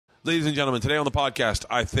Ladies and gentlemen, today on the podcast,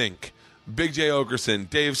 I think Big J. Oakerson,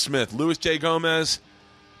 Dave Smith, Louis J. Gomez,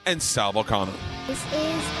 and Sal Vulcano. This is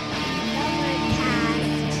Bertcast.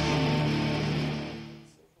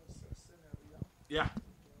 Yeah.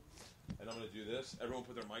 And I'm going to do this. Everyone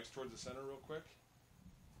put their mics towards the center real quick.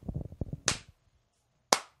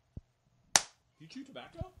 Do you chew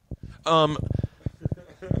tobacco?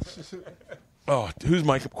 Whose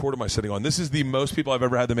mic cord am I sitting on? This is the most people I've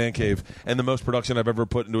ever had in the man cave and the most production I've ever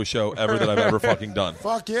put into a show ever that I've ever fucking done.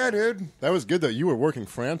 Fuck yeah, dude. That was good, though. You were working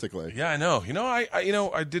frantically. Yeah, I know.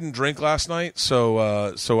 I didn't drink last night, so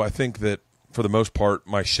I think that for the most part,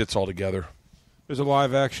 my shit's all together. There's a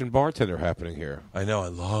live action bartender happening here. I know. I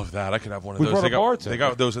love that. I could have one of We those. brought a bartender. They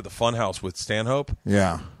got those at the Funhouse with Stanhope.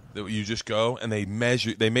 Yeah. That you just go and they make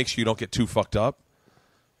sure you don't get too fucked up.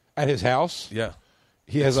 At his house? Yeah.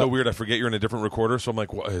 He has so weird. I forget you're in a different recorder, so I'm like,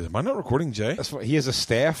 am I not recording Jay? He has a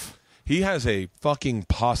staff? He has a fucking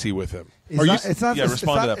posse with him. Respond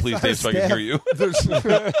to that, please, Dave, so I can hear you.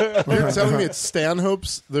 You're telling me at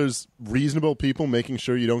Stanhope's, there's reasonable people making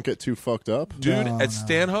sure you don't get too fucked up? Dude, at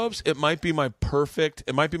Stanhope's, it might be my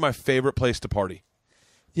favorite place to party.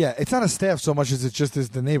 Yeah, it's not a staff so much as it just is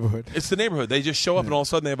the neighborhood. It's the neighborhood. They just show up and all of a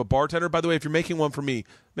sudden they have a bartender. By the way, if you're making one for me,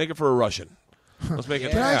 make it for a Russian. Let's make it.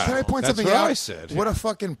 Can I point That's something what out? I said. What a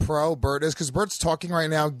fucking pro Bert is, because Bert's talking right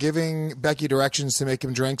now, giving Becky directions to make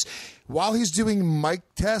him drinks. While he's doing mic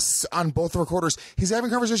tests on both recorders, he's having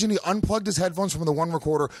a conversation. He unplugged his headphones from the one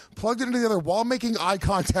recorder, plugged it into the other while making eye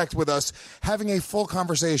contact with us, having a full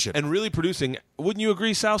conversation. And really producing. Wouldn't you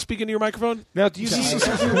agree, Sal, speaking to your microphone? Now, do you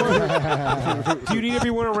need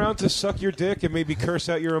everyone around to suck your dick and maybe curse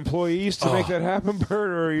out your employees to make that happen, Bert,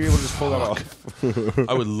 or are you able to just pull that off?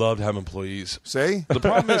 I would love to have employees. See? The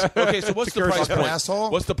problem is, okay, so what's the price fucking point?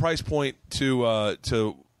 asshole? What's the price point to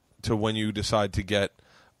when you decide to get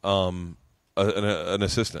an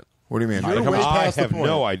assistant? What do you mean? You're way I past the have point.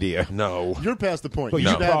 no idea. No. You're past the point. But You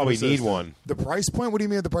you should have probably an need assistant. one. The price point? What do you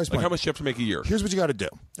mean at the price Like point? how much do you have to make a year? Here's what you got to do,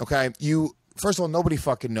 okay? First of all, nobody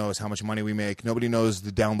fucking knows how much money we make. Nobody knows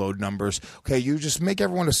the download numbers. Okay, you just make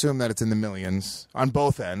everyone assume that it's in the millions on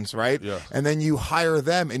both ends, right? Yeah. And then you hire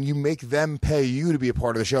them and you make them pay you to be a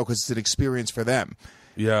part of the show because it's an experience for them.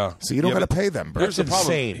 Yeah. So you don't got to pay them, Bert. Here's the problem.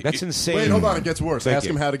 Insane. That's insane. Wait, hold on. It gets worse. Thank Ask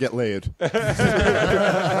you. him how to get laid.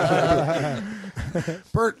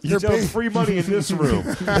 Bert, You they're tell big. free money in this room.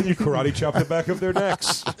 And you karate chop the back of their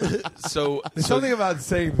necks. So There's something about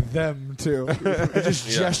saying them, too. And just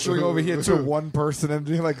gesturing over here to one person and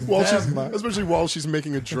being like, them. Especially while she's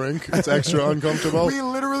making a drink. It's extra uncomfortable. We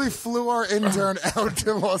literally flew our intern out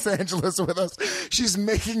to Los Angeles with us. She's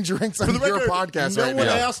making drinks on For the your record, podcast no right one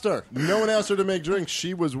now. asked her. No one asked her to make drinks.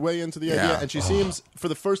 She was way into the idea, and she seems, for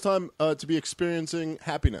the first time, to be experiencing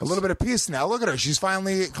happiness. A little bit of peace now. Look at her. She's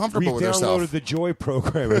finally comfortable We with herself. downloaded the Joy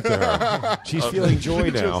program into her. She's feeling joy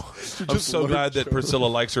now. I'm so glad that Priscilla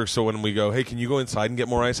likes her, so when we go, hey, can you go inside and get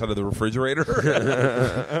more ice out of the refrigerator?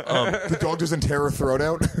 The dog doesn't tear her throat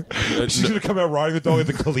out. She's going to come out riding the dog at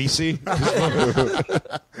the Khaleesi.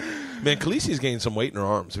 Man, Khaleesi's gained some weight in her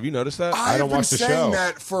arms. Have you noticed that? I've don't been watch the saying show.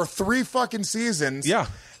 that for 3 fucking seasons. Yeah.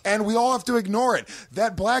 And we all have to ignore it.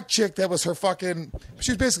 That black chick that was her fucking...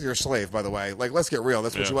 She was basically her slave, by the way. Like, let's get real.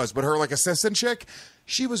 That's what she was. But her, like, assistant chick,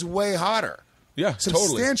 she was way hotter. Yeah, totally.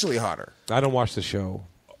 Substantially hotter. I don't watch the show.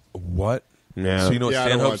 What? Yeah. So you know what Yeah, I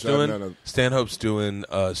don't Stanhope's watch that. doing? No. Stanhope's doing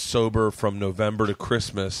sober from November to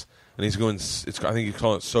Christmas, and he's going. I think he's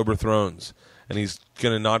calling it Sober Thrones, and he's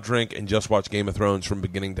gonna not drink and just watch Game of Thrones from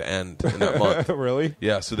beginning to end in that month. Really?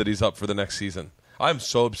 Yeah, so that he's up for the next season. I'm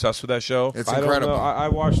so obsessed with that show. It's I don't incredible. know. I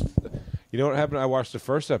watched... You know what happened? I watched the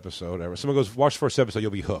first episode. Someone goes, watch the first episode,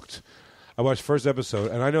 you'll be hooked. I watched the first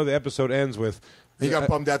episode, and I know the episode ends with... You got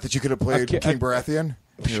bummed out that you could have played King Baratheon?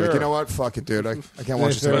 You're Sure. like, you know what? Fuck it, dude. I can't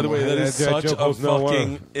watch this By the By the anymore. way, that is That such joke a was no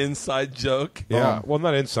fucking one. inside joke. Yeah, well,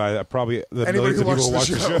 not inside. Probably the Anybody millions who of people who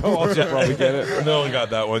watched watch the the show also probably get it. No one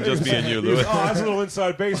got that one. Just me and you, Louis. Oh, that's a little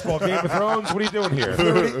inside baseball. Game of Thrones. What are you doing here?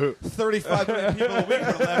 35 million people a week would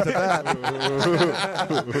have laughed at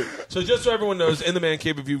that. So just so everyone knows, in the man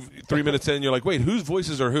cave, if you 3 minutes in, you're like, wait, whose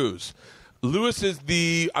voices are whose? Louis is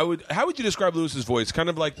how would you describe Louis's voice? Kind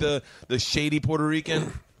of like the shady Puerto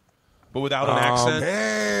Rican, but without an accent.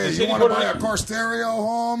 Hey, The you shady want to Puerto buy a Rican- car stereo,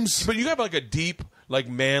 Holmes? But you have like a deep, like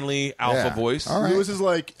manly alpha Yeah. voice. All right. Lewis is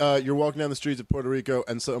like you're walking down the streets of Puerto Rico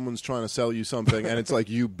and someone's trying to sell you something, and it's like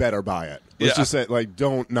you better buy it. Let's Yeah. just say like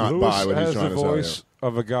don't not Lewis buy what he's has trying the to sell you. voice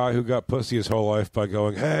of a guy who got pussy his whole life by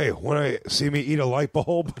going, "Hey, when I see me eat a light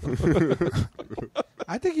bulb."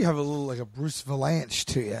 I think you have a little like a Bruce Valanche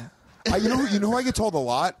to you. You know who I get told a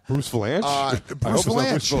lot? Bruce Valanche. Bruce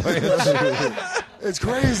Valanche. It's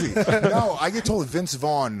crazy. No, I get told Vince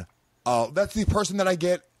Vaughn. That's the person that I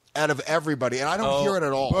get out of everybody, and I don't hear it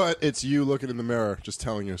at all. But it's you looking in the mirror, just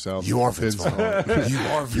telling yourself, You are Vince Vaughn. You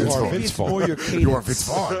are Vince Vaughn. Maybe it's more your cadence. You are Vince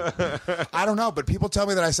Vaughn. I don't know, but people tell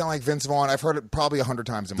me that I sound like Vince Vaughn. I've heard it probably 100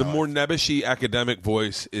 times in my The life. more nebbishy academic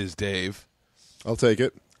voice is Dave. I'll take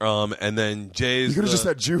it. And then Jay's. You could have just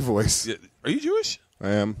said Jew voice. Are you Jewish? I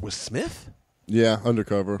am. Was Smith? Yeah,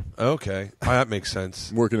 undercover. Okay. That makes sense.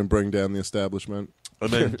 I'm working to bring down the establishment. And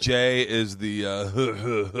then Jay is the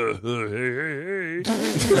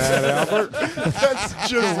Fat Albert. That's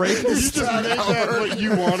just you just made that what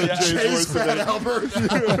you wanted Jay's voice to Fat be. Albert.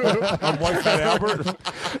 I'm White Fat Albert.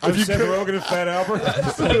 I'm Seth Rogen and Fat Albert.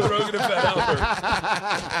 Rogan and Fat Albert.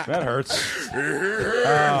 That hurts.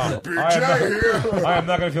 I am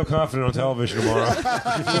not going to feel confident on television tomorrow.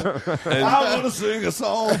 I want to sing a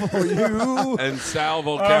song for you. And Sal Oh,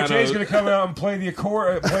 Vulcano. Jay's going to come out and play the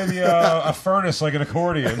a furnace like an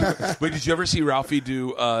accordion. Wait, did you ever see Ralphie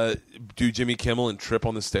do Jimmy Kimmel and trip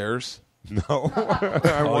on the stairs? No.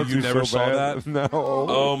 I want you to never so saw bad. that? No.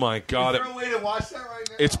 Oh my God! a way to watch that right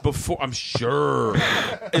now? It's before. I'm sure.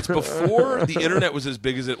 It's before the internet was as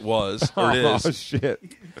big as it was, or it is. Oh, shit.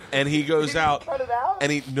 And he goes out,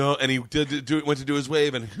 and he went to do his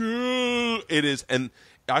wave, and it is. And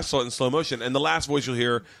I saw it in slow motion. And the last voice you'll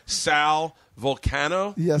hear, Sal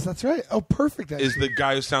Vulcano, Yes, that's right. Oh, perfect. is the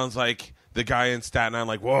guy who sounds like the guy in Staten Island.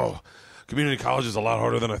 Like, whoa, community college is a lot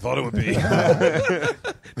harder than I thought it would be.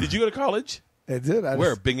 Did you go to college? I did.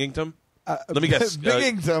 Where? Binghamton? Let me guess.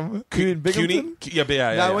 Binghamton. You mean Binghamton?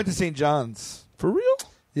 Yeah. No, I went to St. John's. For real?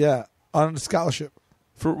 Yeah, on a scholarship.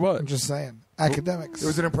 For what? I'm just saying. Academics. It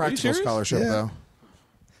was an impractical serious? scholarship, Yeah. though.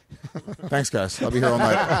 Thanks, guys. I'll be here all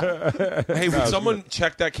night. Hey, would someone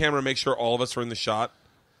check that camera and make sure all of us are in the shot?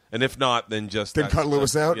 And if not, then just Then cut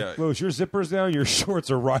Lewis out? Yeah. Louis, your zipper's down, your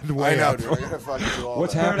shorts are riding I way know, up. dude. I gotta fucking do all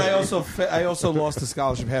What's that. Aaron, happening? I also lost the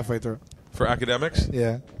scholarship halfway through. For academics?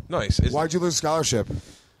 Yeah. Nice. Why'd you lose scholarship?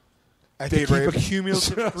 I had Date to keep rape? a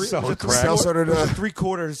cumulative Selling crack. Sal started it was a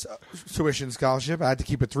 3/4 tuition scholarship. I had to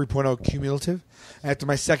keep a 3.0 cumulative. After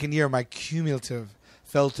my second year, my cumulative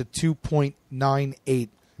fell to 2.98.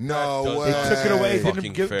 No That way. does- Took it away.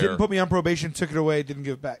 Fucking fair. Didn't put me on probation. Took it away. Didn't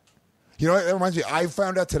give it back. You know what? That reminds me. I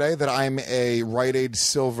found out today that I'm a Rite Aid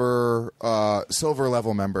silver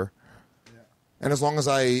level member. And as long as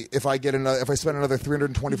if I spend another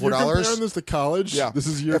 $324, You're comparing this to college? yeah, This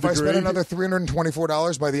is your if degree? I spend another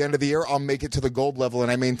 $324 by the end of the year, I'll make it to the gold level,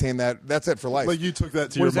 and I maintain that. That's it for life. Like you took that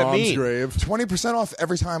to What your does that mom's mean? grave. 20% off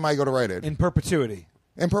every time I go to Rite Aid In perpetuity.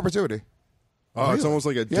 in perpetuity. Oh, it's almost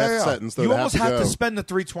like a death yeah. sentence. Though, You to almost have have to to go. spend the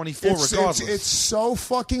 324 regardless. It's so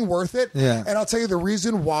fucking worth it. Yeah. And I'll tell you the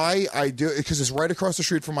reason why I do it, because it's right across the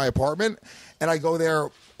street from my apartment, and I go there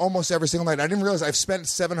almost every single night. I didn't realize I've spent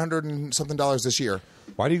 $700 and something this year.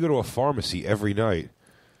 Why do you go to a pharmacy every night?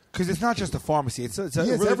 Because it's not just a pharmacy. It's it's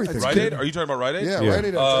everything. Rite Aid? Are you talking about Rite Aid? Yeah, Yeah. Rite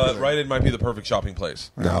Aid. has everything. Rite Aid might be the perfect shopping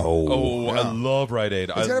place. No. Oh, I love Rite Aid.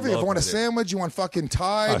 It's got everything. If you want a sandwich, you want fucking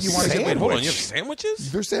Tide, you want to Wait, hold on. You have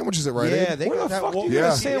sandwiches? There's sandwiches at Rite Yeah, Aid. they Where got the that. fuck well, you get a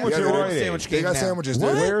yeah, sandwich they at got Rite Aid? sandwich They game got now. sandwiches,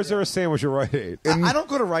 dude. Where is there a sandwich at Rite Aid? I don't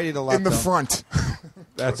go to Rite Aid a lot. In the though. front.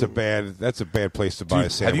 That's a bad place to buy a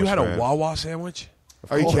sandwich. Have you had man. a Wawa sandwich?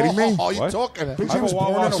 Are you kidding me? Oh, you What? talking? I have was a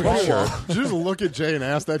born Wawa in a sweatshirt. Wawa. Did you just look at Jay and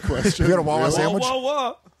ask that question? You got a Wawa Really? sandwich?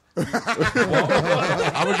 Wawa. I'm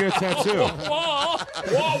gonna get a tattoo. I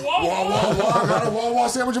got a Wawa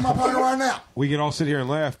sandwich in my pocket right now. We can all sit here and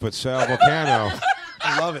laugh, but Sal Vulcano,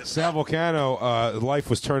 I love it. Sal Vulcano, life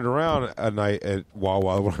was turned around a night at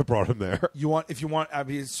Wawa when I brought him there. You want? If you want, I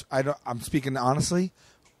mean, I'm speaking honestly.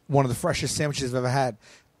 One of the freshest sandwiches I've ever had.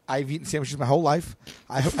 I've eaten sandwiches my whole life.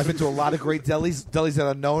 I've been to a lot of great delis that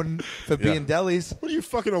are known for being delis. What are you,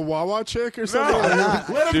 fucking a Wawa chick or something? I'm not.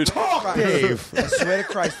 Let him Dude. talk, Dave. I swear to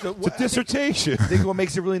Christ. It's a dissertation. I think what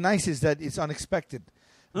makes it really nice is that it's unexpected.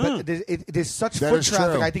 But there's such That foot is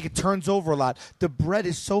traffic. true. I think it turns over a lot. The bread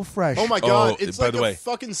is so fresh. Oh, my God. Oh, It's by like the a way.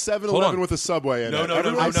 fucking Hold 7-Eleven on. with a Subway in No, it. no, no,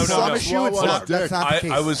 Everyone no, no, no, sucks no. It's Wawa's not- dick. that's not the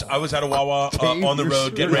case. I was at a Wawa on the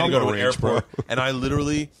road getting ready to go to an airport, and I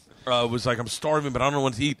literally was like, I'm starving, but I don't know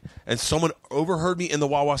what to eat. And someone overheard me in the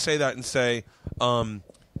Wawa say that and say,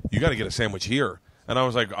 you got to get a sandwich here. And I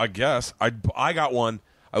was like, I guess. I got one.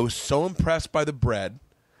 I was so impressed by the bread.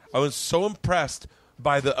 I was so impressed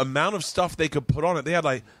by the amount of stuff they could put on it. They had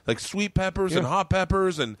like sweet peppers and hot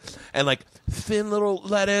peppers and like thin little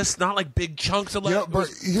lettuce, not like big chunks of You know, lettuce.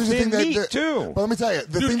 but here's the thing meat, that too. But let me tell you,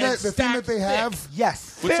 the Dude, thing and that stacked they have.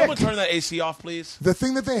 Yes. Would someone turn that AC off, please? The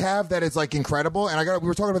thing that they have that is like incredible, and we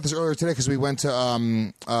were talking about this earlier today because we went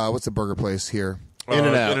to what's the burger place here?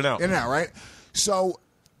 In-N-Out. In-N-Out. In-N-Out, right? So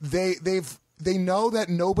they've they know that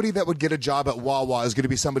nobody that would get a job at Wawa is going to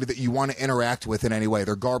be somebody that you want to interact with in any way.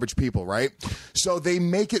 They're garbage people, right? So they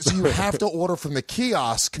make it so you have to order from the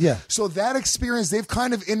kiosk. Yeah. So that experience, they've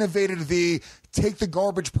kind of innovated the take the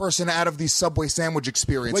garbage person out of the Subway sandwich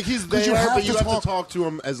experience. Like he's 'Cause there, but you have to talk to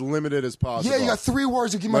him as limited as possible. Yeah, you got 3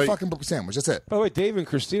 words to give me a Like- fucking sandwich. That's it. By the way, Dave and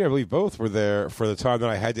Christina, I believe both were there for the time that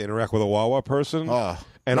I had to interact with a Wawa person.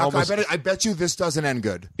 And almost, I bet you this doesn't end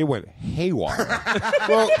good. it went haywire.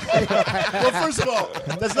 Well, first of all,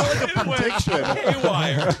 that's not like a prediction.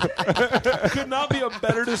 Haywire. Could not be a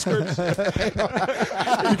better description.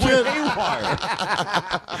 You can't.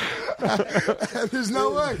 There's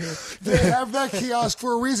no way. They have that kiosk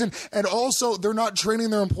for a reason, and also they're not training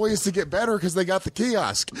their employees to get better because they got the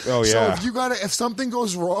kiosk. Oh, So yeah. if something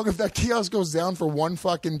goes wrong, if that kiosk goes down for one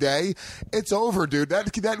fucking day, it's over, dude.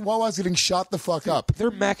 That Wawa's getting shot the fuck up.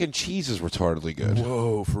 Their mac and cheese is retardedly good.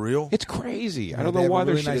 Whoa, for real? It's crazy. I don't they know have why a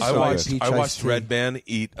their really shit is nice so sauce. good. Peach I iced watched tea. Red Band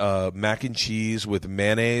eat mac and cheese with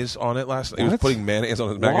mayonnaise on it last night. He was What? putting mayonnaise on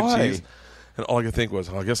his mac Why? and cheese. And all I could think was,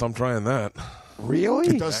 I guess I'm trying that.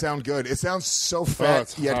 Really? It does sound good. It sounds so Oh, fat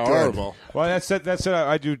it's yet good. horrible. Well, that's it.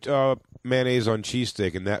 I do mayonnaise on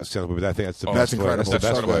cheesesteak, and that sounds good. But I think that's the Oh, best that's way. incredible. That's the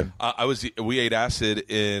That's best so way. good. We ate acid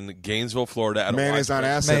in Gainesville, Florida. At Mayonnaise a on wide-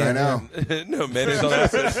 acid, I know. No, mayonnaise on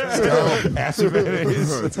acid. Acid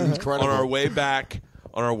mayonnaise. It's incredible. On our way back,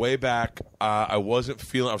 I wasn't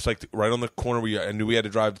feeling. I was like right on the corner. I knew we had to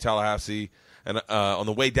drive to Tallahassee, and on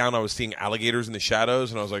the way down, I was seeing alligators in the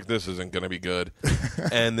shadows, and I was like, "This isn't going to be good."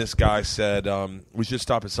 And this guy said, "We should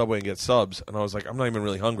stop at Subway and get subs." And I was like, "I'm not even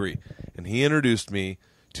really hungry." And he introduced me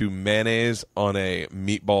to mayonnaise on a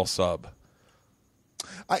meatball sub.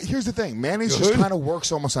 Here's the thing. Mayonnaise just kind of works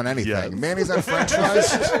almost on anything. Yeah. Mayonnaise on French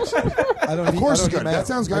fries. I don't Of course I it's don't eat good. mayo. That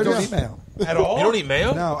sounds I good, don't yeah. eat mayo. At all? You don't eat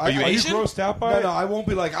mayo? No, Are you are you Asian? grossed out by it? No, I won't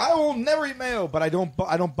be like I will never eat mayo, but I don't put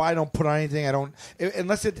on anything. I don't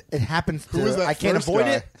unless it happens to. Who was that I can't first avoid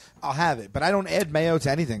guy? it. I'll have it, but I don't add mayo to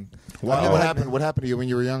anything. What I've never had happened? What happened to you when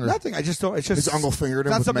you were younger? Nothing. I just don't. It's just His uncle fingered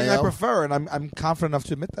him It's not with something mayo? I prefer, and I'm confident enough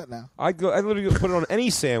to admit that now. I literally put it on any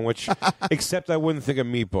sandwich, except I wouldn't think of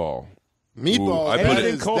meatball. Meatball. Ooh, I put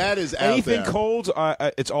Anything cold, that is out anything there. cold.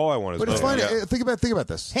 It's all I want. Is But it's mayo. funny. Yeah. Think about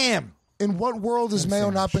this. Ham. In what world has mayo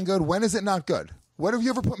not been good? When is it not good? When have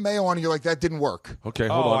you ever put mayo on and you're like, that didn't work? Okay,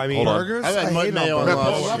 hold on. I mean, hold on. Burgers. I've had I mud hate mayo on burgers.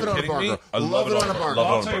 lunch. Love it on a kidding me? burger. I Love it on a burger. love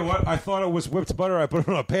I'll it tell on you a what. I thought it was whipped butter. I put it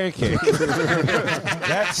on a pancake.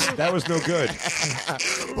 That was no good.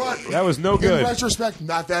 But That was no in good. retrospect,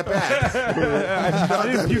 not that bad.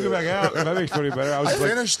 I didn't puke it back out. If that makes it any better. I was I just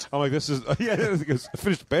like, finished. I'm like, this is it's a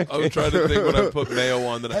finished I was pancake. trying to think when I put mayo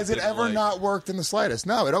on that. Has I it didn't ever like. not worked in the slightest?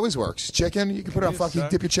 No, it always works. Chicken, you can put it on fucking,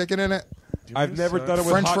 dip your chicken in it. I've never done it with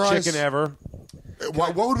French hot fries. chicken ever.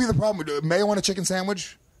 What would be the problem? Mayo on a chicken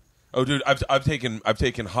sandwich? Oh, dude, I've taken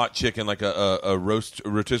hot chicken, like a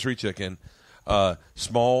rotisserie chicken,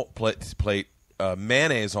 small plate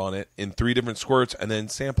mayonnaise on it in 3 different squirts, and then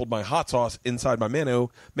sampled my hot sauce inside my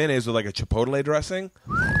mayonnaise with like a chipotle dressing.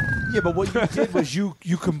 Yeah, but what you did was you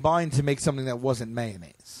combined to make something that wasn't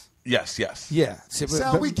mayonnaise. Yes. Yeah. See,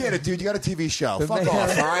 Sal, we get it, dude. You got a TV show. but Fuck mayo-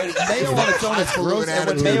 off, all right? Mayo on its own is gross, and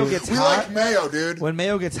when mayo gets we hot, like mayo, dude. when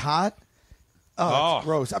mayo gets hot, it's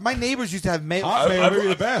gross. My neighbors used to have mayo. Hot mayo would be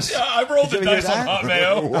the best. Yeah, I've rolled Did the you ever dice hear on that? hot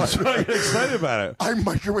mayo. That's why I get excited about it. I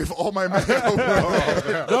microwave all my mayo,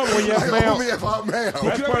 bro. No, when you have I mayo only have hot mayo.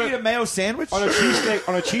 Did you ever eat a mayo sandwich? on a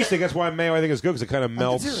cheesesteak, that's why mayo I think is good because it kind of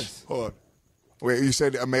melts. serious. Hold on. Wait, you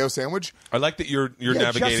said a mayo sandwich? I like that you're Yeah,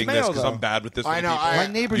 navigating just mayo, this because though. I'm bad with this. I with know, people. I- My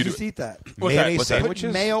neighbors You used do- to eat that. What's that? Mayonnaise What's that? Put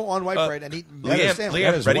sandwiches? mayo on white bread and eat mayo Leanne, sandwich.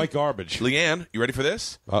 That is ready? white garbage. Leanne, you ready for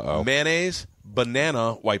this? Uh-oh. Mayonnaise,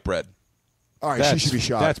 banana, white bread. All right, she should be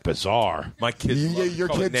shot. That's bizarre. My kids your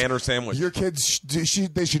call it kids, nanner sandwich. Your kids,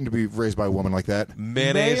 they shouldn't be raised by a woman like that.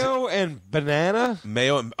 Mayonnaise, Mayo and banana.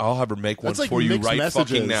 mayo, and I'll have her make one That's like for you mixed right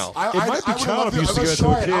messages. fucking now. It might be would child love to- abuse to let's give it to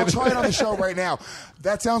a try it. I'll kid. try it on the show right now.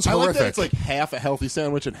 That sounds I like horrific. that it's like half a healthy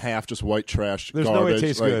sandwich and half just white trash There's garbage. no way it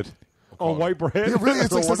tastes Like, good. On white bread. Yeah, really,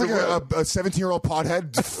 it's like, Or sounds like Wonder a 17-year-old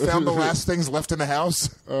pothead found the last things left in the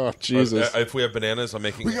house. Oh Jesus! If we have bananas, I'm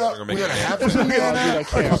making. We got we're we making got a half hamburger. of banana, I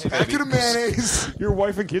can't. a packet of mayonnaise. Bread. Your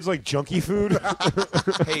wife and kids like junky food.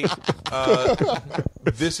 Hey,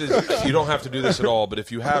 this is. You don't have to do this at all, but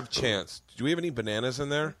if you have chance, do we have any bananas in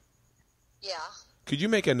there? Yeah. Could you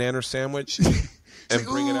make a nanner sandwich and like,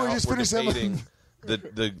 bring it ooh, I out? just We're finished that one.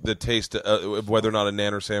 debating the taste of whether or not a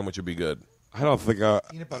nanner sandwich would be good. I don't think.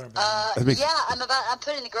 Peanut butter and Yeah, I'm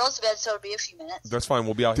putting the girls to bed, so it'll be a few minutes. That's fine.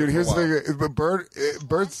 We'll be out Dude, here. here's for a while. the thing. But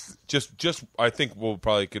Bert's. Just. I think we'll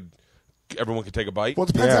probably could. Everyone could take a bite. Well,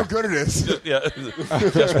 it depends Yeah. how good it is. Yeah,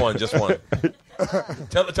 just one.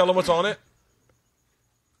 Tell them what's on it.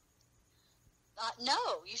 No,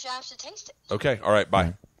 you should have to taste it. Okay, all right,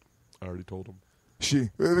 bye. I already told him.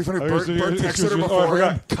 It'd be funny. Bert texted her Oh, I before.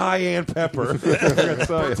 forgot. Cayenne pepper. Bert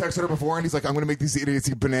texted her before, and he's like, "I'm going to make these idiots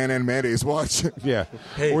eat banana and mayonnaise. Watch." Yeah.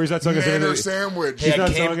 Hey, or he's not telling us Banana anything. sandwich. He's Hey, I not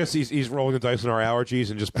came- telling us he's rolling the dice on our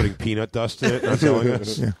allergies and just putting peanut dust in it. Not telling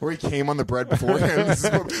us. Yeah. Or he came on the bread beforehand. This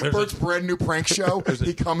is Bert's brand new prank show.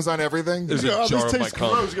 He comes on everything. There's Oh, a jar this of my tastes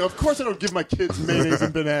cum. gross. You go, of course I don't give my kids mayonnaise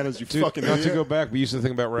and bananas, you Dude, fucking not idiot. to go back, we used to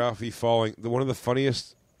think about Ralphie falling. One of the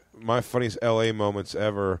my funniest LA moments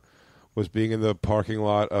ever was being in the parking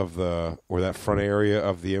lot of that front area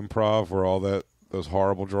of the Improv where all those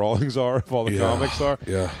horrible drawings are, of all the comics are.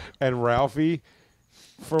 Yeah. And Ralphie,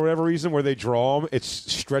 for whatever reason, where they draw him, it's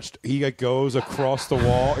stretched. He goes across the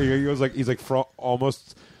wall. He's like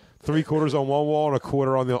almost 3/4 on one wall and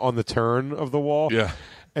 1/4 on the turn of the wall. Yeah.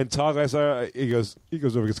 And Todd, he goes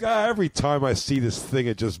over and goes, every time I see this thing,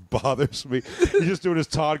 it just bothers me. He's just doing his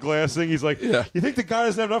Todd Glass thing. He's like, Yeah. You think the guy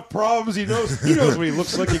doesn't have enough problems? He knows what he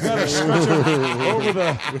looks like. You got to stretch him over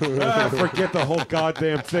forget the whole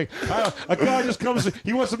goddamn thing. A guy just comes,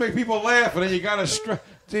 he wants to make people laugh, and then you got to stretch.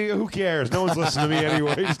 Who cares? No one's listening to me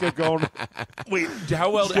anyway. Just get going. Wait,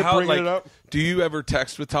 how keep bringing it up. do you ever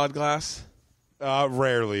text with Todd Glass?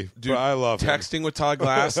 Rarely. Dude, But I love him. texting with Todd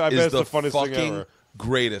Glass I bet is it's the funnest thing fucking ever.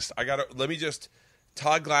 greatest.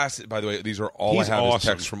 Todd Glass, by the way, these are all He's I have awesome. is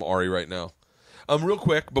texts from Ari right now. Real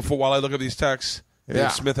quick, while I look at these texts, Yeah.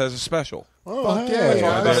 Dave Smith has a special. Oh, Fuck hey. yeah, I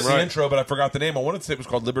talked about it guys. in the intro, but I forgot the name. I wanted to say it was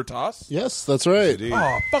called Libertas. Yes, that's right.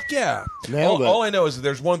 Oh, fuck yeah. Nailed it. All I know is that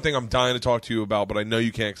there's one thing I'm dying to talk to you about, but I know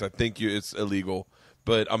you can't because I think it's illegal.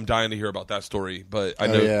 But I'm dying to hear about that story. But I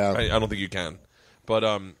know yeah. I don't think you can. But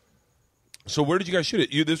so where did you guys shoot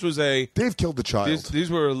it? This was Dave killed the child. these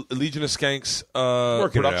were Legion of Skanks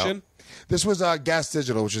Working it production. This was Gas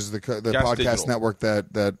Digital, which is the Gas podcast Digital. network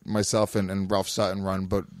that myself and Ralph Sutton run.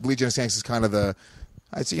 But Legion of Skanks is kind of the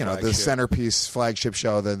centerpiece flagship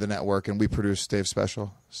show of the network, and we produce Dave's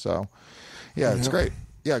special. So, yeah, it's great.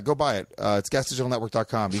 Yeah, go buy it. It's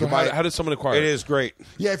gasdigitalnetwork.com. You So can buy it. how did someone acquire It is great.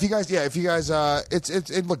 Yeah, if you guys,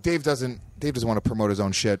 look, Dave doesn't want to promote his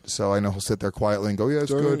own shit, so I know he'll sit there quietly and go, yeah,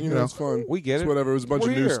 it's good. You know, it's fun. We get It's it. whatever. It was a bunch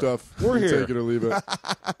We're of new here. stuff. We're You here. Take it or leave it.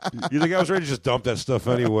 You think I was ready to just dump that stuff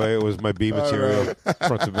anyway? It was my B material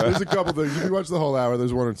front to There's back. a couple things. If you watch the whole hour,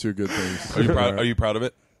 there's one or two good things. Are you proud? Are you proud of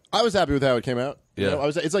it? I was happy with how it came out. You Yeah. know,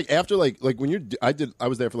 it's like after like when I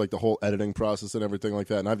was there for like the whole editing process and everything like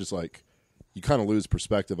that, and I'm just like, you kind of lose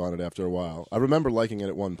perspective on it after a while. I remember liking it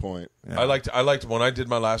at one point. Yeah. I liked when I did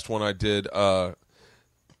my last one. I did. I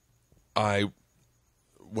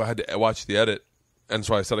had to watch the edit, and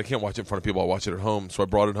so I said I can't watch it in front of people. I'll watch it at home. So I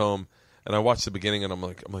brought it home, and I watched the beginning, and I'm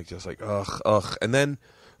like just like ugh, and then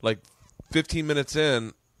like 15 minutes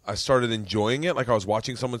in, I started enjoying it, like I was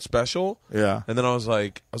watching someone special. Yeah. And then I was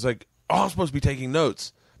like, oh, I'm supposed to be taking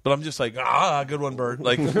notes. But I'm just like, good one, Bert.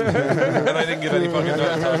 Like, and I didn't give any fucking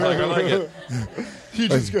notes. I was like, I like it. You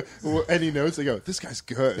just go, any notes? They go, this guy's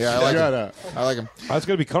good. Yeah, I like him. I was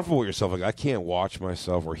going to be comfortable with yourself. Like I can't watch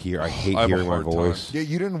myself or hear. I hate I have a hearing my hard time. voice. Yeah,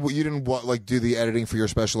 you didn't like do the editing for your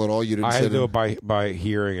special at all. You didn't. I had to sit do in- it by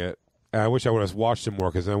hearing it. And I wish I would have watched it more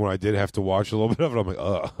because then when I did have to watch a little bit of it, I'm like,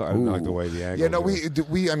 I didn't like the way the angle. Yeah, no, we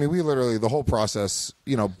literally the whole process,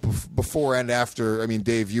 before and after. I mean,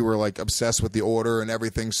 Dave, you were like obsessed with the order and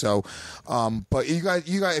everything. So, but you guys,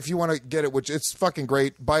 if you want to get it, which it's fucking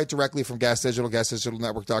great, buy it directly from Gas Digital,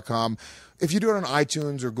 gasdigitalnetwork.com. If you do it on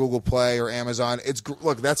iTunes or Google Play or Amazon,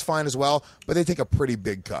 look, that's fine as well. But they take a pretty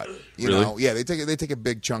big cut. You Really? know, yeah, they take a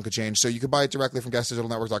big chunk of change. So you can buy it directly from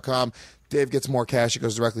gasdigitalnetwork.com. Dave gets more cash; it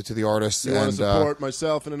goes directly to the artist. You want to support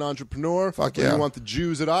myself and an entrepreneur? Fuck Or yeah. you want the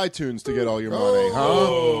Jews at iTunes to get all your money?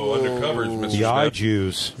 Oh, undercovers, Mr. the eye Smith.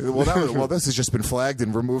 Jews. Well, this has just been flagged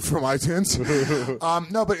and removed from iTunes.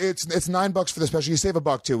 No, but it's $9 for the special. You save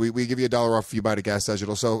 $1 too. We give you $1 off if you buy the Gas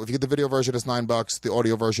Digital. So if you get the video version, it's $9. The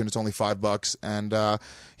audio version, it's only $5. And yeah,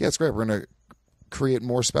 it's great. We're gonna create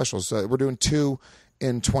more specials. We're doing 2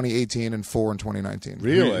 in 2018 and 4 in 2019.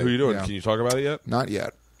 Really? Who are you doing? Yeah. Can you talk about it yet? Not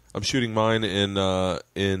yet. I'm shooting mine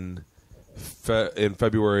in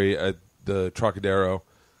February at the Trocadero.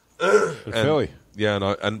 In Philly. Yeah,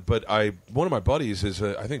 but one of my buddies is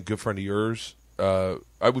I think a good friend of yours.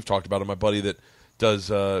 We've talked about him. My buddy that does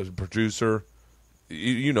producer.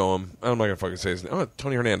 You know him. I'm not gonna fucking say his name. Oh,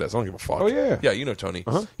 Tony Hernandez. I don't give a fuck. Oh, yeah. Yeah, you know Tony.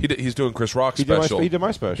 Uh-huh. He's doing Chris Rock's He did my special. he did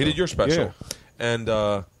my special. He did your special. Yeah. And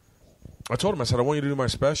I told him, I said, I want you to do my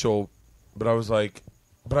special, but I was like,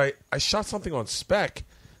 but I shot something on spec.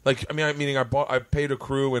 Like, meaning I paid a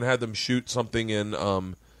crew and had them shoot something in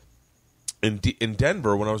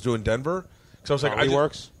Denver when I was doing Denver. So I was like, Comedy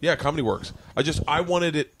Works? Yeah, Comedy Works. I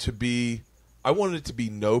wanted it to be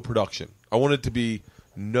no production. I wanted it to be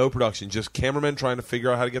no production, just cameramen trying to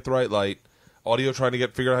figure out how to get the right light, audio trying to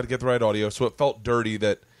figure out how to get the right audio. So it felt dirty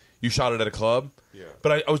that you shot it at a club. Yeah.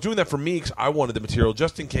 But I was doing that for me because I wanted the material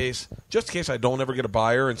just in case I don't ever get a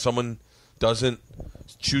buyer and someone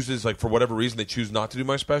chooses, like, for whatever reason they choose not to do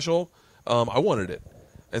my special. I wanted it.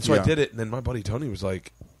 And so I did it. And then my buddy Tony was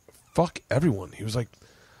like, fuck everyone. He was like,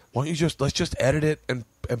 why don't you let's just edit it and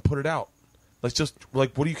put it out. Let's just,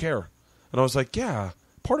 like, what do you care? And I was like, yeah.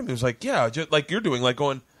 Part of me was like, yeah, just like you're doing, like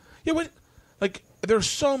going, yeah, what? Like, there's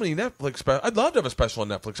so many Netflix specials. I'd love to have a special on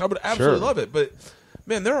Netflix. I would absolutely love it. But,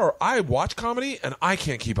 man, I watch comedy, and I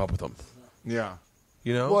can't keep up with them. Yeah.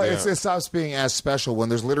 You know? Well, it stops being as special when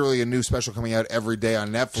there's literally a new special coming out every day on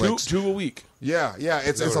Netflix. Two a week. Yeah,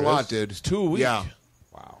 it's a lot, dude. It's 2 a week. Yeah.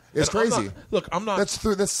 It's crazy. I'm not.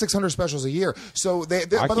 That's 600 specials a year. So by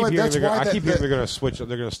the way, I keep hearing they're going to switch. They're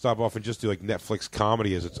going to stop off and just do like Netflix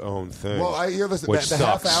comedy as its own thing. Well, I hear this, the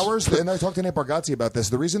half hours, and I talked to Nate Bargatze about this.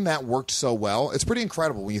 The reason that worked so well, it's pretty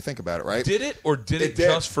incredible when you think about it, right? Did it, or did it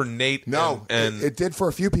just for Nate? No, and it did for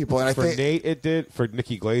a few people, and for Nate it did. For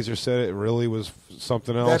Nikki Glazer said it really was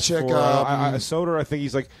something else. That chick, Soder, I think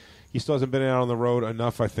he's like. He still hasn't been out on the road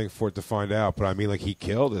enough, I think, for it to find out. But I mean, like, he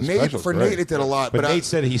killed his specials. For Nate, it did a lot. But Nate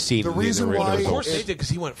said he's seen the reason why. Of course, Nate did because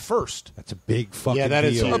he went first. That's a big fucking deal. that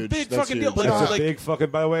is huge. A big fucking deal. That's a big fucking.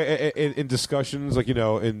 By the way, in discussions, like, you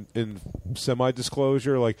know, in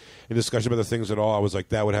semi-disclosure, like in discussion about the things at all, I was like,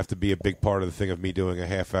 that would have to be a big part of the thing of me doing a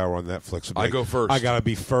half hour on Netflix. I go first. I gotta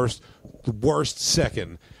be first. The worst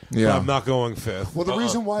second. Yeah. But I'm not going fifth. Well, the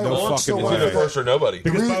reason why no it works so fucking well, way. First or nobody.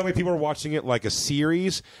 Because by the way, people are watching it like a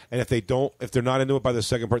series, and if they're not into it by the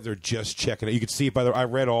second part, they're just checking it. You can see it by I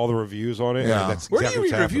read all the reviews on it. Yeah. And that's Where exactly do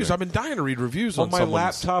you read reviews? happening. I've been dying to read reviews on my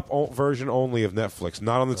someone's... laptop version only of Netflix,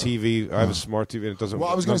 not on the TV. I have a smart TV, and it doesn't. Well,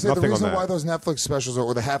 I was going to say the nothing on reason that. why those Netflix specials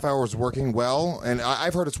or the half hour is working well, and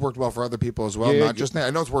I've heard it's worked well for other people as well, not just Nate. I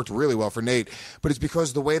know it's worked really well for Nate, but it's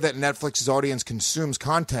because the way that Netflix's audience consumes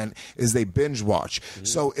content is they binge watch.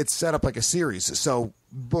 So it's set up like a series. So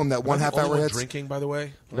boom, that one half hour hits. Drinking, by the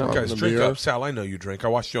way. No, guys, the drink beer. up. Sal, I know you drink. I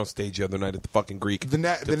watched you on stage the other night at the fucking Greek. The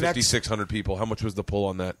next 5,600 people. How much was the pull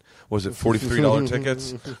on that? Was it $43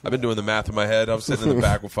 tickets? I've been doing the math in my head. I was sitting in the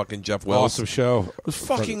back with fucking Jeff Wells. Awesome show. It was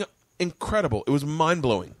fucking incredible. It was mind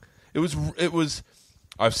blowing. It was.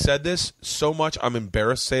 I've said this so much. I'm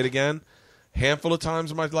embarrassed to say it again. Handful of times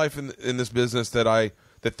in my life in this business that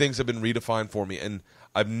things have been redefined for me, and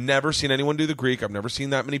I've never seen anyone do the Greek. I've never seen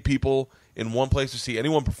that many people in one place to see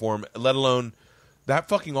anyone perform, let alone that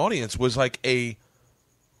fucking audience was like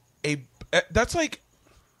that's like,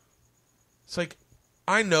 it's like,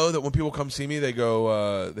 I know that when people come see me, they go,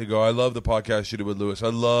 I love the podcast you did with Lewis. I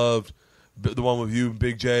loved the one with you,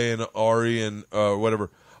 Big J, and Ari, and whatever.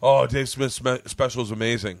 Oh, Dave Smith's special is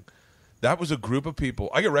amazing. That was a group of people.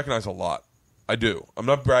 I get recognized a lot. I do. I'm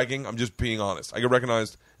not bragging. I'm just being honest. I get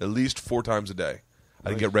recognized at least 4 times a day. I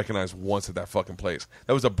didn't get recognized once at that fucking place.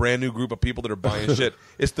 That was a brand new group of people that are buying shit.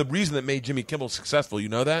 It's the reason that made Jimmy Kimmel successful. You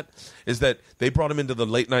know that? Is that they brought him into the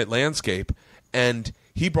late night landscape, and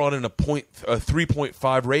he brought in a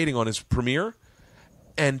 3.5 rating on his premiere,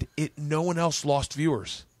 and no one else lost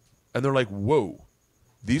viewers. And they're like, whoa,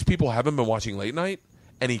 these people haven't been watching late night?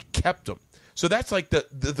 And he kept them. So that's like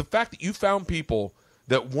the fact that you found people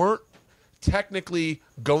that weren't technically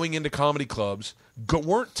going into comedy clubs,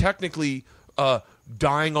 weren't technically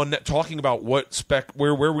dying on net, talking about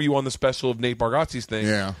where were you on the special of Nate Bargatze's thing?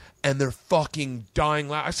 Yeah, and they're fucking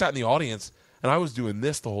dying. I sat in the audience and I was doing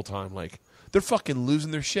this the whole time. Like, they're fucking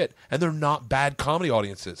losing their shit, and they're not bad comedy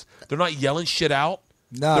audiences. They're not yelling shit out.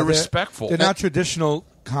 No, they're respectful. They're not traditional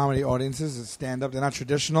comedy audiences. It's stand up. They're not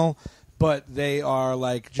traditional, but they are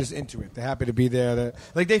like just into it. They're happy to be there.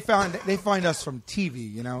 Like they find us from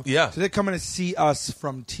TV, you know. Yeah. So they're coming to see us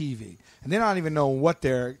from TV, and they don't even know what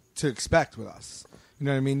they're to expect with us. You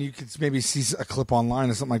know what I mean? You could maybe see a clip online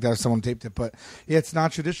or something like that if someone taped it. But yeah, it's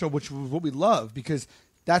not traditional, which is what we love, because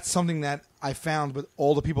that's something that I found with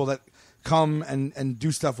all the people that come and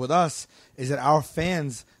do stuff with us, is that our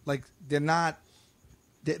fans, like,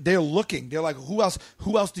 they're looking. They're like, who else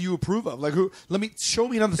do you approve of? Like, show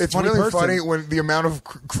me another it's funny really person. funny when the amount of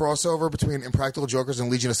crossover between Impractical Jokers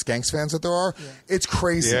and Legion of Skanks fans that there are. Yeah. It's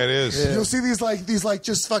crazy. Yeah, it is. Yeah. You'll see these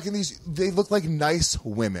just fucking they look like nice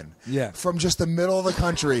women. Yeah. From just the middle of the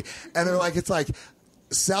country, and they're like, it's like,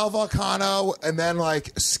 Sal Vulcano, and then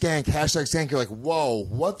like Skank, #Skank. You're like, whoa,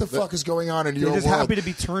 what the fuck is going on in your They're just world? happy to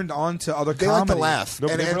be turned on to other They comedy. like to laugh, No,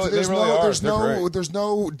 and, they and really- there's they really no, are. there's They're no, great. there's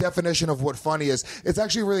no definition of what funny is. It's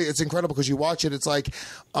actually really, it's incredible because you watch it. It's like,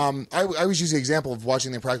 I always use the example of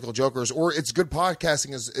watching the Impractical Jokers, or it's good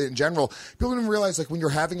podcasting as in general. People don't even realize like when you're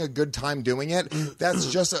having a good time doing it,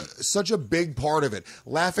 that's just such a big part of it.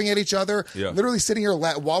 Laughing at each other, literally sitting here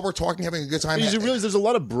while we're talking, having a good time. You realize there's a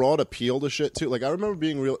lot of broad appeal to shit too. Like I remember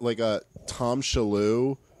being real, like Tom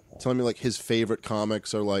Shalhoub telling me like his favorite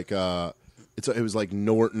comics are like it was like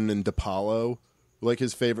Norton and DePaulo, like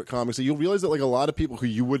his favorite comics. So you'll realize that like a lot of people who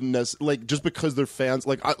you wouldn't like just because they're fans,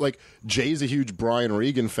 like Jay's a huge Brian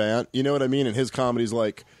Regan fan, you know what I mean? And his comedy's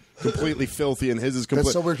like completely filthy, and his is completely.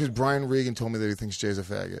 That's so weird because Brian Regan told me that he thinks Jay's a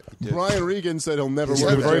faggot. Brian Regan said he'll never He's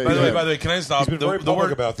work been with very- Jay. By the way, can I stop? He's been very public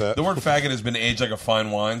word, about that. The word faggot has been aged like a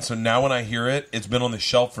fine wine, so now when I hear it, it's been on the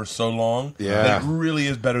shelf for so long that it really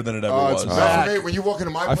is better than it ever was. It's not for me. When you walk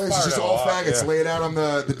into my place, it's fired just it all a lot, faggots yeah. laid out on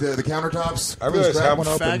the countertops. I realize Please grab how one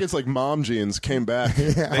open. Faggots like mom jeans came back.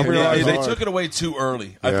 They took it away too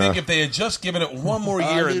early. I think if they had just given it one more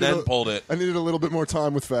year and then pulled it. I needed a little bit more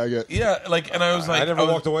time with faggot. Yeah, like, and I was like, I never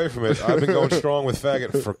walked away from it. I've been going strong with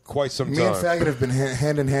faggot for quite some Me time. and faggot have been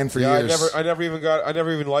hand in hand for Yeah, years. I never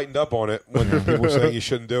even lightened up on it when people were saying you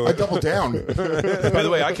shouldn't do I it. doubled down. By the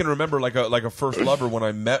way, I can remember like a first lover when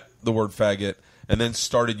I met the word faggot and then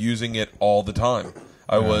started using it all the time.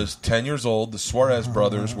 I was 10 years old. The Suarez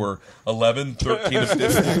brothers were 11, 13, and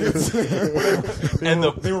 15. And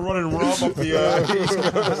They were running rum up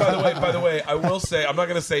the. by the way, I will say, I'm not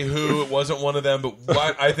going to say who. It wasn't one of them,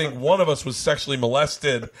 but I think one of us was sexually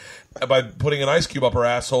molested by putting an ice cube up her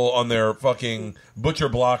asshole on their fucking butcher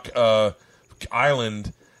block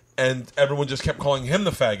island. And everyone just kept calling him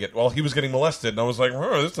the faggot while he was getting molested. And I was like,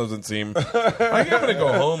 this doesn't seem... I'm going to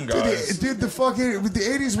go home, guys. Dude, the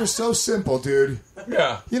 80s were so simple, dude.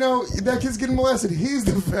 Yeah. You know, that kid's getting molested. He's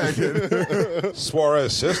the faggot.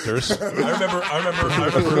 Suarez sisters. I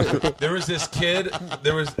remember. There was this kid.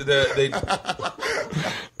 There was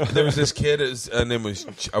this kid. His name was.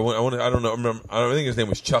 I don't know. I think his name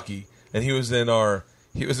was Chucky, and he was in our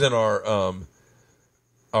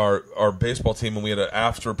baseball team, and we had an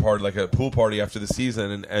after party, like a pool party after the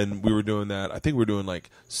season, and we were doing that. I think we were doing like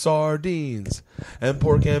sardines and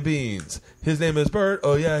pork and beans. His name is Bert.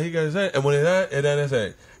 Oh yeah, he goes that, and when he that, and then I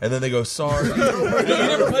say, and then they go sardines. You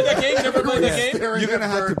never played that game? Never played that game? You're going to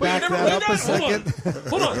have to back that up a second.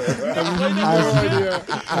 Hold on. You never played that?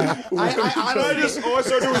 All I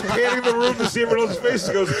started doing was panning the room to see everyone else's faces.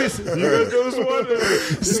 He goes, "You guys know this one?"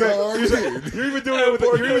 Sardine. You're even doing it with.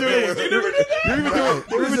 You're even doing it. You never did that?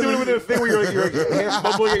 You're even doing it with the thing where you're hands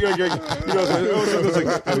bubbling. You're like,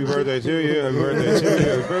 "Happy birthday to you. Happy birthday to you.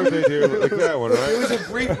 Happy birthday to you." Like that one, There right? was a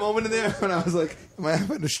brief moment in there when I was like, am I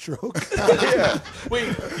having a stroke?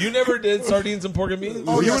 Wait, you never did sardines and pork and beans?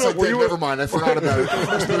 Oh, yes, I were did. you- Never mind. I forgot about it. Were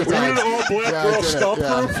you in an all-black Yeah, I girl did it, stomp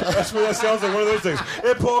yeah. group? That's what that sounds like. One of those things.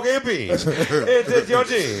 It's pork and beans. It's your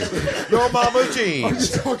jeans. Your mama's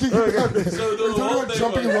jeans. Talking about, the whole about thing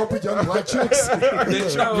jumping was- rope with young black chicks.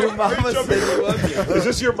 Your mama said you love you. Is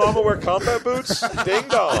this your mama wear combat boots? Ding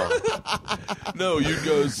dong. No, you'd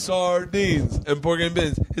go sardines and pork and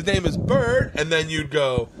beans. His name is Bert, and then you'd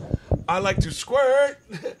go, I like to squirt,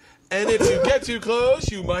 and if you get too close,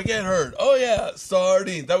 you might get hurt. Oh yeah,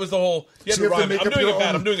 sardines. That was the whole. You had So to you have rhyme. to make I'm up doing your it bad.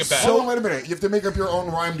 own- I'm doing it bad. So wait a minute. You have to make up your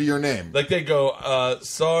own rhyme to your name. Like they go,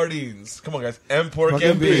 sardines. Come on, guys. And pork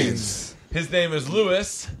and beans. His name is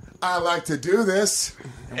Louis, I like to do this.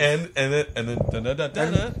 and then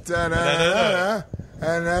Da-na-na-na,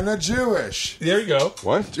 and then a Jewish. there you go.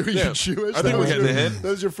 What? Are you Jewish? I think we're getting the hint. That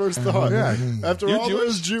was your first thought. Yeah. After You're all Jewish?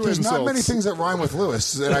 those Jew There's insults. not many things that rhyme with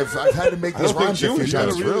Lewis, and I've had to make these don't think rhymes a few Jewish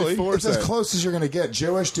times. does, really. It's as close as you're going to get.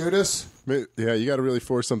 Jewish, do this. Yeah, you got to really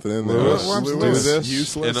force something in there. Lewis, Lewis. Do this.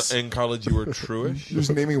 Useless. In college, you were truish.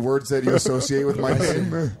 Just naming words that you associate with my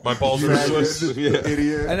name. My balls are useless. Faggot,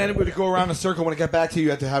 idiot. And then it would go around in a circle. When it got back to you,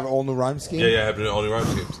 you had to have an all new rhyme scheme. Yeah, I have all the rhyme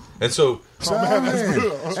schemes. And so, Salmon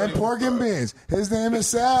and pork and beans. His name is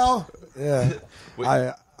Sal. Yeah.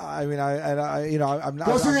 I mean, I'm not.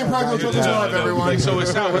 Go see the Impractical Jokers Live, everyone. like, so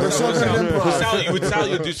it's Sal. They're so good at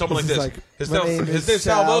improv. You'd do something like this. Like, His my name's name is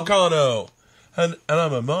Sal Sal. Vulcano. and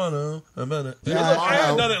I'm a mono. I haven't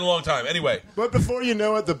done it in a long time. Anyway. But before you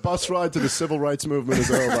know it, the bus ride to the civil rights movement is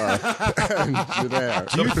over. And you're there.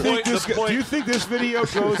 Do you think this video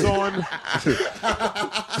goes on? Do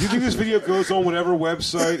you think this video goes on whatever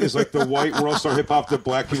website is like the white world star hip hop that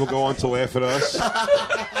black people go on to laugh at us?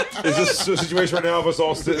 Is this a situation right now of us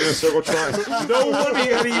all sitting in a circle trying? No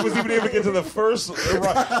wonder he was even able to get to the first.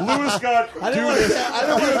 Lewis got. My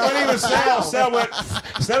name was Sal.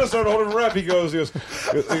 Sal started holding her up. He goes,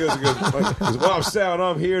 well, I'm Sal, and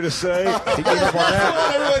I'm here to say. He gave up on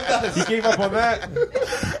that. He gave up on that.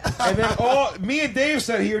 And then me and Dave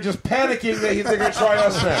sat here just panicking that they're going to try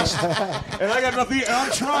us next. And I got nothing. And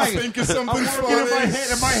I'm trying. Think of something I'm working in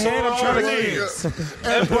my head. I'm trying to get.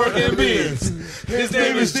 And pork and beans. His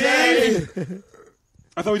name is Dave.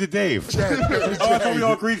 I thought we did Dave. I thought we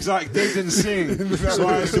all agreed because Dave didn't sing. So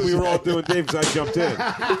I assumed we were all doing Dave because I jumped in.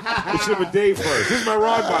 It should have been Dave first. This is my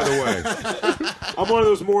rhyme, by the way. I'm one of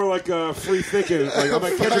those more like free thinking. Like I'm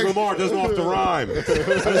like Kendrick Lamar, doesn't have to rhyme. I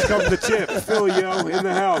just come to the tip. Phil, yo, in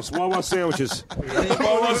the house. Wawa sandwiches.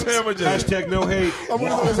 Wawa sandwiches. Hashtag no hate. I'm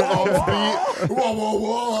one of those offbeat. Whoa, whoa,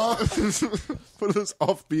 whoa. One of those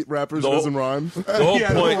offbeat rappers who doesn't rhyme. The whole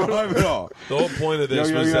point. Don't rhyme at all. The whole point of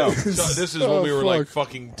this was that this is when we were like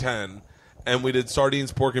fucking 10, and we did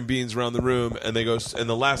sardines, pork, and beans around the room, and they go, and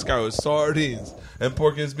the last guy was sardines and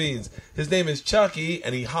pork and beans. His name is Chucky,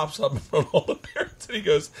 and he hops up in front of all the parents, and he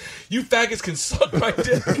goes, "You faggots can suck my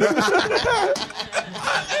dick."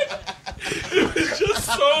 It was just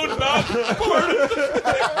so not part of the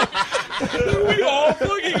thing. We all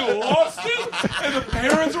fucking lost it, and the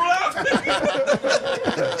parents were laughing.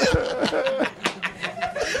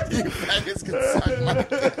 You faggots can suck my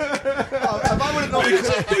dick. If I would have known we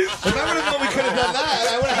could have done that,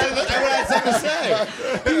 I would have had something to say.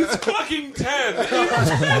 He's fucking 10.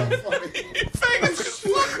 You faggots can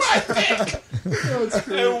suck my dick.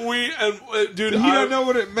 Dude, You don't know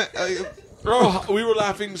what it meant. Oh, we were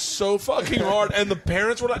laughing so fucking hard, and the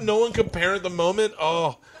parents were like, no one could parent the moment.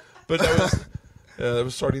 Oh, but that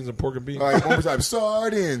was sardines and pork and beans. All right, one more time.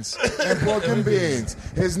 Sardines and pork and beans.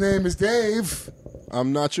 His name is Dave.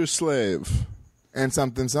 I'm not your slave. And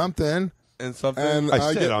something, something. And something. And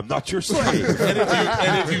I said I'm not your slave. And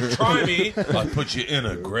if you try me, I'll put you in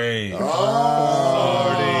a grave.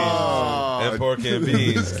 Sardines and pork and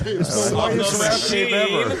beans. I'm the machine.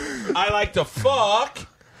 I like to fuck.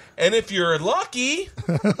 And if you're lucky,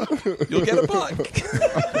 you'll get a buck.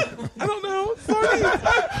 I don't know.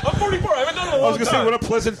 I'm 44. I haven't done it in a long time. I was going to say, what a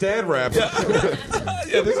pleasant dad rap. Yeah,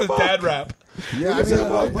 this is dad rap. Yeah, I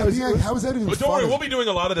mean, how is that even But don't worry, funny? we'll be doing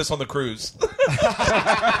a lot of this on the cruise.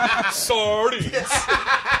 Sardines.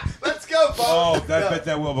 Let's go, Bob. Oh, I bet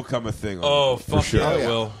that will become a thing. Oh, fuck sure. yeah, it yeah.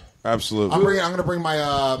 will. Absolutely. I'm going to bring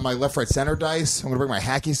my my left, right, center dice. I'm going to bring my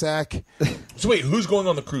hacky sack. So wait, who's going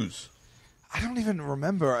on the cruise? I don't even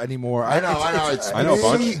remember anymore. I know. It's I know a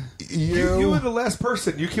bunch. me, You were the last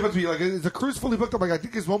person. You came up to me like, "Is the cruise fully booked?" I'm like, "I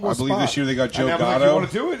think there's one more I believe spot." this year they got Joe and I'm Gatto. like, "You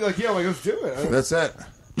want to do it?" Like, yeah, like, let's do it. That's it.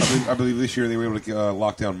 I believe this year they were able to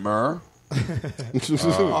lock down Murr. Ari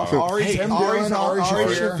Tim Dillon, Ari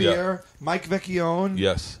Shaffir. Shaffir, Mike Vecchione,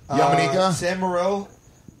 Yes. Yamanika. Sam Morril,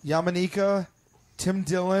 Yamanika, Tim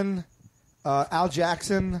Dillon, Al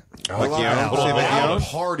Jackson, Al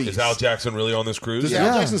parties. Is Al Jackson really on this cruise? Does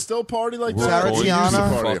Al Jackson still party like that? Sarah Going to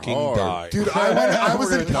Tiana. fucking hard. die. Dude, I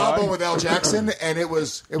was in Cabo with Al Jackson, and it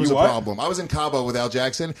was a what? problem. I was in Cabo with Al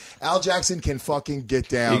Jackson. Al Jackson can fucking get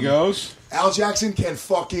down. He goes. Al Jackson can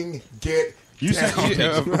fucking get You said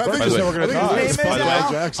down. Bert just said we're going to die. His name is Al.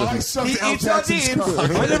 Jackson. I sucked He Al eats Jackson's sardines. cock.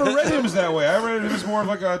 I never read him as that way. I read him as more of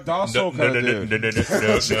like a docile kind of dude.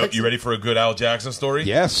 No. You ready for a good Al Jackson story?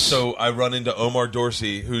 Yes. So I run into Omar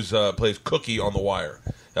Dorsey, who's plays Cookie on The Wire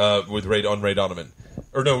with Ray Donovan.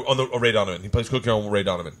 Or no, on Ray Donovan. He plays Cookie on Ray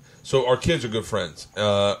Donovan. So our kids are good friends.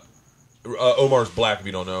 Omar's black, if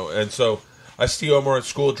you don't know. And so I see Omar at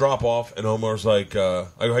school drop off, and Omar's like, I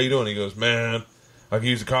go, "How you doing?" He goes, "Man, I could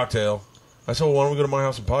use a cocktail." I said, "Well, why don't we go to my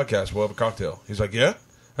house and podcast? We'll have a cocktail." He's like, "Yeah?"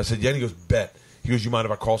 I said, "Yeah." And he goes, "Bet." He goes, "You mind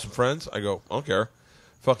if I call some friends?" I go, "I don't care."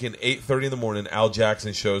 Fucking 8:30 in the morning, Al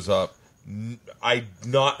Jackson shows up. I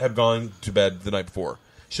not have gone to bed the night before.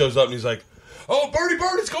 Shows up and he's like, "Oh, Bertie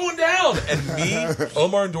Bert, it's going down!" And me,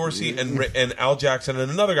 Omar and Dorsey, and Al Jackson,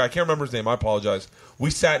 and another guy, I can't remember his name, I apologize.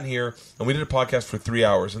 We sat in here, and we did a podcast for 3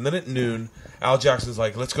 hours. And then at noon, Al Jackson's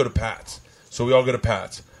like, "Let's go to Pat's." So we all go to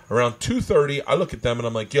Pat's. Around 2:30, I look at them, and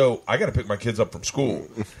I'm like, "Yo, I got to pick my kids up from school."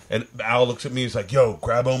 And Al looks at me, he's like, "Yo,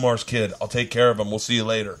 grab Omar's kid. I'll take care of him. We'll see you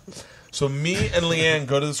later." So me and Leanne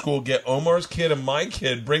go to the school, get Omar's kid and my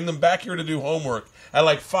kid, bring them back here to do homework. At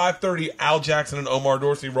like 5:30, Al Jackson and Omar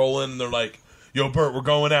Dorsey roll in, and they're like, "Yo, Bert, we're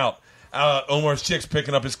going out." Omar's chick's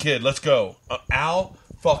picking up his kid. Let's go. Al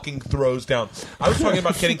fucking throws down. I was talking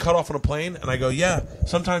about getting cut off on a plane, and I go, yeah,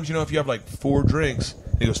 sometimes, if you have like 4 drinks.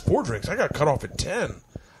 And he goes, 4 drinks? I got cut off at 10.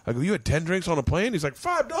 I go, you had 10 drinks on a plane? He's like,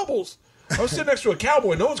 5 doubles. I was sitting next to a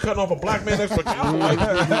cowboy. No one's cutting off a black man next to a cowboy.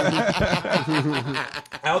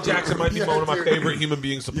 Al Jackson might be one of my favorite human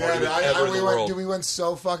beings to party with ever in the world. We went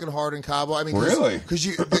so fucking hard in Cabo. I mean, really? Because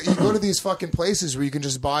you go to these fucking places where you can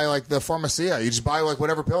just buy like the pharmacia. You just buy like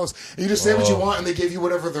whatever pills. And you just say what you want, and they give you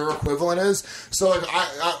whatever their equivalent is. So like,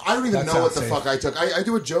 I don't even know what the fuck I took. I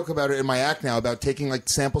do a joke about it in my act now about taking like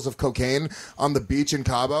samples of cocaine on the beach in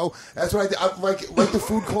Cabo. That's what I did. Like the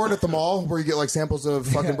food court at the mall where you get like samples of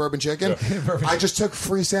fucking bourbon chicken. I just took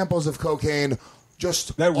free samples of cocaine.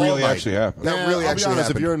 Just that really all night. actually happened. That really I'll actually be honest,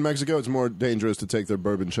 happened. if you're in Mexico, it's more dangerous to take their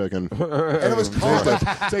bourbon chicken. And it was colored.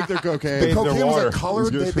 Take their cocaine. The cocaine was like It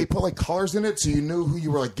colored. was They put like colors in it, so you knew who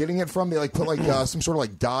you were like getting it from. They like put like some sort of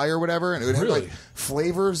like dye or whatever, and it would have like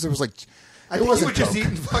flavors. There was like. I think you were just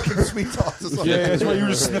eating fucking sweet sauce or something. Yeah, that's why you were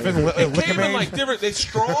just sniffing It came in like different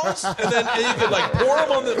straws, and you could like pour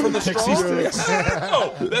them from the straws.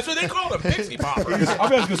 No, that's what they call them, pixie poppers.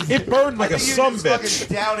 It burned like a fucking sumbitch.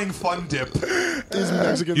 downing fun dip. These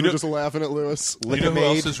Mexicans were just laughing at Lewis. You know who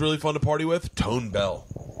else is really fun to party with? Tone Bell.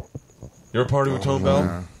 You ever party with Tone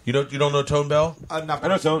Bell? You don't know Tone Bell? I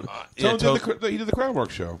know Tone. Yeah, He did the crowd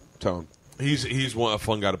work show. Tone. He's a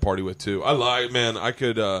fun guy to party with too. I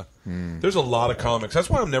could. There's a lot of comics. That's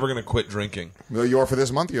why I'm never going to quit drinking. Well, you are for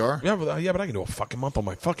this month. You are. Yeah, but I can do a fucking month on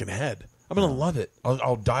my fucking head. I'm going to love it.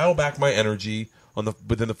 I'll dial back my energy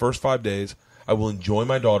within the first 5 days. I will enjoy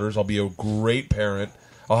my daughters. I'll be a great parent.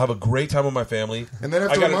 I'll have a great time with my family. And then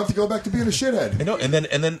after a month, you go back to being a shithead. I know. And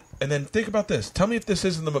then think about this. Tell me if this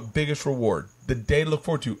isn't the biggest reward. The day to look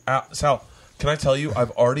forward to. Sal, can I tell you?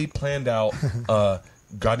 I've already planned out.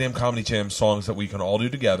 Goddamn Comedy Jam songs that we can all do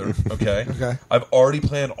together. Okay. Okay. I've already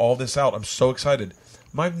planned all this out. I'm so excited.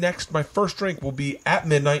 My first drink will be at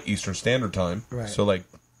midnight Eastern Standard Time. Right. So like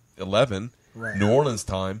 11 Right. New Orleans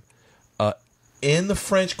time. In the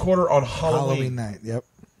French Quarter on Halloween night. Yep.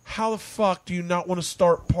 How the fuck do you not want to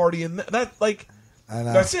start partying? That like, I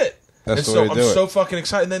know. that's it. That's and the way so to I'm do it. so fucking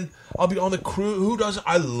excited. And then I'll be on the cruise. Who doesn't?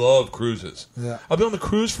 I love cruises. Yeah. I'll be on the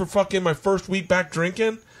cruise for fucking my first week back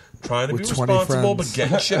drinking. Trying to With be 20 responsible, friends. but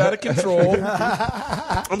getting shit out of control.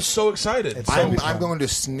 I'm so excited. I'm going to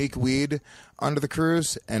sneak weed under the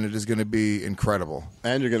cruise, and it is going to be incredible.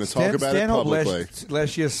 And you're going to talk about it Stanhope publicly.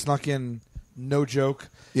 last year snuck in, no joke.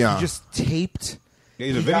 Yeah. He just taped.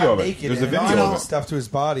 Yeah, there's a he video got of it. naked There's a and video of it. stuff to his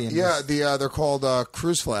body. And Yeah, just- they're called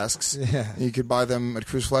cruise flasks. Yeah. You could buy them at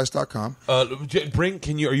cruiseflask.com.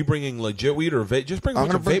 Are you bringing legit weed or vape? Just bring a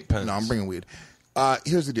bunch of vape pens. No, I'm bringing weed.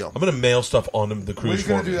 Here's the deal. I'm going to mail stuff on the We're cruise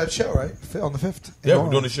going for to do me. that show, right? On the 5th? Yeah,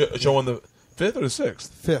 we're doing a show on the 5th or the 6th.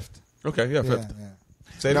 5th. Okay, yeah, 5th. Yeah.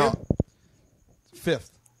 Say it No. again? 5th.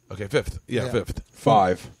 Okay, 5th. Yeah, Yeah. 5th.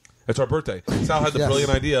 5. It's our birthday. Sal had the Yes.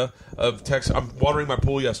 brilliant idea of text. I'm watering my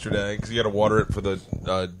pool yesterday because you got to water it for the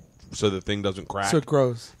so the thing doesn't crack. So it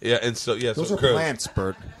grows. Yeah, and so Those so are it grows. plants,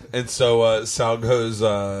 Bert. And so Sal goes,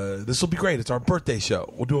 this will be great. It's our birthday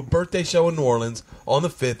show. We'll do a birthday show in New Orleans on the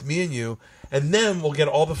 5th, me and you. And then we'll get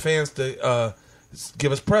all the fans to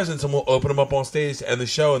give us presents, and we'll open them up on stage and the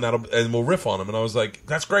show, and we'll riff on them. And I was like,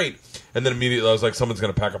 that's great. And then immediately I was like, someone's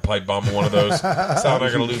going to pack a pipe bomb in one of those. Sal and I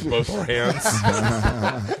are going to lose both our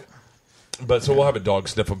hands. But so we'll have a dog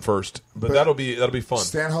sniff them first. But that'll be fun.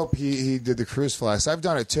 Stanhope, he did the cruise flask. I've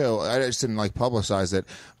done it too. I just didn't like publicize it,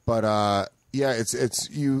 but yeah, it's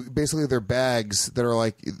you basically they're bags that are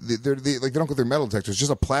like they're like they don't go through metal detectors. It's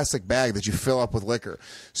just a plastic bag that you fill up with liquor,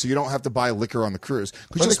 so you don't have to buy liquor on the cruise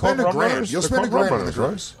because you'll spend a grand. You'll spend a grand on the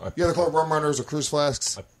cruise. Yeah, they're called rum runners or cruise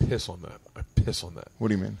flasks. I piss on that. What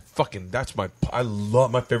do you mean? Fucking,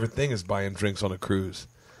 my favorite thing is buying drinks on a cruise.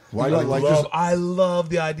 Why do you like this? I love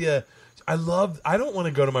the idea. I don't want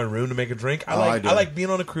to go to my room to make a drink. I like being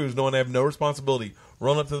on a cruise knowing I have no responsibility.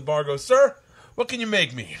 Run up to the bar, go, sir, what can you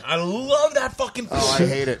make me? I love that fucking feeling. Oh, I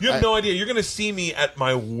hate it. You have no idea. You're going to see me at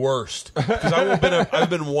my worst because I've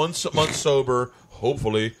been 1 month sober.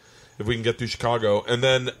 Hopefully, if we can get through Chicago, and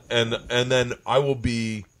then I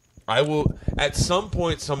will. At some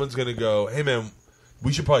point, someone's going to go, hey man,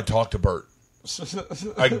 we should probably talk to Bert.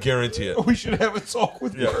 I guarantee it. We should have a talk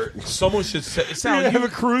with Yeah. Bert. Someone should say, Sal, have a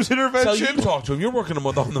cruise intervention. Sal, you talk to him. You're working on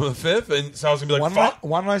the 5th, and Sal's gonna be like, "Fuck."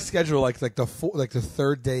 Why don't I schedule like the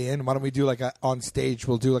third day in? Why don't we do like on stage?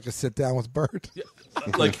 We'll do like a sit down with Bert.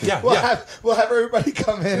 We'll have everybody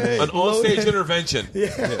come in. An on-stage intervention.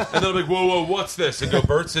 Yeah. And they'll be like, whoa, what's this? And go,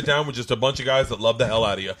 Bert, sit down with just a bunch of guys that love the hell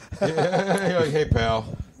out of you. Hey, pal.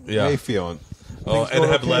 Yeah. How you feeling? And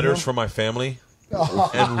have letters from my family.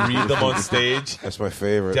 and read them on stage. That's my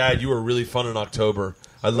favorite. Dad, you were really fun in October.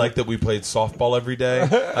 I like that we played softball every day.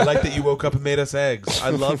 I like that you woke up and made us eggs. I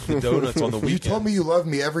love the donuts on the weekend. You told me you love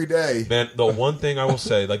me every day. Man, the one thing I will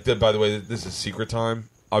say, like, by the way, this is secret time.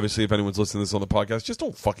 Obviously, if anyone's listening to this on the podcast, just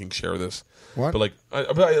don't fucking share this. What?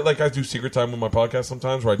 But I do secret time with my podcast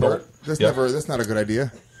sometimes where I don't. That's not a good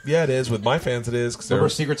idea. Yeah, it is. With my fans, it is. Remember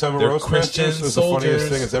Secret Time of Roastmasters? Christian It was soldiers. the funniest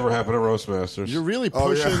thing that's ever happened at Roastmasters. You're really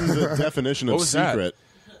pushing the definition of What was that? secret.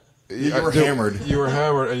 You were hammered. You were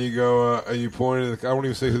hammered, and you go, and you pointed. I won't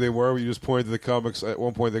even say who they were, but you just pointed to the comics. At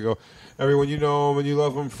one point, they go, "Everyone, you know him, and you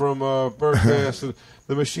love him from Bertcast, and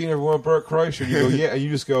the Machine, everyone, Bert Kreischer." You go, "Yeah," and you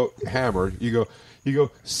just go hammered. You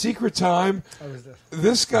go, "Secret time.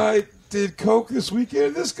 This guy did coke this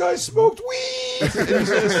weekend. This guy smoked weed." And, he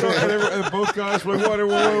says so, and both guys were like,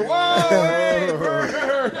 "Whoa, hey,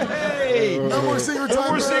 Bert, hey, No more secret time. no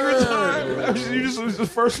more secret time." You just was the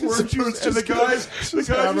first word you used, and the guys who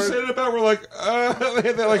said it about were like,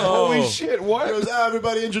 they're like, "Holy shit, what?" He goes,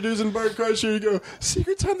 everybody introducing Bert Kreischer. You go,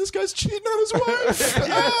 secret time, this guy's cheating on his wife.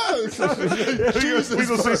 Jesus, please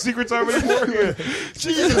don't say secret time anymore.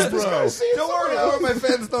 Jesus, bro. Don't worry, I want my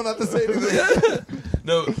fans don't have to say anything.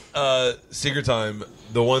 No, secret time.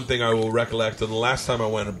 The one thing I will recollect, and the last time I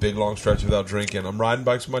went a big long stretch without drinking, I'm riding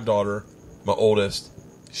bikes with my daughter, my oldest.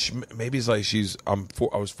 Maybe it's like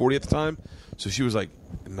I was 40 at the time, so she was like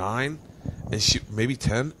 9, and she maybe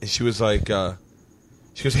 10, and she was like,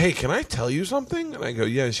 she goes, "Hey, can I tell you something?" And I go,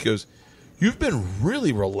 "Yeah." And she goes, "You've been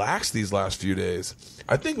really relaxed these last few days."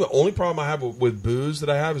 I think the only problem I have with booze that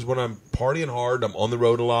I have is when I'm partying hard, I'm on the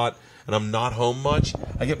road a lot, and I'm not home much,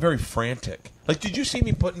 I get very frantic. Like, did you see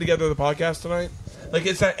me putting together the podcast tonight? Like,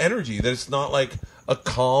 it's that energy that it's not like a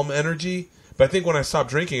calm energy, but I think when I stop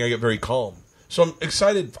drinking, I get very calm. So I'm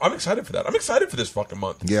excited. I'm excited for that. I'm excited for this fucking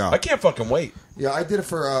month. Yeah. I can't fucking wait. Yeah, I did it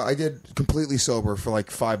for. I did completely sober for like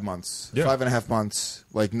 5 months, Yeah. 5.5 months,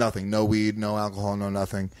 like nothing, no weed, no alcohol, no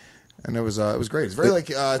nothing, and it was great. It's very like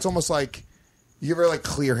it's almost like you get very like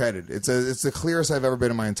clear headed. It's the clearest I've ever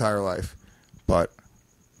been in my entire life, but.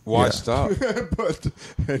 Why Yeah. stop? But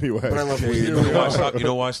anyway. But I love weed. You know why I stop? You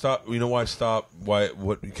know why I stop? You know why I stop? Why?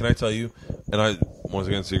 What? Can I tell you? And I once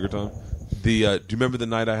again, secret time. Do you remember the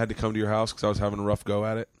night I had to come to your house because I was having a rough go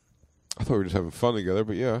at it? I thought we were just having fun together,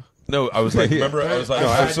 but yeah. No, I was like, remember? I was like, No,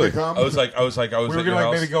 absolutely. I was like, We were at going your to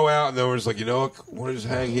house. maybe go out, and then we're just like, you know what, want to just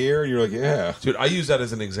hang here? And you're like, yeah. Dude, I use that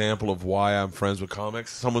as an example of why I'm friends with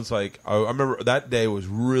comics. Someone's like, I remember that day was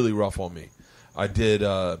really rough on me. I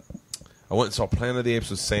went and saw Planet of the Apes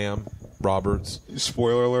with Sam Roberts.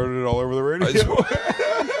 Spoiler alerted it all over the radio.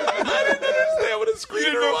 I didn't understand what a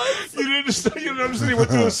screener was. You didn't understand. He went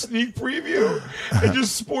to a sneak preview and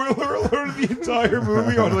just spoiler alerted the entire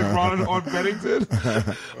movie on like on Bennington. I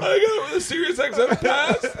got it with a Sirius XM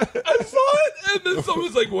pass. I saw it, and then someone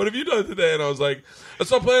was like, "What have you done today?" And I was like, "I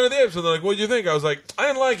saw Planet of the Apes." And they're like, "What did you think?" I was like, "I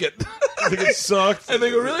didn't like it." I think it sucked. And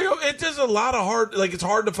they go, "Really?" It's just a lot of hard. Like, it's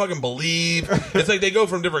hard to fucking believe. It's like they go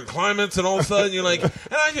from different climates, and all of a sudden you're like, and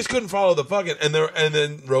I just couldn't follow the fucking. And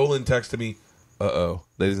then Roland texted me,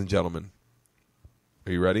 ladies and gentlemen,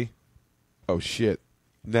 are you ready? Oh shit!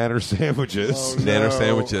 Nanner sandwiches. Nanner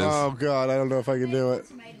sandwiches. Oh, God, I don't know if I can do it.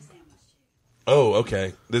 Oh,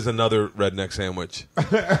 okay. There's another redneck sandwich.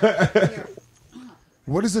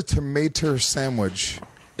 What is a tomato sandwich?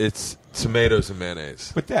 It's tomatoes and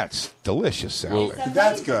mayonnaise. But that's delicious, Sal.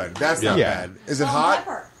 That's good. That's not Yeah. bad. Is it hot?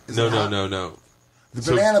 No. The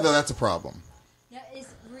So- banana though, that's a problem. No, it's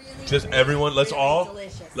really, Just really, everyone, let's really all.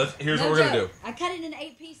 delicious. Here's No what we're gonna joke. do. I cut it into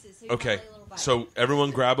 8 pieces. So you Okay, can have a little bite. so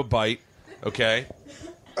everyone grab a bite. Okay,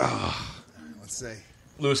 Let's see.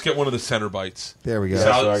 Lewis, get one of the center bites. There we go. so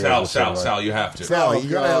I got the Sal, center bite. Sal, you have to. Sally, you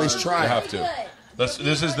gotta at least You try. have Really to. good.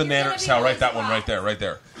 This is the nanner. Sal, write that one right there, right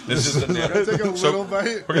there. This is the nanner. Take a little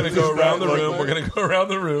bite. We're gonna go around the room. We're gonna go around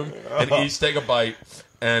the room and each take a bite.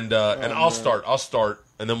 And I'll start.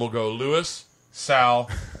 And then we'll go Lewis, Sal,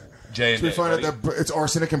 Jay, and We Dave. find out Ready? that it's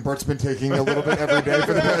arsenic and Bert's been taking a little bit every day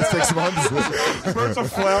for the past 6 months. Bert's a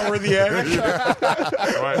flower in the attic.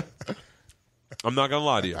 All right. I'm not gonna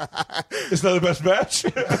lie to you. It's not the best batch.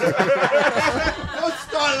 Don't start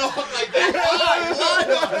it off like that.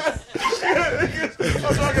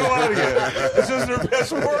 I'm not gonna lie to you. This is their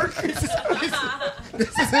best work.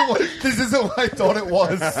 This isn't what I thought it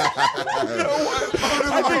was.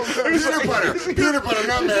 Peanut butter,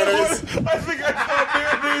 not mayonnaise. I think I thought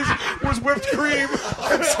mayonnaise was whipped cream.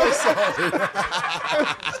 I'm so sorry.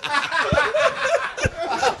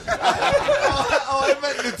 I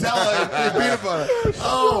meant Nutella and peanut butter.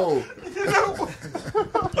 Oh.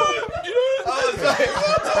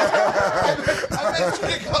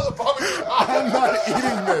 I'm not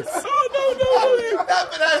eating this. Oh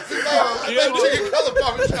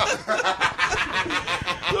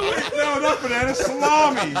No, not banana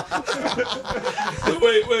salami.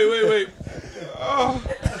 Wait. What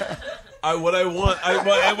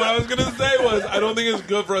I was gonna say was I don't think it's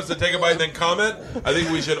good for us to take a bite and then comment. I think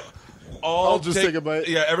we should all I'll just take a bite.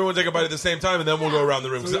 Yeah, everyone take a bite at the same time, and then we'll go around the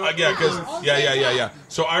room. Yeah.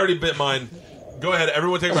 So I already bit mine. Go ahead,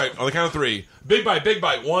 everyone take a bite on the count of 3. Big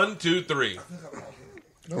bite. 1, 2, 3.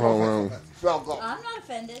 Oh, wow. I'm not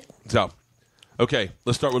offended. So, okay,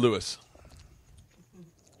 let's start with Lewis.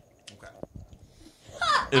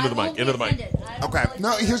 Into the mic. Okay.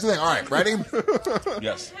 No, here's the thing. All right, ready?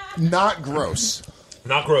 Yes. Not gross.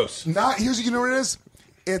 Not gross. You know what it is?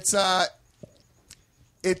 It's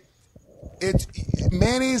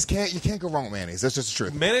mayonnaise. You can't go wrong with mayonnaise. That's just the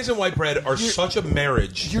truth. Mayonnaise and white bread are such a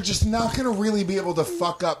marriage. You're just not going to really be able to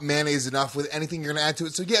fuck up mayonnaise enough with anything you're going to add to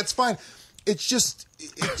it. So yeah, it's fine. It's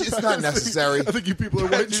not necessary. I think you people are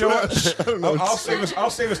white trash. I don't know. I'll save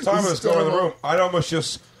us time with us going around the room. I'd almost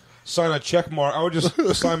just sign a check mark. I would just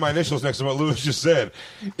sign my initials next to what Lewis just said.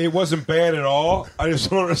 It wasn't bad at all. I just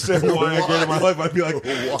don't understand why again in my life I'd be like,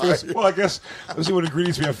 well, I guess let's see what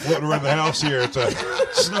ingredients we have floating around the house here.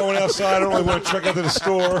 It's snowing outside. I don't really want to trek out to the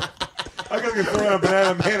store. I gotta get thrown a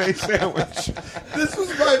banana mayonnaise sandwich. This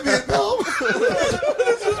was my Vietnam.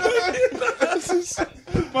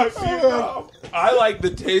 My Vietnam. I like the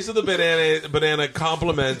taste of the banana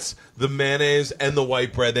complements the mayonnaise and the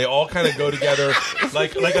white bread. They all kind of go together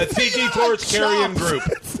like a tiki torch carrying group.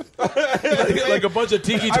 like a bunch of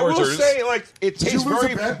tiki torchers. I will say, like, it tastes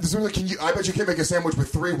very... I bet you can't make a sandwich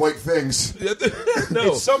with 3 white things.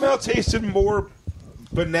 No. It somehow tasted more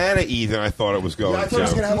banana-y than I thought it was going I thought it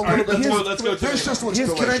was going to have a little bit more. Let's go to This just looks Can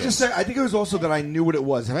I delicious. just say, I think it was also that I knew what it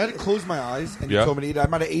was. If I had to close my eyes and you Yeah. told me to eat it, I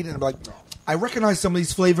might have eaten it and be like, I recognize some of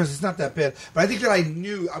these flavors. It's not that bad. But I think that I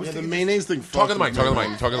knew. I was The thinking mayonnaise thing. Talk to the mic.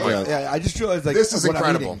 Yeah, I just realized like This is what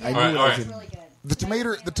I'm incredible. eating. I knew All right, what I was all eating. Really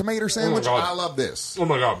good. The tomato sandwich. God. I love this. Oh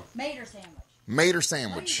my god. Mater sandwich. Mater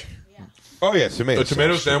sandwich. Yeah. Oh, yeah, tomato. The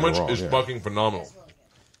tomato sandwich overall, is yeah. fucking phenomenal. That's really good.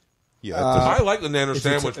 Yeah, it does. I like the nanner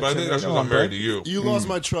sandwich, but I think that's because I'm married to you. You lost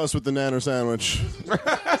my trust with the nanner sandwich.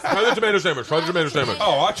 Try the tomato sandwich.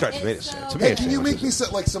 Oh, I'll try tomato sandwich. Hey, can you make me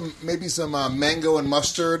some mango and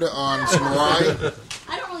mustard on some rye?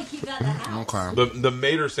 I don't really keep that in the house. Okay. The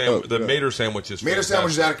mater sandwich. The mater sandwich is Mater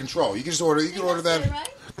sandwich is out of control. You can just order. You can order that. Right?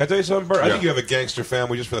 Can I tell you something, Bert? I Yeah. think you have a gangster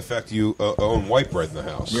family just for the fact you own white bread in the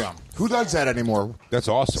house. Yeah. Who does that anymore? That's Is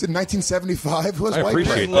it awesome. 1975? Who has I white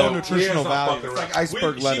appreciate bread? that. Low nutritional value. It's like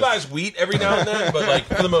iceberg She lettuce. buys wheat every now and then, but like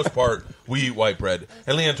for the most part, we eat white bread.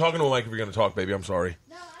 And Leanne, talking to a mic if you're going to talk, baby. I'm sorry.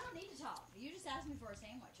 No, I don't need to talk. You just asked me for a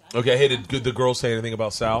sandwich. Okay. Hey, did the girls say anything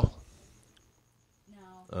about Sal?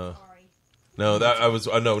 No, sorry. No, that I was.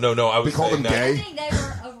 No. I was. We called him saying that- I gay. think they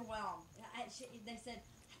were overwhelmed. They said, I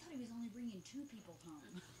thought he was only bringing 2 people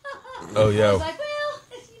home. Oh I yeah. was like, well,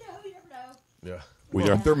 you never know. Yeah. We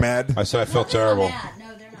are- They're mad. I said I felt They're not terrible. mad.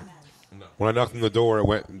 No, they're not mad. When I knocked on the door,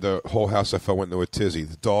 the whole house I felt went into a tizzy.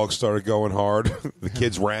 The dogs started going hard. The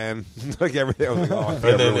kids ran. Like everything. I was like, oh, I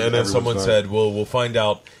feel And then everyone's someone fine. said, "Well, we'll find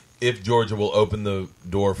out if Georgia will open the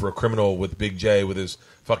door for a criminal with Big J with his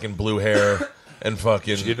fucking blue hair and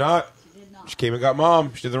fucking." She did not. Did not. She came and got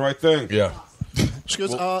Mom. She did the right thing. Yeah. She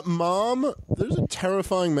goes, Mom, there's a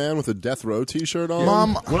terrifying man with a Death Row T-shirt on.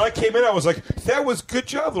 Mom, When I came in, I was like, that was good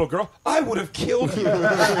job, little girl. I would have killed you.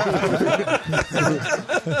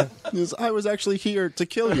 He goes, I was actually here to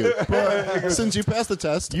kill you. But since you passed the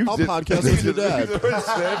test, I'll podcast with your dad.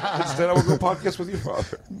 Instead, I will go podcast with your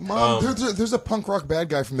father. Mom, there's a punk rock bad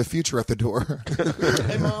guy from the future at the door.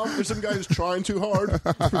 Hey, Mom, there's some guy who's trying too hard.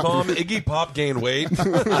 Mom, Iggy Pop gained weight.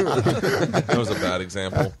 That was a bad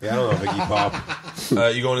example. Yeah, I don't know, Iggy Pop.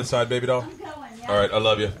 You going inside, baby doll? I'm going, yeah. All right, I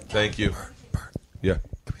love you. Thank you. Yeah.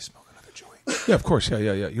 Can we smoke another joint? Yeah, of course. Yeah.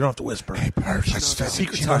 You don't have to whisper. Hey, Bert,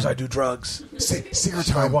 Secret knows I do drugs. Secret My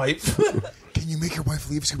time. wife. Can you make your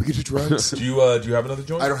wife leave so we can do drugs? Do you have another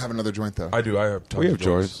joint? I don't have another joint though. I do. I have tons We have of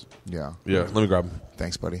joints. joints. Yeah. Yeah, let me grab them.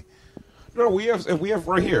 Thanks, buddy. No, we have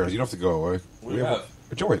right here. You don't have to go away. We have? have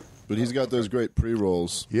a joint. But he's got those great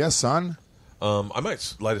pre-rolls. Yeah, son. I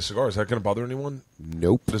might light a cigar. Is that going to bother anyone?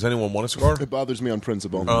 Nope. Does anyone want a cigar? It bothers me on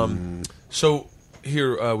principle. So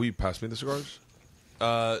here, will you pass me the cigars?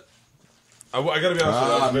 I got to be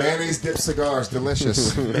honest with you. Mayonnaise dipped cigars,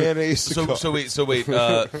 delicious. Mayonnaise. So wait.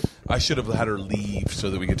 I should have had her leave so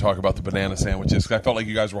that we could talk about the banana sandwiches. 'Cause I felt like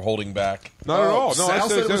you guys were holding back. Not at all. No, Sal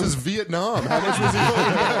said it was his Vietnam. How much was he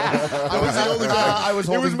holding back? I was the only guy. I was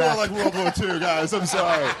holding back. It was more like World War II, guys. I'm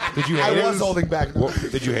sorry. Did you hate it? I was holding back.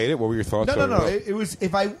 Did you hate it? What were your thoughts? No. It was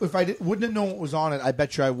if I wouldn't have known what was on it, I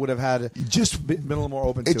bet you I would have had Just been a little more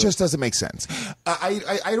open to it. Just doesn't make sense. I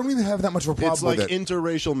don't even have that much of a problem It's like with it.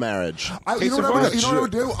 interracial marriage. You know what I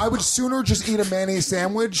would do? I would sooner just eat a mayonnaise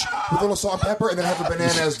sandwich with a little salt and pepper and then have a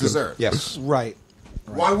banana as dessert. Yes. Right.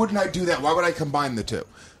 Why wouldn't I do that? Why would I combine the two?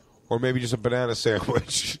 Or maybe just a banana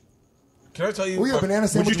sandwich. Can I tell you? Well, yeah, banana Would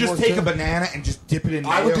sandwich. you just take a banana and just dip it in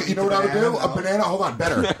mayo? I would do. You know what I would do? A banana. Hold on,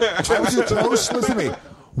 better. I would do toast. Listen to me.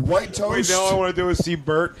 White toast. Wait, now I want to do is see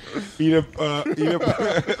Bert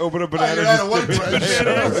open a banana. I white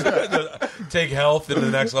bread. Take health into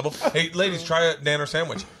the next level. Hey, ladies, try a nanner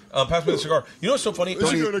sandwich. Pass me the cigar. You know what's so funny?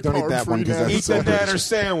 Don't eat that one because Eat that's the nanner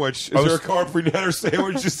sandwich. Is there a carb-free nanner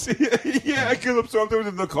sandwich? Yeah, because I'm so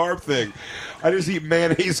doing the carb thing. I just eat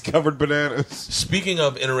mayonnaise-covered bananas. Speaking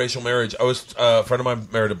of interracial marriage, I was a friend of mine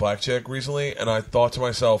married a black chick recently, and I thought to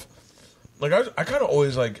myself, like, I kind of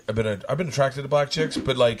always like I've been attracted to black chicks,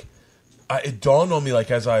 but like, it dawned on me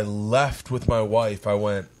like as I left with my wife, I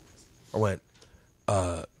went,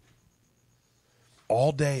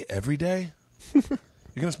 all day, every day.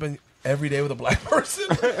 You're gonna spend every day with a black person?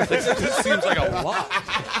 Like, that just seems like a lot.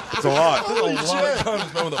 It's a lot. That's a lot of time to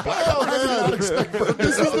spend with a black person. Oh, man.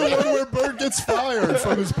 This is the one where Bert gets fired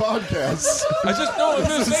from his podcast. I'm just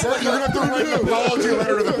saying. You're gonna have to write an apology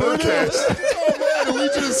letter to the Bertcast. Oh, man.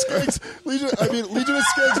 Legion of Skanks. Legion of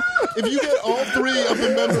Skanks. If you get all three of the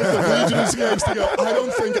members of Legion of Skanks to go, I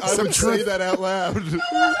don't think I would say that out loud.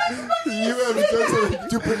 You have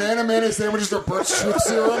Do banana mayonnaise sandwiches or Bert's truth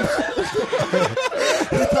serum?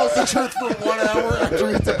 He tells the truth for 1 hour after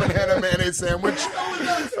he eats a banana mayonnaise sandwich.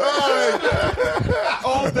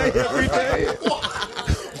 All day, every day.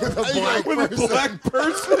 With a black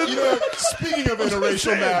person. You know, speaking of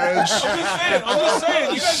interracial marriage, I'm just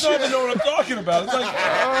saying. You guys don't even know what I'm talking about. It's like,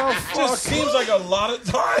 it just seems like a lot of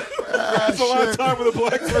time. It's a lot of time with a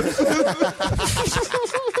black person.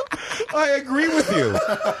 I agree with you.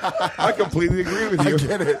 I completely agree with you. I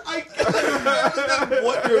get it. I don't know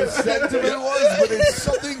what your sentiment was, but it's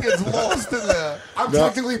something gets lost in there. I'm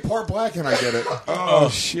technically part black and I get it. Oh,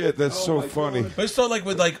 shit, that's so funny. But it's not like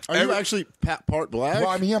with like. are you actually part black? Well,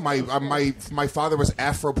 I mean, yeah, my father was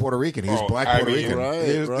Afro Puerto Rican. He was black I Puerto mean, Rican. right.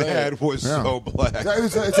 His dad was so black. Yeah,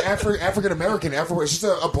 it's African American. It's just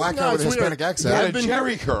a black guy No, with a it's Hispanic weird. accent. He Yeah, had a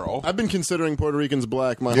Jerry curl. I've been considering Puerto Ricans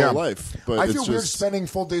black my whole life, but I it's feel weird just spending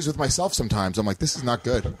full days with myself sometimes. I'm like, this is not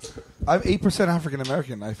good. I'm 8% African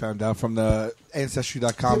American. I found out from the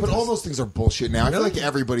Ancestry.com. Yeah, but all those things are bullshit now. I feel like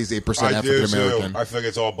everybody's 8% I do, African American. too. I think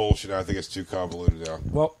it's all bullshit. I think it's too convoluted now.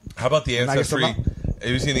 Well, How about the And I guess I'm Ancestry? Have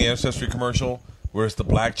you seen the Ancestry commercial where it's the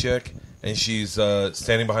black chick and she's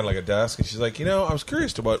standing behind like a desk and she's like, I was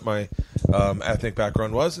curious to what my ethnic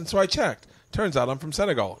background was, and so I checked. Turns out I'm from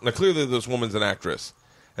Senegal. Now clearly this woman's an actress,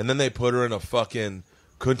 and then they put her in a fucking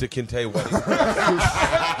Kunta Kinte wedding,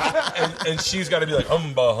 and she's got to be like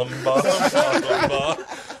humba humba humba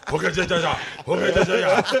humba.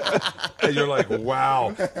 And you're like,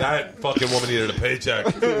 wow, that fucking woman needed a paycheck.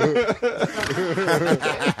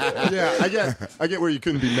 yeah. I get where you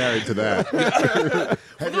couldn't be married to that.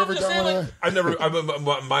 Have you ever done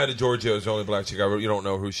one? Maya Giorgio is the only black chick you don't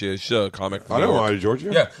know who she is. She's a comic from I New know York. Maya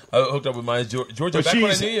Georgia. Yeah, I hooked up with Maya Giorgio But back when I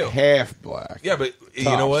she's knew you. half black. Yeah, but you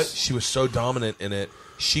know what? Tops. She was so dominant in it.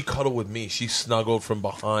 She cuddled with me. She snuggled from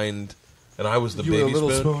behind, and I was the You were a baby little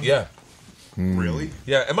spoon. spoon? Yeah, Really?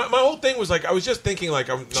 yeah. And my whole thing was like, I was just thinking like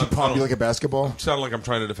I'm. She Not, popped you like a basketball? sounded like I'm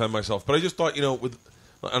trying to defend myself, but I just thought with.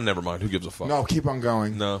 Never mind. Who gives a fuck? No, keep on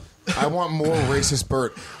going. No. I want more racist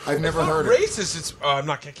Bert. I've never heard it. Racist. It's I'm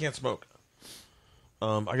not. I can't smoke.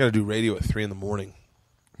 I got to do radio at 3 a.m.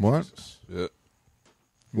 What? Yeah.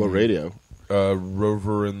 What radio?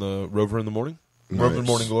 Rover in the morning. Rover in the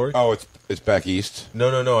Morning Glory. Oh, it's back east.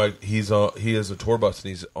 No. He has a tour bus and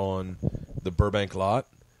he's on the Burbank lot,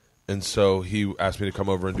 and so he asked me to come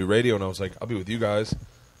over and do radio, and I was like, I'll be with you guys.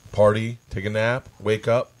 Party, take a nap, wake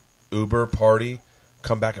up, Uber, party,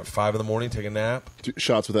 come back at 5 a.m, take a nap. 2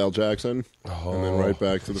 shots with Al Jackson, and then right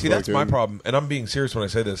back to the. See, that's my fucking- problem, and I'm being serious when I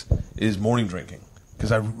say this, is morning drinking.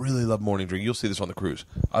 Because I really love morning drinking. You'll see this on the cruise.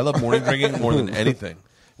 I love morning drinking more than anything.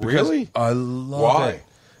 Because Really? I love Why? it.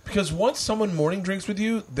 Because once someone morning drinks with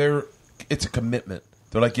you, it's a commitment.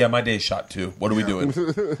 They're like, yeah, my day's shot too. What are we doing?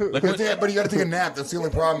 Like, But you got to take a nap. That's the only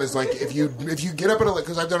problem. Is like if you get up at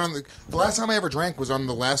because I've done the last time I ever drank was on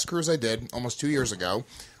the last cruise I did almost 2 years ago.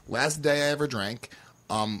 Last day I ever drank.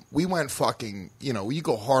 We went fucking, you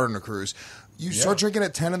go hard on a cruise. You start drinking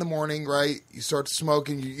at 10 in the morning, right? You start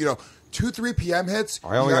smoking, 2, 3 p.m. hits.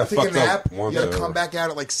 I only you gotta got take a fucked nap. up once, You gotta though. come back out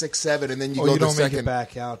at like 6, 7, and then you go you the don't make second. it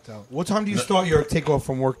back out though. What time do you start your takeoff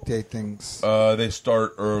from work day things? They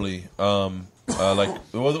start early.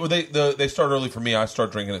 They start early for me. I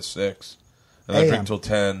start drinking at 6, and I drink till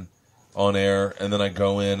 10 on air, and then I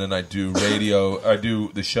go in and I do radio. I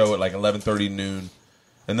do the show at like 11:30 noon,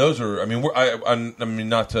 and those are. I mean,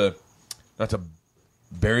 not to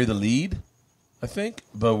bury the lead, I think,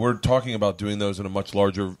 but we're talking about doing those in a much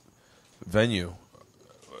larger venue.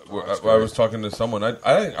 I was talking to someone.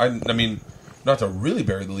 I mean, not to really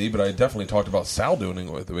bury the lead, but I definitely talked about Sal doing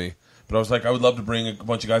it with me. But I was like, I would love to bring a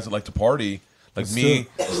bunch of guys that like to party, like me,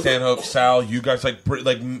 Stanhope, Sal. You guys like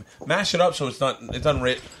mash it up so it's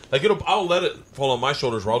unwritten. Like I'll let it fall on my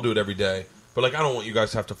shoulders, or I'll do it every day. But like, I don't want you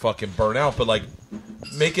guys to have to fucking burn out. But like,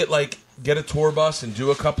 make it like get a tour bus and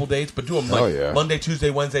do a couple dates, but do them like Monday,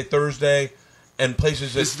 Tuesday, Wednesday, Thursday. And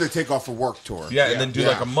places This is the takeoff for work tour. Yeah, and then do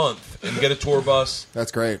like a month and get a tour bus.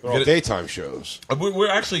 That's great. They're all daytime shows. We're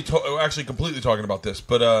actually completely talking about this,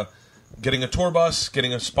 but getting a tour bus,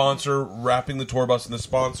 getting a sponsor, wrapping the tour bus in the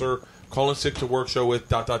sponsor, calling sick to work show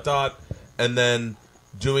with ... and then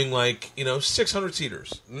doing 600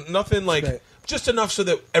 seaters. Nothing just enough so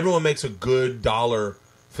that everyone makes a good $1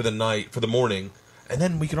 for the night, for the morning. And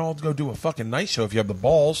then we can all go do a fucking night show if you have the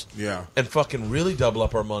balls. Yeah. And fucking really double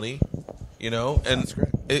up our money. And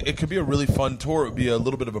it could be a really fun tour. It would be a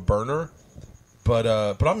little bit of a burner, but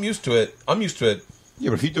I'm used to it. Yeah,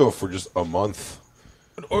 but if you do it for just a month,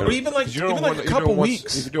 or even like a couple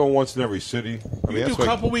weeks. If you're doing once in every city, I mean, do a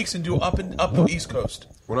couple weeks and do up the East Coast.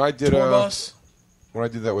 When I did tour bus. When I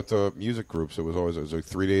did that with the music groups, it was like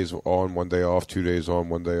 3 days on, 1 day off, 2 days on,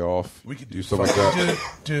 1 day off. We could do stuff like that,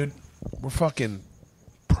 dude. We're fucking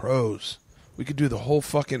pros. We could do the whole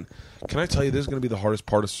fucking... Can I tell you, this is going to be the hardest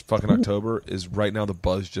part of fucking October, is right now the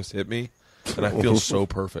buzz just hit me, and I feel so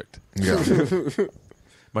perfect. Yeah.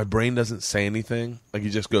 My brain doesn't say anything. Like, he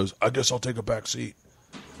just goes, I guess I'll take a back seat.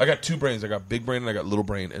 I got 2 brains. I got big brain and I got little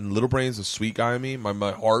brain. And little brain's the sweet guy in me.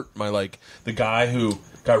 My heart, the guy who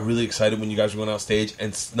got really excited when you guys were going out stage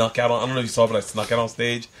and snuck out on... I don't know if you saw it, but I snuck out on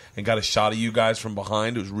stage and got a shot of you guys from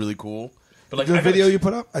behind. It was really cool. But The video you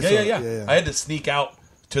put up? Yeah. I had to sneak out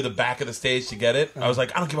to the back of the stage to get it. I was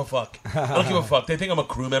like, I don't give a fuck. They think I'm a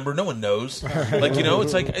crew member. No one knows.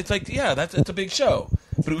 It's a big show.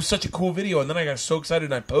 But it was such a cool video, and then I got so excited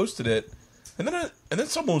and I posted it. And then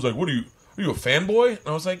someone was like, "What are you a fanboy?" And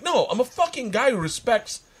I was like, "No, I'm a fucking guy who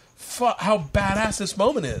respects how badass this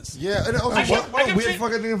moment is." Yeah, and also, What a weird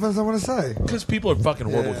fucking thing I want to say. Because people are fucking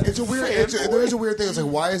horrible. it's a weird. There is a weird thing. It's like,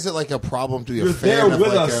 why is it like a problem to be a You're fan there of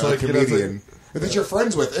with like us, a like, comedian that you're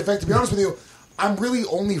friends with? In fact, to be honest with you, I'm really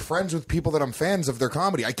only friends with people that I'm fans of their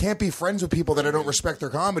comedy. I can't be friends with people that I don't respect their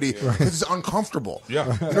comedy because it's uncomfortable. Yeah. You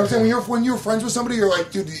know what I'm saying? When you're friends with somebody, you're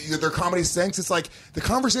like, dude, their comedy stinks. It's like the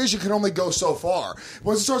conversation can only go so far.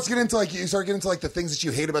 Once it starts getting into the things that you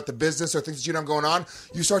hate about the business or things that you know going on,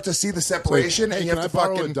 you start to see the separation, and you have to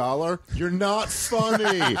borrow fucking $1. You're not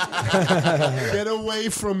funny. Get away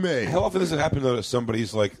from me. How often does it happen though that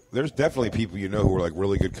somebody's like? There's definitely people who are like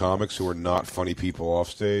really good comics who are not funny people off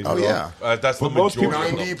stage. Oh yeah. That's the most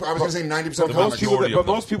majority. people- 90, I was going to say 90% of Most people, comics.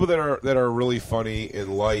 most people that are really funny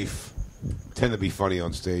in life tend to be funny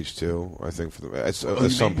on stage too. I think for them at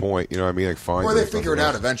some point, you know what I mean? Like fine. Or they figure it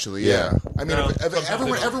out eventually. Yeah. I mean, No,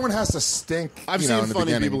 everyone has to stink. I've in seen the funny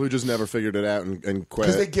beginning. people who just never figured it out and quit.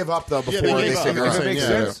 Because they give up though before they they give up. figure That out. makes makes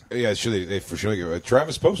sense. Yeah, sure. They for sure give it.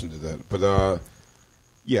 Travis Poston did that, but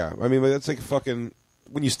yeah. I mean, but that's like fucking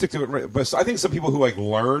when you stick to it. Right, but I think some people who like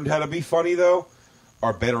learned how to be funny though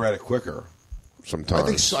are better at it quicker.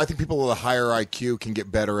 Sometimes I think people with a higher IQ can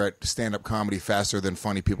get better at stand-up comedy faster than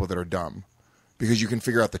funny people that are dumb. Because you can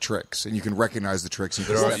figure out the tricks and you can recognize the tricks and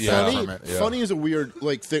you can step back from it. Funny is a weird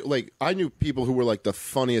thing. Like I knew people who were like the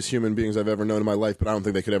funniest human beings I've ever known in my life, but I don't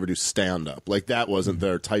think they could ever do stand up. Like that wasn't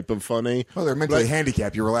their type of funny. Well, they're mentally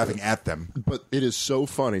handicapped. You were laughing at them. But it is so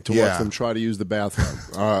funny to watch them try to use the bathroom.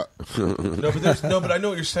 But I know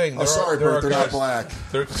what you're saying. Sorry, Bert, they're not black.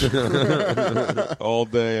 all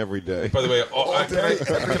day, every day. By the way, can I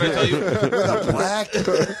tell you? With a black.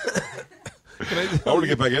 I want to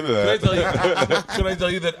get back into that. Can I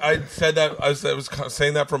tell you that I said that I was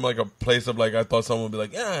saying that from like a place of like I thought someone would be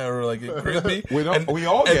like or like agree with me. We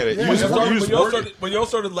all get it. When y'all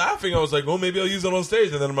started laughing, I was like, well, maybe I'll use it on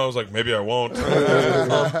stage, and then I was like, maybe I won't.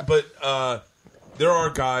 But there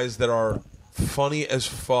are guys that are funny as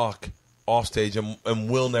fuck off stage and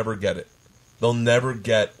will never get it. They'll never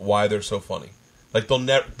get why they're so funny. Like they'll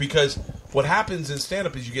never, because what happens in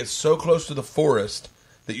stand-up is you get so close to the forest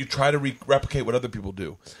that you try to replicate what other people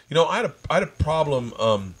do. You know, I had a problem.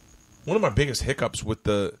 One of my biggest hiccups with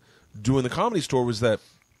doing the Comedy Store was that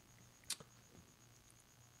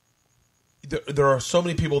there are so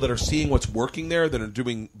many people that are seeing what's working there that are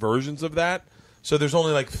doing versions of that. So there's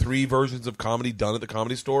only like 3 versions of comedy done at the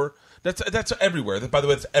Comedy Store. That's everywhere. By the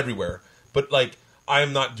way, it's everywhere. But like, I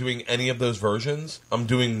am not doing any of those versions. I'm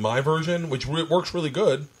doing my version, which works really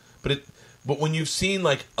good. But when you've seen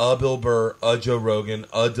like a Bill Burr, a Joe Rogan,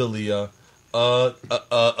 a D'Elia,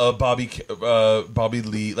 Bobby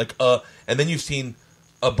Lee, like and then you've seen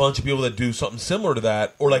a bunch of people that do something similar to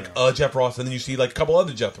that, or like Jeff Ross, and then you see like a couple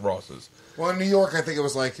other Jeff Rosses. Well, in New York, I think it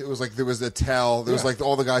was like there was Attell. There was like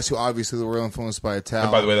all the guys who obviously were influenced by Attell.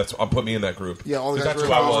 And by the way, I'll put me in that group. Yeah, all the guys that's were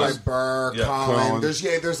who I was. influenced by Burr, Yeah. Colin.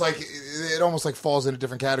 There's like it almost like falls into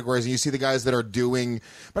different categories, and you see the guys that are doing.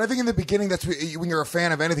 But I think in the beginning, that's when you're a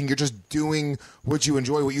fan of anything, you're just doing what you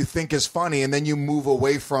enjoy, what you think is funny, and then you move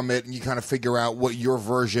away from it, and you kind of figure out what your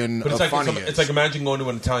version of funny is. It's like imagine going to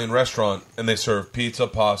an Italian restaurant and they serve pizza,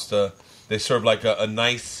 pasta. They serve like a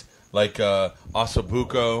nice like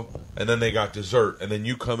ossobuco, and then they got dessert, and then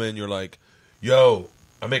you come in, you're like, yo,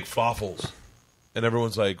 I make falafels, and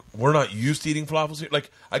everyone's like, we're not used to eating falafels here. Like,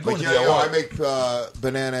 I go into the I make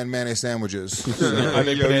banana and mayonnaise sandwiches. I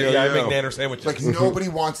make nanner sandwiches. Like, nobody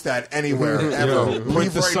wants that anywhere ever.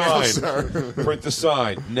 Print the now, sign. sir. Print the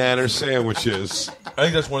sign. Nanner sandwiches. I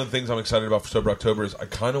think that's one of the things I'm excited about for Sober October is I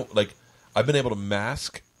kind of, like, I've been able to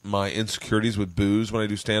mask my insecurities with booze when I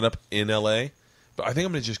do stand-up in L.A., but I think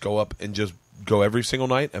I'm going to just go up and just go every single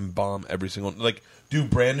night and bomb every single, like, do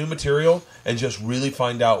brand new material and just really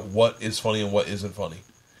find out what is funny and what isn't funny.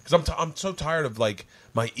 Because I'm so tired of, like,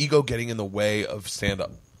 my ego getting in the way of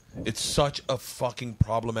stand-up. It's such a fucking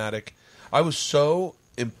problematic. I was so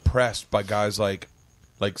impressed by guys like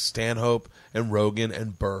Stanhope and Rogan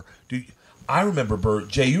and Burr. Dude, I remember Burr.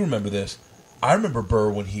 Jay, you remember this. I remember Burr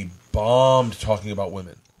when he bombed talking about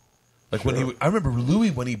women. Like when I remember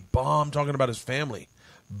Louis when he bombed talking about his family.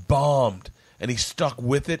 Bombed. And he stuck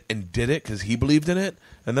with it and did it because he believed in it.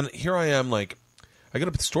 And then here I am, like, I get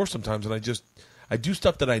up at the store sometimes and I do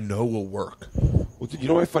stuff that I know will work. Well, you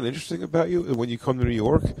know what I find interesting about you? When you come to New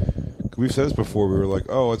York, we've said this before, we were like,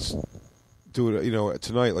 oh, let's do it,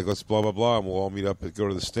 tonight, like, let's blah, blah, blah, and we'll all meet up and go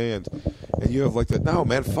to the stand. And you have like that, no,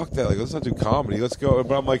 man, fuck that. Like, let's not do comedy. Let's go.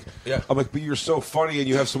 But I'm like, but you're so funny and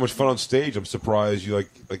you have so much fun on stage. I'm surprised you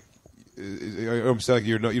I'm saying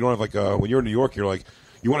you don't have like when you're in New York, you're like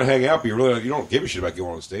you want to hang out, but you don't give a shit about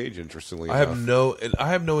going on stage. Interestingly, I have no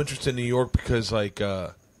interest in New York because I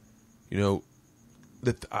don't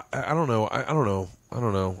know.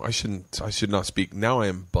 I should not speak. Now I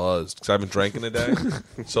am buzzed because I haven't drank in a day.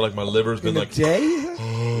 So like my liver's been like day.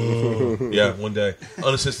 Yeah, one day.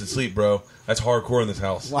 Unassisted sleep, bro. That's hardcore in this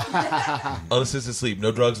house. Unassisted sleep.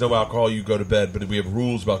 No drugs, no alcohol. You go to bed, but we have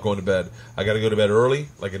rules about going to bed. I got to go to bed early,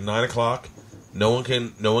 like at 9 o'clock. No one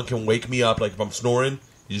can wake me up. Like if I'm snoring,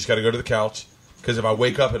 you just got to go to the couch. Because if I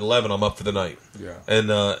wake up at 11, I'm up for the night. Yeah.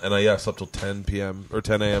 And I slept till 10 p.m. or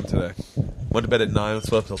 10 a.m. today. Went to bed at 9 and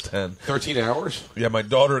slept till 10. 13 hours? Yeah, my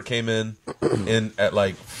daughter came in at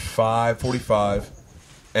like 5:45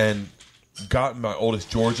 and got my oldest,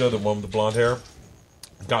 Georgia, the one with the blonde hair,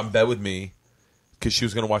 got in bed with me because she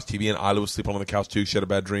was going to watch TV and Isla was sleeping on the couch too. She had a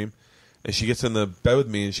bad dream. And she gets in the bed with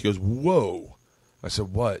me and she goes, whoa. I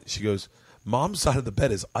said, what? She goes, Mom's side of the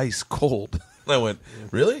bed is ice cold. And I went,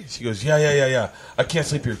 really? She goes, yeah. I can't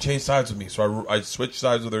sleep here. Change sides with me. So I switched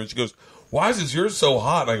sides with her and she goes, why is yours so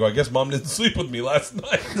hot? And I go, I guess Mom didn't sleep with me last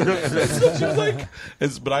night. So she was like,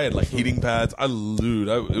 but I had like heating pads. It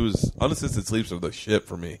was unassisted sleeps are the shit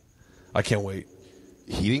for me. I can't wait.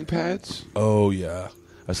 Heating pads? Oh, yeah.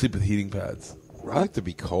 I sleep with heating pads. I like to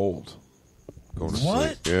be cold. What?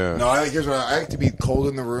 Sleep. Yeah. No, here's what I like to be cold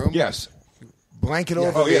in the room. Yes. Blanket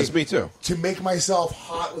over Oh, me. yes, me too. To make myself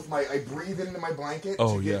hot with I breathe into my blanket.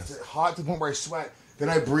 Oh, to get yes. hot to the point where I sweat. Then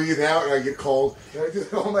I breathe out and I get cold. And I do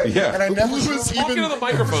it all night. Yeah. And I never Talking to the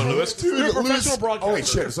microphone, Lewis. You're a professional broadcaster. Oh, wait,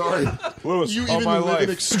 shit. Sorry. Lewis, You all even my live life. in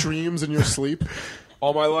extremes in your sleep.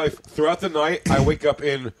 All my life. Throughout the night, I wake up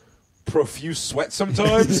in profuse sweat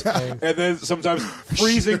sometimes, and then sometimes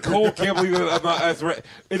freezing cold. Can't believe that I'm not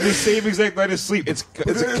in the same exact night of sleep. It's a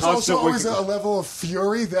There's also constant. always a level of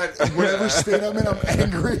fury that whatever state I'm in, I'm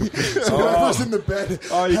angry. So whoever's in the bed.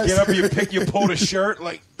 Oh, you has get up, to- you pull the shirt,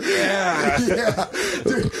 like, yeah. Yeah,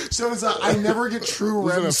 dude. So it's I never get true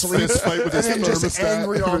Was it REM a sleep, fist fight with and his then just thermostat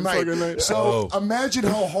angry all every night. fucking night? So imagine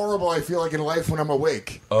how horrible I feel like in life when I'm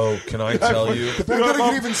awake. Oh, can I tell you? The fact that I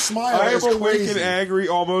can even smile I is am awake crazy. and angry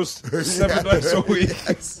almost 7 nights a week.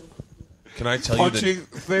 Can I tell you punching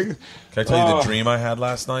thing. Can I tell you the dream I had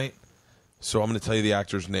last night? So I'm going to tell you the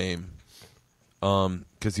actor's name.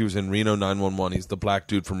 Because he was in Reno 911. He's the black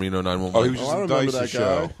dude from Reno 911. Oh, he was just I in remember Dice's that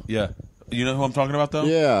guy. show. Yeah. You know who I'm talking about, though?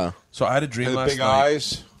 Yeah. So I had a dream And the last big night.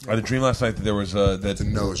 eyes, I had a dream last night that there was It's a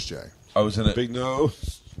nose, Jay. I was in a big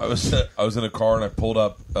nose. I was in a car and I pulled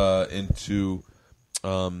up into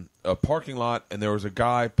a parking lot and there was a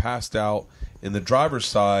guy passed out in the driver's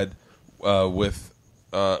side with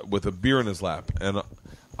a beer in his lap, and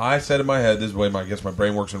I said in my head, this is the way I guess my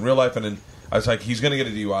brain works in real life, and then I was like, he's going to get a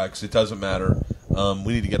DUI because it doesn't matter.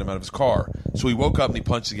 We need to get him out of his car. So he woke up and he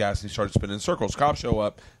punched the gas and he started spinning in circles. Cops show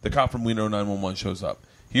up. The cop from Reno 911 shows up.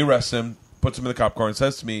 He arrests him, puts him in the cop car, and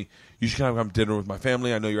says to me, "You should come have dinner with my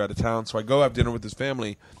family. I know you're out of town." So I go have dinner with his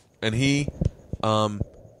family, and him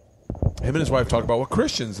and his wife talk about what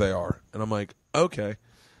Christians they are, and I'm like, okay.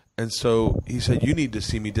 And so he said, "You need to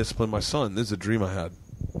see me discipline my son. This is a dream I had.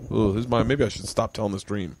 Ooh, this is maybe I should stop telling this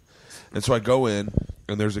dream." And so I go in,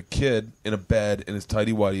 and there's a kid in a bed in his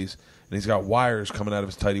tighty whities, and he's got wires coming out of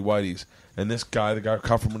his tighty whities. And this guy, the guy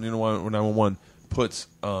cop from 911, puts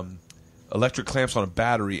electric clamps on a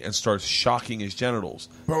battery and starts shocking his genitals.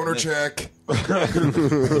 Boner check.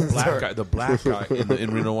 The black guy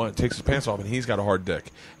in Reno 1 takes his pants off, and he's got a hard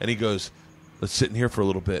dick. And he goes, "Let's sit in here for a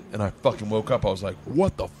little bit." And I fucking woke up. I was like,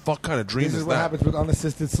 what the fuck kind of dream This is is what that? happens with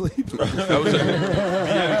unassisted sleep. That was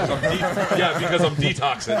because I'm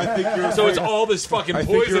detoxing. So it's all this fucking I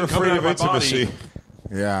think you're poison coming afraid out of of my intimacy. body.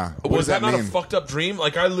 Yeah. What Was does that not mean? a fucked up dream?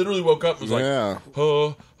 Like I literally woke up and was like, Yeah. huh,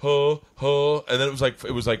 and then it was like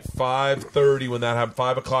 5:30 when that happened,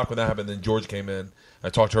 5 o'clock when that happened. Then George came in. I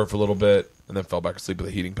talked to her for a little bit, and then fell back asleep with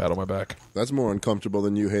a heating pad on my back. That's more uncomfortable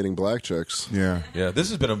than you hating black chicks. Yeah. Yeah, this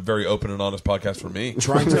has been a very open and honest podcast for me.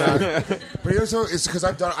 Trying to. But also, it's because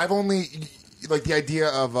I've only. Like the idea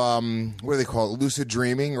of what do they call it? Lucid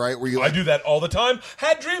dreaming, right? Where you I do that all the time.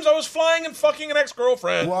 Had dreams I was flying and fucking an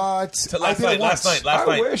ex-girlfriend. What? Last night.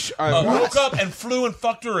 I wish I woke up and flew and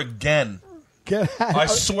fucked her again. I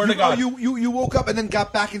swear to God. You woke up and then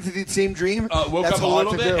got back into the same dream? Woke That's up a hard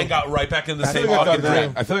little to bit do. and got right back into the I same feel like I've fucking done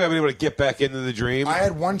dream. that. I feel like I've been able to get back into the dream. I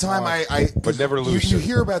had one time But never you lucid.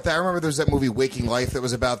 hear about that. I remember there was that movie Waking Life that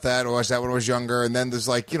was about that. I watched that when I was younger. And then there's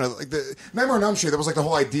like, like the Nightmare on Elm Street. That was like the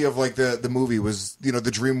whole idea of like the movie was, the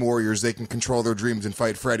dream warriors. They can control their dreams and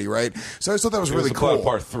fight Freddy, right? So I just thought that was It really was cool.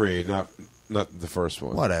 Part 3, not the first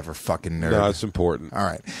one. Whatever, fucking nerd. No, it's important. All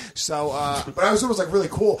right. So, but I was like really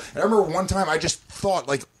cool. And I remember one time I just thought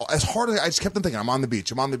like as hard as I just kept on thinking, I'm on the beach.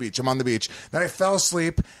 Then I fell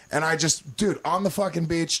asleep and I just, on the fucking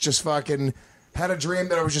beach, just fucking had a dream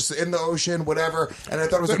that I was just in the ocean, whatever. And I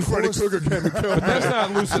thought it was the coolest. But that's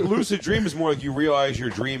not lucid. Lucid dream is more like you realize you're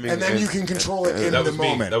dreaming. And then you can control it in That the was me.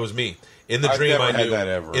 moment. That was me. In the I've dream, never I had knew. that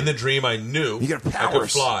ever. In the dream, I knew You get I could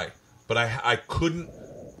powers. fly, but I couldn't.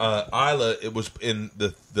 Isla, it was in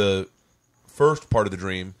the first part of the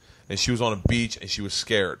dream, and she was on a beach and she was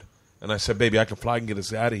scared. And I said, "Baby, I can fly and get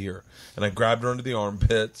us out of here." And I grabbed her under the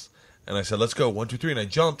armpits and I said, "Let's go, 1, 2, 3." And I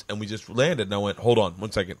jumped and we just landed. And I went, "Hold on,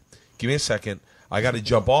 1 second. Give me a second. I got to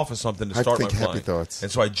jump off of something to I start my think happy flying." thoughts.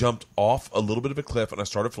 And so I jumped off a little bit of a cliff and I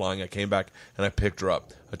started flying. I came back and I picked her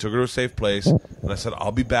up. I took her to a safe place and I said,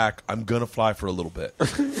 "I'll be back. I'm going to fly for a little bit." And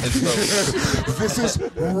so This is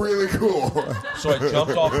really cool. I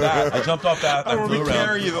jumped off that. I I don't flew want to around.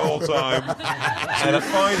 carry you the whole time. And I'm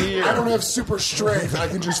fine here. I don't have super strength. I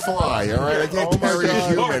can just fly, all right? I can't Oh my carry a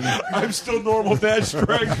God. human. I'm still normal dad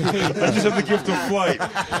strength. I just have the gift of flight.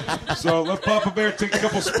 So let Papa Bear take a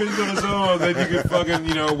couple spins on his own, then you can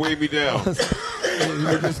fucking, weigh me down.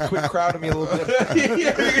 You just quit crowding me a little bit. Yeah,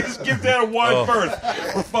 you can just give that a wide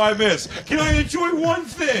berth for 5 minutes. Can I enjoy one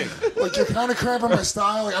thing? Like, you're kind of cramping my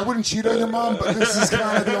style. Like, I wouldn't cheat on your mom, but this is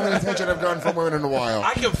kind of the only attention I've gotten from women in a while.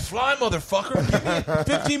 I can fly, motherfucker. Give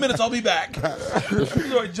me 15 minutes, I'll be back.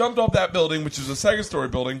 So I jumped off that building, which is a second-story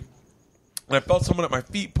building, and I felt someone at my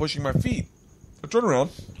feet pushing my feet. I turned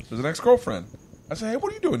around. There's an ex-girlfriend. I said, "Hey,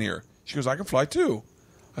 what are you doing here?" She goes, "I can fly too."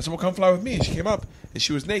 I said, "Well, come fly with me." And she came up, and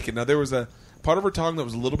she was naked. Now, there was a part of her tongue that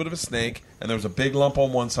was a little bit of a snake, and there was a big lump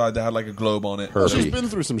on one side that had like a globe on it. She's been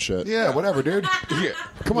through some shit. Yeah, whatever, dude. Yeah.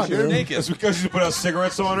 Come on, You're dude. naked. It's because you put out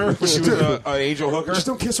cigarettes on her when she was an angel hooker. Just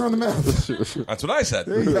don't kiss her on the mouth. That's what I said.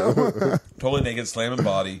 Totally naked, slamming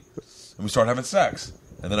body, and we start having sex.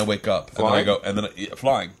 And then I wake up, and then I go, and then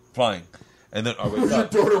flying, And then I wake Your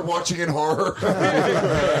up. daughter watching in horror.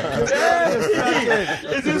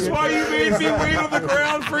 Is this why you made me wait on the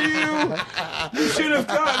ground for you? You should have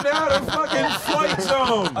gotten out of fucking flight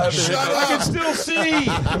zone. I can still see.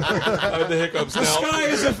 I have the hiccups The now. sky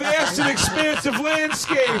is a vast and expansive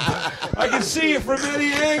landscape. I can see it from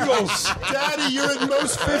many angles. Daddy, you're at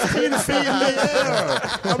most 15 feet in the air.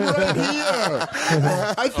 I'm right here.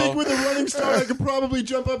 I think with a running start, I could probably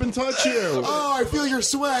jump up and touch you. Oh, I feel your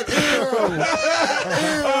sweat. Ew.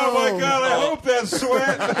 Oh my God! I hope that's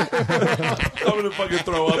sweat. I'm gonna fucking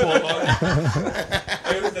throw up. Hold on.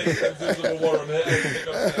 I gotta take some water.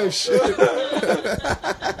 Oh, shit.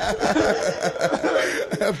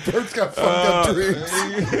 Bert's got fucked up dreams.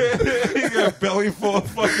 You got a belly full of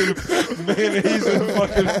fucking mayonnaise and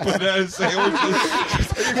fucking banana sandwiches.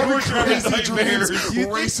 Crazy dreams, nightmares.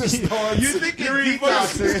 racist thoughts. You think you're eating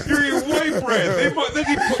white bread?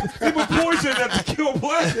 They put poison in that to kill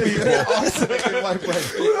black people.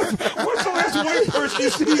 What's the last white person you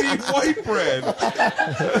see eating white bread?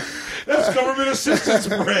 That's government assistance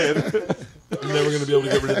bread. I'm never gonna be able to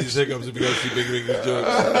get rid of these hiccups if you guys keep making these jokes.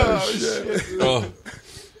 Oh shit! Oh.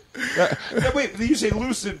 Now, wait, you say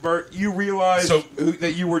lucid, Bert. You realized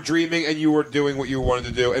that you were dreaming and you were doing what you wanted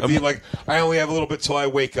to do, and being like, "I only have a little bit till I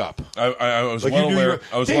wake up." I was Like well you knew aware.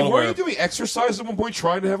 I was Dave, well were aware. you doing exercise at one point,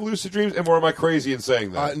 trying to have lucid dreams, or am I crazy in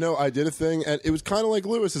saying that? No, I did a thing, and it was kind of like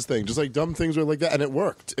Lewis's thing, just like dumb things were like that, and it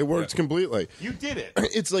worked. It worked completely. You did it.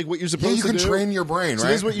 It's like what you're Yeah, supposed you to can do. train your brain, So right?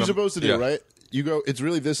 this is what you're supposed to do, Yeah. right? You go. It's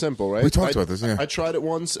really this simple, right? We talked about this, yeah. I tried it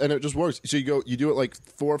once, and it just works. So you do it like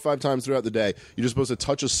 4 or 5 times throughout the day. You're just supposed to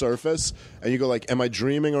touch a surface, and you go like, "Am I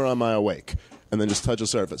dreaming or am I awake?" And then just touch a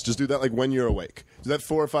surface. Just do that like when you're awake. Do that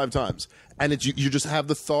 4 or 5 times, and you just have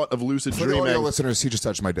the thought of lucid For the audio dreaming. listeners, he just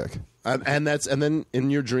touched my dick. And then in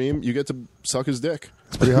your dream you get to suck his dick.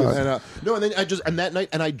 It's pretty hot. And then that night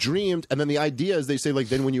I dreamed, and then the idea is they say like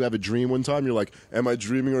then when you have a dream one time you're like, am I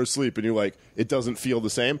dreaming or asleep? And you're like, it doesn't feel the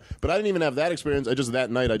same. But I didn't even have that experience.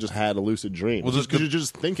 That night I just had a lucid dream. Well, Because you're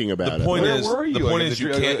just thinking about the it. point Where is, were you? the point in is, the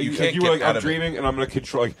you dream? can't you get were like, out I'm of dreaming, and I'm going to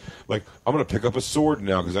control. Like I'm going to pick up a sword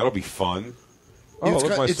now because that'll be fun. Oh,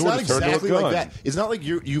 look, my It's sword not has turned exactly into a like gun. that. It's not like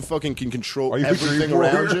you fucking can control Are you a everything dream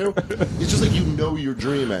around warrior? you. It's just like you know you're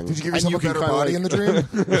dreaming. Did you give And yourself a can better kinda body like- in the dream?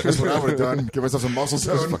 That's what I would have done. Give myself some muscle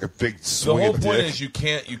tone. Fucking big The swing whole of point dick. is you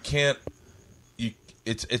can't.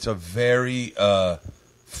 It's a very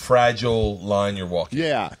fragile line you're walking.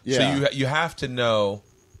 Yeah. So you have to know.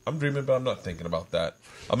 I'm dreaming, but I'm not thinking about that.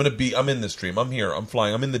 I'm in this dream. I'm here. I'm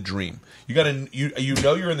flying. I'm in the dream. You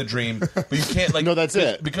know you're in the dream, but you can't like. No, that's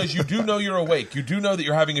it. Because you do know you're awake. You do know that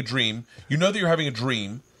you're having a dream. You know that you're having a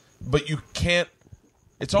dream, but you can't.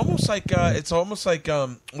 It's almost like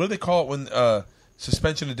what do they call it when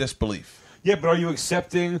suspension of disbelief? Yeah, but are you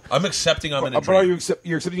accepting? I'm accepting I'm in a But dream. are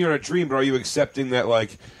you're accepting you're in a dream? But are you accepting that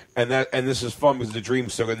like? And this is fun because the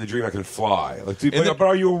dream's so good. In the dream, I can fly. Like, but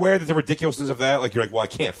are you aware that the ridiculousness of that? Like, you're like, well, I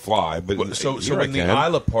can't fly. But So here I in the can.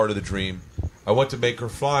 Isla part of the dream, I went to make her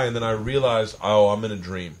fly, and then I realized, oh, I'm in a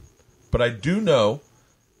dream. But I do know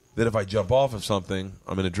that if I jump off of something,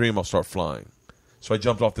 I'm in a dream, I'll start flying. So I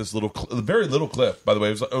jumped off this very little cliff, by the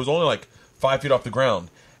way. It was only like 5 feet off the ground.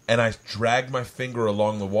 And I dragged my finger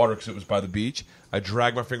along the water because it was by the beach. I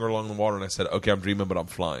dragged my finger along the water, and I said, okay, I'm dreaming, but I'm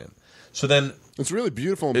flying. So then... It's really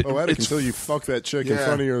beautiful and poetic it's- until you fuck that chick in Yeah.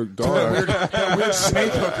 front of your That daughter. weird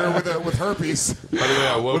snake hooker with herpes. By the way,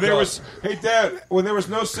 I woke up... Hey, Dad, when there was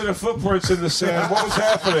no set of footprints in the sand, what was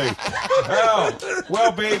happening?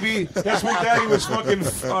 Well, baby, that's when Daddy was fucking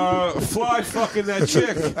fly fucking that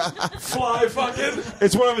chick. fly fucking...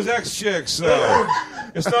 It's one of his ex-chicks, though.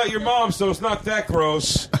 It's not your mom, so it's not that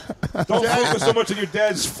gross. Don't focus so much on your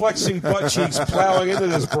dad's flexing butt cheeks plowing into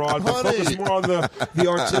this broad, but Honey. focus more on the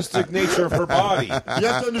artistic nature of her body. You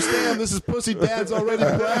have to understand, this is pussy dad's already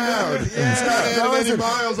brown. It's not adding any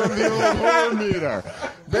miles on the old horn meter.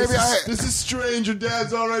 Baby, This is strange your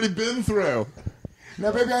dad's already been through.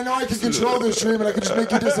 Now, baby, I know I can control this dream and I can just make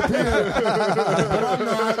you disappear. But I'm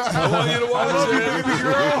not. I want you to watch it. Baby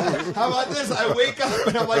girl. How about this? I wake up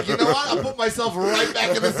and I'm like, you know what? I'll put myself right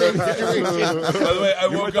back in the same situation. By the way, I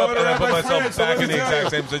woke up and I put my myself friends, back so in the let me exact tell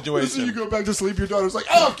same Listen, you situation. go back to sleep, your daughter's like,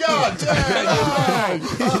 oh, God, Dad,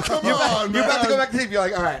 come on, You're about to go man. back to sleep. You're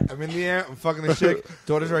like, all right, I'm in the air. I'm fucking the chick.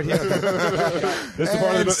 Daughter's right here. That's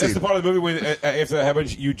the part of the movie when after that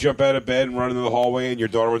happens, you jump out of bed and run into the hallway, and your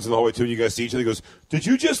daughter runs in the hallway too, and you guys see each other. He goes,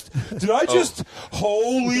 Did I just?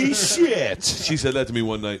 Holy shit! She said that to me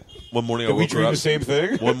one night. One morning I Did we woke her dream up. the same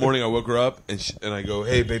thing? One morning I woke her up and I go,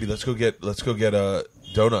 "Hey baby, let's go get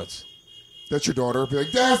donuts." That's your daughter. Be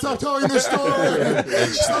like, Dad, stop telling this story.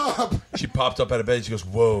 Stop. She popped up out of bed and she goes,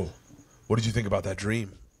 "Whoa, what did you think about that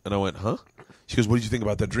dream?" And I went, "Huh?" She goes, "What did you think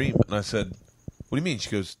about that dream?" And I said, "What do you mean?" She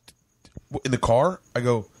goes, "In the car?" I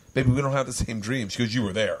go, "Baby, we don't have the same dream." She goes, "You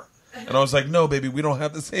were there." And I was like, "No, baby, we don't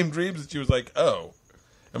have the same dreams." And she was like, "Oh."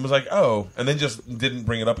 And was like, "Oh," and then just didn't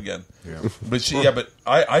bring it up again. Yeah, but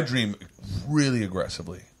I dream really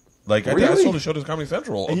aggressively. Like I told the show to Comedy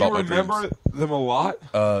Central and about you remember my dreams. them a lot?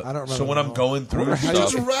 I don't remember. So when I'm going through You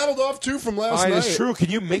stuff, just rattled off 2 from last night. It's true.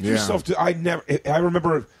 Can you make yourself do? I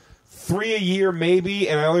remember 3 a year maybe,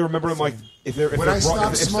 and I only remember them like When I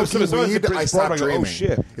stopped smoking weed, I stopped dreaming. Oh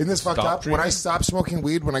shit! Isn't this fucked up? dreaming? When I stopped smoking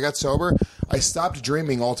weed, when I got sober, I stopped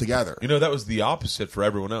dreaming altogether. you know, that was the opposite for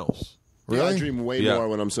everyone else. Yeah, Really? I dream way Yeah. more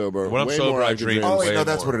when I'm sober. When I'm way sober, more I could dream. Oh wait, way no,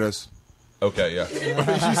 that's more. what it is. Okay, yeah.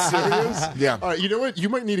 Are you serious? Yeah. All right, you know what? You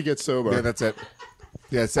might need to get sober. Yeah, that's it.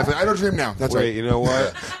 Yeah, it's definitely. I don't dream now. That's Wait, right. you know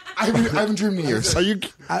what? I haven't dreamed in years. Are you?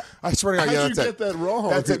 I swear to God, How'd yeah, you that's get it. that wrong?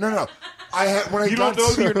 That's it. No. I had when I You got don't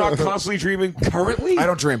know that you're not constantly dreaming currently? I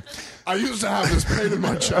don't dream. I used to have this pain in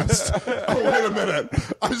my chest. Oh, wait a minute.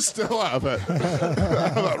 I still have it.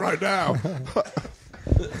 How about right now?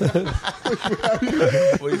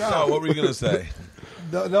 Wait, no, what were you gonna say?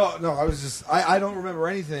 No. I was just. I don't remember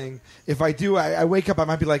anything. If I do, I wake up. I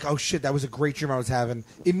might be like, "Oh shit, that was a great dream I was having."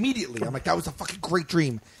 Immediately, I'm like, "That was a fucking great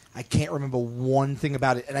dream." I can't remember one thing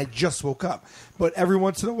about it, and I just woke up. But every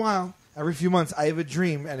once in a while, every few months, I have a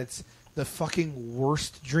dream, and it's the fucking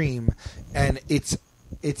worst dream, and it's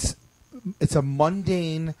a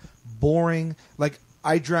mundane, boring. Like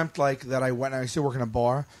I dreamt like that. I used to work in a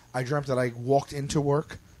bar. I dreamt that I walked into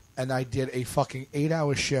work. And I did a fucking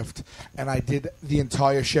 8-hour shift, and I did the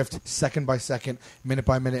entire shift second by second, minute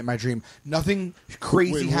by minute in my dream. Nothing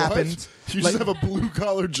crazy Wait, happened. What? You just have a blue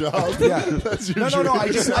collar job. Yeah. That's your No. dream. I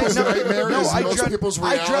just most people's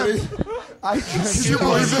reality. I Can you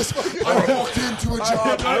believe this? I walked into a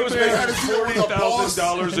job. I was they making had a deal with a boss.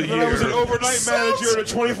 $40,000 a And I was an year. overnight manager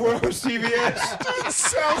at a 24-hour CVS.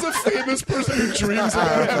 Sounds a famous person who dreams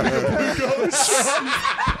about having a blue collar job.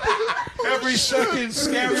 Every second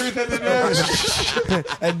scarier than the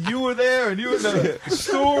next. and you were there, and you were in the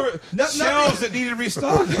Store shelves that needed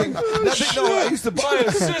restocking. I used to buy My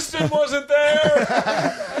assistant wasn't there.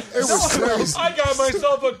 It was crazy. I got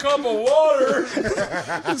myself a cup of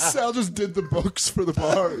water. Sal just did the books for the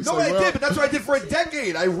bar. It's No, like, I well, did, but that's what I did for a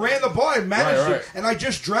decade. I ran the bar, I managed Right. it, and I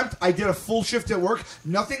just dreamt I did a full shift at work.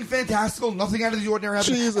 Nothing fantastical, nothing out of the ordinary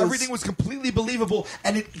happened. Jesus. Everything was completely believable,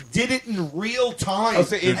 and it did it in real time. I'll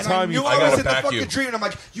say in and time, I knew I I gotta was in the back fucking you. dream, and I'm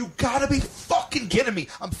like, you gotta be fucking kidding me.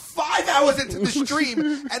 I'm 5 hours into this dream,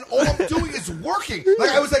 and all I'm doing is working.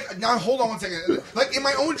 Like, I was like, now hold on one second. Like, in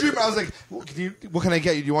my own dream, I was like, what can I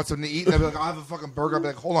get you? Do you want something to eat? And I'd be like, I'll have a fucking burger. I'd be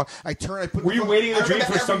like, hold on. I put Were you waiting in the I dream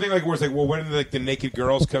remember for something like where it's like, well, when do the naked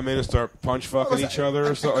girls come in and start punch fucking each other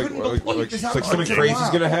or something? couldn't believe this It's like happened. something crazy is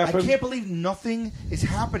going to I happen? can't believe nothing is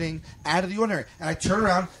happening out of the ordinary. And I turn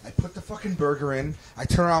around, I put the fucking burger in. I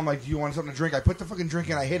turn around, I'm like, do you want something to drink? I put the fucking drink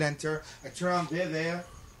in. I hit enter. I turn around, they're there.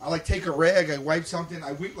 I like take a rag. I wipe something.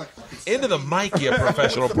 I weep like Into the mic, you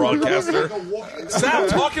professional broadcaster. Stop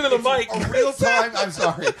talking to the mic. A real time. I'm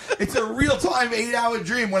sorry. It's a real time 8-hour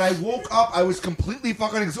dream. When I woke up, I was completely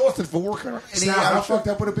fucking exhausted for working an Now, how 8-hour fucked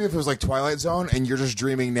up would it be if it was like Twilight Zone and you're just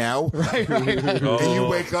dreaming now? Right. And you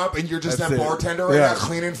wake up and you're just that bartender right now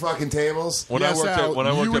cleaning fucking tables. When yes, I worked Al, at when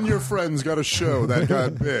I worked you at and your friends got a show that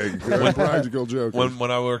got big. Practical joke. when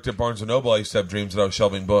I worked at Barnes and Noble, I used to have dreams that I was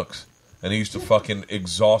shelving books, and it used to fucking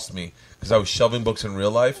exhaust me because I was shelving books in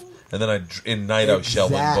real life, and then in night I was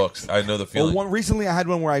shelving Exact. books. I know the feeling. Well, recently I had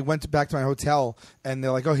one where I went back to my hotel and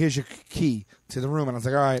they're like, "Oh, here's your key to the room," and I was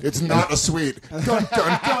like, "All right." It's not a suite. Dun, dun,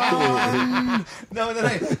 dun. No, and then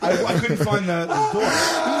I couldn't find the door.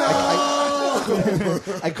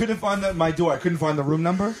 I couldn't find my door. I couldn't find the room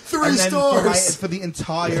number. 3 and then stars. for the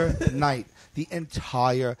entire night. The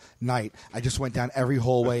entire night, I just went down every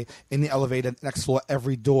hallway, in the elevator, next floor,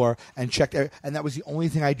 every door, and checked. And that was the only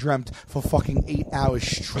thing I dreamt for fucking 8 hours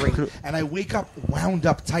straight. And I wake up wound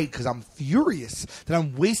up tight because I'm furious that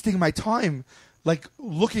I'm wasting my time. Like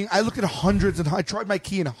looking, I looked at hundreds and I tried my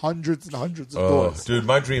key in hundreds and hundreds of doors. Dude,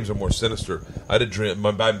 my dreams are more sinister. I had a dream.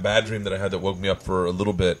 My bad dream that I had that woke me up for a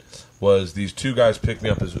little bit was these two guys picked me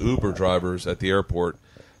up as Uber drivers at the airport.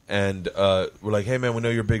 And we're like, hey, man, we know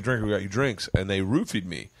you're a big drinker. We got you drinks. And they roofied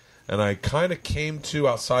me. And I kind of came to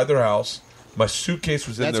outside their house. My suitcase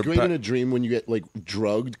was in That's their great in a dream when you get like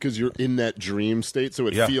drugged because you're in that dream state. So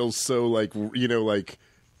it Yeah. feels so like, you know, like,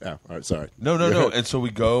 oh, all right, sorry. No. And so we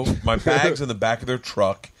go. My bag's in the back of their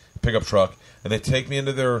truck, pickup truck. And they take me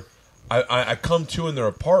into their I come to in their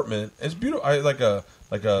apartment. It's beautiful. I like a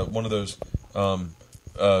one of those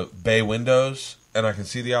bay windows. And I can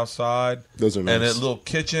see the outside. Those are nice. And a little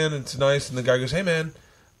kitchen, and it's nice. And the guy goes, hey, man,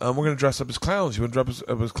 we're going to dress up as clowns. You want to dress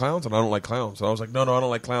up as clowns? And I don't like clowns. And I was like, no, I don't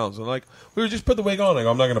like clowns. And like, we were just put the wig on. I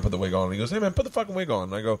go, I'm not going to put the wig on. And he goes, hey, man, put the fucking wig on.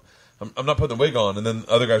 And I go, I'm not putting the wig on. And then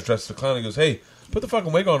other guys dressed as a clown. And he goes, hey, put the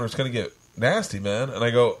fucking wig on or it's going to get nasty, man. And I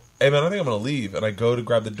go, hey, man, I think I'm going to leave. And I go to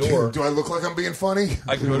grab the door. Do I look like I'm being funny?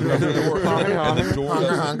 I go to grab the door.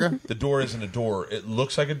 And the door isn't a door. It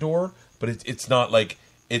looks like a door, but it's not like...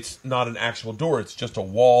 It's not an actual door. It's just a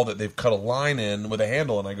wall that they've cut a line in with a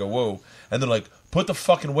handle. And I go, whoa. And they're like, put the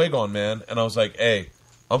fucking wig on, man. And I was like, hey,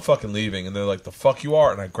 I'm fucking leaving. And they're like, the fuck you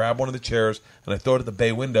are. And I grab one of the chairs and I throw it at the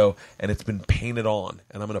bay window and it's been painted on.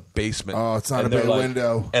 And I'm in a basement. Oh, it's not and a bay like,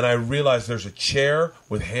 window. And I realize there's a chair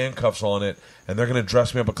with handcuffs on it. And they're going to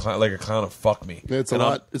dress me up like a clown and fuck me. It's a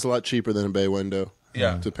lot cheaper than a bay window.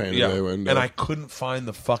 Yeah, to paint a bay window. And I couldn't find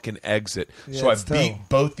the fucking exit, Yeah, so I it's beat tough.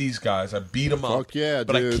 both these guys. I beat them up, Fuck yeah,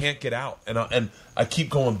 but dude. I can't get out, and I keep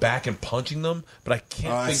going back and punching them, but I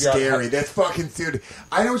can't Oh, that's figure scary. out. That's fucking, dude.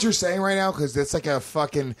 I know what you're saying right now because that's like a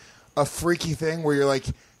freaky thing where you're like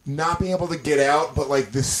not being able to get out, but like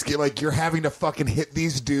like you're having to fucking hit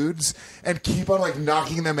these dudes and keep on like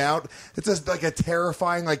knocking them out. It's just like a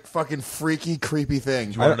terrifying, like fucking freaky, creepy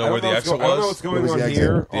thing. You want to know where the exit I don't know was? what's going Where was on the exit?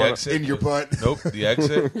 here. The exit in your butt. Nope, the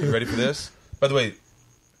exit. You ready for this? By the way,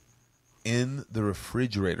 in the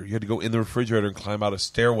refrigerator. You had to go in the refrigerator and climb out a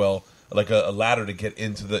stairwell, like a ladder to get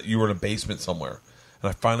into the... You were in a basement somewhere. And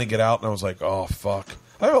I finally get out, and I was like, oh, fuck.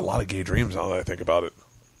 I have a lot of gay dreams now that I think about it.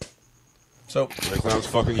 So... Were the clowns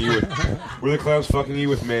fucking you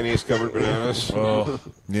with mayonnaise-covered bananas? Oh,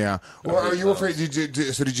 Yeah. Or are you afraid? Did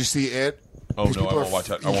you see it? Oh, no, I won't watch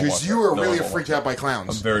it. I won't watch Because it. you were No, I really won't freaked watch out by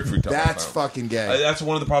clowns. I'm very freaked out by That's clowns. fucking gay. That's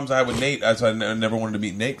one of the problems I had with Nate. That's why I never wanted to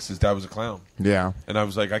meet Nate, because his dad was a clown. Yeah. And I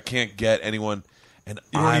was like, I can't get anyone... And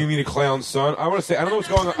You mean a clown son? I want to say I don't know what's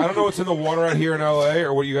going on. I don't know what's in the water out here in L.A.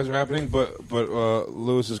 or what you guys are happening, but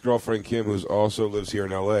Lewis's girlfriend Kim, who also lives here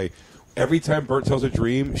in L.A. Every time Bert tells a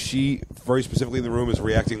dream, she very specifically in the room is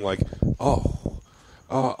reacting like,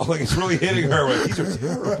 like it's really hitting her. Like, these are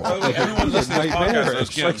terrible. Like, everyone listening to this podcast knows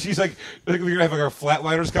Kim. She's like we're gonna have like our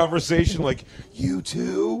flatliners conversation. Like, you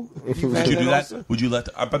too? Would you do that? Would you let...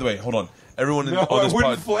 by the way, hold on. Everyone No, on I this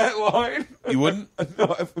wouldn't pod... flatline. You wouldn't?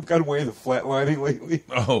 No, I've got away the flatlining lately.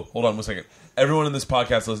 Oh, hold on 1 second. Everyone in this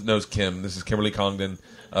podcast knows Kim. This is Kimberly Congdon.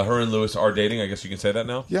 Her and Lewis are dating. I guess you can say that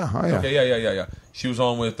now? Yeah. Oh, yeah. Okay, yeah. She was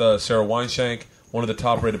on with Sarah Weinshank, one of the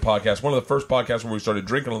top-rated podcasts, one of the first podcasts where we started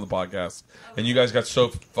drinking on the podcast. And you guys got so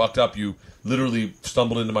fucked up, you literally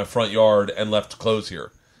stumbled into my front yard and left clothes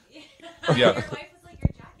here. Yeah. Your wife was like,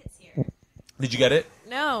 your jacket's here. Did you get it?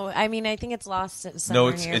 No, I mean, I think it's lost somewhere No,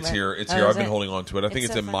 it's here. it's but- here. It's Oh, here. is I've been it? holding on to it. I think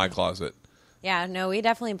it's so in my funny. closet. Yeah, no, we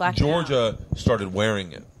definitely blacked it out. Georgia started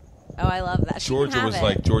wearing it. Oh, I love that. She can Georgia have was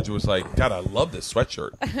it. like, God, I love this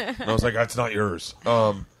sweatshirt. And I was like, that's not yours.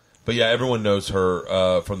 But yeah, everyone knows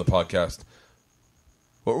her from the podcast.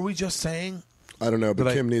 What were we just saying? I don't know, but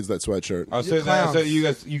But Kim needs that sweatshirt. I said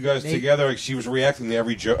you guys together. Like, she was reacting to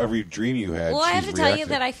every dream you had. Well, I have She's to tell you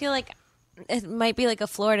reacting. that I feel like it might be like a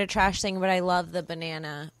Florida trash thing, but I love the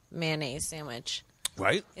banana mayonnaise sandwich.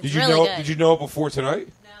 Right? It's Did you really know? good. Did you know it before tonight?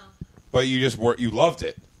 No. But you just you loved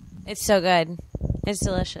it. It's so good. It's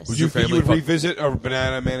delicious. Would your You family would fuck- revisit a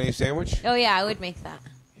banana mayonnaise sandwich? Oh, yeah, I would make that.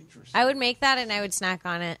 I would make that and I would snack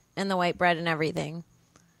on it and the white bread and everything.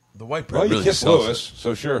 The white bread Well, you really kissed sells Lewis,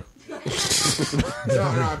 so sure.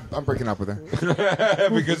 No, I'm breaking up with her.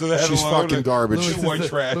 Because of that She's alone, fucking garbage. Lewis White is the,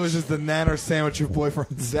 trash. Lewis is the nanner sandwich of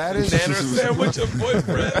boyfriends. That is. Nanner sandwich of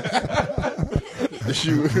boyfriend.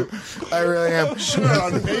 I really am.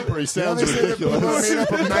 On paper, he sounds They say that ridiculous. balloon made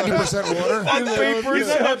up of 90% water. On paper, you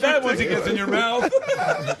know how that once it gets in your mouth.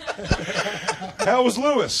 How was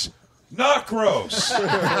Lewis? Not gross, but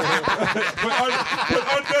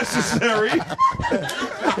unnecessary. I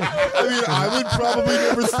mean, I would probably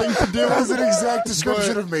never think to do That was it. an exact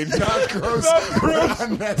description of me. Not gross. But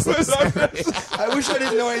unnecessary. I wish I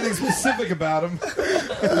didn't know anything specific about him.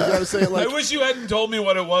 You gotta say it I like, wish you hadn't told me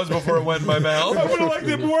what it was before it went in my I mouth. would have liked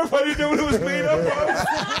it more if I didn't know what it was made up of.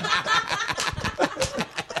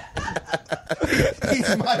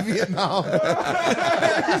 He's my Vietnam.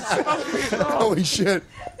 Holy shit.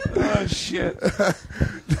 Oh shit!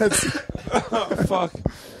 That's. Fuck.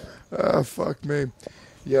 Oh, fuck me.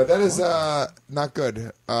 Yeah, that is not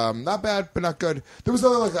good. Not bad, but not good. There was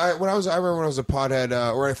another I remember when I was a pothead,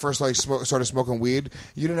 or I first started smoking weed.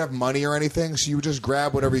 You didn't have money or anything, so you would just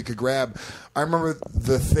grab whatever you could grab. I remember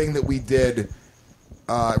the thing that we did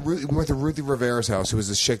we went to Ruthie Rivera's house, who was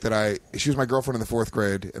this chick that she was my girlfriend in the 4th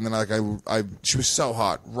grade, and then she was so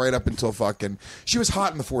hot right up until she was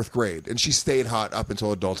hot in the 4th grade, and she stayed hot up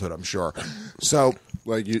until adulthood, I'm sure. So,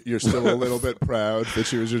 like you're still a little bit proud that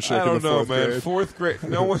she was your chick I don't in the know, 4th man. grade. 4th grade.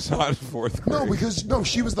 No one's hot in 4th grade. No,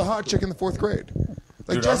 she was the hot chick in the 4th grade.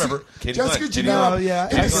 Like Dude, I remember Katie Jessica Glenn. Janelle, yeah,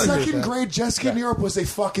 in I the agree with 2nd that. grade, Jessica in Europe was a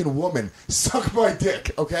fucking woman. Suck my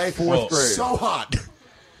dick, okay? 4th grade. So hot.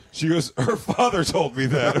 She goes, her father told me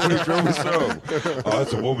that when he drove us home. Oh,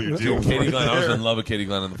 that's a woman you're dealing with. Katie Glenn. I was in love with Katie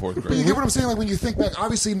Glenn in the 4th But you grade. get what I'm saying? Like when you think back,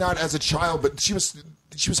 obviously not as a child, but she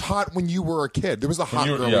was hot when you were a kid. There was the hot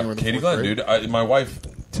girl when you were in the Katie 4th Glenn, grade. dude. My wife,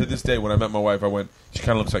 to this day, when I met my wife, I went, she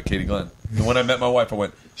kind of looks like Katie Glenn. And when I met my wife, I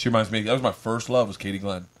went, she reminds me, that was my first love, was Katie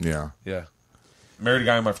Glenn. Yeah. Yeah. Married a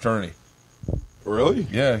guy in my fraternity. Really?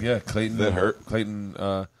 Yeah. Clayton. That hurt? Clayton,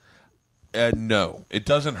 no. It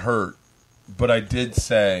doesn't hurt. But I did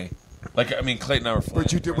say, Clayton and I were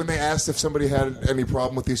But you did when they asked if somebody had any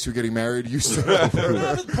problem with these two getting married. You said,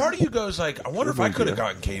 No, part of you goes like, I wonder if I could have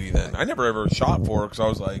gotten Katie then. I never ever shot for her because I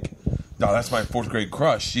was like, no, that's my 4th grade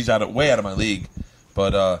crush. She's way out of my league.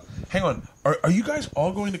 But hang on, are you guys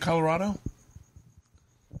all going to Colorado?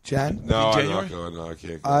 Jan? No, I'm January? not going. No, I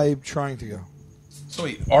can't go. I'm trying to go. So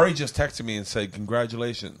wait, Ari just texted me and said,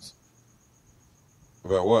 congratulations.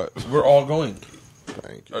 About what? We're all going.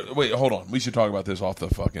 Thank you. Wait, hold on. We should talk about this off the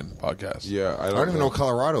fucking podcast. Yeah, I don't even know what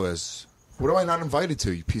Colorado is. What am I not invited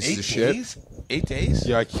to, you pieces 8 of shit? days? 8 days?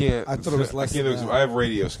 Yeah, I can't. I thought it was less I can't than do it. that. I have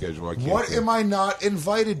radio schedule. I can't. What do it. am I not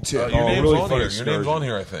invited to? Your Oh, name's really on funny here. Your name's excursion. on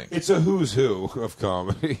here, I think. It's a who's who of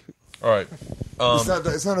comedy. All right.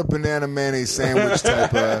 It's not a banana mayonnaise sandwich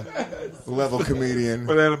type level comedian.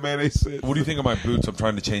 Banana mayonnaise. What do you think of my boots? I'm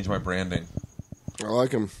trying to change my branding. I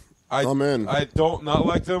like him. I'm in. I don't not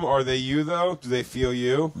like them. Are they you though? Do they feel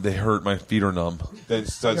you? They hurt. My feet are numb. Then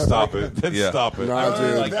stop it. Then Yeah. stop it. No, I really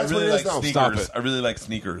dude. like, I That's really what it like is, though. sneakers. Stop it. I really like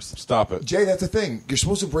sneakers. Stop it. Jay, that's the thing. You're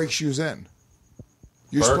supposed to break shoes in.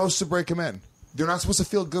 You're Bert? supposed to break them in. They're not supposed to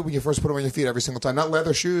feel good when you first put them on your feet every single time. Not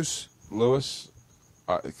leather shoes. Lewis,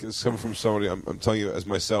 it's coming from somebody. I'm telling you as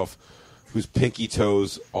myself, whose pinky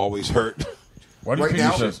toes always hurt. Why do you Right think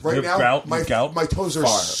now, you said- right you now, have gout? my toes are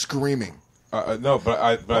Fire. screaming. No, but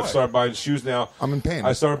I've started buying shoes now. I'm in pain.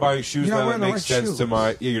 I started buying shoes You're not now that wearing the makes right sense shoes. to my.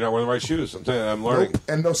 Yeah, you're not wearing the right shoes. I'm telling you, I'm learning. Nope.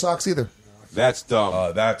 And no socks either. That's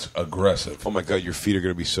dumb. That's aggressive. Oh my god, your feet are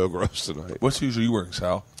going to be so gross tonight. What shoes are you wearing,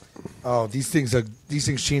 Sal? Oh, these things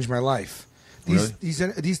changed my life. Really?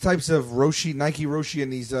 These types of Nike Roshi,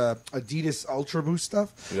 and these Adidas Ultra Boost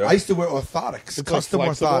stuff. Yeah. I used to wear orthotics, It's custom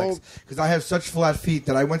like flexible. orthotics, because I have such flat feet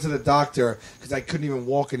that I went to the doctor because I couldn't even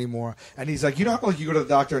walk anymore. And he's like, you know how like you go to the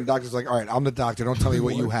doctor and the doctor's like, all right, I'm the doctor, don't tell me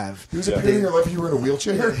what you have. There was a period in your life when you were in a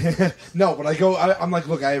wheelchair. No, but I'm like,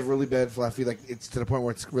 look, I have really bad flat feet. Like, it's to the point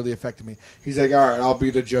where it's really affecting me. He's like, all right, I'll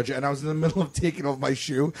be the judge. And I was in the middle of taking off my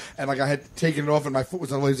shoe, and like I had taken it off, and my foot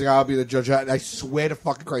was on the way. He's like, I'll be the judge. And I swear to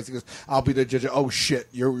fucking Christ, he goes, I'll be the judge. Oh shit,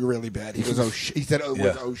 you're really bad. He goes, oh shit. He said,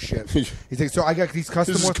 oh shit. He's like, so I got these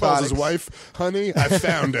custom This orthotics. calls his wife, honey, I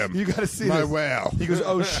found him. You got to see my this. whale. He goes,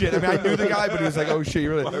 oh shit. I mean, I knew the guy, but he was like, oh shit,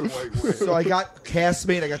 you really. So I got casts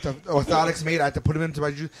made. I got the orthotics made. I had to put them into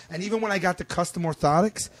my shoes. And even when I got the custom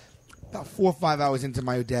orthotics, about 4 or 5 hours into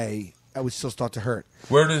my day, I would still start to hurt.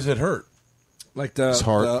 Where does it hurt? Like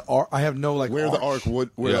the, I have no like Where arch.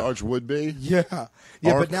 the arch would be. Yeah,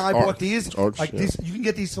 Arc, but now I arc. bought these. Arch, like yeah. these, you can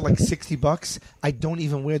get these for like $60. I don't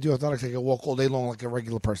even wear the orthotics. I can walk all day long like a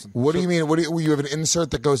regular person. What do you mean? You have an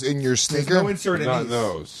insert that goes in your There's sneaker? no insert in Not these.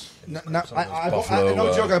 those.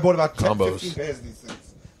 No joke. I bought about 10, combos. 15 pairs of these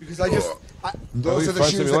things because I just. Those are the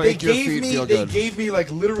Find shoes something that like- make your feet feel They good. gave me like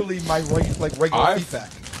literally my regular feet back.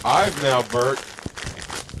 I've now, Bert.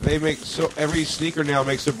 They make so every sneaker now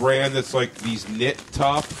makes a brand that's like these knit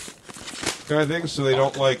top kind of things, so they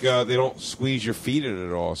don't they don't squeeze your feet in it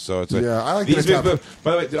at all. So it's Yeah, I like these. knit top.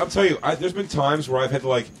 By the way, I'll tell you, there's been times where I've had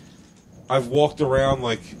to I've walked around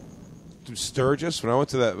like through Sturgis when I went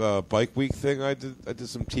to that bike week thing. I did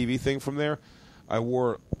some TV thing from there. I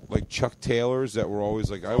wore like Chuck Taylors that were always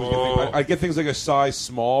like I get things like a size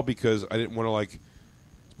small because I didn't want to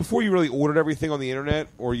before you really ordered everything on the internet,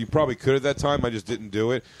 or you probably could at that time. I just didn't do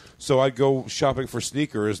it. So I'd go shopping for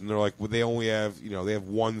sneakers, and they're like, well, they only have they have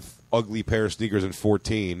one ugly pair of sneakers in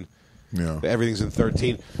 14. Yeah. Everything's in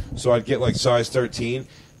 13. So I'd get like size 13.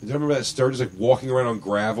 And I remember that Sturgis walking around on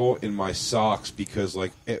gravel in my socks because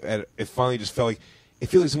it finally just felt like it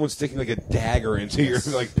feels like someone's sticking like a dagger into your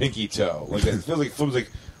pinky toe. Like it feels like someone's like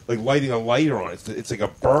lighting a lighter on it. It's like a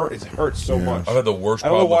burn. It hurts so much. I've had the worst I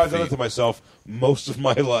don't know problem why with I've done it feet. to myself most of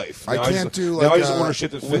my life. I Now can't just, do now like I just order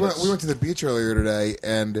shit that fits. we went to the beach earlier today,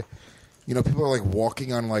 and people are like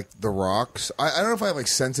walking on like the rocks. I don't know if I have like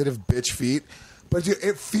sensitive bitch feet, but dude,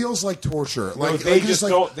 it feels like torture. No, Like they like, just like,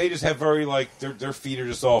 don't. They just have very like their feet are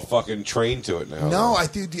just all fucking trained to it now. No, I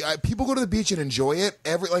think people go to the beach and enjoy it.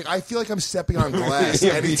 I feel like I'm stepping on glass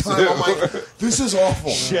Yeah, me anytime. too. I'm like, this is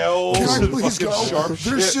awful. Shells Can I and please fucking go? sharp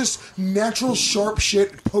There's shit. just natural sharp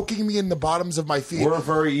shit poking me in the bottoms of my feet. We're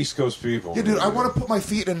very East Coast people. Yeah, dude, I want to put my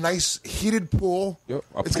feet in a nice heated pool. Yep,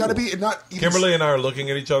 a It's got to pool. be not. Even, Kimberly and I are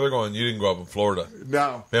looking at each other, going, "You didn't grow up in Florida,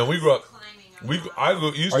 No. man. We grew up. I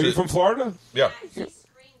used Are to. you from Florida? Yeah. She screamed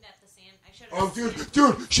at the sand. I should Oh, have. dude,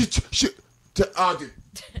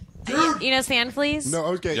 dude. You know sand fleas? No,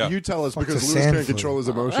 okay, Yeah. you tell us because a Lewis sand can't flea. control his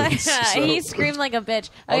emotions. He screamed like a bitch.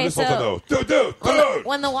 I'm Okay, just supposed to so know.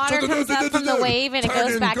 when the water comes up from the wave and it Turn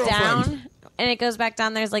goes in, back girlfriend.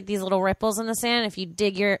 down, there's like these little ripples in the sand. If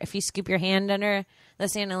you scoop your hand under the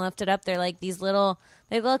sand and lift it up, they're like these little.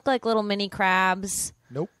 They look like little mini crabs.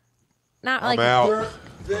 Nope. Not I'm like out.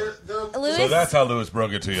 They're Lewis. So that's how Lewis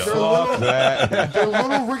broke it to you. Fuck that. They're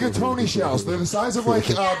little rigatoni shells. They're the size of like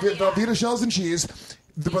Velveeta shells and cheese.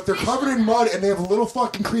 But they're covered in mud and they have little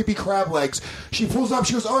fucking creepy crab legs. She pulls up.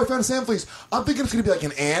 She goes, "Oh, I found a sand fleas." I'm thinking it's gonna be like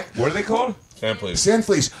an ant. What are they called? Sand fleas. Sand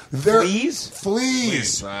fleas. They're Fleas?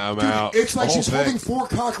 Fleas. I'm Dude, out. it's like The she's whole holding thing. 4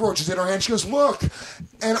 cockroaches in her hand. She goes, "Look,"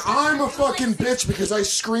 and I'm a fucking bitch because I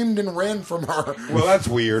screamed and ran from her. Well, that's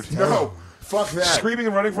weird. No, fuck that. Screaming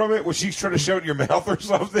and running from it? Was she trying to shove it in your mouth or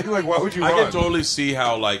something? Like, why would you I run? can totally see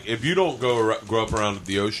how, like, if you don't grow up around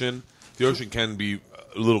the ocean can be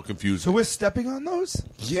a little confusing. So we're stepping on those?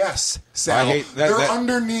 Yes, Sal. I hate that- They're that-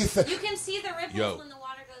 underneath. You can see the ripples Yo. when the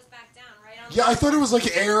water goes back down, right? On Yeah, I thought it was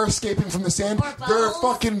like air escaping from the sand. Or They're bubbles.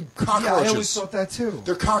 fucking Yeah, I always cockroaches. thought that too.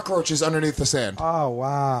 They're cockroaches underneath the sand. Oh,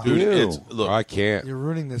 wow. Dude, Ew. it's look. I can't. You're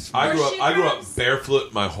ruining this. for I me. grew up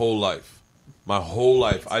barefoot my whole life. My whole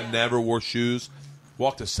life. I never wore shoes.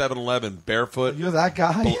 Walked to 7-Eleven barefoot. You're that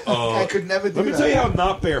guy? I could never do Let me that. tell you how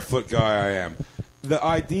not barefoot guy I am. The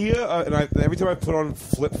idea, every time I put on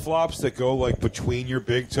flip flops that go like between your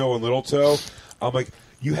big toe and little toe, I'm like,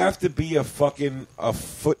 you have to be a foot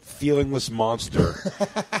feelingless monster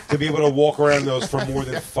to be able to walk around those for more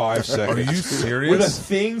than 5 seconds. Are you serious? With a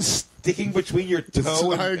thing sticking between your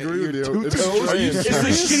toe I and agree with your you. two It's toes. strange.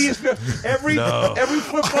 It's the shittiest. Every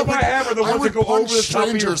flip flop I have are the I ones would that go over punch the top of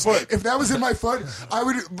your strangers. foot. If that was in my foot, I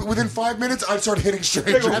would. Within 5 minutes, I'd start hitting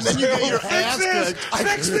strangers. And then you get your Fix ass this! kicked.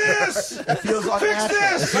 Fix this! It feels Fix unnatural.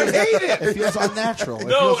 this! I hate it! It feels unnatural. It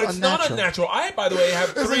No, feels it's not unnatural. I, by the way, have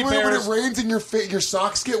It's 3 like when it pairs. rains and your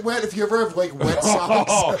socks get wet. If you ever have like wet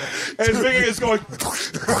socks, Oh, and it's big as going.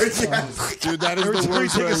 yes. Dude, that is Every the time you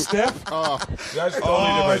worst take a thing. step, That's totally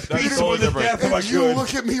I different. That's beat totally someone to different. death if I If you could.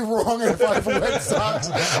 look at me wrong and if I have wet socks,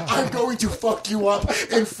 I'm going to fuck you up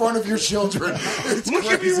in front of your children. It's Look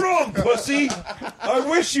at me crazy. wrong, pussy. I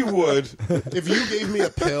wish you would. If you gave me a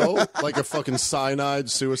pill, like a fucking cyanide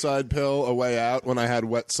suicide pill, a way out when I had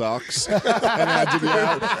wet socks and I had to be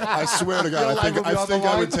out, I swear to God, I think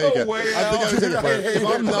I would take it. No way I think I would take out. it. If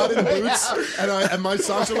I'm not in boots and my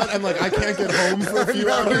socks are wet and like I can't get home for a few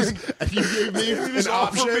hours, and you gave me an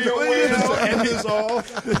option me a way to end this all,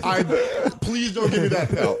 please don't give me that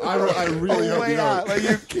pill. I really hope you don't. Like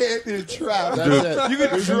you can't be trapped. That's it. You can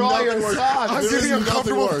There's draw nothing your worse. socks. I'm There getting is nothing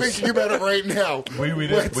uncomfortable worse. thinking about it right now.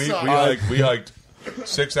 We hiked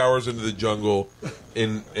 6 hours into the jungle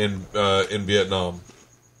in Vietnam.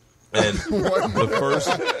 And the first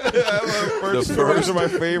Stories are my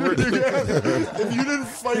favorite. If you didn't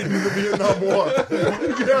fight in the Vietnam War,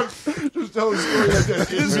 you could have just tell a story like this.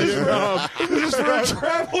 This is for a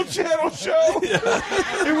Travel Channel show.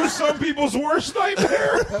 It was some people's worst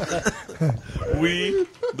nightmare.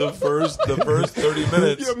 the first 30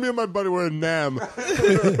 minutes. Yeah, me and my buddy were in Nam.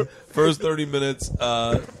 First 30 minutes,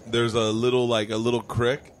 there's a little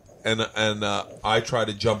creek, and I try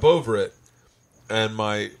to jump over it, and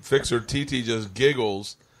my fixer TT just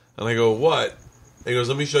giggles, and I go, "What?" And he goes,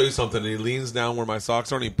 "Let me show you something." And he leans down where my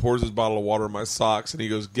socks are, and he pours his bottle of water in my socks, and he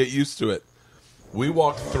goes, "Get used to it." We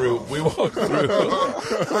walked through. I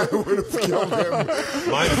would have killed him.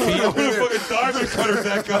 My feet. I would have fucking diamond cuttered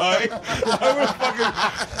that guy. I would have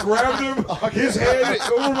fucking grabbed him, his head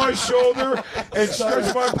over my shoulder, and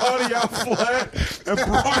stretched my body out flat and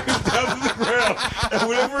brought him down to the ground. And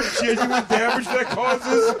whatever genuine damage that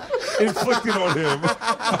causes, inflicted on him.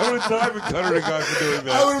 I would have diamond cuttered a guy for doing I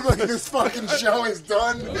that. would have been like, this fucking show is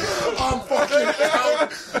done. I'm fucking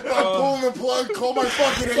out. I'm pulling the plug. Call my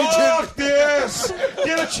fucking agent. Fuck this!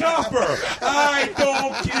 Get a chopper! I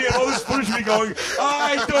don't care. All this footage of me going,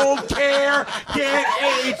 I don't care. Get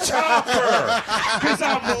a chopper! Because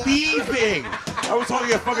I'm leaving. I was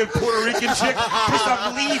talking a fucking Puerto Rican chick because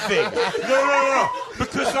I'm leaving. No.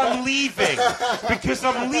 Because I'm leaving. Because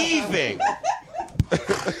I'm leaving.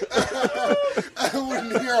 I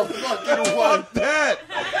wouldn't hear a fucking word. Fuck that.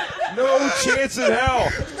 No chance in hell.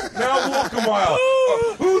 Now walk a mile.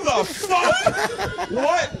 Who the fuck?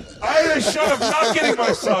 What? I had a shot of not getting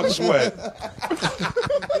my socks wet.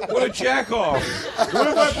 What a jack off. What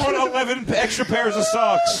if I brought 11 extra pairs of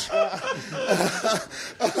socks?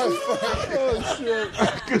 Oh, shit.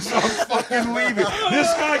 Because I'm fucking leaving. This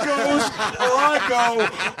guy goes, or I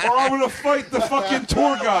go, or I'm going to fight the fucking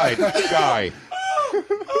tour guide guy.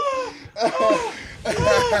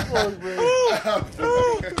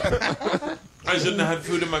 I shouldn't have had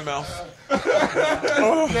food in my mouth.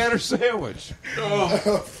 Banana sandwich.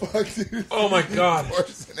 Fuck, dude. Oh my god.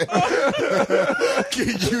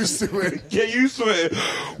 Get used to it. Get used to it.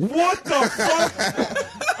 What the fuck?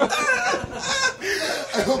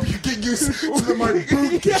 I hope you get used to my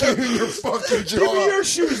boot kicking in your fucking jaw. Give me your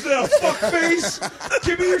shoes now, fuckface.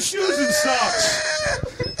 Give me your shoes and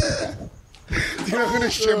socks. Dude, I'm gonna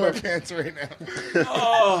shit my pants right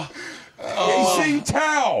now. He's saying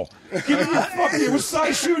towel. Give me your fucking. What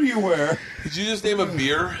size shoe do you wear? Did you just name a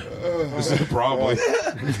beer? Probably.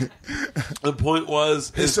 The point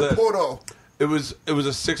was It's is a that photo. it was a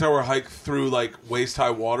 6-hour hike through like waist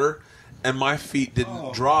high water, and my feet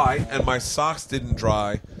didn't dry, and my socks didn't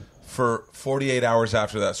dry for 48 hours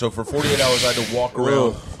after that. So for 48 hours, I had to walk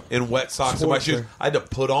around in wet socks in my shoes. I had to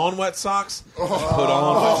put on wet socks. Put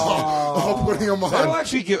on wet socks. Oh, putting them That'll on.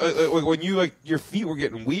 actually get when you like your feet were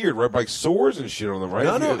getting weird, right? Like sores and shit on them, right?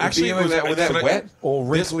 No, actually, Being like that when that wet. All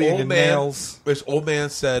wrinkly in your nails. This old man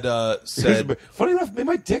said, Funny enough, made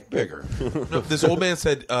my dick bigger. no, this old man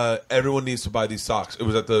said everyone needs to buy these socks. It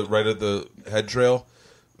was right at the head trail,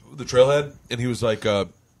 the trailhead, and he was like,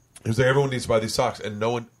 everyone needs to buy these socks, and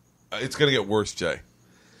no one. It's gonna get worse, Jay.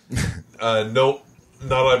 No,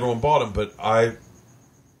 not everyone bought them, but I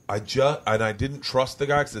didn't trust the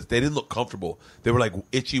guy because they didn't look comfortable. They were like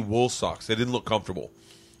itchy wool socks. They didn't look comfortable,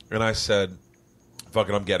 and I said, "Fuck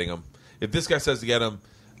it, I'm getting them." If this guy says to get them,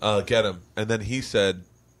 get them. And then he said,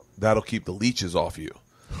 "That'll keep the leeches off you."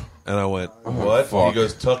 And I went, "What?" He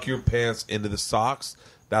goes, "Tuck your pants into the socks.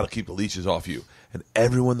 That'll keep the leeches off you." And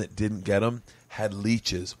everyone that didn't get them had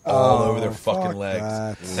leeches all over their fucking legs.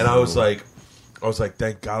 that. And I was like,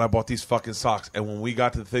 thank God I bought these fucking socks. And when we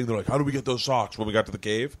got to the thing, they're like, how do we get those socks? When we got to the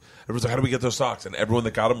cave, everyone's like, how do we get those socks? And everyone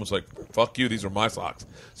that got them was like, fuck you, these are my socks.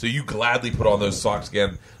 So you gladly put on those socks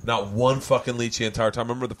again. Not one fucking leech the entire time.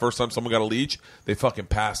 Remember the first time someone got a leech? They fucking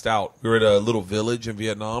passed out. We were at a little village in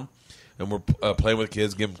Vietnam, and we're playing with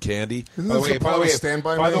kids, giving them candy. Isn't this a part of Stand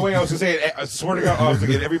By by Me? the way, I was going to say, I swear to God, I was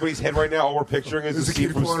thinking in everybody's head right now, all we're picturing is the Is a scene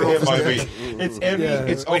kid from pulling off Stand his By dick. Me. It's empty.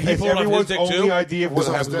 It's, Wait, he it's pulled off his everyone's dick, only too? idea of what It's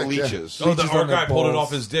off happens his to dick, yeah. leeches. Oh, Leeches our on guy their pulled it balls.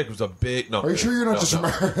 off his dick. It was a big... No. Are you sure you're not just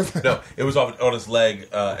remembering? No, it was on his leg,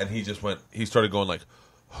 and he just went... He started going like...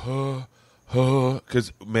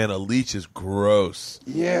 Because, man, a leech is gross.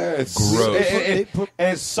 Yeah, it's Gross. And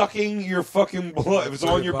it's sucking your fucking blood. If it's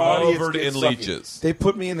on your body, Covered it's in sucking. leeches. They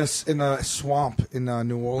put me in a swamp in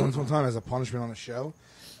New Orleans one time as a punishment on a show,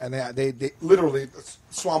 and they literally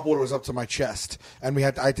swamp water was up to my chest, and I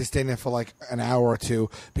had to stay there for like an hour or two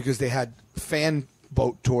because they had fan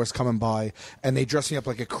boat tours coming by, and they dressed me up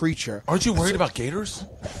like a creature. Aren't you worried about gators?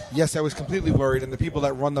 Yes, I was completely worried, and the people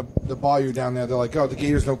that run the bayou down there, they're like, "Oh, the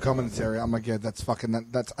gators don't come in this area." I'm like, "Yeah, that's fucking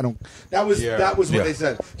that's I don't." That was what Yeah. they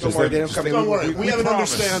said. Don't worry, they don't come in. Don't worry, we have an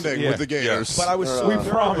promise. understanding Yeah. with the Gators. But I was so We nervous.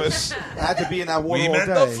 promise. I had to be in that water We all met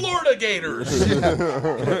day. the Florida gators.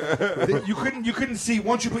 You couldn't see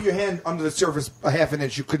once you put your hand under the surface a half an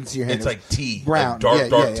inch. You couldn't see your hand. It's It was like tea, brown, like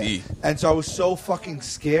dark tea. And so I was so fucking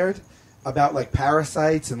scared about like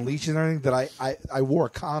parasites and leeches and everything that I wore a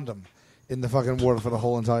condom in the fucking water for the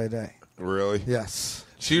whole entire day. Really? Yes.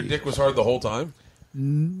 So your dick was hard the whole time?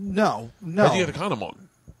 No. How'd you get a condom on?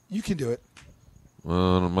 You can do it.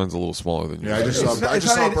 Mine's a little smaller than yours. Yeah, I just saw It's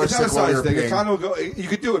Bert not a stick while size you were thing. A peeing. condom will go. You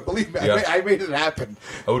could do it. Believe me. Yeah. I made it happen.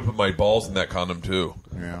 I would put my balls in that condom too.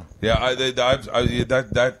 Yeah. Yeah,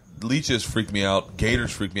 that leeches freak me out.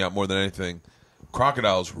 Gators freak me out more than anything.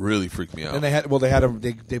 Crocodiles really freak me out. And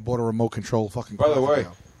they bought a remote control fucking. By the way,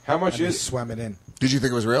 crocodile. how much And they is swam it in. Did you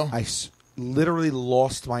think it was real? Literally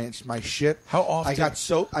lost my shit. How often? I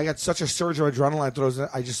got such a surge of adrenaline.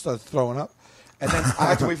 I just started throwing up, and then I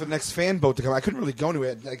had to wait for the next fan boat to come. I couldn't really go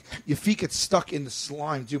anywhere. Like your feet get stuck in the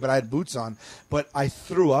slime too. But I had boots on. But I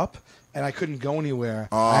threw up, and I couldn't go anywhere.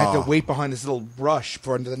 I had to wait behind this little brush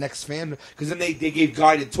for the next fan, because then they gave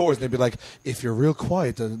guided tours, and they'd be like, if you're real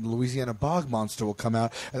quiet, the Louisiana bog monster will come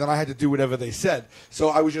out, and then I had to do whatever they said. So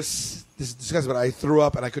I was just, this is disgusting, but I threw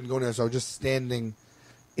up, and I couldn't go anywhere, so I was just standing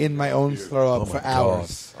in my own throw up for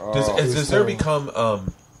hours. Does there become,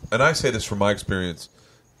 and I say this from my experience,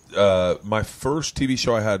 my first TV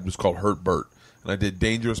show I had was called Hurt Bert, and I did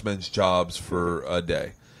dangerous men's jobs for a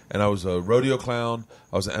day. And I was a rodeo clown.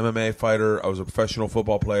 I was an MMA fighter. I was a professional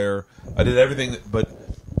football player. I did everything, but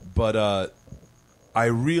I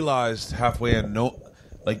realized halfway in,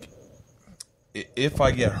 if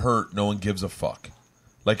I get hurt, no one gives a fuck.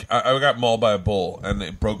 Like I got mauled by a bull, and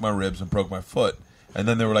it broke my ribs and broke my foot. And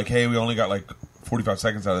then they were like, "Hey, we only got like 45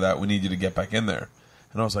 seconds out of that. We need you to get back in there."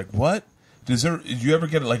 And I was like, "What? Did you ever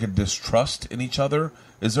get like a distrust in each other?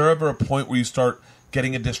 Is there ever a point where you start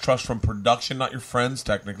getting a distrust from production, not your friends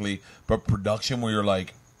technically, but production, where you're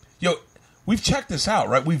like, yo, we've checked this out,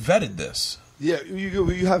 right? We vetted this." Yeah,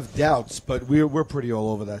 you have doubts, but we're pretty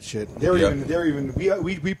all over that shit.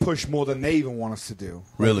 We push more than they even want us to do.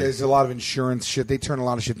 Really? Like, there's a lot of insurance shit. They turn a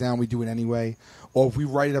lot of shit down. We do it anyway. Or if we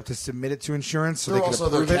write it up to submit it to insurance, so They're they can also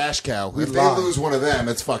their approve it. cash cow. We If they lie. lose one of them,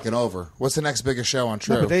 it's fucking over. What's the next biggest show on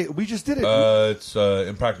True? No, but we just did it. It's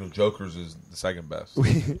Impractical Jokers is the second best.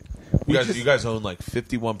 You guys own like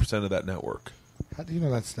 51% of that network. How do you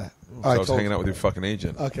know that's that? So I was hanging out with your fucking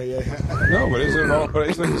agent. Okay, yeah. No, but isn't it all? But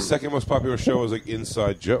it's like the second most popular show is like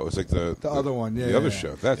Inside Joe. It's like the other one, yeah. The yeah, other yeah.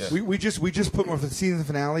 show. That's We just put for the season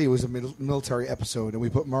finale. It was a military episode, and we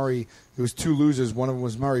put Murray. There was two losers. One of them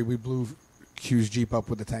was Murray. We blew Q's Jeep up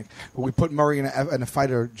with the tank, but we put Murray in a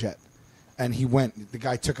fighter jet, and he went. The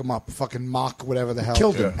guy took him up, fucking Mach, whatever the hell,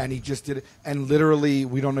 Killed him. and he just did it. And literally,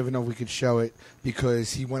 we don't even know if we could show it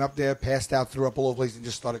because he went up there, passed out, threw up all over the place, and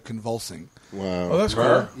just started convulsing. Wow. Oh, that's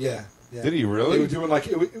cool. Yeah. Yeah. Did he really? They were doing like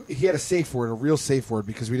he had a safe word, a real safe word,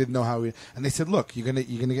 because we didn't know how. And they said, "Look, you're gonna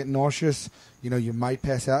get nauseous. You know, you might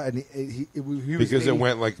pass out." And he was because it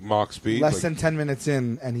went like Mach speed. less like, than 10 minutes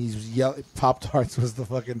in, and he's yelling. Pop-Tarts was the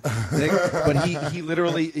fucking thing, but he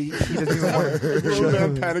literally he doesn't even want to. Little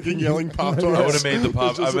man panicking, yelling pop tarts. I would have made the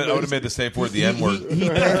pop. I would have made the safe word the N word. He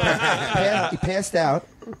passed out,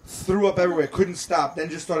 threw up everywhere, couldn't stop, then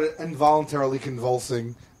just started involuntarily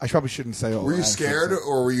convulsing. I probably shouldn't say all. Were you that. scared,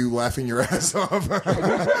 or were you laughing your ass off?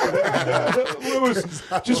 Lewis,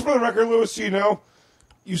 just for the record, Lewis, you know,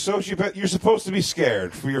 you sociopath, you're supposed to be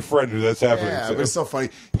scared for your friend who that's happening Yeah, to. but it's so funny.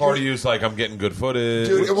 Part of you's like, I'm getting good footage.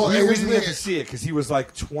 Dude, well, We here's didn't the get to thing. see it because he was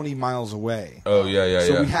like 20 miles away. Oh yeah.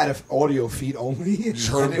 So we had an audio feed only. heard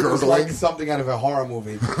him And it was gurgling? like something out of a horror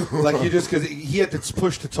movie. Like you just because he had to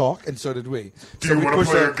push to talk, and so did we. So we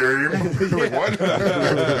pushed game? Like, what?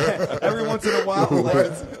 every once in a while. Like,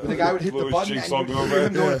 the guy would hit the Louis button, Cheeks and on you Go would hear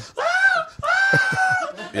him Back. going,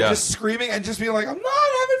 Yeah. just screaming and just being like, "I'm not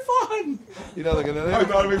having fun." You know, like, and I'm then,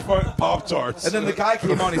 not having fun. Pop Tarts. and then the guy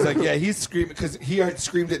came on. He's like, "Yeah, he's screaming," because he had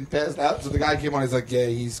screamed it and passed out. So the guy came on. He's like, "Yeah,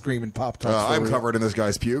 he's screaming Pop-Tarts." for I'm real." covered in this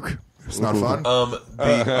guy's puke. It's not fun.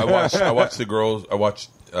 I watched the girls. I watched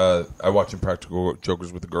Impractical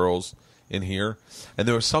Jokers with the girls in here, and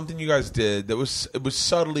there was something you guys did that was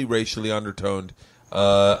subtly racially undertoned.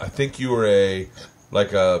 I think you were a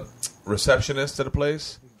receptionist at a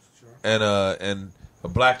place, and a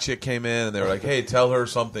black chick came in, and they were like, "Hey, tell her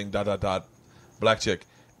something." ... Black chick,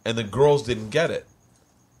 and the girls didn't get it,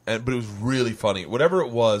 but it was really funny. Whatever it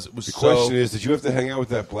was The question is, did you have to hang out with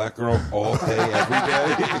that black girl all day, every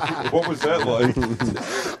day? What was that like?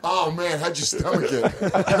 Oh man, how'd you stomach it?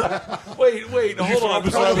 Wait, hold on. You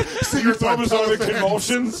throw us on the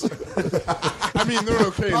convulsions? I mean, they're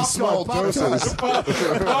okay in small doses.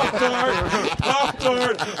 Pop-Tart!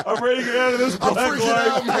 I'm ready to get out of this I'm black freaking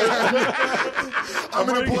out, life. man. I'm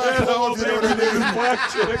in a Ready to black get out hole. all You know day what I with mean? this black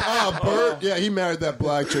chick. Ah, Bert. Yeah, he married that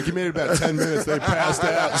black chick. He made it about 10 minutes. They passed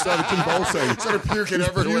out, started convulsing. Started puking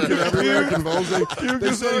everywhere. Puking everywhere, convulsing. They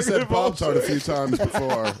is said he said convulsing. Pop-Tart a few times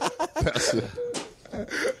before. That's it.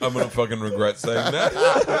 I'm gonna fucking regret saying that.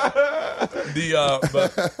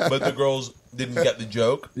 But the girls didn't get the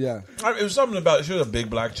joke. Yeah. It was something about she was a big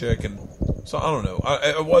black chick, and so I don't know.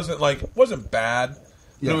 It wasn't bad.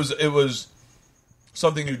 Yeah. It was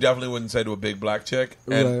something you definitely wouldn't say to a big black chick,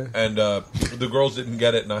 and Right. and the girls didn't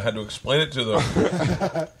get it, and I had to explain it to them.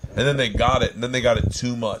 And then they got it, and then they got it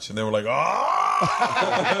too much, and they were like, "Ah!"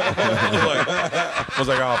 I was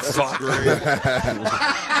like, "Oh fuck!"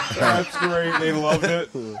 That's great. They loved it.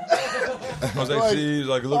 I was like, "Geez,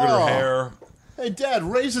 like look at her hair." Hey, Dad,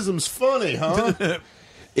 racism's funny, huh?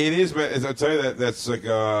 It is, man. I tell you that's like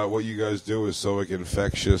what you guys do is so like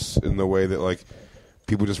infectious in the way that like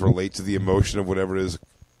people just relate to the emotion of whatever it is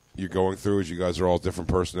you're going through is you guys are all different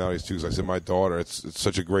personalities too. Because I said my daughter, it's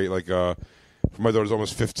such a great for my daughter's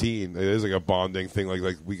almost 15. It is like a bonding thing.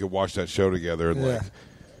 Like we could watch that show together and like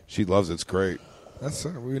she loves it. It's great. That's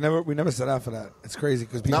we never set out for that. It's crazy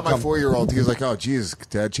because Not my 4-year-old. He was like, "Oh, Jesus,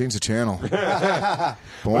 Dad, change the channel."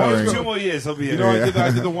 Boring. 2 more years, he'll be.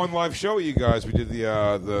 I did the one live show with you guys. We did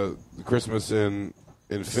the Christmas in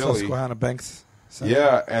Philly. Susquehanna Banks.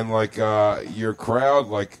 Yeah, and your crowd,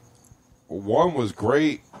 one was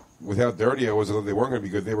great with how dirty I was. I thought they weren't going to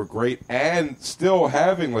be good. They were great, and still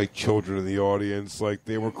having children in the audience,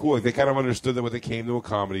 they were cool. They kind of understood that when they came to a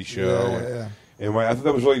comedy show. Yeah. And I thought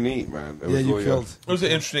that was really neat, man. It was you really, killed. It's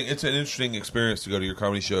an interesting experience to go to your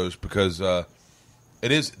comedy shows because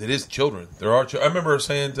it is children. There are. I remember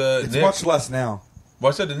saying to It's Nick, much less now.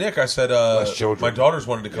 Well, I said to Nick, I said children. my daughters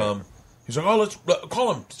wanted to come. He's like, "Oh, let's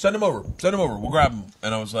call them. Send them over. We'll grab them."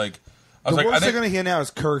 And I was like, The worst they're going to hear now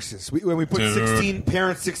is curses. When we put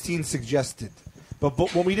Dude. 16 suggested. But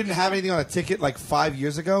when we didn't have anything on a ticket 5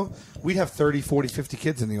 years ago, we'd have 30, 40, 50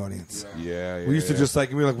 kids in the audience. Yeah. We used to just we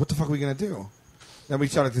were like, what the fuck are we going to do? Then we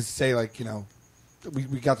started to say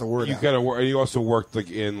we got the word out. And you also worked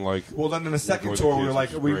in Well, then in the second with tour, the we were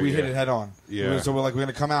kids, we which is hit great, it head on. Yeah. So we're going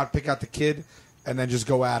to come out, pick out the kid, and then just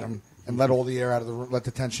go at him and let all the air out of the room, let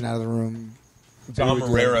the tension out of the room. Dom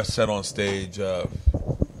Herrera said on stage,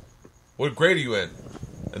 "What grade are you in?"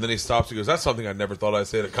 And then he stops and goes, "That's something I never thought I'd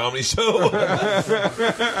say at a comedy show."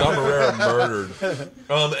 Dom Herrera murdered.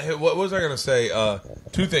 Hey, what was I going to say?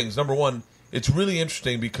 2 things. Number one, it's really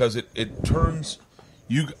interesting because it turns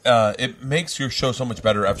you. It makes your show so much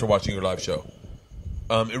better after watching your live show.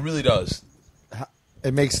 It really does.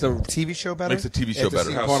 It makes the TV show better? Makes the TV show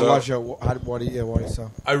better. How How so? so? Live show, why do you so?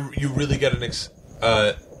 You really get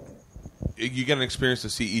you get an experience to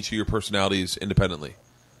see each of your personalities independently.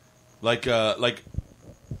 I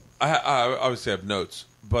obviously have notes,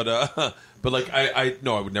 but I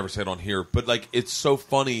would never say it on here. But it's so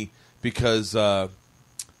funny because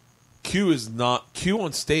Q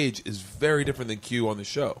on stage is very different than Q on the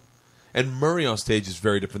show, and Murray on stage is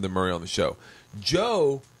very different than Murray on the show.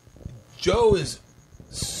 Joe is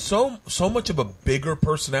so much of a bigger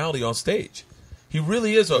personality on stage. He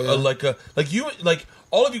really is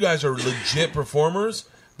all of you guys are legit performers,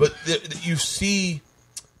 but you see.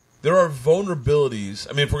 There are vulnerabilities.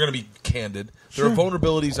 I mean, if we're going to be candid, there are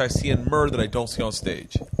vulnerabilities I see in Murr that I don't see on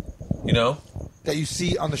stage. You know? That you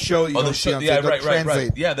see on the show, on the show,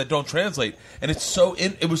 right. Yeah, that don't translate. And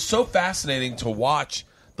it was so fascinating to watch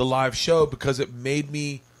the live show because it made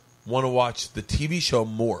me want to watch the TV show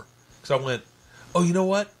more. Because I went, oh, you know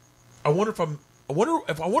what? I wonder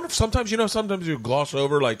if sometimes you gloss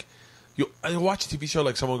over I watch a TV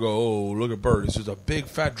show someone go, oh, look at Bert. It's just a big,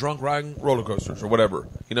 fat drunk riding roller coasters or whatever,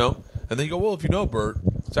 And then you go, well, if you know Bert,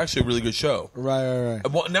 it's actually a really good show. Right.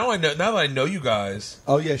 Well, now that I know you guys.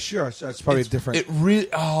 Oh, yeah, sure. It's probably different. It really,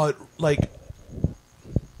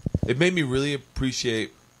 it made me really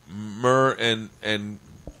appreciate Murr and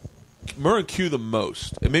Q the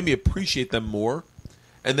most. It made me appreciate them more.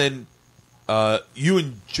 And then you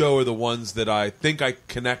and Joe are the ones that I think I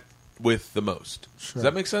connect with the most. Sure. Does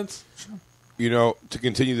that make sense? Sure. To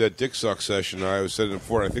continue that dick suck session, I said it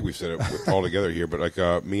before, and I think we've said it all together here,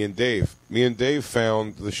 but me and Dave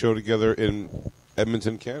found the show together in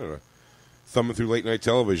Edmonton, Canada, thumbing through late night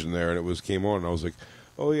television there, and it came on, and I was like,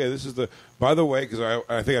 oh yeah, this is by the way, because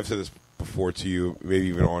I think I've said this before to you, maybe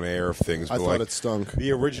even on air of things. I but thought it stunk.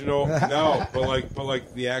 The original, no, but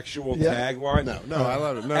the actual tagline. No, I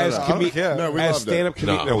love it. No, we as loved stand-up it.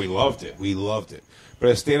 comedians, no, we loved it. We loved it. But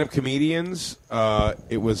as stand-up comedians,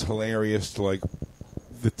 it was hilarious to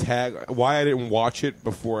the tag. Why I didn't watch it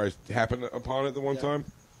before I happened upon it the one time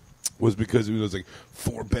was because it was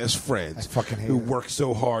 4 best friends who worked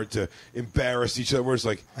so hard to embarrass each other. Where it's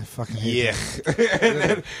I fucking hate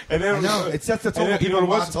and then I know it sets the tone. People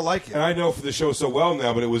want to like it. And I know for the show so well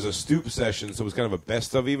now, but it was a stoop session, so it was kind of a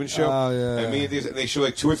best of even show. Oh yeah. And they show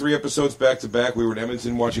 2 or 3 episodes back to back. We were in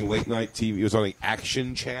Edmonton watching late night TV. It was on the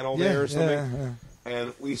Action Channel there or something. Yeah.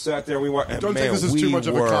 And we sat there. We watched. Don't take this as too much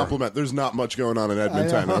of a compliment. There's not much going on in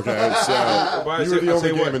Edmonton. Okay, so you were the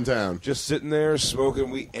only game in town. Just sitting there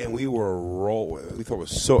smoking. We were rolling. We thought it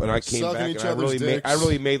was so. And I came Sucking back. each And I other's really dicks.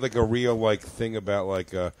 made a real thing about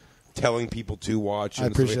telling people to watch. I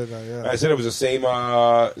appreciate that. Yeah. I said it was the same.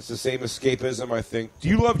 It's the same escapism. I think. Do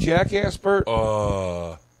you love Jackass, Bert?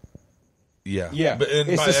 Yeah. But,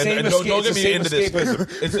 it's the same. Don't get me into this.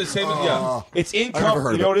 Escapism. It's the same. Yeah. It's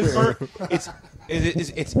incomparable. You know what it is, Bert?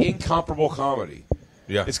 It's incomparable comedy.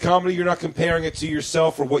 Yeah. It's comedy. You're not comparing it to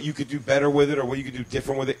yourself or what you could do better with it or what you could do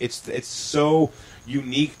different with it. It's so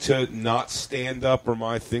unique to not stand up or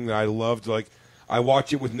my thing that I loved. I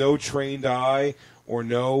watch it with no trained eye or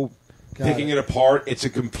no picking it apart. It's a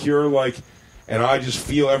pure like, and I just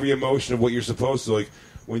feel every emotion of what you're supposed to like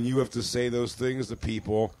when you have to say those things to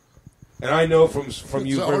people. And I know from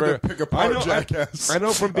you, so hard to pick apart, jackass. I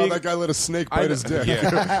know from being that guy let a snake bite his dick.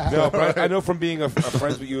 Yeah. No, but I know from being a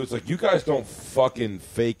friends with you, it's like you guys don't fucking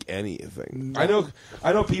fake anything. I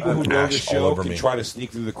know people who know the show can try to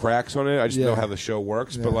sneak through the cracks on it. I just know how the show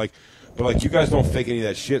works. But like you guys don't fake any of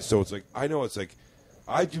that shit. So it's like I know it's like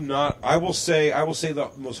I do not. I will say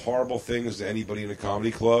the most horrible things to anybody in a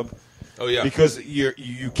comedy club. Oh yeah, because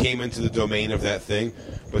you came into the domain of that thing,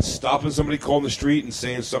 but stopping somebody cold in the street and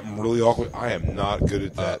saying something really awkward, I am not good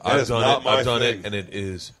at that. I've done it, and it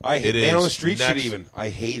is. Man on the street shit. Even I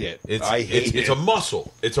hate it. It's a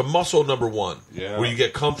muscle. It's a muscle number one. Yeah. Where you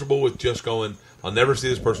get comfortable with just going. I'll never see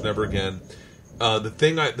this person ever again. The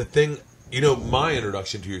thing. My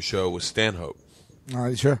introduction to your show was Stanhope. All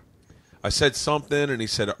right, sure. I said something, and he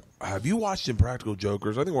said, "Have you watched Impractical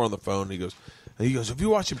Jokers?" I think we're on the phone. And he goes, "Have you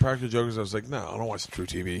watched Impractical Jokers?" I was like, "No, I don't watch True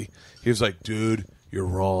TV." He was like, "Dude, you're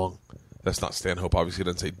wrong." That's not Stanhope. Obviously, he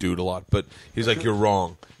doesn't say "dude" a lot, but he's like, "You're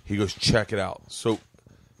wrong." He goes, "Check it out." So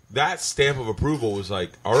that stamp of approval was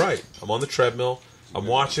like, "All right, I'm on the treadmill, I'm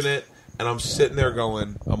watching it, and I'm sitting there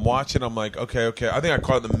going, I'm watching. I'm like, okay. I think I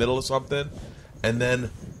caught it in the middle of something, and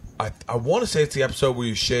then I want to say it's the episode where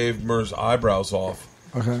you shaved Murr's eyebrows off,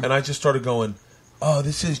 and I just started going, "Oh,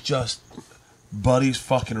 this is just." Buddies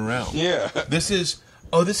fucking around. Yeah. This is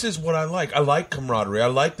what I like. I like camaraderie. I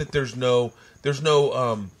like that there's no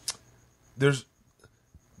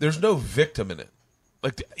victim in it.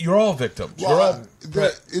 Like you're all victims. Well,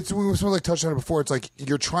 it's we sort of like touched on it before. It's like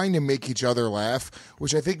you're trying to make each other laugh,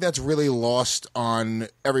 which I think that's really lost on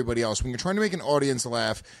everybody else. When you're trying to make an audience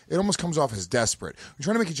laugh, it almost comes off as desperate. When you're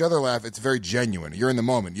trying to make each other laugh, it's very genuine. You're in the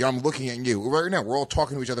moment. I'm looking at you right now. We're all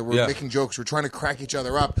talking to each other. We're making jokes. We're trying to crack each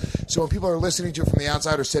other up. So when people are listening to it from the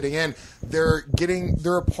outside or sitting in, they're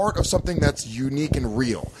a part of something that's unique and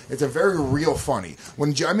real. It's a very real funny.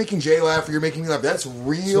 When I'm making Jay laugh or you're making me laugh, that's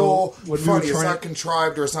real funny. It's not contrived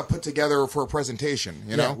or it's not put together for a presentation,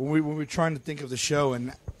 you know? When we were trying to think of the show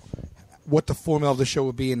and what the formula of the show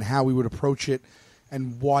would be and how we would approach it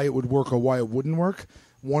and why it would work or why it wouldn't work,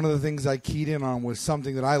 one of the things I keyed in on was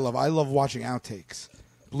something that I love. I love watching outtakes.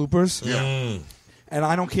 Bloopers. Yeah. And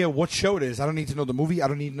I don't care what show it is. I don't need to know the movie. I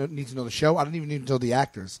don't need to know the show. I don't even need to know the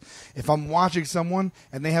actors. If I'm watching someone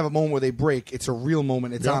and they have a moment where they break, it's a real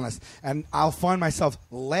moment. It's honest. And I'll find myself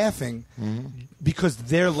laughing because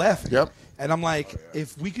they're laughing. Yep. And I'm like,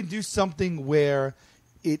 if we can do something where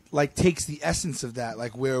it like takes the essence of that,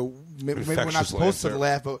 like where maybe we're not supposed to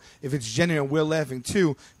laugh, but if it's genuine, we're laughing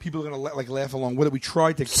too. People are gonna laugh along with it. We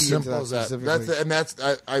tried to key into that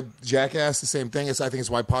specifically. Jackass the same thing. I think it's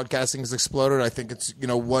why podcasting has exploded. I think it's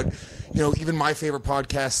even my favorite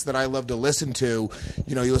podcasts that I love to listen to.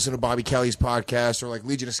 You listen to Bobby Kelly's podcast or like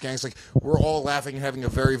Legion of Skanks. Like we're all laughing and having a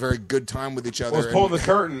very very good time with each other. Well, it's pulling the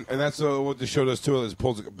curtain, and that's what the show does too. Is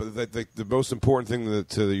pulls. But the most important thing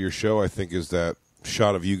to your show, I think, is that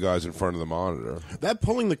shot of you guys in front of the monitor. That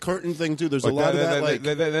pulling the curtain thing too. There's a lot of that.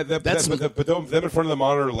 But them in front of the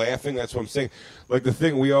monitor laughing. That's what I'm saying. Like the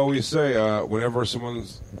thing we always say whenever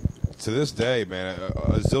someone's to this day, man,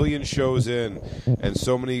 a zillion shows in, and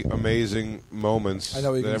so many amazing moments. I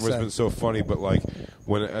know what that everyone's been so funny. But like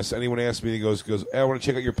when anyone asks me, he goes, hey, I want to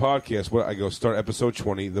check out your podcast. What I go start episode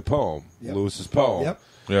 20, the poem, Lewis's poem. Yep.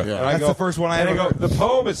 Yeah. That's the first one I ever heard. The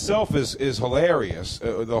poem itself is hilarious.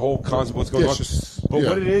 The whole concept of what's going on. But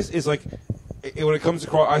what it is like when it comes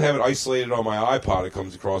across, I have it isolated on my iPod. It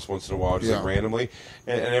comes across once in a while, just like randomly.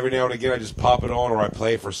 And every now and again, I just pop it on or I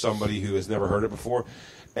play it for somebody who has never heard it before.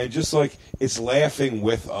 And just like it's laughing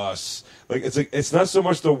with us. Like it's not so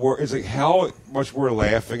much the word. It's like how much we're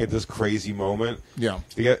laughing at this crazy moment. Yeah.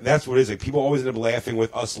 That's what it is. Like people always end up laughing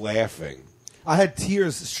with us laughing. I had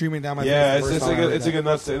tears streaming down my face. Yeah, it's like a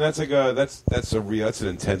nuts, and that's an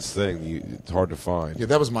intense thing. It's hard to find. Yeah,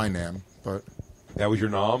 that was my nam, but that was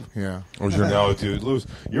your nom. Yeah, or was your no, dude? Lewis,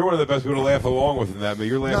 you're one of the best people to laugh along with in that. Man,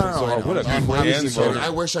 you're laughing so hard. What a crazy moment.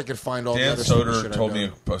 I wish I could find all the Dan other Soder told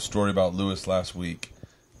me a story about Lewis last week,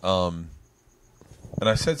 and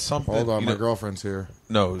I said something. Hold on, my girlfriend's here.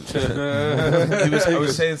 No, I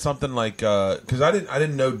was saying something like because I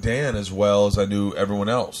didn't know Dan as well as I knew everyone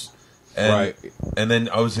else. And then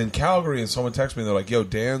I was in Calgary, and someone texted me. They're like, "Yo,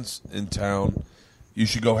 Dan's in town. You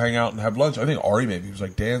should go hang out and have lunch." I think Ari maybe he was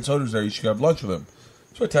like, "Dan Soder's there. You should go have lunch with him."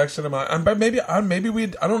 So I texted him. Maybe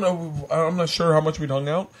we. I don't know. I'm not sure how much we'd hung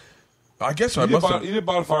out. I guess I must have. You did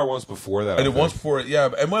Bonfire once before that. I did once before it. Yeah,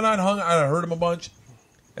 and when I heard him a bunch,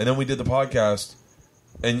 and then we did the podcast.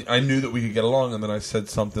 and I knew that we could get along. And then I said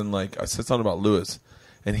something about Lewis,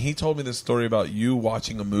 and he told me this story about you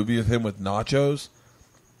watching a movie with him with nachos.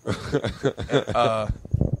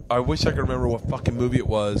 I wish I could remember what fucking movie it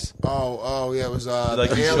was. Oh, yeah, it was Like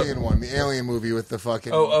the you alien one, the alien movie with the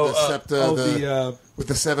fucking with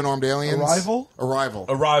the 7-armed aliens.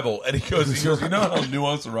 Arrival. And he goes, you know how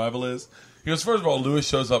nuanced Arrival is? He goes, first of all, Lewis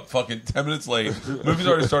shows up fucking 10 minutes late. Movie's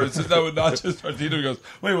already started. Sits down with nachos Tarantino. He goes,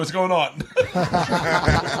 wait, what's going on?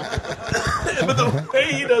 But the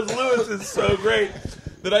way he does Lewis is so great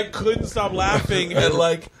that I couldn't stop laughing at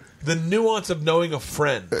like the nuance of knowing a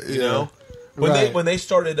friend. You know, when they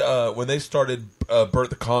started Bert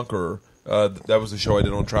the Conqueror, that was the show I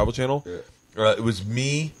did on Travel Channel. It was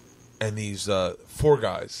me and these 4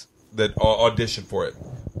 guys that auditioned for it.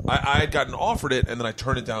 I had gotten offered it, and then I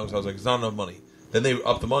turned it down because I was like, it's not enough money. Then they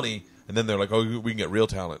upped the money, and then they're like, oh, we can get real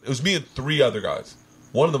talent. It was me and 3 other guys.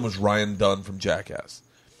 One of them was Ryan Dunn from Jackass.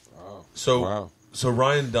 Oh, so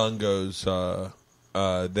Ryan Dunn goes,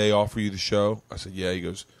 they offer you the show? I said, yeah. He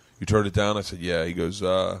goes, you turned it down? I said, yeah. He goes,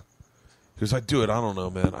 I'd do it. I don't know,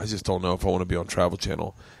 man. I just don't know if I want to be on Travel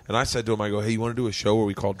Channel. And I said to him, I go, hey, you want to do a show where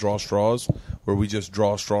we call Draw Straws, where we just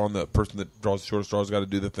draw a straw and the person that draws the shortest straw has got to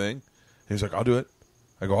do the thing? And he's like, I'll do it.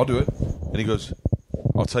 I go, I'll do it. And he goes,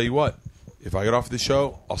 I'll tell you what. If I get off the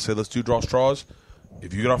show, I'll say, let's do Draw Straws.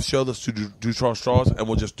 If you get off the show, let's do Draw Straws, and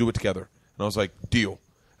we'll just do it together. And I was like, deal.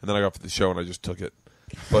 And then I got off the show, and I just took it.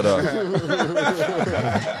 But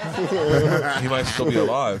he might still be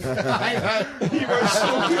alive. He might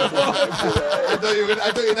still be alive.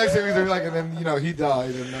 I thought you next time he was gonna be like, and then he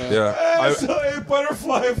died. And, yeah, a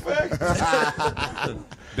butterfly effect.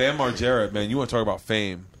 Bam Margera, man, you want to talk about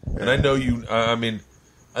fame? And I know you. I mean,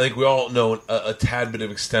 I think we all know a tad bit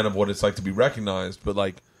of extent of what it's like to be recognized. But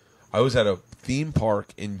like, I was at a theme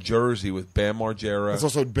park in Jersey with Bam Margera. It's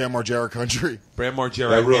also Bam Margera country. Bam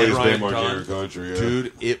Margera. That really is Ryan Bam Margera Dunn. country, yeah.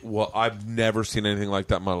 Dude. I've never seen anything like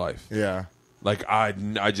that in my life. Yeah. Like I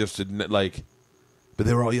just didn't like. But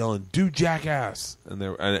they were all yelling, "Do Jackass!" And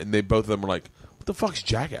they both of them were like, "What the fuck's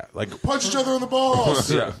Jackass?" Like Punch each other in the balls.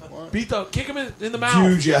 yeah, kick him in the mouth.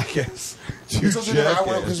 Do Jackass. I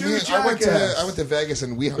went to Vegas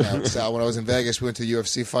and we hung out, Sal. When I was in Vegas, we went to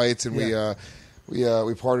UFC fights and we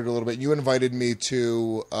partied a little bit. You invited me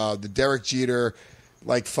to the Derek Jeter,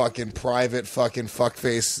 like fucking private fucking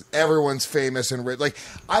fuckface. Everyone's famous and rich. Like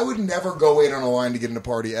I would never go wait on a line to get in a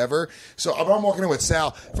party ever. So I'm walking in with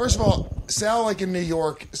Sal. First of all, Sal like in New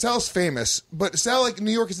York, Sal's famous, but Sal like in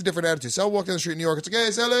New York is a different attitude. Sal walking down the street in New York, it's like,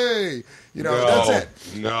 hey, Sally, that's it.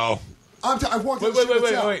 No. I walked down the street with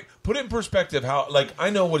Sal. Wait. Put it in perspective. How I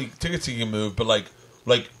know what tickets he can move, but like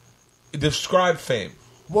describe fame.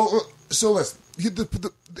 Well, so listen.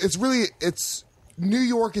 It's New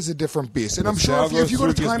York is a different beast, and I'm sure if you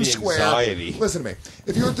go to Times Square, listen to me.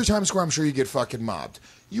 If you go to Times Square, I'm sure you get fucking mobbed.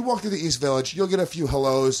 You walk through the East Village, you'll get a few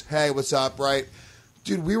hellos. Hey, what's up? Right,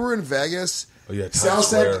 dude. We were in Vegas. Oh yeah,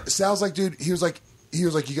 Sal's like, dude. He was like, you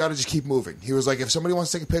got to just keep moving. He was like, if somebody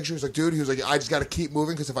wants to take a picture, he's like, dude. He was like, I just got to keep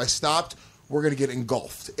moving because if I stopped, we're gonna get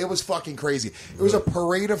engulfed. It was fucking crazy. It was a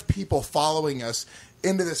parade of people following us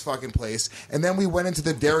into this fucking place, and then we went into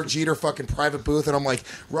the Derek Jeter fucking private booth, and I'm like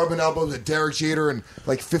rubbing elbows with Derek Jeter and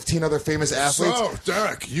like 15 other famous athletes. So,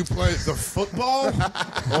 Derek, you play the football,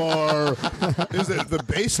 or is it the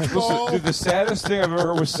baseball? Listen, dude, the saddest thing I've ever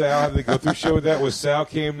heard with Sal, having to go through show with that, was Sal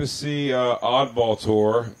came to see Oddball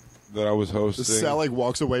Tour that I was hosting. Sal like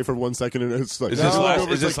walks away for 1 second, and it's like, is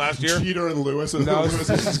this last year? Jeter and Lewis, and No, Lewis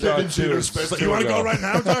this is giving not Jeter Jeter. space. It's You want to ago. go right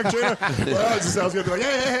now, Derek Jeter? Well, Sal's gonna be like,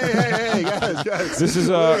 hey, guys. This is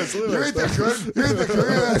Lewis. You ain't that good. You ain't that good.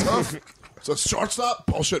 That's tough. So shortstop,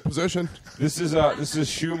 bullshit position. This is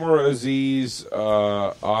Schumer Aziz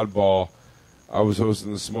Oddball. I was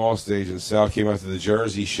hosting the small stage, and Sal came out to the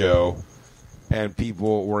Jersey show, and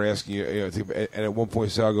people were asking and at one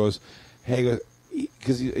point Sal goes, "Hey,"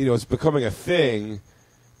 because it's becoming a thing,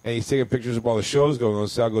 and he's taking pictures of all the shows going on.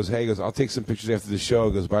 Sal goes, "Hey," he goes, "I'll take some pictures after the show."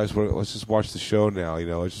 He goes, "But let's just watch the show now.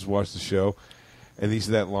 Let's just watch the show." And he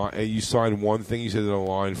said that line, and you signed one thing. You said that a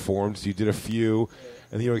line formed, so you did a few,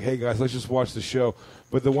 and then you're like, "Hey guys, let's just watch the show."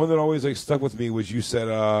 But the one that always like stuck with me was you said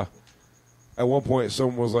at one point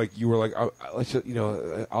someone was like, you were like, "Let's just,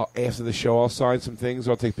 after the show I'll sign some things,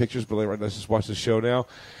 I'll take pictures, but let's just watch the show now."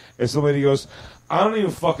 And somebody goes, "I don't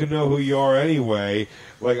even fucking know who you are anyway.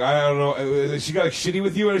 Like, I don't know." She got like shitty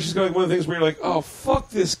with you, and it's just like one of the things where you're like, "Oh,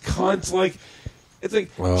 fuck this cunt." Like, It's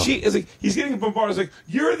like it's like he's getting bombarded. It's like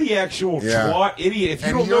you're the actual twat idiot. If you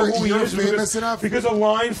And don't know you're- who he you're is famous enough. because a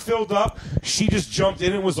line filled up, she just jumped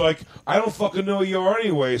in and was like, "I don't fucking know who you are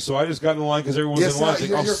anyway." So I just got in the line because everyone's Yes, in line. It's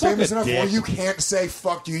like, you're suck famous a enough dick. where you can't say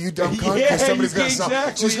 "fuck you dumb cunt" Yeah, because somebody's you- gonna stop.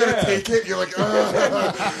 exactly, She's gonna yeah. take it. You're like,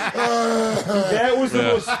 That was the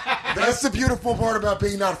most. That's the beautiful part about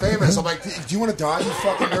being not famous. I'm like, do you want to die, you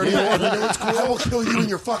fucking nerdy whore? You know what's cool? I will kill you and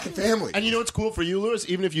your fucking family. And you know what's cool for you, Lewis?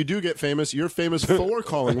 Even if you do get famous, you're famous for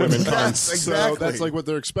calling women cunts. Yes, exactly. So that's like what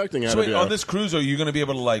they're expecting out So of wait, you. on this cruise, are you going to be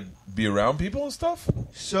able to like be around people and stuff?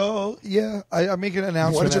 So yeah, I make an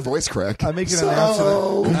announcement. Why did your voice crack? I make an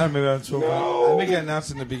announcement. I make an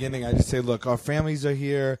announcement in the beginning. I just say, look, our families are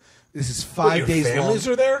here. This is 5 days long. Families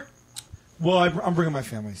are there? Well, I'm bringing my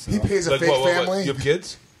family. So. He pays a Like fake what, family. You have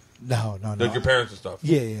kids? No. Like your parents and stuff?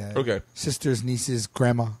 Yeah. Okay. Sisters, nieces,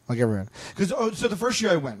 grandma, like everyone. Because so the first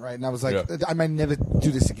year I went, right, and I was like, Yeah. I might never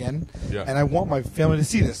do this again, Yeah. and I want my family to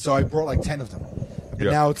see this, so I brought like 10 of them. And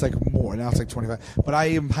Yeah. now it's like more. Now it's like 25. But I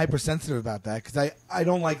am hypersensitive about that because I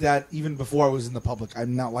don't like that even before I was in the public.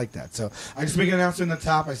 I'm not like that. So I just make an announcement in the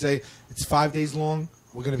top. I say it's 5 days long.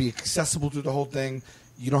 We're going to be accessible through the whole thing.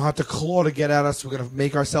 You don't have to claw to get at us. We're going to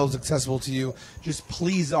make ourselves accessible to you. Just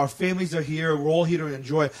please, our families are here. We're all here to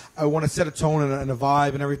enjoy. I want to set a tone and a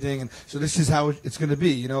vibe and everything. And so this is how it's going to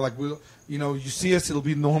be. You know, like we'll, you know, you see us, it'll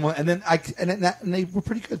be normal. And then and they were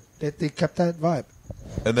pretty good. They kept that vibe.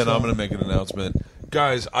 And then I'm going to make an announcement.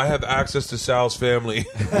 Guys, I have access to Sal's family.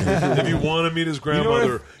 If you want to meet his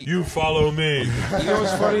grandmother, you follow me. You know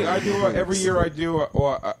what's funny? I do every year. I do,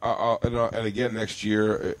 and again next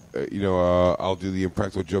year. I'll do the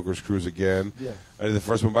Impractical Jokers cruise again. Yeah. I did the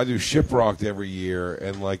first one, but I do Shipwrecked every year,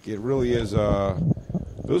 and like it really is.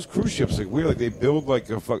 Those cruise ships, like weird, like they build like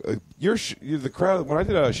a fuck. You're the crowd. When I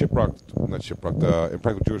did a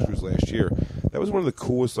Impractical Jokers cruise last year, that was one of the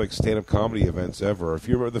coolest like stand-up comedy events ever. If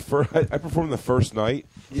you remember the first, I performed the first night.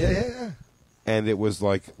 Yeah. And it was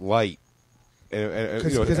like light.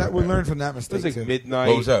 Because we learned from that It was mistake like too. midnight.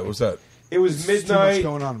 What was that? It was Too much midnight.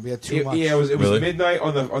 going on. We had too much. Yeah, it was Really? midnight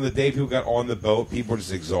on the day people got on the boat. People were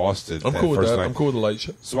just exhausted. I'm that cool with first that. night. I'm cool with the light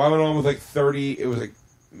show. So I went on with like 30. It was like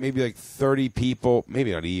maybe like 30 people,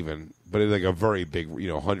 maybe not even, but it was like a very big,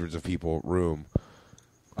 hundreds of people room.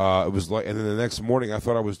 It was like, and then the next morning, I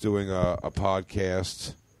thought I was doing a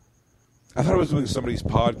podcast. I thought I was doing somebody's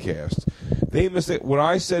podcast. They missed it. When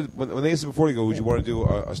I said, when they said before, they go, would you want to do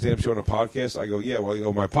a stand-up show on a podcast? I go, yeah,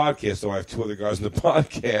 well, my podcast, so I have two other guys on the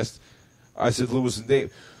podcast. I said, Lewis and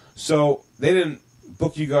Dave. So they didn't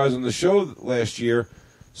book you guys on the show last year.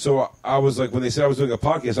 So I was like, when they said I was doing a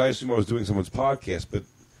podcast, I assumed I was doing someone's podcast. But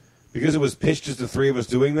because it was pitched as the three of us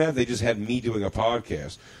doing that, they just had me doing a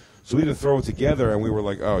podcast. So we had to throw it together, and we were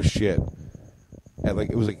like, oh, shit. And like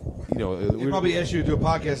it was like, They probably asked you to do a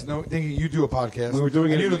podcast, thinking you do a podcast. We were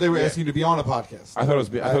doing and it- you know they were yeah. asking you to be on a podcast. I thought it was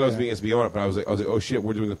being asked to be on it, but I was like, oh shit,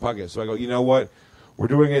 we're doing the podcast. So I go, you know what? We're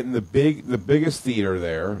doing it in the biggest theater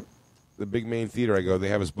there, the big main theater. I go, they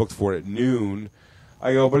have us booked for it at noon.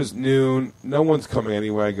 I go, but it's noon. No one's coming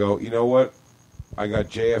anyway. I go, you know what? I got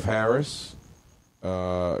J.F. Harris,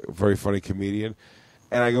 very funny comedian,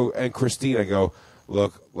 and I go, and Christine. I go,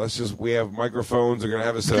 look, we have microphones. They're gonna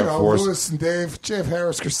have us set up for us. Lewis and Dave, Jeff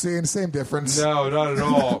Harris, Christine, same difference. No, not at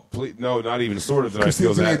all. Please, no, not even sort of. That I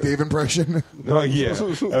feel Christine's doing a that. Dave impression. No, yeah,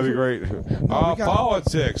 that'd be great.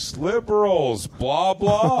 Politics, liberals, blah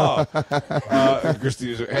blah.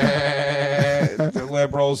 Christina's the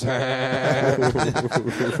liberals.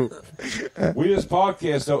 We just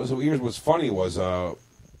podcast. So here's what's funny was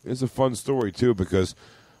it's a fun story too because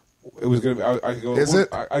it was gonna be. I go. Is it?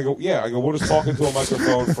 I go. Yeah. I go. We'll just talk into a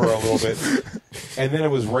microphone for a little bit, and then it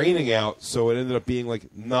was raining out, so it ended up being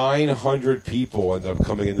like 900 people ended up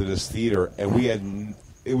coming into this theater, and we had.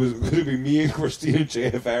 It was going to be me and Christine and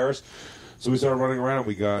J.F. Harris, so we started running around.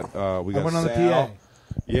 We got I went on Sal. the PA.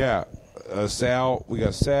 Yeah, Sal. We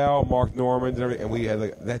got Sal, Mark Norman, and everything, and we had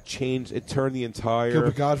like that changed. It turned the entire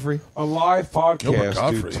Gilbert Godfrey. a live Gilbert podcast.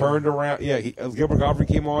 Gottfried. Dude turned around. Yeah, Gilbert Godfrey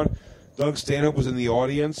came on. Doug Stanhope was in the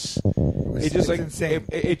audience. It just It's like insane.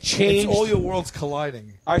 it changed. It's all your worlds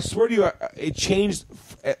colliding. I swear to you, it changed.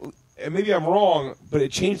 And maybe I'm wrong, but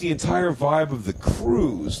it changed the entire vibe of the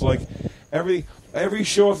cruise. Like every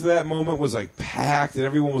show after that moment was like packed, and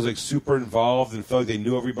everyone was like super involved and felt like they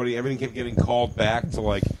knew everybody. Everything kept getting called back to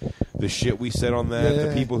like the shit we said on that, Yeah.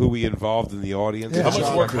 the people who we involved in the audience. Yeah. How much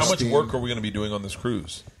John work? How much Christine. work are we going to be doing on this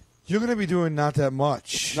cruise? You're going to be doing not that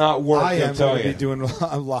much. Not work, I I'll am tell going to you. be doing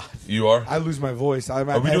a lot. You are. I lose my voice. I'm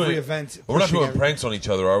Are at we every doing event. We're not pushing doing every- pranks on each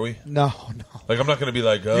other, are we? No. Like I'm not going to be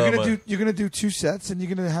like. You're gonna do 2 sets and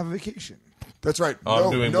you're gonna have a vacation. That's right.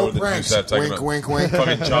 I'm doing no more than 2 pranks. sets. Wink, wink, wink.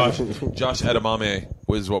 Fucking Josh Edamame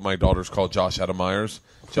was what my daughters call Josh Edameyers.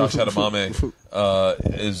 Josh Edamame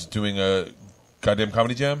is doing a goddamn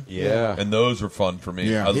comedy jam. Yeah. And those were fun for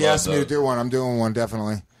me. Yeah, I he love asked me to do one. I'm doing one,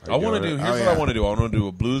 definitely. I want to do. Here's Oh, what yeah. I want to do. I want to do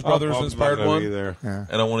a Blues Brothers inspired I'm not one, either. Yeah.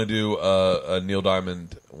 and I want to do a Neil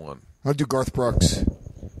Diamond one. I'll do Garth Brooks.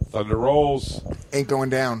 Thunder Rolls. Ain't Going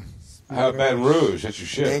Down. How about Baton Rouge? That's your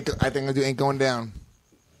shit. I think I'll do Ain't Going Down.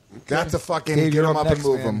 That's a fucking Dave, get you're them up and next,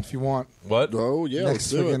 move man, them. if you want. What? Oh yeah, Next let's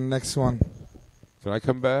do it. next one. Can I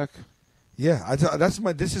come back? Yeah,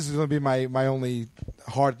 this is going to be my only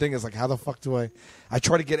hard thing is like how the fuck do I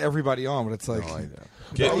try to get everybody on, but it's like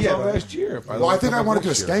Get- Yeah, last year. Well, I think I want to do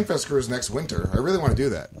a Skankfest cruise next winter. I really want to do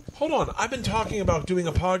that. Hold on. I've been talking about doing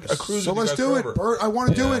a cruise. So with you let's guys do it, forever. Bert. I want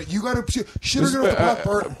to do it. You got to shit or get off the pot,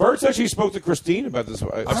 Bert. Bert's actually spoke to Christine about this.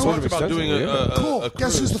 I've talked about doing Cool. a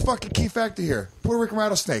Guess who's cruise. the fucking key factor here? Puerto Rican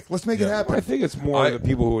rattlesnake. Let's make it happen. I think it's more the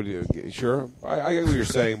people who would. Sure, I get what you're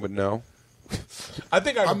saying, but no. I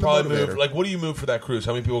think I I'm could the probably motivator. move. Like, what do you move for that cruise?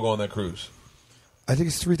 How many people go on that cruise? I think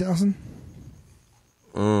it's 3,000.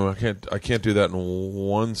 I can't do that in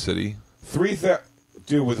one city. 3,000.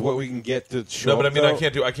 Dude, with what we can get to show. No, but I up, mean, though, I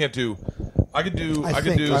could do. I could do I probably. think I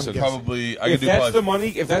could do probably if that's the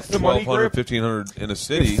money 1,200, grip, 1,500 in a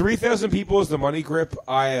city. if 3,000 people is the money grip,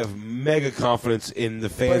 I have mega confidence in the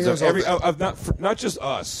fans here's of every all of not just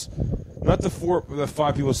us, not the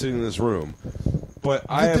 5 people sitting in this room, but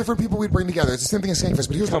I The have. different people we'd bring together. It's the same thing as Skankfest,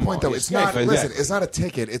 but here's Come the point, on, though. it's It's not. Skankfest, Listen, yeah. it's not a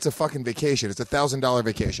ticket. It's a fucking vacation. It's $1,000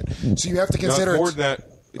 vacation. So you have to consider Not more it's- than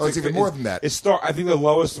that. Oh, it's even more than that. I think the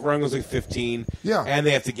lowest rung was like 15. Yeah. and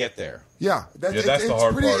they have to get there. Yeah, that's it's the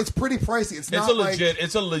hard pretty, part. It's pretty pricey. It's It's not a like legit.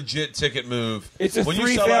 It's a legit ticket move. It's a When you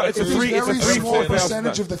 3,000 sell out a it's a cruise, three- it's a very three- small 4,000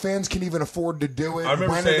 percentage of the fans can even afford to do it. I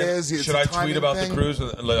remember when saying, it is, it's should a I tweet timing about thing. the cruise?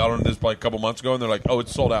 And I don't know, this like a couple months ago, and they're like, "Oh,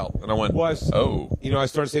 it's sold out." And I went, Was "Oh, I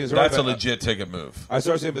started saying this. that's a earlier, legit ticket move." I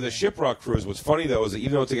started saying, but the Shiprock cruise. What's funny though is that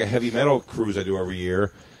even though it's like a heavy metal cruise I do every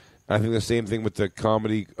year, I think the same thing with the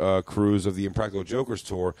comedy cruise of the Impractical Jokers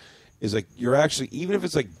tour is like you're actually even if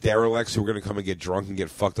it's like derelicts who are going to come and get drunk and get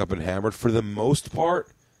fucked up and hammered. For the most part,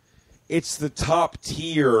 it's the top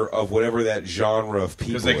tier of whatever that genre of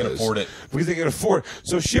people Because they can is. afford it. Because they can afford it.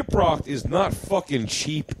 So Shiprocked is not fucking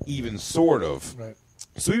cheap, even sort of. Right.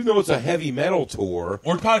 So even though it's a heavy metal tour,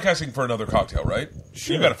 We're podcasting for another cocktail, right?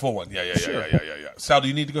 Sure. You got a full one. Yeah. Sal, do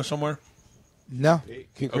you need to go somewhere? No.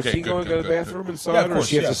 can Christine go and go to the bathroom inside, Yeah, of or course.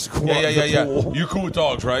 she has Yeah. to squat in the Yeah. pool? You cool with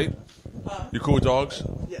dogs, right? You cool with dogs?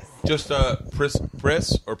 Yes. Just Pris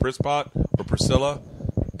or Prispot or Priscilla,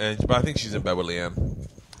 but I think she's in bed with Leanne.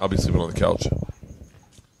 I'll be sleeping on the couch.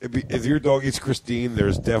 If your dog eats Christine,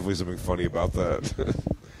 there's definitely something funny about that.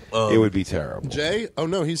 It would be terrible. Jay? Oh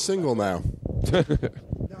no, he's single now. No, I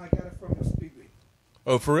got it from Speedway.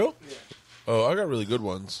 Oh, for real? Yeah. Oh, I got really good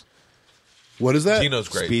ones. What is that? Gino's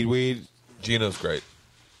great. Speedweed, Gino's great.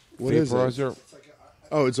 What is it? vaporizer.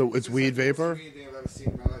 Oh, it's weed vapor.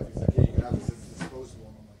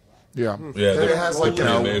 Yeah, Yeah, it has like pretty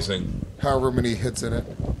amazing. however many hits in it.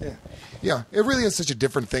 Yeah, it really is such a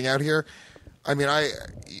different thing out here. I mean,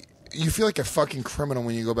 you feel like a fucking criminal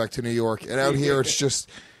when you go back to New York, and out here it's just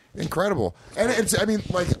incredible. And it's, I mean,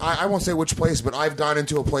 like I won't say which place, but I've gone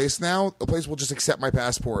into a place now. A place will just accept my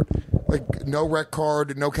passport, like no rec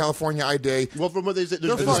card, no California ID. Well, from what they said,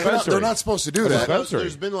 They're there's fine. been, They're not supposed to do that.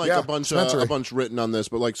 there's been like Yeah, a bunch dispensary. written on this,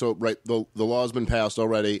 but like so, right? The law's been passed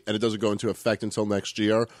already, and it doesn't go into effect until next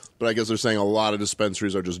year. But I guess they're saying a lot of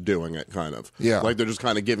dispensaries are just doing it, kind of. Yeah. like they're just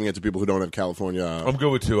kind of giving it to people who don't have California. I'm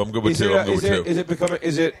good with two. I'm good with Is two. it, I'm good with two. is it becoming?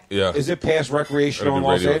 Is it? Yeah. Is it past recreational in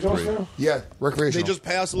Gotta Los do Radio Angeles 3. now? Yeah, recreational. They just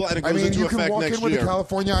passed a law, and it I goes mean, into you can effect walk next in with year. a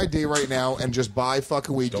California ID right now and just buy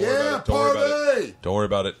fucking weed. Don't worry Yeah, about it. Don't worry about party! it. Don't worry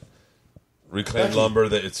about it. Reclaimed lumber.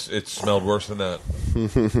 That it smelled worse than that.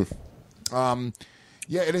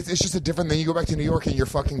 Yeah, it's just a different thing. You go back to New York and you're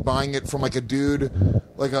fucking buying it from like a dude,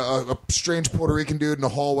 like a strange Puerto Rican dude in a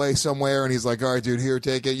hallway somewhere, and he's like, "All right, dude, here,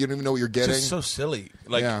 take it." You don't even know what you're It's getting. just so silly.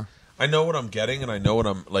 Like Yeah. I know what I'm getting, and I know what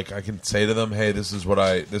I'm like. I can say to them, "Hey, this is what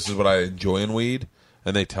I enjoy in weed,"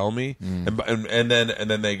 and they tell me, and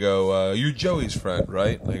then they go, "You're Joey's friend,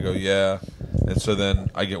 right?" And I go, "Yeah," and so then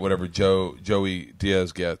I get whatever Joey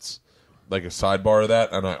Diaz gets, like a sidebar of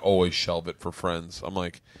that, and I always shelve it for friends. I'm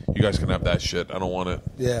like, "You guys can have that shit. I don't want it."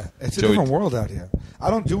 Yeah, it's a Joey- different world out here. I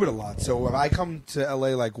don't do it a lot, so when I come to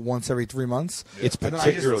LA like once every 3 months, It's and then I just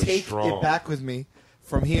particularly take strong. it back with me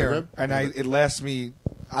from here, and it lasts me.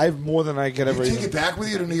 I have more than I get You every. take it back with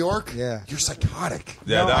you to New York? Yeah. You're psychotic.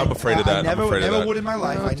 Yeah, No, I'm afraid of that. I never, I'm afraid never of that. would in my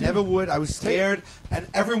life. I never would. I was scared, and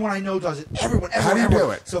everyone I know does it. Everyone. How do you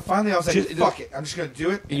do it? So finally, I was like, Just- "Fuck it! I'm just gonna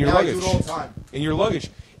do it." In your now luggage. I do it all the time. In your luggage.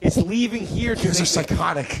 It's leaving here. You guys are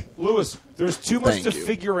psychotic. Lewis, there's too much Thank to you.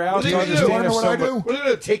 figure out. What do to you understand do? You wanna know what I if do? someone- What are you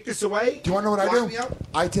gonna take this away? Do you want to know what I Lock do? me up?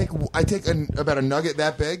 I take about a nugget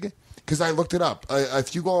that big because I looked it up.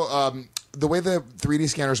 If you go, the way the 3D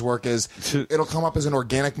scanners work is it'll come up as an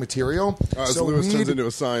organic material. So Lewis turns into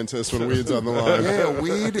a scientist when weed's on the line. Yeah,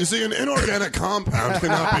 weed. You see, an inorganic compound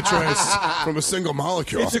cannot be traced from a single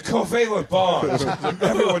molecule. It's a covalent bond.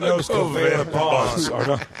 Everyone knows covalent bonds are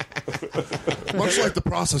not. Much like the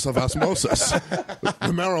process of osmosis,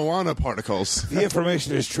 the marijuana particles. The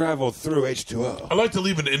information is traveled through H2O. I like to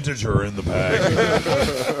leave an integer in the bag.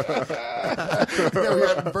 Yeah, we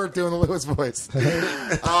had Bert doing the Lewis voice.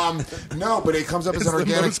 No, but it comes up as It's an the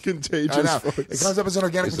organic. most contagious I know. voice. It comes up as an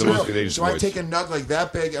organic It's the most material. contagious So I voice. take a nug like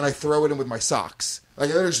that big and I throw it in with my socks. Like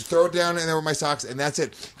I just throw it down in there with my socks, and that's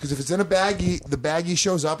it. Because if it's in a baggie, the baggie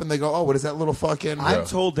shows up, and they go, "Oh, what is that little fucking?" I'm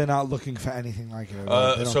told they're not looking for anything like it. They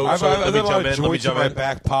don't- So I've let me got a lot jump of in. Let me joints in jump my in.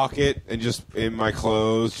 back pocket and just in my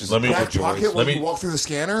clothes. Just Let me- back joints. pocket when Let me- you walk through the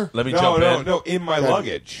scanner. Let me No, jump no, in. no, in my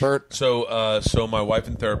luggage. Bert, So my wife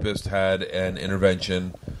and therapist had an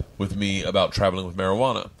intervention with me about traveling with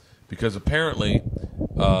marijuana because apparently,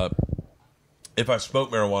 if I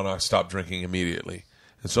smoke marijuana, I stop drinking immediately.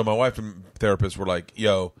 And so my wife and therapist were like,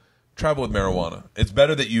 "Yo, travel with marijuana. It's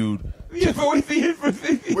better that you." Yeah, but with the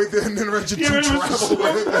with an intervention to Yeah, travel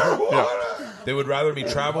with it. They would rather me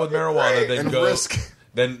travel with marijuana than And go risk.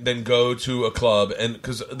 than go to a club, and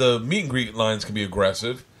because the meet and greet lines can be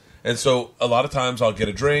aggressive, and so a lot of times I'll get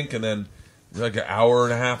a drink and then like an hour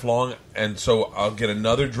and a half long, and so I'll get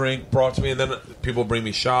another drink brought to me, and then people bring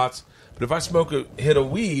me shots. But if I hit a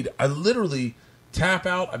weed, I literally tap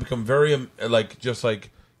out. I become very just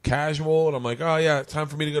casual, and I'm like, oh yeah, it's time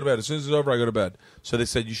for me to go to bed. As soon as it's over, I go to bed. So they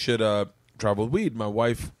said you should travel with weed. My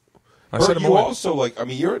wife. I said Bert, to my you wife, also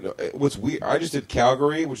you're what's weird. I just did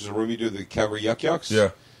Calgary, which is a room you do the Calgary Yuck Yucks. yeah.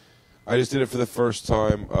 I just did it for the first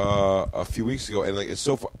time a few weeks ago, and it's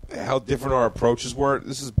so how different our approaches were.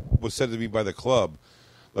 This was said to me by the club.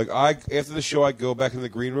 After the show, I go back in the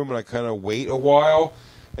green room and I kind of wait a while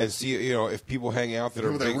and see if people hang out that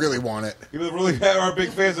People are that big, really want it. people that really are big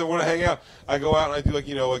fans that want to hang out. I go out and I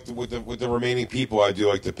do with the remaining people. I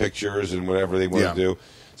do the pictures and whatever they want to do.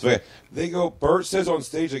 So they go. Bert says on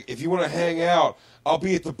stage if you want to hang out, I'll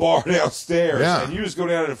be at the bar downstairs, Yeah. and you just go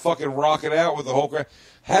down and fucking rock it out with the whole crowd.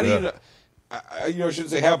 How do you know? I shouldn't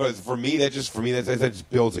say how, but for me, that just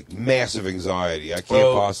builds massive anxiety. I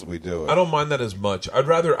can't possibly do it. I don't mind that as much.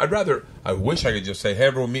 I wish I could just say, hey,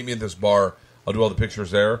 everyone, meet me at this bar. I'll do all the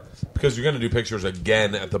pictures there. Because you're going to do pictures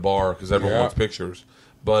again at the bar because everyone wants pictures.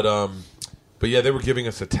 But yeah, they were giving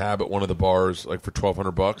us a tab at one of the bars for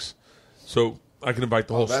 $1,200. So I can invite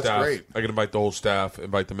the whole that's staff. great. I can invite the whole staff,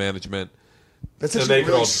 invite the management. That's And actually could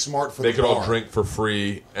really all- smart for They the could bar. all drink for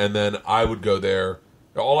free, and then I would go there.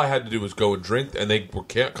 All I had to do was go and drink, and they were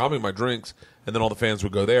coming my drinks, and then all the fans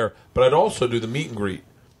would go there. But I'd also do the meet and greet.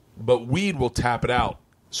 But weed will tap it out.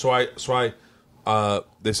 So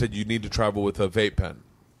they said you need to travel with a vape pen.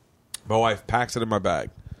 My wife packs it in my bag.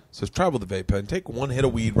 Says travel with a vape pen. Take one hit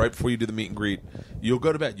of weed right before you do the meet and greet. You'll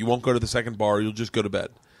go to bed. You won't go to the second bar. You'll just go to bed.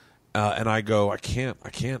 And I go, I can't.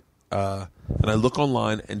 And I look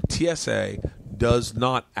online, and TSA does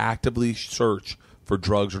not actively search for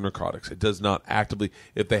drugs or narcotics. It does not actively.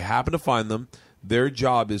 If they happen to find them, their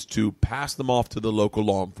job is to pass them off to the local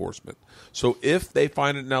law enforcement. So if they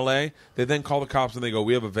find it in L.A., they then call the cops and they go,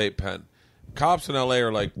 we have a vape pen. Cops in L.A.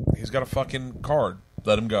 are like, he's got a fucking card.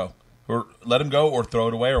 Let him go. Or let him go or throw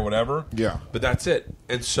it away or whatever. Yeah. But that's it.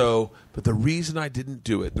 And so, but the reason I didn't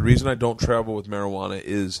do it, the reason I don't travel with marijuana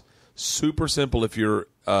is super simple if you're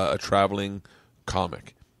a traveling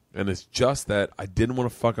comic. And it's just that I didn't want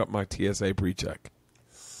to fuck up my TSA pre-check.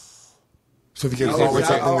 So if you get caught with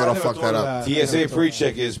something, that'll fuck that up. TSA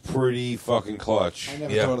pre-check is pretty fucking clutch. I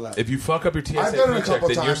never thought of that. If you fuck up your TSA I've done it a pre-check, couple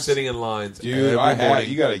then you're times. sitting in lines Dude, every I have. morning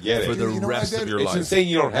You gotta get it. for the Dude, you know what I rest did? of your It's life. insane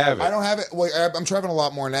you don't have it. I don't have it. Well, I'm traveling a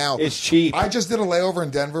lot more now. It's cheap. I just did a layover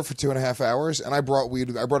in Denver for 2.5 hours, and I brought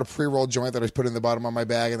weed. I brought a pre-rolled joint that I put in the bottom of my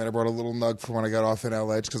bag, and then I brought a little nug for when I got off in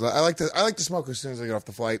LA because I like to smoke as soon as I get off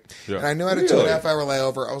the flight. Yeah. And I knew I had a Really? 2.5 hour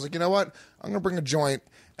layover. I was like, you know what? I'm gonna bring a joint,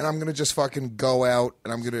 and I'm gonna just fucking go out,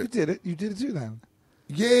 and I'm gonna. You did it. You did it too then.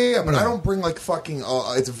 Yeah, but I don't bring fucking.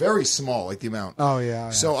 It's very small, the amount. Oh, yeah.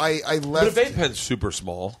 So I But a left. vape pen's super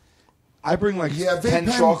small. I bring Yeah, vape 10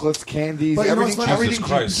 pen- chocolates, candies, But you know everything. what's funny? Everything Jesus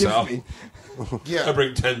you Christ, give Sal. me. Yeah. I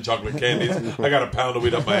bring 10 chocolate candies. I got a pound of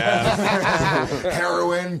weed up my ass.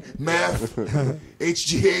 Heroin, meth,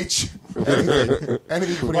 HGH,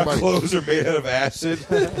 anything pretty My much. clothes are made out of acid.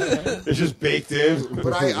 It's just baked in.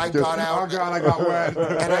 But I got out. Oh, God, I got wet.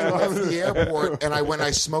 And I left the airport, and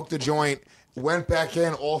I smoked a joint, went back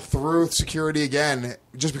in all through security again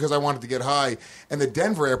just because I wanted to get high. And the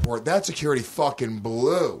Denver airport, that security fucking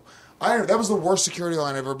blew. That was the worst security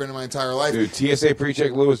line I've ever been in my entire life. Dude, TSA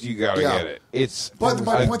pre-check, Lewis, you gotta get it. But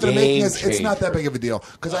my point that I'm making is it's not that big of a deal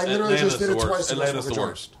because I literally just did it twice. Atlanta's the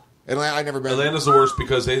worst. Atlanta, I never been. Atlanta's the worst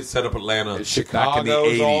because they set up Atlanta back in the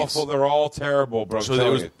 80s. Awful. They're all terrible, bro. So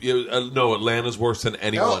no, Atlanta's worse than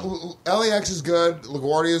anyone. LAX is good.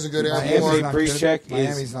 LaGuardia is a good airport. TSA pre-check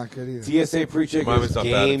Miami's not good either. TSA pre-check is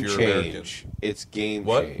game change. It's game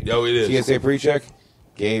change. Oh, it is. TSA pre-check,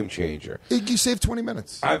 game changer. You save 20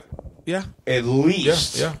 minutes. Yeah, at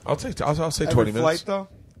least. Yeah. I'll say 20 Every minutes. flight though.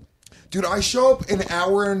 Dude, I show up an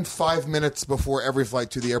hour and 5 minutes before every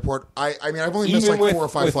flight to the airport. I mean, I've only missed like 4 or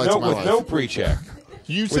 5 flights in my life. With no pre-check.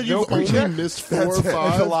 You said you've only missed 4 or 5?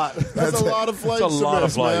 That's a lot. That's a lot of flights. That's a lot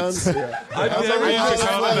of man. flights. I've never been to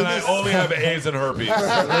Scotland and I only have AIDS and herpes.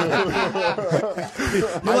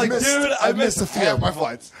 You're like, dude, I missed a few of my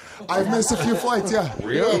flights. I've missed a few flights, yeah.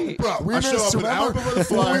 Really? Bro, we I show missed up an hour before the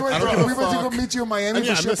flight. We went to go meet you in Miami.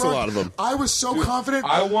 Yeah, I missed a lot of them. I was so confident.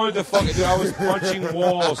 I wanted to fucking. Dude, I was punching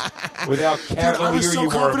walls without cavalier. I was so you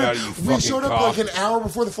were about confident. it, you We showed up cock. like an hour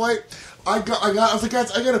before the flight. I was like,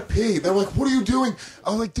 guys, I gotta pee. They were like, what are you doing?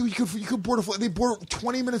 I was like, dude, you could board a flight. They board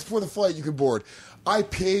 20 minutes before the flight. You could board. I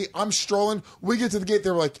pee. I'm strolling. We get to the gate.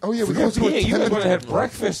 They were like, oh yeah, we go to a 10 You guys would have minute. had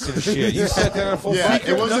breakfast and shit. You sat there full. Yeah,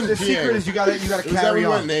 fucking- it wasn't The peeing. secret is you gotta It was carry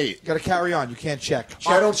everyone on. and ate. You gotta carry on. You can't check.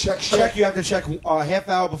 I don't check shit. You have to check a half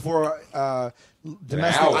hour before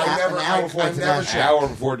domestic. hour. An hour before I never international. An check. hour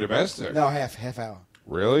before domestic. No, half hour.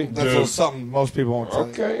 Really? That's something most people won't tell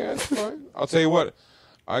you. Okay, yeah, that's fine. I'll tell you what.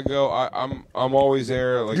 I'm always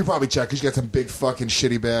there. Like You probably check because you got some big fucking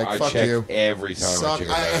shitty bag. I Fuck check you. every time. Suck. I check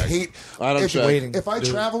a I bag. hate. I don't check. Waiting. If I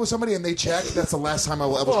travel with somebody and they check, that's the last time I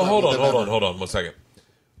will ever. Well, travel with them ever. hold on 1 second.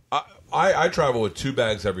 I travel with 2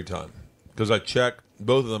 bags every time because I check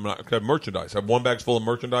both of them. I have merchandise. I have 1 bag's full of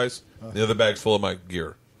merchandise, the other bag's full of my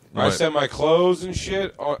gear. I send my clothes and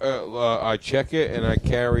shit. I check it and I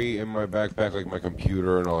carry in my backpack like my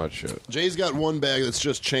computer and all that shit. Jay's got 1 bag that's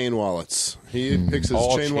just chain wallets. He picks his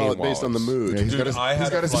All chain chain wallet based on the wallets. mood. He's got his, I he's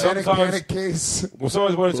had got his a flight- panic case. Well,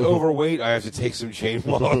 sometimes when it's overweight, I have to take some chain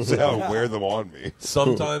wallets out and wear them on me.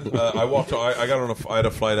 Sometimes I walked. I got on. I had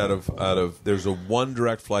a flight out of. There's a 1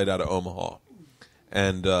 direct flight out of Omaha,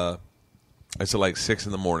 and it's at like 6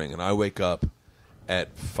 in the morning, and I wake up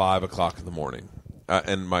at 5 o'clock in the morning.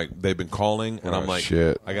 And they've been calling, and I'm like,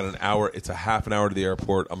 shit. I got an hour. It's a half an hour to the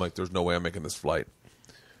airport. I'm like, there's no way I'm making this flight.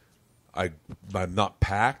 I'm not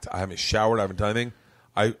packed. I haven't showered. I haven't done anything.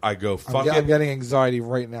 I go, fuck I'm it. getting anxiety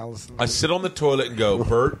right now. Listen. I sit on the toilet and go,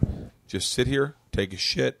 Bert, just sit here, take a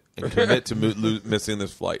shit, and commit to missing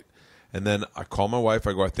this flight. And then I call my wife.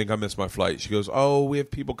 I go, I think I missed my flight. She goes, oh, we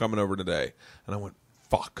have people coming over today. And I went,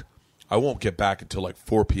 fuck. I won't get back until like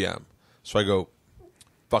 4 p.m. So I go,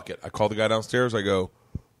 fuck it. I call the guy downstairs. I go,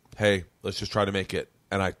 hey, let's just try to make it.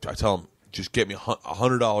 And I tell him, just get me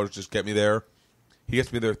 $100. Just get me there. He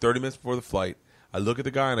gets me there 30 minutes before the flight. I look at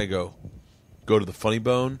the guy and I go to the Funny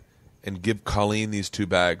Bone and give Colleen these 2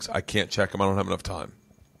 bags. I can't check them. I don't have enough time.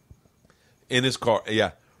 In his car,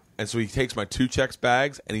 yeah. And so he takes my 2 checks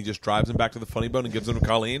bags and he just drives them back to the Funny Bone and gives them to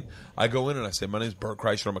Colleen. I go in and I say, my name's Bert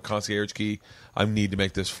Kreischer. I'm a concierge key. I need to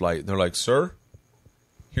make this flight. And they're like, sir,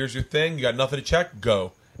 here's your thing. You got nothing to check?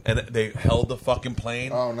 Go. And they held the fucking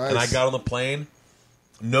plane. Oh, nice. And I got on the plane.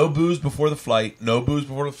 No booze before the flight. No booze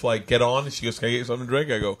before the flight. Get on. And she goes, can I get you something to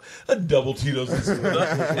drink? I go, a double Tito's and soda.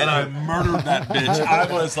 And I murdered that bitch.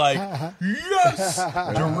 I was like, yes!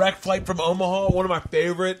 Direct flight from Omaha. One of my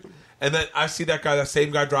favorite. And then I see that guy, that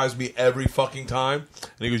same guy drives me every fucking time.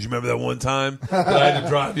 And he goes, you remember that one time that I had to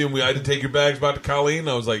drive you and I had to take your bags back to Colleen? And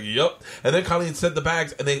I was like, yep. And then Colleen sent the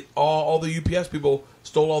bags and they all the UPS people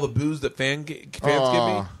stole all the booze that fans give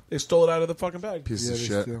me. They stole it out of the fucking bag. Piece Yeah, of they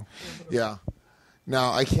shit. still. Yeah.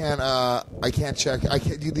 No, I can't check.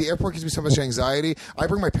 Dude, the airport gives me so much anxiety. I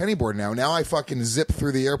bring my penny board now. Now I fucking zip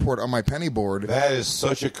through the airport on my penny board. That is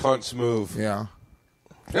such a cunt's move. Yeah.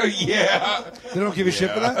 Yeah. They don't give you shit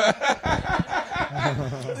for that.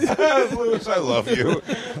 Lewis, I love you.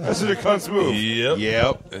 That's such a cunt's move. Yep.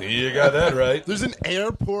 You got that right. There's an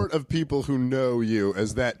airport of people who know you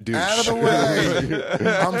as that douche. Out of the way.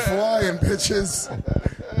 I'm flying, bitches.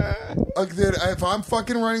 Dude, if I'm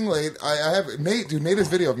fucking running late, I have Nate. Dude, Nate has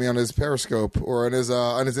video of me on his Periscope or on his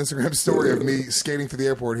Instagram story of me skating through the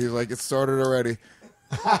airport. He's like, it started already.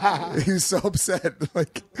 He's so upset.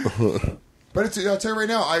 Like, but I'll tell you right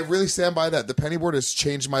now, I really stand by that. The penny board has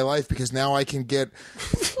changed my life because now I can get.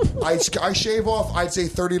 I shave off, I'd say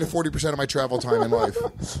 30 to 40% of my travel time in life.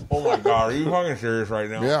 Oh my God, are you fucking serious right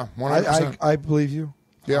now? Yeah, 100%. I believe you.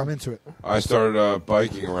 Yeah. I'm into it. I started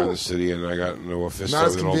biking around the city, and I got into a fist Not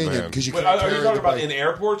as with an old convenient man. because you But can't are you carry talking the about bike. in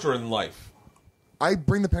airports or in life? I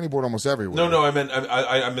bring the penny board almost everywhere. No, I meant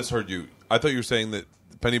I misheard you. I thought you were saying that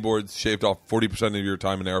penny boards shaved off 40% of your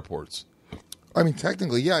time in airports. I mean,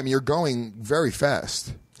 technically, yeah. I mean, you're going very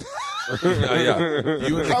fast. Yeah.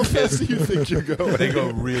 You and How the fast kids, do you think you're going? they go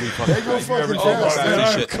really fucking They go fast. You ever fucking talk fast.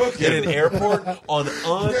 about that shit in an airport on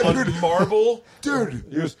marble? Dude,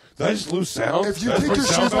 He goes, did I just lose sound? if you Did I take put your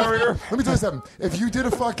sound shoes off, barrier? let me tell you something. If you did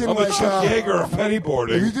a fucking I'm the like, Chuck Yeager of pennyboarding.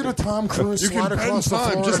 if you did a Tom Cruise You can slide bend across the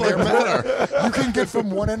time floor just in an like airport, you can get from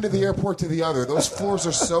one end of the airport to the other. Those floors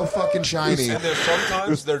are so fucking shiny. And there's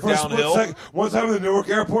sometimes they're For a split downhill. second, one time in the Newark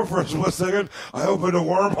airport, for a split second, I opened a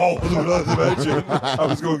wormhole to another dimension. I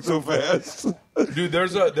was going so fast. Dude,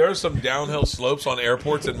 there are some downhill slopes on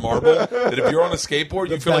airports in marble that if you're on a skateboard,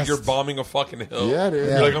 you feel like you're bombing a fucking hill. Yeah, dude.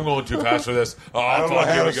 You're like, I'm going too fast for this. Oh, I don't know fuck,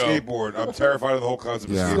 how here to we go. skateboard. I'm terrified of the whole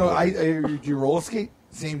concept Yeah. of So skateboarding. do you roller skate?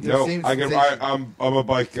 Same. No, same I can. sensation. I'm a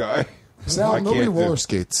bike guy. Sal, I nobody can't do- roller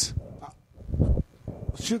skates.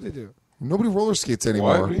 Should they do? Nobody roller skates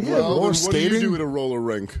anymore. What? Yeah, Well, roller what do skating. you do at a roller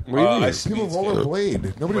rink? I People roller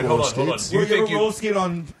blade. Nobody Wait, roller hold on. skates. Do you You ever think you? roller skate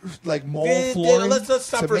on like mall Dan, flooring? let's stop It's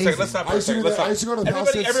for a second. amazing. Let's stop I for a used to second. do Let's that- I used to go to the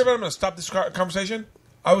everybody, Palisades. I'm going to stop this conversation.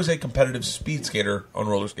 I was a competitive speed skater on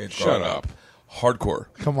roller skates. Shut growing up. Hardcore.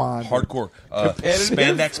 Come on, dude. Hardcore. Competitive?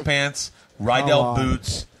 Spandex pants, Come Rydell on.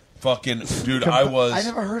 boots. Fucking dude, I was. I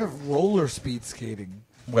never heard of roller speed skating.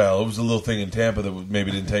 Well, it was a little thing in Tampa that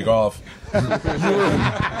maybe didn't take off. I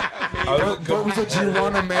was Bert was a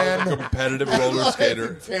Tijuana man. competitive roller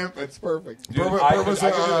skater. Tampa, it's perfect. Dude, Bert I was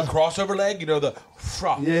could do a crossover leg. You know the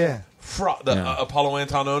Yeah. Apollo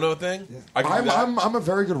Antanono thing. I could do that. I'm a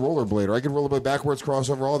very good rollerblader. I can rollerblade backwards,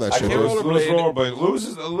 crossover, all that I shit. can't Lewis-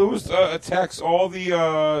 rollerblade. Lewis attacks all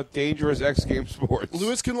the dangerous X Game sports.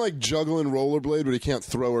 Lewis can like juggle and rollerblade, but he can't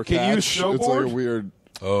throw or Can you catch. It's like a snowboard? weird.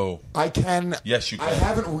 Oh, I can. Yes, you can. I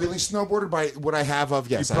haven't really snowboarded, but what I have of,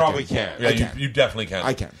 yes, You I probably can. can. yeah, I you, can. you definitely can.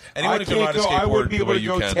 I can. Anyone I who can ride a can't go. I skateboard would be the able way to you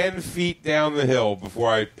go can. 10 feet down the hill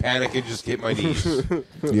before I panic and just hit my knees.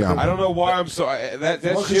 Yeah. I don't know why I'm so. That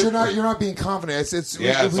Well, because shit. you're not being confident.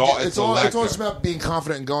 It's all about being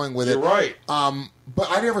confident and going with it. You're right. But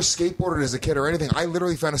I never skateboarded as a kid or anything. I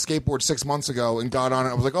literally found a skateboard 6 months ago and got on it.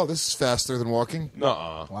 I was like, oh, this is faster than walking.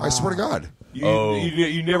 Nuh-uh. I swear to God.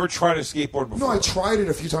 You never tried a skateboard before. No, I tried it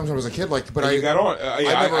a few times when I was a kid. But And I you got on. I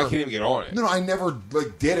never- can't even get on it. No, I never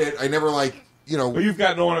did it. I never But you've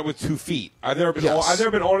gotten on it with 2 feet. I've never been. Yes. I've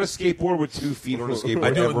never been on a skateboard with 2 feet on a skateboard.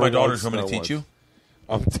 I do it with ever my daughters. once, I'm going to not teach you. once.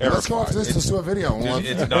 I'm terrified. Let's go off this. Let's do a video. Dude,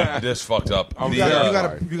 it's not this fucked up. You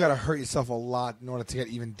The, gotta hurt yourself a lot in order to get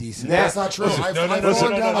even decent. That's not true. I've no,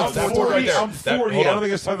 fallen down no, like that 4 board right times. there. I'm 40. Hold I don't on.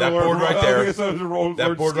 think it's time That to learn. board right I don't there. think it's time to roll. that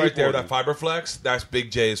learn board right there, skateboarding. that Fiberflex, that's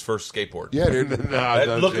Big J's first skateboard. Yeah, dude.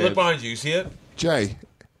 Look behind you. You see it? Jay.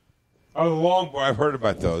 Oh, the longboard. I've heard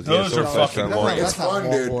about those. Those are fucking That's long. not, It's that's not fun,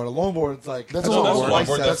 a dude. longboard. A longboard, like That's a That's a longboard.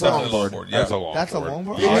 longboard. That's That's a definitely a longboard. longboard. Yeah. That's a longboard. That's a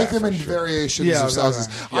longboard. They Oh, make them for in sure. variations Yeah, of right, sizes.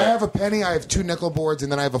 right. I have a penny, I have 2 nickel boards,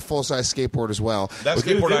 and then I have a full-size skateboard as well. That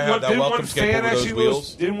skateboard I have, that welcome skateboard with those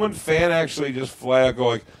wheels. Didn't one fan actually just flat out go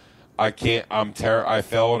like, I can't, I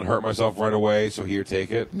fell and hurt myself right away, so here, take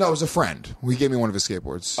it? No, it was a friend. He gave me one of his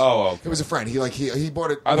skateboards. Oh, okay. It was a friend. He bought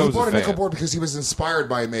it. I thought He it was bought a a fan. nickel board because he was inspired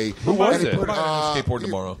by me. Who was And he it? put, I'm buying a new skateboard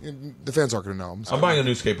tomorrow. The fans aren't going to know. I'm buying a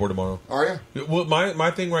new skateboard tomorrow. Are you? Well, my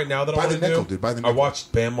thing right now that Buy I the want to nickel, do, dude. Buy the I nickel.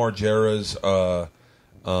 watched Bam Margera's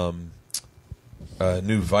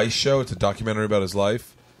new Vice show. It's a documentary about his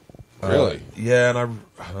life. Really? Yeah, and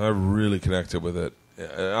I really connected with it.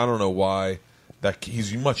 I don't know why. That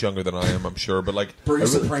he's much younger than I am, I'm sure, but like Bert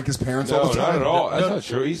used to prank his parents all No, the not time. at all. That's not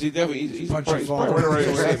true. He's definitely he's Punch probably your phone. right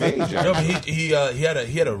around the same age. No, but he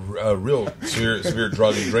had a real severe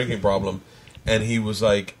drug and drinking problem, and he was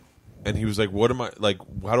like, what am I like?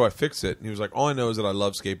 How do I fix it? And he was like, all I know is that I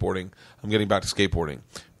love skateboarding. I'm getting back to skateboarding.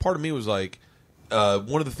 Part of me was like,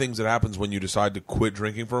 one of the things that happens when you decide to quit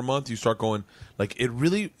drinking for a month, you start going like it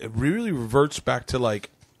really reverts back to like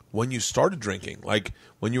when you started drinking, like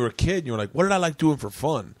when you were a kid. You were like, what did I like doing for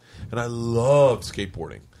fun? And I loved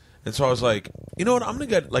skateboarding. And so I was like, you know what? I'm gonna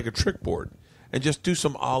get like a trick board and just do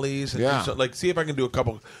some ollies and do some, like see if I can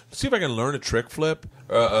learn a trick flip,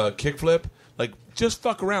 a kick flip, like just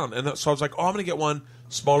fuck around. And so I was like, oh, I'm gonna get one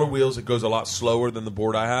smaller wheels. It goes a lot slower than the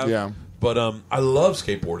board I have. Yeah. But I love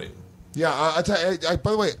skateboarding. Yeah,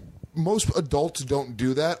 by the way, most adults don't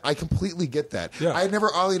do that. I completely get that. Yeah. I had never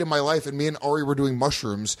ollied in my life, and me and Ari were doing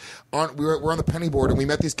mushrooms. We're on the penny board, and we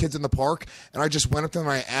met these kids in the park, and I just went up to them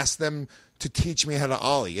and I asked them to teach me how to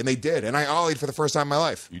ollie, and they did, and I ollied for the first time in my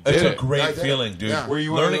life. You did It's a it. great I did. feeling, dude. Yeah. Were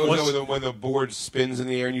you learning when the board spins in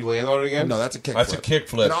the air and you land on it again? No, that's a kickflip. That's a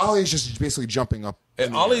kickflip. An ollie is just basically jumping up.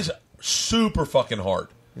 And ollie's super fucking hard.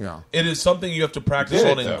 Yeah. It is something you have to practice You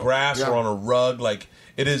did on it, in though. grass Yeah. or on a rug. Like,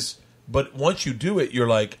 it is. But once you do it, you're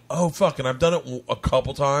like, oh, fuck. And I've done it a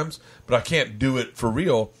couple times, but I can't do it for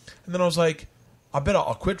real. And then I was like, I bet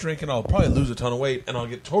I'll quit drinking. I'll probably lose a ton of weight, and I'll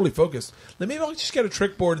get totally focused. Then maybe I'll just get a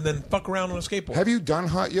trick board and then fuck around on a skateboard. Have you done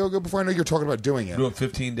hot yoga before? I know you're talking about doing it. Do it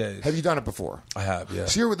 15 days. Have you done it before? I have, yeah.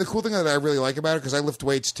 See, the cool thing that I really like about it, because I lift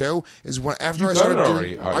weights too, is when after You've I started done it doing,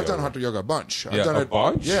 already, hot I've done yoga. hot yoga a bunch. Yeah. I've done A it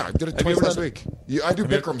bunch? Yeah, I did it Have you twice ever last done- week. I do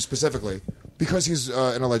Bikram specifically because he's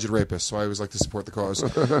an alleged rapist, so I always like to support the cause.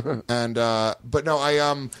 And but no, I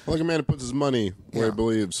Like a man who puts his money where he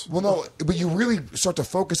believes. Well, no, but you really start to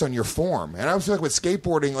focus on your form, and I feel like with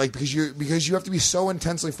skateboarding, like because you have to be so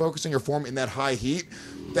intensely focused on your form in that high heat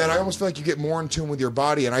that I almost feel like you get more in tune with your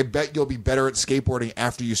body, and I bet you'll be better at skateboarding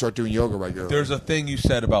after you start doing yoga regularly. There's a thing you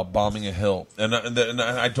said about bombing a hill, and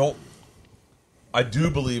I don't. I do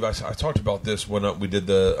believe I talked about this when we did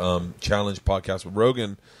the challenge podcast with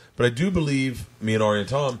Rogan, but I do believe me and Ari and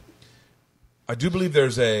Tom. I do believe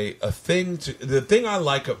there's a thing to the thing I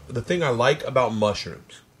like about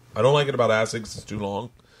mushrooms. I don't like it about acid 'cause it's too long.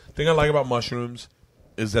 The thing I like about mushrooms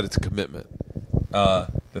is that it's a commitment.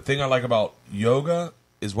 The thing I like about yoga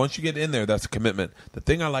is once you get in there, that's a commitment. The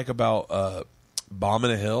thing I like about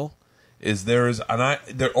bombing a hill is there are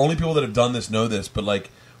only people that have done this know this, but like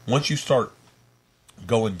once you start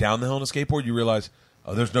going down the hill on a skateboard, you realize,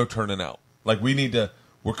 oh, there's no turning out. Like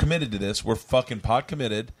we're committed to this. We're fucking pot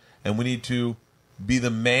committed, and we need to be the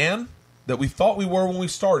man that we thought we were when we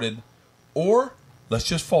started, or let's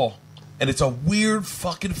just fall. And it's a weird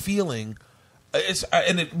fucking feeling.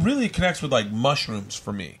 And it really connects with like mushrooms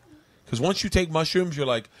for me, because once you take mushrooms, you're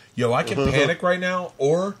like, yo, I can panic right now,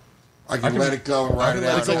 or I can let it go and ride it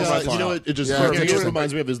out. It's like It's you fun. know what it just Yeah, you know it's what just- it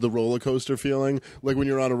reminds me of is the roller coaster feeling. Like when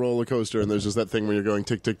you're on a roller coaster and there's just that thing where you're going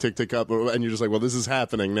tick tick tick tick up, and you're just like, well, this is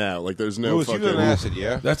happening now. Like there's no Louis, you fucking. done acid,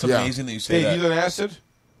 yeah? that's Yeah. amazing that you say Dave, you that. done acid?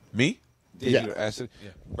 Me? Dave, Yeah. you done acid?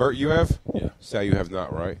 Bert, you have? Yeah. Sal, you have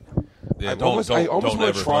not, right? Yeah, I almost want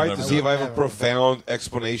ever- to try don't to ever see do if I have a profound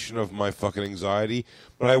explanation of my fucking anxiety,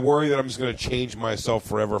 but I worry that I'm just going to change myself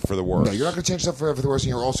forever for the worse. No, you're not going to change stuff forever for the worse, and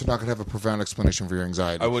you're also not going to have a profound explanation for your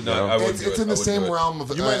anxiety. I would not. I wouldn't do It's it. in the I wouldn't same do it. realm of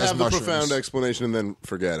You might as have the mushrooms. profound explanation and then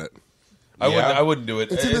forget it. I wouldn't do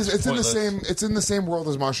it. It's in the pointless. same. It's in the same world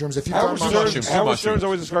as mushrooms. If you've Howard done mushrooms. mushrooms, Howard mushrooms. Stern's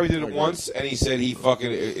always described he did it once, and he said he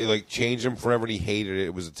fucking like changed him forever, and he hated it.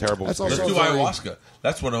 It was a terrible. That's experience. Let's also do very-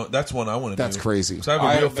 ayahuasca. That's one I want to do. That's crazy. Because I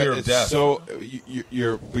have a real fear of death. So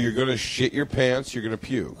you're going to shit your pants. You're going to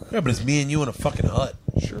puke. yeah, but it's me and you in a fucking hut.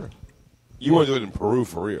 Sure. You want to do it in Peru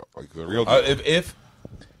for real, like the real. If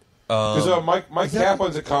Because Mike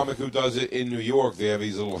Kaplan's a comic who does it in New York. They have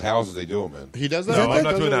these little houses they do them in. He does that. no, I'm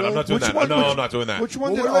not Does doing it that. I'm not doing Which that. one- No, which- I'm not doing that. Which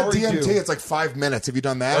one Well, did what about Ari DMT? do? It's like 5 minutes. Have you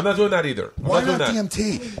done that? I'm not doing that either. I'm Why not doing not that.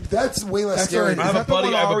 DMT? That's way less That's scary. right. I Is have a that the buddy-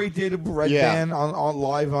 one I have a- Ari did Red Yeah. Band on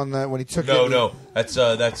live on the when he took No, it? no. That's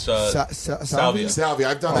Salvia. Salvia,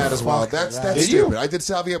 I've done that as well. fuck. That's Did stupid. I did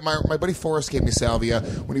salvia. My buddy Forrest gave me salvia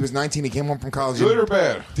when he was 19. He came home from college. Good or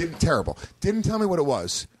bad? Terrible. Didn't tell me what it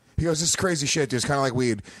was. He goes, "This is crazy shit, dude. It's kind of like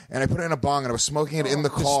weed." And I put it in a bong, and I was smoking it in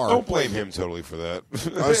the car. Don't blame him totally for that.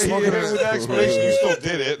 I was smoking it. With that explanation, you still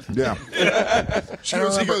did it. Yeah.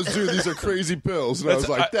 He goes, dude, these are crazy pills. And I was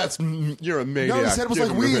like, you're a maniac. No, he said it was Give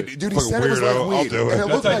like him a weed. minute. Dude, he Fucking said it was weirdo. like I'll weed. do it. And That's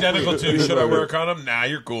looked like identical weed. to, should I wear a condom? Nah,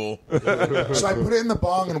 you're cool. So I put it in the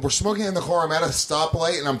bong, and we're smoking it in the car. I'm at a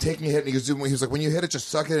stoplight, and I'm taking a hit. And he was like, when you hit it, just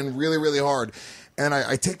suck it in really, really hard. And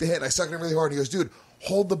I take the hit, and I suck it in really hard. And he goes, dude,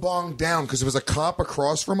 hold the bong down, because there was a cop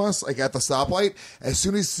across from us, like at the stoplight. As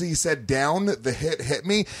soon as he said down, the hit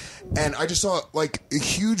me, and I just saw like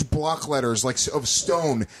huge block letters, like of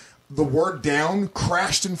stone. The word down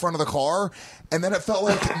crashed in front of the car, and then it felt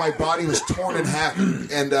like my body was torn in half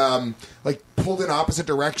and like pulled in opposite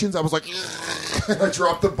directions. I was like, I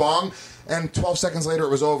dropped the bong, and 12 seconds later it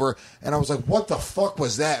was over, and I was like, what the fuck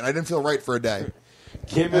was that? And I didn't feel right for a day.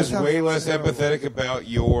 Kim is way less empathetic about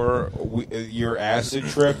your acid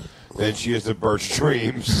trip than she is to Bert's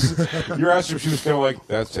dreams. Your acid trip, she was kind of like,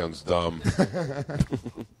 that sounds dumb.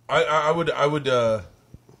 I would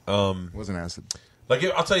It wasn't acid. like.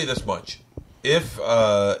 I'll tell you this much: if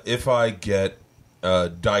I get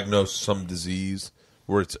diagnosed some disease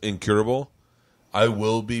where it's incurable, I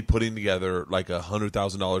will be putting together like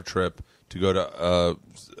 $100,000 trip to go to.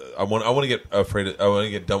 I want to get afraid. I want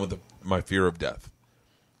to get done with my fear of death.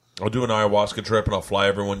 I'll do an ayahuasca trip and I'll fly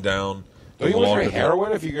everyone down. Don't you want to try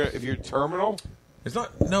heroin if you're terminal? It's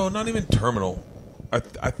not even terminal. I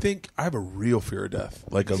think I have a real fear of death,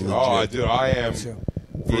 like a legit. Oh, dude, I am. For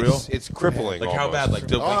real? It's crippling. Like how almost. bad? Like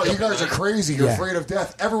you guys are crazy. You're afraid of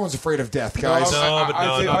death. Everyone's afraid of death, guys.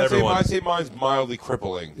 Not everyone. I'd say mine's mildly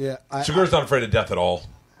crippling. Yeah, Sugar's not afraid of death at all.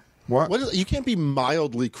 What? You can't be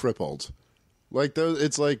mildly crippled. Like those,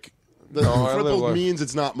 it's like the I crippled live means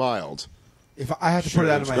it's not mild. If I have to put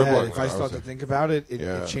it out of my it's head, crippling, if I start to think about it,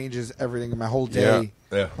 it changes everything in my whole day.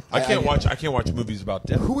 Yeah, I can't watch movies about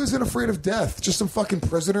death. Who isn't afraid of death? Just some fucking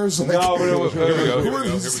prisoners? Like, No, Here we go.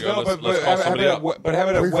 but have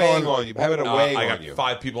it weighing on you. Have it weighing I on got you.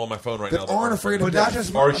 5 people on my phone right that now. aren't afraid of But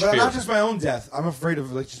death. not just my own death. I'm afraid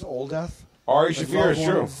of like just old death. Ari Shafir is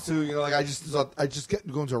true. Too, you know, like I just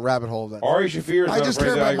get go into a rabbit hole of that. Ari Shafir is I not just afraid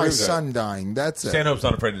care that. I about agree my with that. son dying. That's it. Stanhope's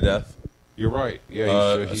not afraid of death. You're right.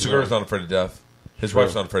 Yeah, he's Sugar's not afraid of death. His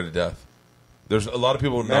wife's not afraid of death. There's a lot of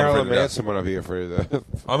people not afraid Marilyn of death. Manson might not be afraid of that.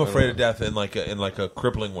 I'm afraid of death in like a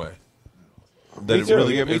crippling way. Me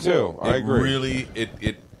too. Me too. I agree. Really,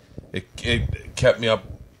 it kept me up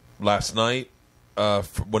last night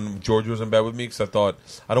when George was in bed with me because I thought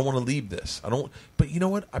I don't want to leave this. I don't. But you know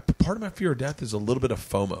what? Part of my fear of death is a little bit of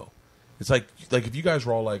FOMO. It's like if you guys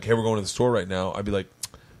were all like, "Hey, we're going to the store right now," I'd be like,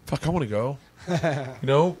 "Fuck, I want to go." You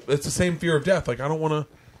know, it's the same fear of death. Like I don't want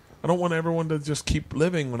everyone to just keep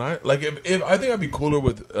living. When I if I think I'd be cooler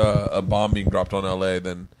with a bomb being dropped on LA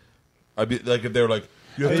than I'd be like if they were like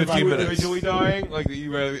you have 15 minutes. Individually dying, like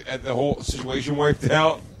you had the whole situation wiped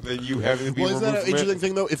out, then you having to be Well, is that removed an from it? interesting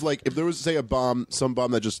thing though? If there was say some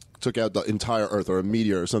bomb that just took out the entire Earth or a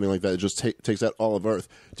meteor or something like that, it just takes out all of Earth.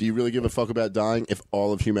 Do you really give a fuck about dying if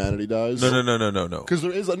all of humanity dies? No. Because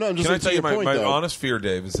there is no. I'm just Can I tell you my point, honest fear,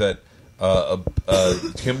 Dave, is that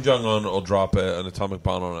Kim Jong-un will drop an atomic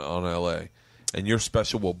bomb on LA, and your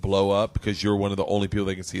special will blow up because you're one of the only people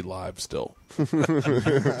they can see live still. You ever think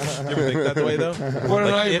that way, though? What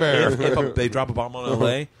a nightmare. If they drop a bomb on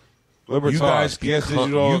LA, Libertas, you guys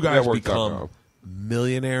GasDigitalNetwork.com. become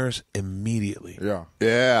millionaires immediately.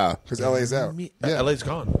 Yeah. Because LA's out. LA's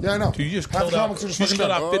gone. Yeah, I know. So you just Half killed the out, comics are just you just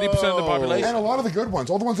fucking killed out 50% of the population. And a lot of the good ones.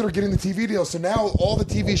 All the ones that are getting the TV deals. So now all the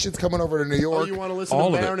TV shit's coming over to New York. Oh, you want to listen All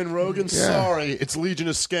to of it. Maron and Rogan? Yeah. Sorry, it's Legion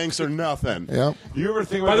of Skanks or nothing. Yep. You ever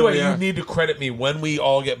think about By the way, you need to credit me when we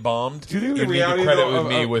all get bombed. Do you think the need to reality, credit though,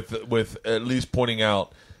 with me with at least pointing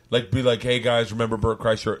out, be like, hey guys, remember Bert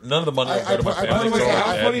Kreischer? None of the money I go to my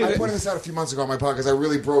family. I pointed this out a few months ago on my podcast. I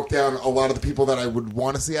really broke down a lot of the people that I would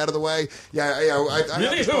want to see out of the way.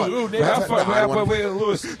 Really? Who? Wait,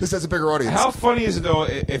 Lewis. This has a bigger audience. How funny is it though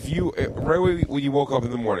if you right when you woke up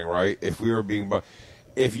in the morning, right? If you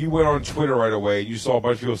went on Twitter right away and you saw a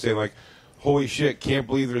bunch of people saying like, "Holy shit! Can't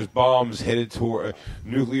believe there's bombs headed toward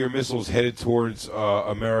nuclear missiles headed towards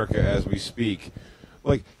America as we speak."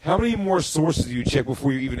 Like, how many more sources do you check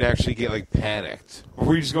before you even actually get like panicked?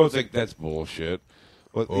 Before you just go, it's like that's bullshit.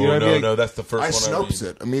 But, you know what I mean? No, that's the first I one. Snopes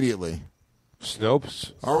it immediately.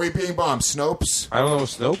 Snopes. Are we being bombed? Snopes? I don't know what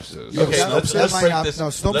Snopes is. Okay, Snopes, let's that might break not- this. no,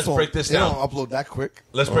 Snopes Let's won't- break this they down. don't upload that quick.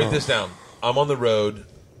 Let's break this down. I'm on the road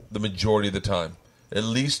the majority of the time, at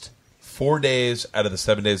least 4 days out of the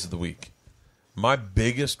 7 days of the week. My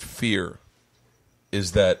biggest fear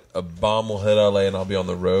is that a bomb will hit LA and I'll be on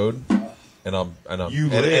the road, and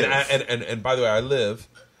by the way, I live,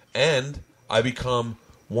 and I become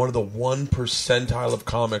one of the 1 percentile of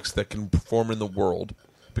comics that can perform in the world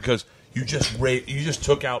because you just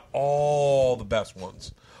took out all the best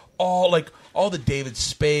ones, all the David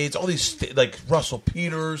Spades, all these like Russell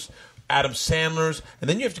Peters, Adam Sandler's, and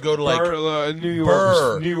then you have to go to like New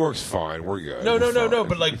York's fine. We're good. No,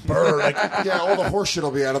 but like Bert, like Yeah, all the horse shit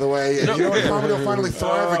will be out of the way. And you know what? Comedy will finally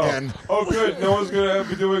thrive again. Oh, good. No one's going to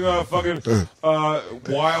be doing a fucking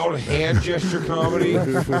wild hand gesture comedy.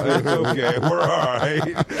 It's okay. We're all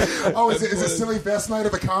right. Oh, is it Silly Best Night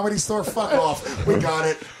at the Comedy Store? Fuck off. We got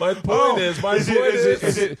it. my point Is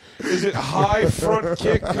it high front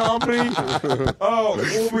kick comedy? Oh,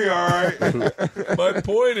 we'll be all right. My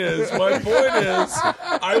point is,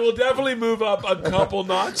 I will definitely move up a couple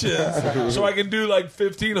notches so I can do like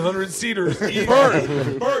 1,500 seaters.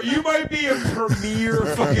 Bert, you might be a premier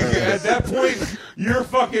fucking. At that point, you're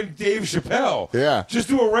fucking Dave Chappelle. Yeah. Just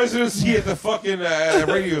do a residency at the fucking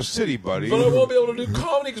Radio City, buddy. But I won't be able to do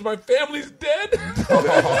comedy because my family's dead.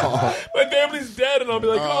 My family's dead, and I'll be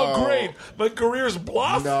like, oh, great. My career's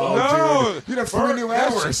blossomed. No, dude. You'd have 3 new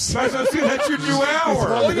hours. That's your new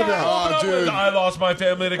hour. Dude. I lost my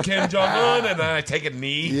family to Kim Jong-un, and then I take a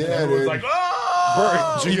knee. Yeah, Everyone's dude. like, oh!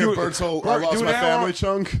 Bert, Did you get Bert's whole I lost my family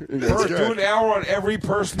chunk? Bert, do an hour on every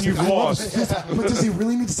person you've lost. But does he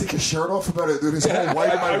really need to take his shirt off about it? His whole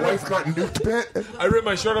my wife got nuked bit? I rip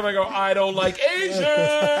my shirt off. I go, I don't like Asians.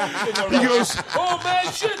 He goes, oh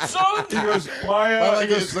man, shit, son. He goes,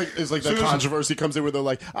 it's like that controversy comes in where they're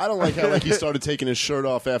like, I don't like how he started taking his shirt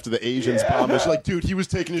off after the Asians bombed us. Like, dude, he was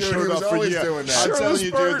taking his shirt off for years. Doing that. I'm telling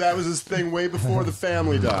you, dude, that was his thing way before the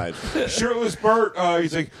family died. Shirtless Bert,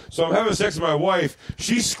 he's like, so I'm having sex with my wife.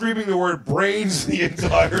 She's screaming the word brains the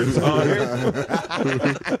entire time.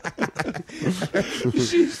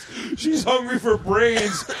 she's hungry for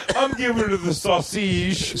brains. I'm giving her the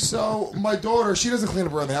sausage. So my daughter, she doesn't clean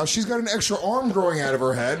up around the house. She's got an extra arm growing out of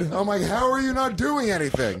her head. I'm like, how are you not doing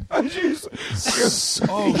anything?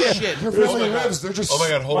 Shit. Her family lives. They're just. Oh my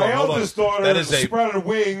god, hold My on. eldest daughter That is sprouted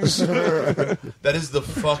wings. That is the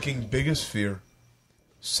fucking biggest fear.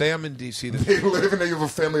 Say I'm in DC. They live and you have a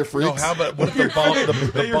family of freaks. No, how about what if the bomb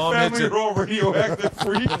hits family are all radioactive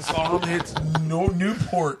freaks. the bomb hits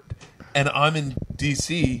Newport and I'm in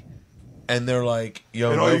DC and they're like,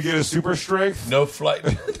 yo, And all you get is super strength. no flights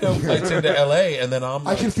into LA and then I'm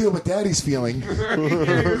I like, can feel what Daddy's feeling.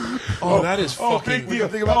 oh, that is Oh, fucking big deal.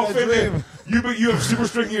 Think about that dream. You have super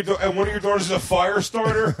strength and one of your daughters is a fire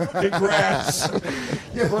starter? Congrats.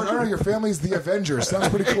 Yeah, but I don't know. Your family's the Avengers. Sounds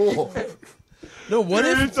pretty cool. No, what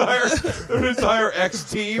Their if entire X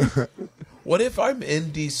team. what if I'm in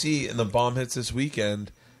DC and the bomb hits this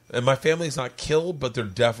weekend and my family's not killed but they're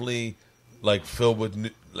definitely like filled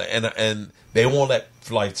with and they won't let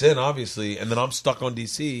flights in obviously and then I'm stuck on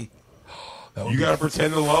DC. You gotta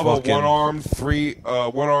pretend to love a one-armed,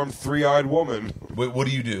 three-eyed woman. What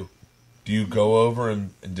do? Do you go over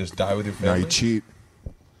and just die with your No, family? you cheat.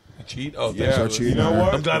 You cheat? Oh, Yeah, thanks. you know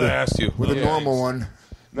what? I'm glad I asked you. With a Okay. normal one.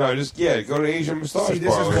 No, just go to Asian massage See,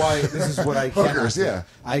 this parlor. is why. This is what I can't. Hookers, yeah.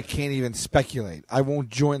 I can't even speculate. I won't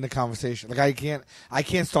join the conversation. Like I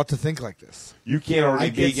can't start to think like this. You can't already I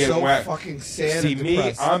be get getting so whacked. fucking sad. See and me,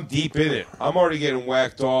 depressed. I'm deep in it. I'm already getting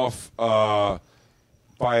whacked off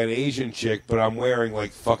by an Asian chick, but I'm wearing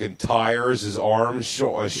like fucking tires, his arms,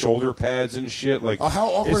 shoulder pads and shit. Like how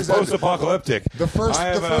awkward it's is that? post-apocalyptic. The first I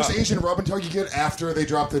have, Asian rub and tug you get after they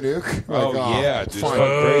drop the nuke. Oh, yeah, dude. fine.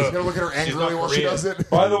 It's crazy. You gotta look at her angrily while she Korean. does it.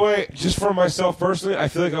 By the way, just for myself personally, I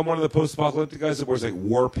feel like I'm one of the post-apocalyptic guys that wears like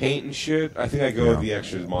war paint and shit. I think I go the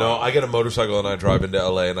extra mile. No, I get a motorcycle and I drive into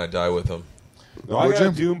LA and I die with them. No, I got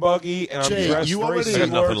a dune buggy and I'm Jay, dressed you very already- I got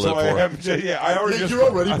nothing to similar, live so I already just, You're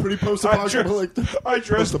already pretty post-apocalyptic. I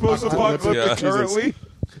dress post-apocalyptic Yeah. currently.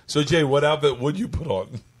 So, Jay, what outfit would you put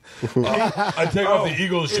on? I take off the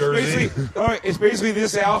Eagles jersey. It's basically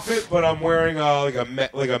this outfit, but I'm wearing like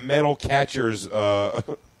a metal catcher's.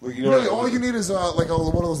 Really, all you need is one of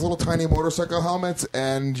those little tiny motorcycle helmets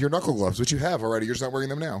and your knuckle gloves, which you have already. You're just not wearing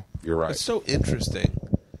them now. You're right. It's so interesting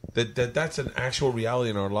that's an actual reality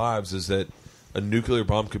in our lives is that a nuclear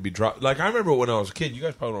bomb could be dropped. Like, I remember when I was a kid. You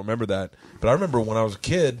guys probably don't remember that. But I remember when I was a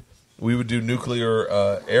kid, we would do nuclear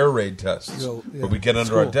air raid tests where we'd get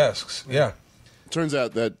under our desks. Yeah. Turns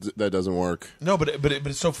out that doesn't work. No, but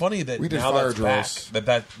it's so funny that We did now fire that's drills. back.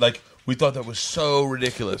 That like we thought that was so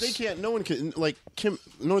ridiculous. They can't. No one can. Like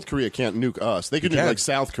North Korea can't nuke us. They can nuke can. like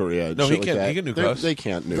South Korea. And No, shit he can- Like that. he can nuke They're- us. They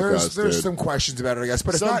can't nuke us. There's dude. some questions about it, I guess.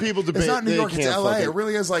 But Some people debate it's not New they York. It's can't L.A. fucking- It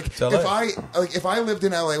really is like It's LA. if I lived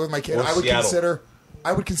in L.A. with my kid, Or I would Seattle.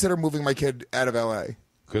 consider moving my kid out of L.A.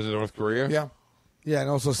 Because of North Korea? Yeah. Yeah,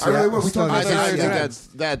 and also I really would. We Seattle- talked about I that.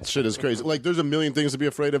 think that shit is crazy. Like, there's a million things to be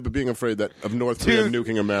afraid of, but being afraid of North Korea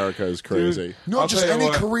nuking America is crazy. No, I'll just tell you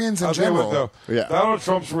any what, Koreans in I'll tell you what, general. though. Yeah. Donald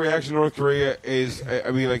Trump's reaction to North Korea is,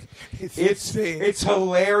 I mean, like, it's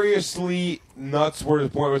hilariously nuts. Where the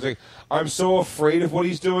point where it's like, I'm so afraid of what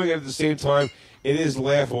he's doing, and at the same time, it is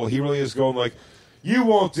laughable. He really is going like, you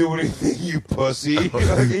won't do anything, you pussy. Like,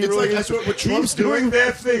 It's like, that's what Trump's he's doing. doing.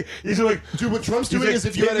 That thing. He's like, Dude, what Trump's he's doing like, is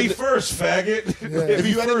if you hit had me a- first, faggot. If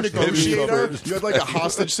you had a Hit me negotiator, first. you had like a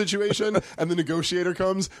hostage situation, and the negotiator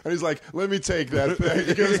comes and he's like, "Let me take that thing."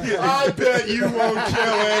 He goes, "I bet you won't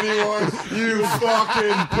kill anyone, you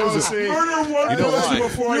fucking pussy." Murder one don't person lie.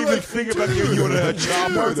 before I even think about giving you a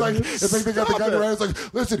job. No, it's like they got the gun around. It's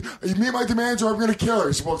like, listen, you meet my demands, or I'm going to kill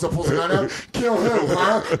her. She walks up, pulls the gun out. Kill him,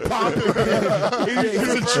 huh? Pop it.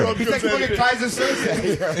 He's like fucking Kaiser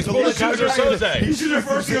Soze. It's full of Kaiser Soze. He should have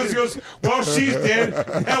first goes, well, she's dead.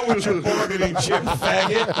 That was your bargaining chip,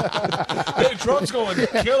 faggot. Hey, Trump's going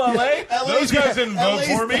kill LA. Those guys didn't vote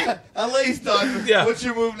for me. LA's done. Yeah. What's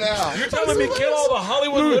your move now? You're telling me kill all the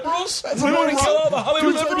Hollywood liberals? You want to kill all the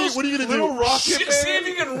Hollywood liberals? What are you gonna do? Little rocket Shit, see if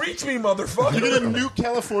you can reach me, motherfucker. You're gonna nuke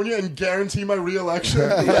California and guarantee my re-election?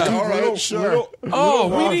 Yeah, all right, sure. Oh,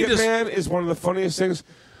 we need Rocket to- Man is one of the funniest things.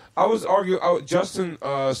 I was arguing. Justin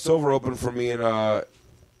Silver opened for me in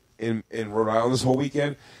Rhode Island this whole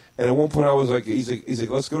weekend, and at one point I was like, he's like,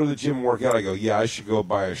 let's go to the gym and work out. I go, yeah, I should go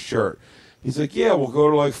buy a shirt. He's like, yeah, we'll go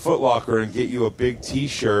to like Foot Locker and get you a big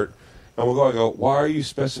T-shirt, and we'll go. I go, why are you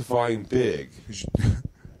specifying big?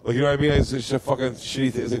 Like, you know what I mean? It's just a fucking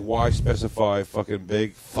shitty thing. It's like, why specify fucking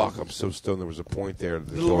big? Fuck, I'm so stoned. There was a point there.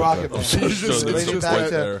 Little Rocket Man. I'm so stoned. There's a point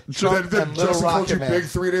there. Trump and Little Justin called Rocket you Man. big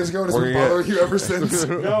 3 days ago and it's been bothering you ever since.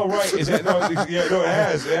 No, right? Is it? No, it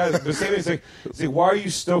has. It has. The same thing. It's like, why are you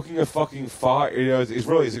stoking a fucking fire? You know, it's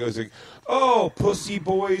really. It's like, oh, pussy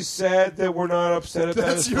boys said that we're not upset at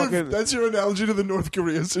That's that. that's your analogy to the North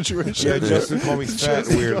Korea situation. Yeah, Justin called me fat.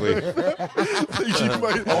 Weirdly.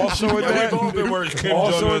 Also in that, We've all been where Kim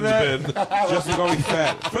also in Jong-un's that, been. Justin called me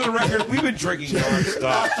fat. For the record, we've been drinking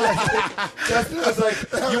nonstop. Justin was like,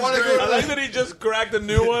 you want to go I to like that he just cracked a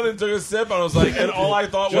new one and took a sip, and I was like, and all I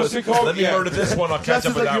thought was, Justin called- let me yeah. murder this one, I'll catch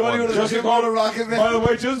up Justin's with like, that you want to one. go to the Justin gym called Little Rocket Man? By the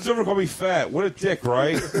way, Justin Silver called me fat. What a dick,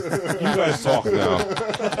 right? You guys talk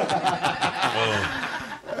now.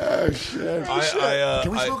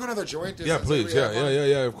 Can we smoke another joint? Yeah, please.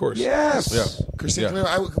 Yeah, of course. Yes. Yeah. Christine,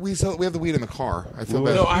 Yeah. we have the weed in the car. I feel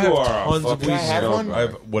Louis. bad. No, I have You are a tons of fucking- weed. Can I have smoke. one? I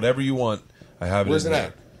have whatever you want. I have it. Where's in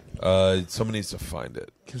it there. Someone needs to find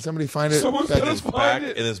it. Can somebody find it? Someone's That gonna is- find Back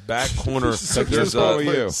it. in his back corner, Just follow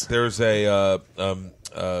you. there's a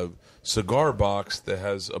cigar box that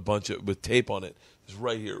has a bunch of with tape on it. It's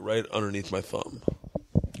right here, right underneath my thumb.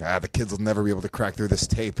 the kids will never be able to crack through this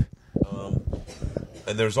tape.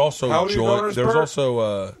 And there's also How old are your daughters, There's Bert?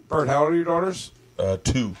 also Bert, how old are your daughters?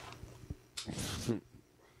 2.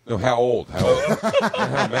 No, how old? How old?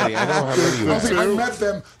 How many? I know how many you have. I met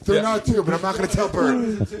them. They're not 2, but I'm not going to tell Bert.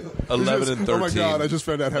 11 and 13. Oh my god! I just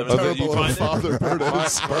found out how You terrible of a find it? father Bert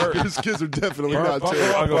is. Bert. His kids are definitely Bert, not buckle two.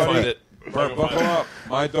 up, I'll go buddy. find it. Bert, buckle up.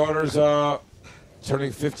 My daughter's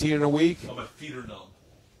turning 15 in a week. Oh, my feet are numb.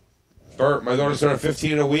 Bert, my daughter's turning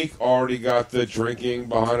 15 in a week. Already got the drinking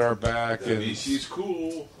behind our back, and She's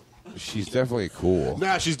cool. she's definitely cool.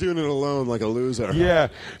 Nah, she's doing it alone like a loser. Yeah,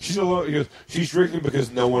 she's alone. He goes, she's drinking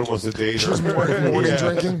because no one wants to date her. Morning Yeah.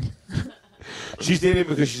 drinking. She's dating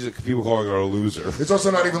because she's people calling her a loser. It's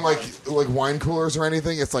also not even like wine coolers or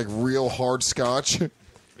anything. It's like real hard scotch.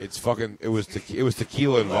 It's fucking. It was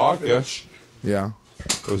tequila and vodka. Yeah.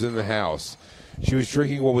 It was in the house. She was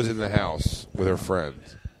drinking what was in the house with her friend.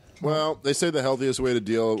 Well, they say the healthiest way to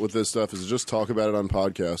deal with this stuff is to just talk about it on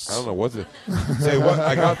podcasts. I don't know what to say. What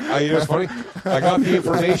I got? You know, it's funny. I got the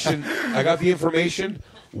information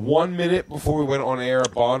 1 minute before we went on air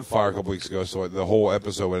at Bonfire a couple weeks ago. So the whole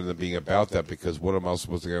episode ended up being about that because what am I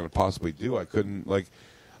supposed to possibly do? I couldn't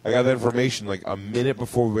I got that information like a minute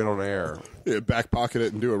before we went on air. Yeah, back pocket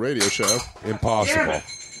it and do a radio show. Impossible.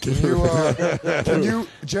 Can you,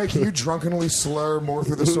 Jay? Can you drunkenly slur more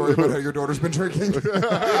through the story about how your daughter's been drinking?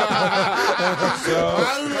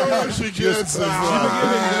 I don't know where she gets it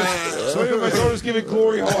from. So my daughter's giving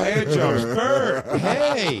Glory whole hand jobs. Bert,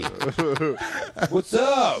 hey, what's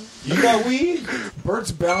up? You got weed?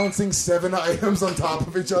 Bert's balancing 7 items on top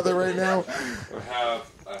of each other right now. I have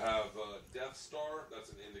Death Star. That's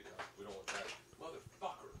an indica. We don't want that.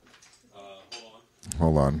 Motherfucker. Hold on.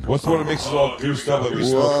 Hold on. What's the one that makes us all goosed up like we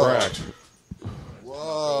smoke crack?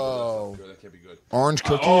 Whoa. That can't be good. Orange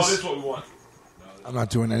Oh, this cookies. is what we want. I'm not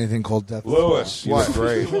doing anything called death. Lewis, you look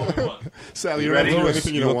great. This is what we want. Sally, you're ready to do Lewis,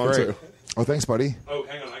 anything you you don't look want great. to. Oh, thanks, buddy. Oh,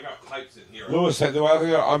 hang on. I got pipes in here. Lewis,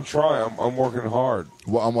 I'm trying. I'm working hard.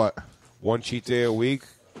 Well, on what? One cheat day a week.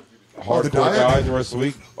 the Hardcore diet? diet the rest of the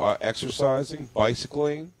week. Exercising,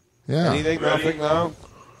 bicycling. Yeah. Anything? Nothing now?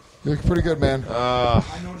 You're pretty good, man. I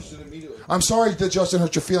noticed it immediately. I'm sorry that Justin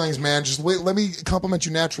hurt your feelings, man. Just wait, let me compliment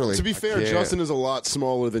you naturally. To be fair, can't. Justin is a lot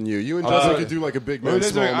smaller than you. You and Justin could do like a big man,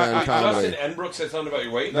 listen, small man comedy. Justin Enbrook said something about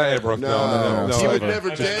your weight. Not Edinburgh. No. He would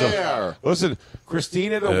never dare. Listen,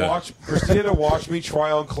 Christina to watch me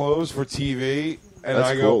try on clothes for TV, and That's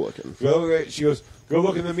I go, cool looking. she goes, go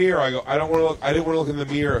look in the mirror. I go, I didn't want to look in the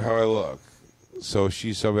mirror how I look. So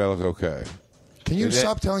she told me I look okay. Can you And then-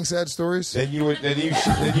 stop telling sad stories? Then you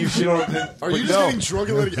shit on. Are you just getting drunk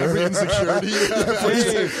and letting every insecurity you have?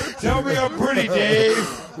 Dave, tell me I'm pretty,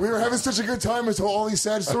 Dave. We were having such a good time until all these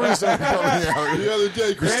sad stories started coming out. The other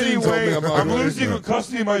day, Christine Anyway, told me I'm ugly. losing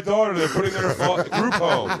custody of my daughter. They're putting her in group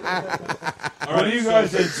home. What are you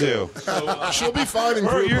guys into? She'll be fine in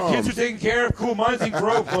Bert, group your home. kids are taken care of. Cool, mine's in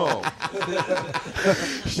group home.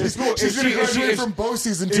 She's going to graduate from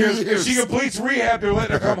BOCES in 2 If years. she completes rehab, they're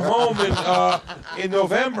letting her come home in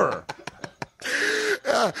November.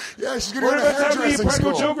 Yeah, she's going to What go to about time the hairdressing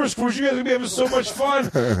Practical school. Jokers cruise? You guys are going to be having so much fun.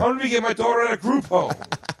 I'm going to be getting my daughter out of group home.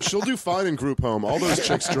 She'll do fine in group home. All those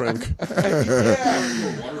chicks drink.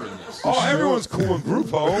 Yeah. Oh, everyone's cool in group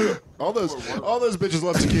home. All those bitches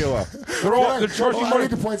love tequila. They're charging I money. need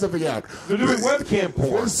to point something out. They're doing webcam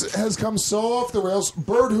porn. This has come so off the rails.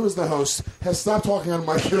 Bird, who is the host, has stopped talking on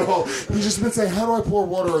mic at all. He's just been saying, how do I pour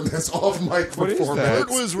water in this off mic for What is 4 that?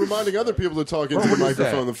 minutes? Bert was reminding other people to talk into the what is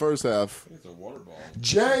microphone that? in the first half.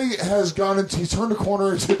 Jay has gone into, he turned a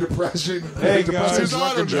corner into depression. Hey, Depression guys. is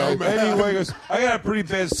I don't fucking know, Jay. man. Anyway, he goes, I got a pretty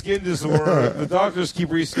bad skin disorder. The doctors keep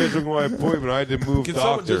rescheduling my appointment. I had to move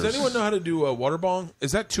doctors. Does anyone know how to do a water bong?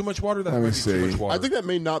 Is that too much water? That Let me might be too see. much water. I think that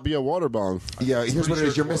may not be a water bong. Yeah, here's what it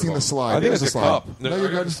is. You're missing the slide. I think There's it's the a slide. cup. No, you're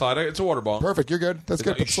I got good. the slide. It's a water bong. Perfect. You're good. That's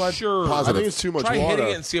good. Are you Put slide sure? I positive. think it's too much Try water.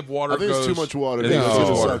 hitting it and see if water I think goes. it's too much water. I think It's it's too gonna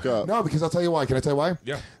much suck water. up. No, because I'll tell you why. Can I tell you why?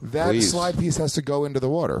 Yeah. That Please. slide piece has to go into the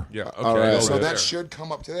water. Yeah. Okay. All right. So over that there. should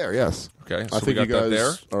come up to there. Yes. Okay. So I we think got you that there.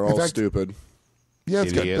 guys are all In fact- stupid. Yeah,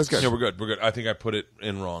 that's good. Idiots. That's Yeah, good. we're good. We're good. I think I put it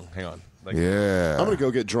in wrong. Hang on. Like, Yeah. I'm gonna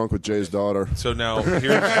go get drunk with Jay's daughter. So now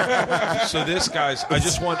here's so this guys. I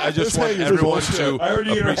just want This everyone bullshit. to I heard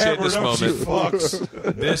you appreciate this moment.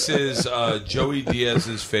 Fucks. This is Joey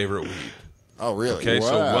Diaz's favorite weed. Oh, really? Okay,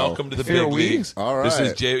 so Wow. welcome to the Favorite big weed? leagues. All This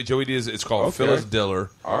right. is Joey Diaz. It's called Okay. Phyllis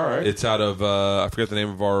Diller. All right. It's out of I forget the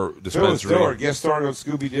name of our Phyllis dispensary. Diller, guest starring on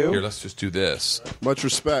Scooby Here, Doo. let's just do this, Much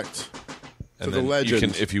respect. and the then legend. you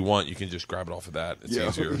can, if you want, you can just grab it off of that. It's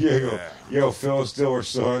easier. Yeah, yo, Phyllis Diller,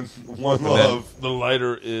 son. One And then love. the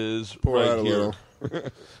lighter is Pour right out a here. little.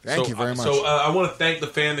 Thank So, you very much. So I want to thank the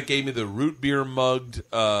fan that gave me the root beer mugged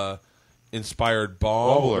inspired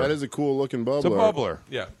bong. Bubbler. That is a cool looking bubbler. It's a bubbler.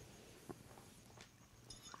 Yeah.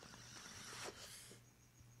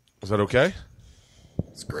 Is that okay?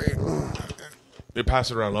 It's great. You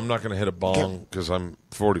pass it around. I'm not going to hit a bong because I'm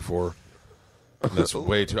 44. And that's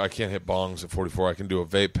way too. I can't hit bongs at 44. I can do a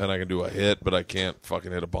vape pen. I can do a hit, but I can't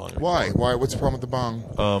fucking hit a bong. Why? Why? What's the problem with the bong?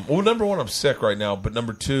 Well, number one, I'm sick right now. But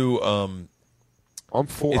number two, I'm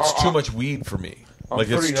four. it's too much weed for me. I'm Like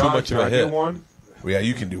it's 39. too much Can of a I hit. get one? Yeah,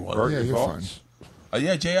 you can do one. Bert, Yeah, your you're thoughts?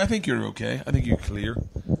 Yeah, Jay, I think you're okay. I think you're clear.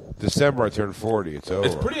 December, I turned 40. It's over.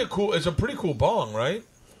 It's pretty cool. It's a pretty cool bong, right?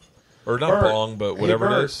 Or not Bert. bong, but Hey, whatever it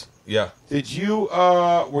Bert. is. Yeah, Did you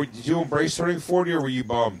embrace turning 40, or were you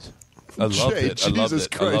bummed? I loved Jay, it. I loved Jesus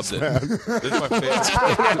it. I loved Christ, it. man. This is my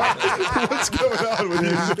favorite. What's going on with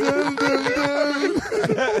you?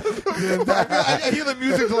 I hear the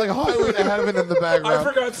music like Highway to Heaven in the I background.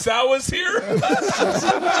 forgot Sal was here.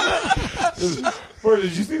 Bert,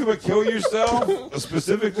 did you think about killing yourself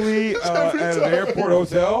specifically at an airport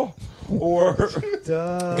hotel? Or Can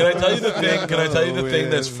I tell you the thing? Can I tell you the thing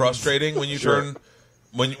that's frustrating when you turn,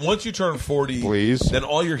 once you turn 40? Please. Then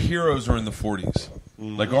all your heroes are in the 40s.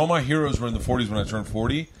 Like all my heroes were in the 40s when I turned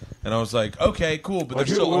 40, and I was like, okay, cool, but they're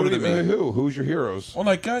still older than me. Who's your heroes? Well,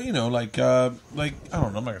 like I don't know, I don't know,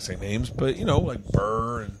 I'm not gonna say names, but like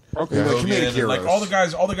Burr and Okay. Like Hogan comedic and like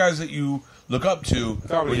heroes. all the guys that you look up to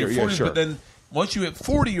when you're 40s. yeah, sure. But then once you hit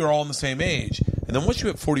 40, you're all in the same age, and then once you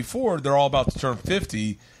hit 44, they're all about to turn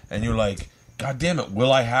 50, and you're like, God damn it,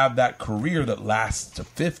 will I have that career that lasts to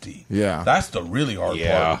 50? Yeah. That's the really hard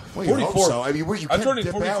Yeah. part. Well, you hope so. I mean, you I'm can't turning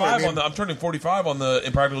dip 45 out. I mean- I'm turning 45 on the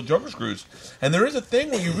Impractical Joker's cruise, and there is a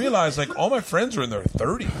thing where you realize like all my friends are in their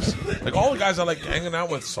 30s. Like all the guys I like hanging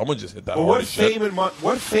out with, someone just hit that. But hard what as shit.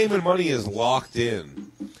 fame and money is locked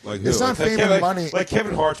in? Like It's who? not Like fame Kevin, and money. Like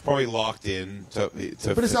Kevin Hart's probably locked in to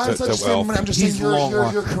But it's not to such wealth. thing. I'm just He's saying long your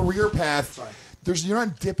one. career path. You're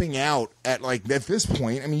not dipping out at like at this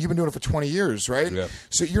point. I mean, you've been doing it for 20 years, right? Yeah.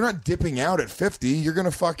 So you're not dipping out at 50. You're gonna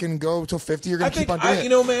fucking go till 50. You're I gonna keep think on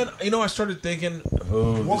doing it. man. I started thinking,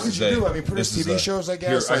 What could you do? I mean, produce TV shows, I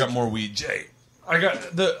guess, Here, I got like- more weed, Jay. I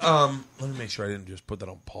got the. Let me make sure I didn't just put that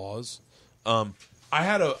on pause. I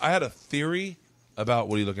had a theory about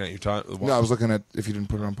what are you looking at your time. No, I was looking at if you didn't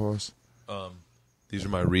put it on pause. These are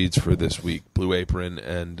my reads for this week: Blue Apron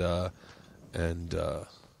and.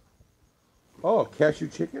 Oh, cashew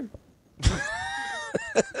chicken?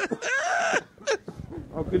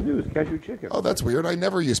 Oh, good news, cashew chicken. Oh, that's weird. I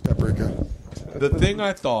never use paprika. The thing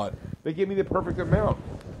I thought. They gave me the perfect amount.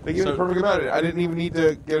 They gave me So- the perfect amount. I didn't even need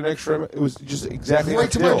to get an extra. It was just exactly Right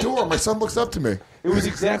enough to dill. my door. My son looks up to me. It was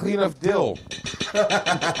exactly enough dill.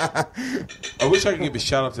 I wish I could give a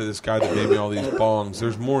shout out to this guy that made me all these bongs.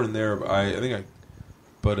 There's more in there.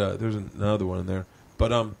 But there's another one in there.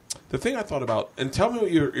 But the thing I thought about, and tell me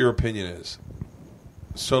what your opinion is.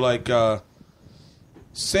 So like,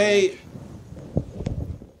 say,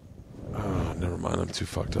 never mind. I'm too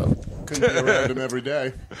fucked up. Couldn't be around him every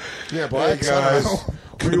day. Yeah, Hey blacks. guys, I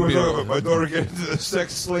what are you be talking around. about? My daughter getting into the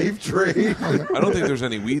sex slave trade. I don't think there's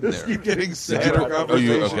any weed in there. Keep getting Did sadder you-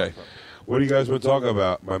 conversation. okay. What do you guys want to talk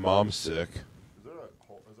about? My mom's sick.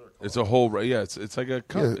 It's a whole. Yeah, it's like a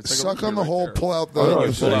cup. Yeah, It's like suck a on the right hole, there. pull out the. Oh, no, the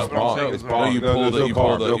it's thing. bomb. No, It's no, bomb. you No, pull there's the. no You carb,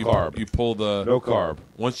 pull the. no you, carb. You pull the. No carb.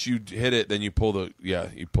 Once you hit it, then you pull the. Yeah,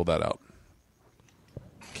 you pull that out.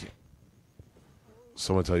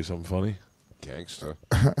 Someone tell you something funny? Gangsta.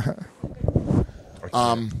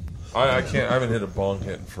 I can't. I haven't hit a bong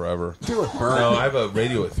hit in forever. Do it, Bert. No, I have a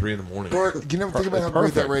radio at 3 a.m. Bert, you never think about how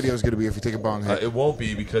great that radio is going to be if you take a bong hit. It won't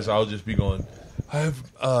be because I'll just be going. I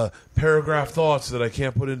have paragraph thoughts that I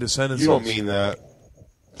can't put into sentences. You don't mean that.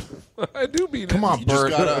 I do mean Come it. on, You just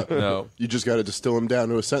Bert. gotta, No. you just gotta distill them down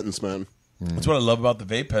to a sentence, man. That's what I love about the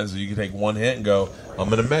vape pens. Is you can take one hit and go, I'm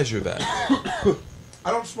going to measure that. I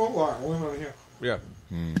don't smoke a lot. I only want to hear. Yeah.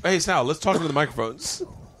 Hey, Sal, let's talk into the microphones.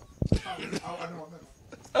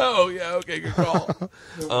 Oh, yeah, okay, good call.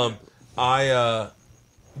 Do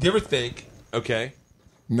you ever think, okay,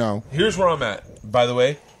 No. here's where I'm at. By the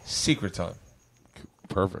way, secret time.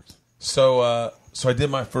 Perfect. So I did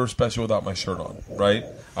my first special without my shirt on, right?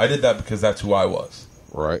 I did that because that's who I was.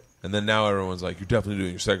 Right. And then now everyone's like, you're definitely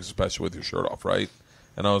doing your second special with your shirt off, right?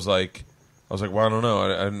 And I was like, well, I don't know. I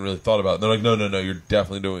hadn't really thought about it. And they're like, no, you're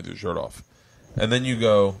definitely doing it with your shirt off. And then you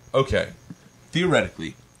go, okay,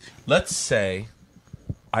 theoretically, let's say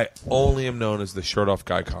I only am known as the shirt off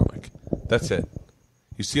guy comic. That's it.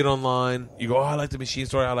 You see it online. You go, I like the machine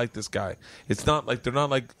story. I like this guy. It's not like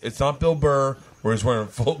it's not Bill Burr where he's wearing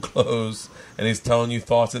full clothes and he's telling you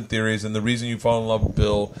thoughts and theories. And the reason you fall in love with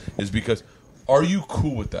Bill is because, are you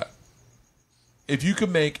cool with that? If you could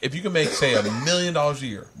make, say, $1 million a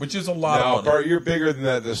year, which is a lot Now, of money. Bart, you're bigger than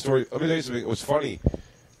that. The story. Let me tell you something. It was funny,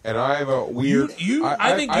 and I have a weird. I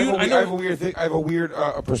have a weird thing. I have a weird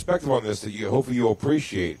perspective on this that hopefully you'll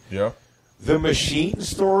appreciate. Yeah. The machine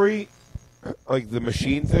story, like the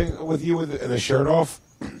machine thing with you and the shirt off,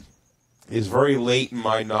 is very late in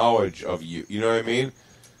my knowledge of you. You know what I mean?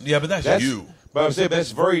 Yeah, but that's you. But I'm saying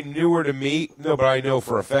that's very newer to me. No, but I know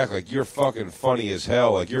for a fact, like, you're fucking funny as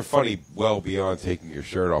hell. Like, you're funny well beyond taking your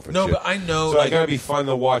shirt off and No, shit. but I know, So like- it's gotta be fun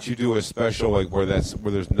to watch you do a special, like, where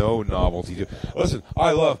there's no novelty. Listen,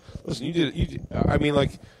 you did, I mean,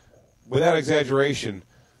 like, without exaggeration,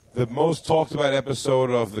 the most talked about episode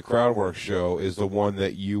of the Crowdwork show is the one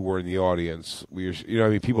that you were in the audience. You know what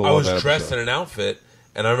I mean? People I love was that dressed episode. in an outfit,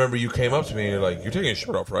 and I remember you came up to me and you're like, you're taking your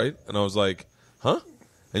shirt off, right? And I was like, huh?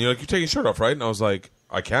 And you're like, you're taking your shirt off, right? And I was like,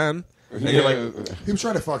 I can. And you're like, He was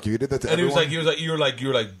trying to fuck you. He did that to and he was everyone. like, you were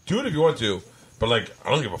like, do it if you want to, but like,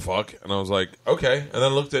 I don't give a fuck. And I was like, okay. And then I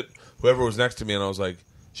looked at whoever was next to me, and I was like,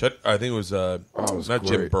 I think it was, it was not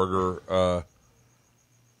Jim great. Berger.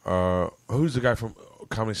 Who's the guy from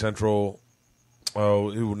Comedy Central?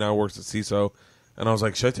 Oh, who now works at CISO. And I was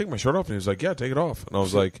like, should I take my shirt off? And he was like, yeah, take it off. And I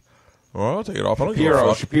was like, well, I'll take it off. I don't give a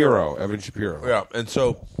fuck. Evan Shapiro. Yeah, and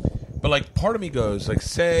so, but like, part of me goes like,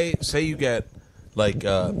 say you get like,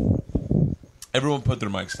 everyone put their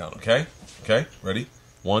mics down, okay? Okay, ready?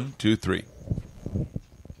 1, 2, 3.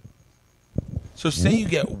 So say you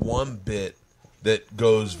get one bit that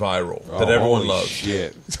goes viral that everyone holy loves.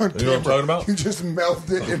 Shit. It's on You know what I'm camera. talking about? You just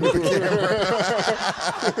melted into the camera.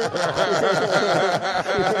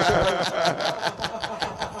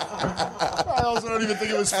 I also don't even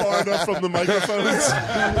think it was far enough from the microphones.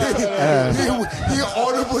 he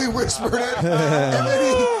audibly whispered it, and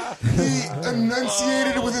then he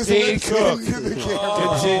enunciated it with his Dane lips Cook. into the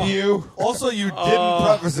camera. Continue. Also, you didn't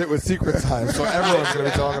preface it with secret time, so everyone's going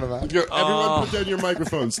to be talking about it. Everyone put down your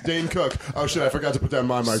microphones. Dane Cook. Oh, shit, I forgot to put down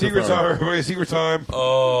my microphone. Secret time, everybody. Secret time.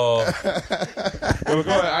 Oh, Well, go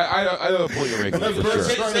ahead. I know the point you're making. For sure.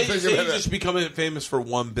 say you just become famous for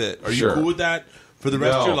one bit. Are you Sure. cool with that for the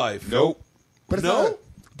rest of your life? Nope. But it's No? not,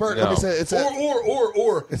 Bert, No. let me say it's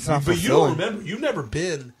Or It's not but you don't fulfilling. remember. You've never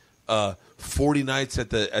been 40 nights at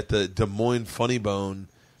the Des Moines Funny Bone.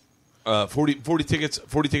 40 tickets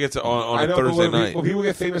on I a know, Thursday but night. when people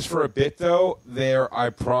get famous for a bit, though,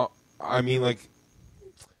 I mean, like,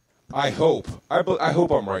 I hope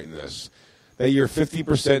I'm right in this, that you're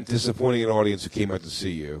 50% disappointing an audience who came out to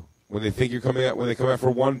see you when they think you're coming out. When they come out for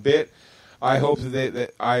one bit, I hope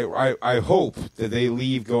I hope that they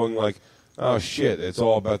leave going like, oh shit, it's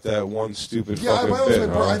all about that one stupid yeah. fucking By the way, bit.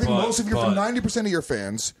 Bert, Huh? I think But- most of your 90% of your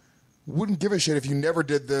fans wouldn't give a shit if you never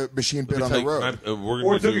did the machine bit on the road.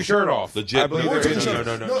 Or took your shirt off. Legit. I believe Or there take is- your shirt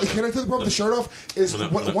off. No, can I tell the problem with the shirt off? Is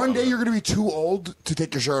one day you're going to be too old to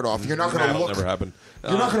take your shirt off. You're not going to That'll look. never happen.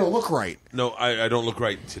 You're not going to look right. No, I don't look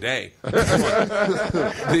right today. Wait,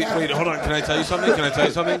 hold on. Can I tell you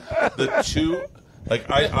something? The two, like,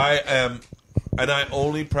 I am, and I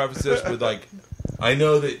only preface this with, like, I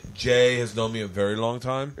know that Jay has known me a very long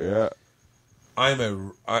time. Yeah. I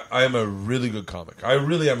am a really good comic. I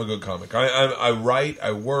really am a good comic. I write,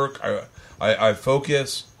 I work, I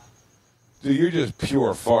focus. Dude, you're just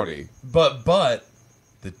pure funny. But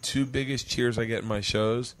the two biggest cheers I get in my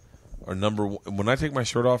shows are number one. When I take my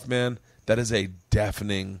shirt off, man, that is a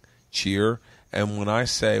deafening cheer. And when I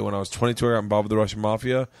was 22, I got involved with the Russian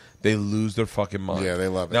Mafia, they lose their fucking mind. Yeah, they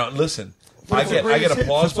love it. Now, listen, But I it's the get greatest hit.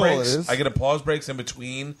 applause That's all it breaks. is. I get applause breaks in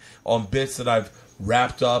between on bits that I've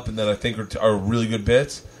wrapped up and that I think are really good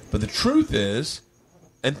bits. But the truth is,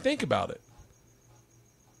 and think about it,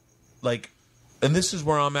 like, and this is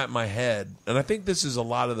where I'm at in my head, and I think this is a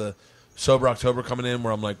lot of the Sober October coming in,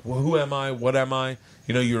 where I'm like, well, who am I? What am I?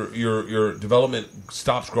 You know, your development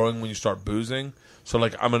stops growing when you start boozing. So,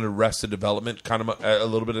 like, I'm in arrested development kind of a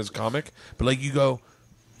little bit as a comic. But, like, you go,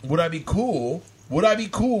 would I be cool? Would I be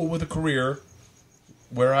cool with a career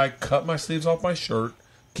where I cut my sleeves off my shirt,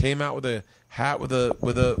 came out with a hat with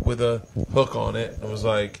a hook on it, and was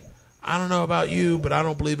like, I don't know about you, but I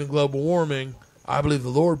don't believe in global warming. I believe the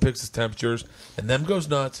Lord picks his temperatures, and them goes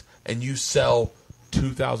nuts, and you sell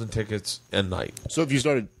 2,000 tickets a night. So if you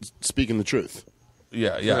started speaking the truth.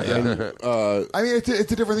 Yeah. I mean, it's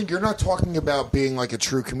a different thing. You're not talking about being like a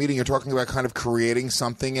true comedian. You're talking about kind of creating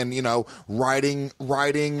something and, you know, writing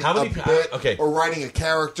How many a bit okay. or writing a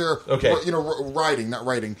character. Okay. Or, you know, writing, not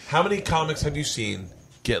writing. How many comics have you seen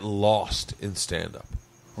get lost in stand-up?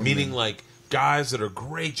 Meaning, like, guys that are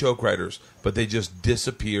great joke writers, but they just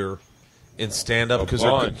disappear in stand-up because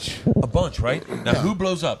they're a bunch, right? Now, who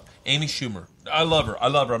blows up? Amy Schumer. I love her.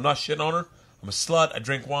 I'm not shitting on her. I'm a slut. I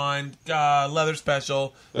drink wine. Leather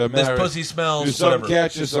special. This pussy smells. Something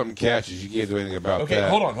catches. You can't do anything about that. Okay,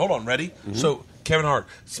 hold on. Ready? Mm-hmm. So, Kevin Hart.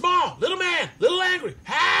 Small, little man, little angry.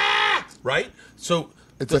 Ha! Right? So,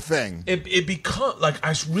 It's a thing. It becomes, like,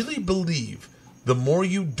 I really believe the more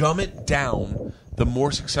you dumb it down, the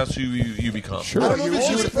more successful you become. Sure. I don't know if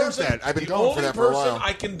you would think that. I've been going for that for a while.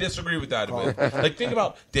 I can disagree with that a bit. Like, think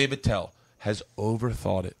about David Tell has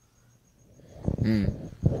overthought it.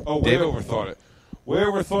 Oh, way overthought it. Way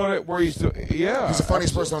overthought it. Where he's he's the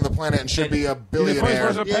funniest person on the planet and should be a He's the billionaire. funniest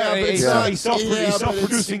person on the planet. He's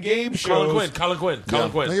self-producing game shows. Colin Quinn. No,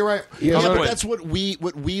 you're right. Yeah, but that's what we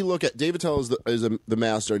look at. David Tell is the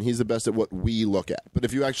master, and he's the best at what we look at. But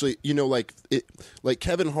if you actually, you know, like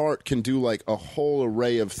Kevin Hart can do like a whole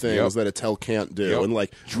array of things that a Tell can't do, and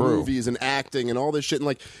like movies and acting and all this shit. And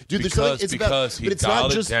like, dude, because it's because about, he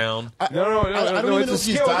dialed it down. I don't even know if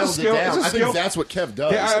he's dialed it down. I think that's what Kev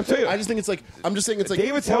does. Yeah, I'll tell you. I just think it's like it's like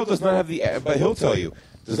David Tell does not have the, but he'll tell you,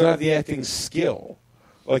 does not have the acting skill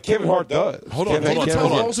like Kevin Hart does. Hold on.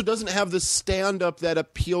 Tell also doesn't have the stand-up that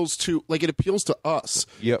appeals to, like, it appeals to us.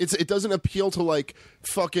 Yep. It doesn't appeal to, like,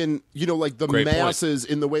 fucking, you know, like the Great masses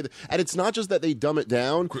in the way that, and it's not just that they dumb it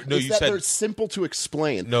down. No, it's you that said they're simple to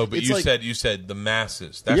explain. No, but it's you like, said the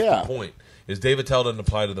masses. That's Yeah. the point. Is David Tell doesn't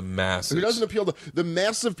apply to the masses. It doesn't appeal to the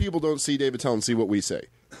masses of people. Don't see David Tell and see what we say.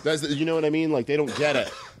 You know what I mean? Like, they don't get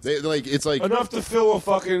it. It's like enough to fill a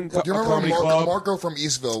fucking Do you remember comedy when club. Marco from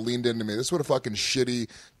Eastville leaned into me? This is what a fucking shitty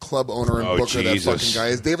club owner and Oh, booker Jesus. that fucking guy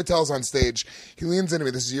is. David Tell's on stage. He leans into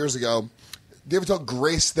me. This is years ago. David Tell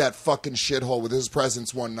graced that fucking shithole with his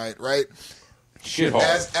presence one night, right? Shithole.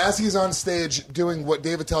 As he's on stage doing what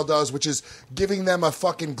David Tell does, which is giving them a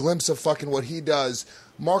fucking glimpse of fucking what he does,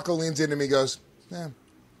 Marco leans into me and goes,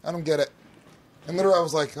 I don't get it. And literally I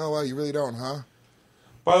was like, oh, wow, you really don't, huh?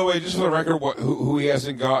 By the way, just for the record, who he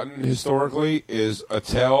hasn't gotten historically is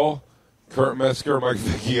Attell, Kurt Metzger, Mike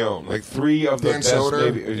Vecchione. Like three of the Dan best,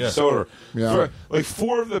 Soder. maybe Yeah. Soder. Yeah. Like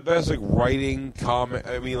four of the best, like writing, comment.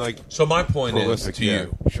 I mean, like So my point is prolific, to yeah.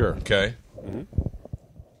 you, Sure. okay?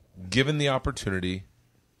 Given the opportunity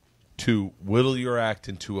to whittle your act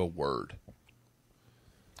into a word,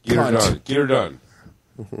 Get her done. Get her done.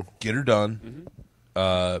 get her done.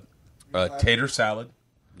 Tater salad.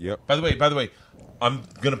 Yep. By the way, I'm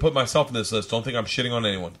gonna put myself in this list. Don't think I'm shitting on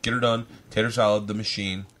anyone. Get her done. Tater salad. The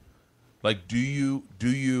machine. Like, do you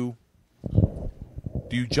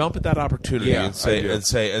jump at that opportunity Yeah, and say I do.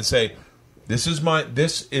 this is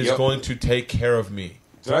Yep. going to take care of me?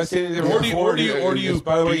 Did I say anything Or before? do you-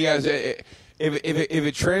 By the way, guys, if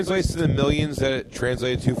it translates to the millions that it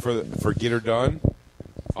translated to for Get Her Done,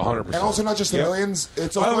 100%. And also not just the millions.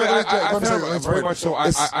 It's By the way, I I'm saying, found very much so.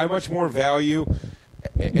 I much more value.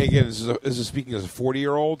 And again, this is speaking as a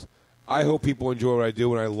 40-year-old. I hope people enjoy what I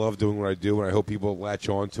do, and I love doing what I do, and I hope people latch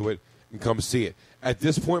on to it and come see it. At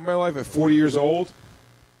this point in my life, at 40 years old,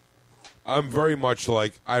 I'm very much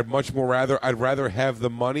like I'd rather have the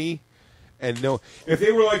money and know if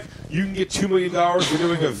they were like, you can get $2 million for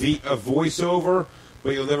doing a voiceover,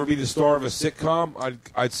 but you'll never be the star of a sitcom.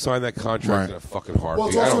 I'd sign that contract in a fucking heartbeat. Well,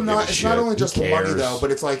 it's I also don't give a not. It's shit. not only just Who the money cares? though, but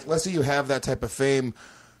it's like, let's say you have that type of fame.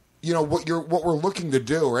 what we're looking to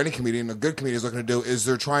do, or any comedian, a good comedian is looking to do, is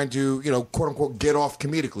they're trying to, quote unquote, get off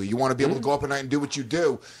comedically. You want to be able to go up at night and do what you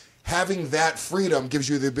do. Having that freedom gives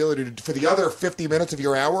you the ability to, for the other 50 minutes of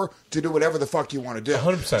your hour, to do whatever the fuck you want to do.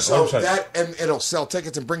 100%. So 100%. that, and it'll sell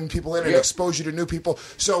tickets and bring people in and expose you to new people.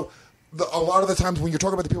 So a lot of the times when you're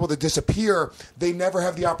talking about the people that disappear, they never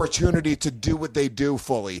have the opportunity to do what they do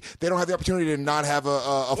fully. They don't have the opportunity to not have a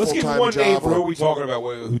Let's give full-time one name job. for who we talking about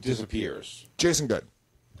who disappears. Jason Good.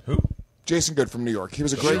 Who? Jason Good from New York. He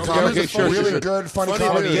was a great Okay, comic. okay, sure, really sure. good, funny Funny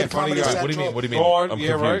comedy. dude. Did Funny Comedy guy. What do you mean? Central. What do you mean? Go on. I'm Yeah,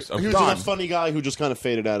 confused. right. I'm He was confused. just a funny guy who just kind of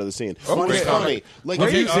faded out of the scene. Oh, Funny, great funny. Like Okay,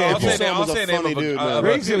 if you I'll saw say him I'll as say a a name funny of a- dude, man.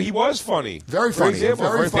 Great example. He was funny. Very funny. Great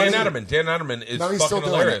example. Very funny. Dan Adderman is No, he's still fucking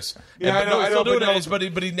doing hilarious. it. Yeah, And- I know, he's I still know, doing but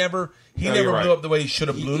it, but he never No, blew you're right. up the way he should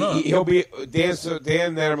have blown up. He'll be Dan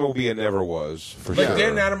Natterman will be a never was for Like sure.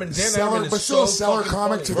 Dan Adderman Seller, is but still a so seller fucking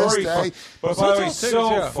comic funny. to this Very day. funny. But Still by the way, sells tickets,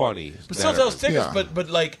 so yeah. funny. But still sells tickets, Yeah.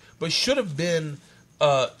 but should have been.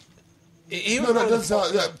 He was No, one of that's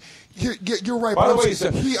the- you're right. By but the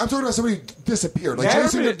way, I'm talking about somebody who disappeared. Like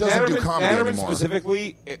Jason Good doesn't do comedy Natterman anymore.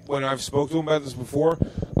 specifically, when I've spoke to him about this before,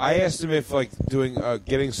 I asked him if like doing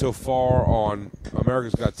getting so far on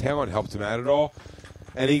America's Got Talent helped him out at all,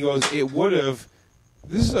 and he goes, "It would have."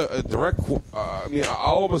 This is a direct. I mean,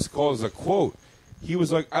 I'll almost call this a quote. He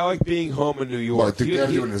was like, "I like being home in New York." Like the guy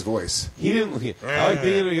doing his voice. He didn't. I like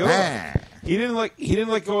being in New York. He didn't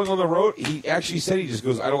like going on the road. He actually said he just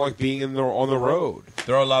goes, "I don't like being on the road."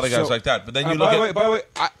 There are a lot of guys So- like that, but then you by look the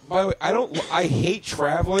at. way, I don't. I hate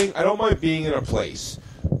traveling. I don't mind being in a place,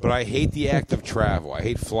 but I hate the act of travel. I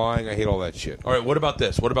hate flying. I hate all that shit. All right, what about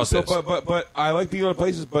this? What about So, this? but I like being in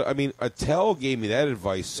places. But I mean, Attell gave me that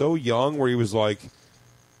advice so young, where he was like,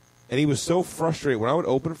 and he was so frustrated when I would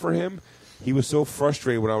open for him. He was so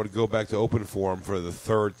frustrated when I would go back to open for him for the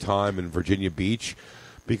third time in Virginia Beach,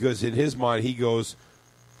 because in his mind he goes,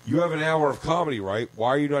 "You have an hour of comedy, right? Why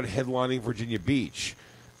are you not headlining Virginia Beach?"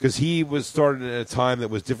 Because he was starting at a time that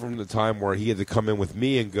was different from the time where he had to come in with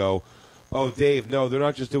me and go, "Oh, Dave, no, they're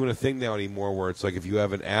not just doing a thing now anymore where it's like if you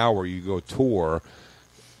have an hour, you go tour."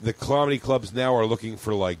 The comedy clubs now are looking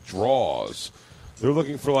for like draws. They're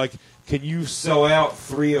looking for like, can you sell out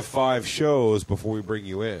 3 of 5 shows before we bring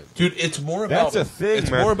you in? Dude, it's more about That's a thing,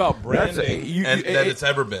 It's man. more about That's branding than it's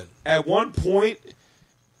ever been. At one point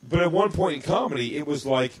in comedy, it was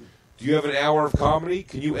like, do you have an hour of comedy?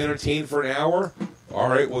 Can you entertain for an hour? All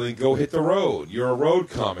right, well then go hit the road. You're a road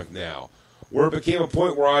comic now. Where it became a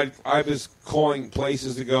point where I was calling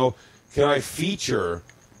places to go, can I feature?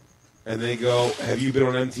 And they go, have you been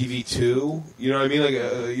on MTV2? You know what I mean? Like,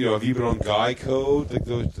 have you been on Guy Code?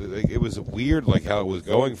 Like it was weird, like how it was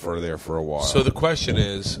going for a while. So the question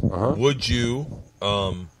is, would you?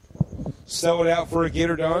 Sell it out for a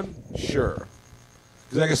Gator Done? Sure.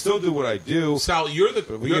 Because I can still do what I do. Sal, you're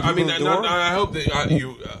the. we get I mean, people in the door? I hope that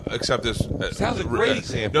you accept this. Sounds a great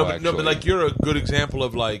example, No, but actually. like you're a good example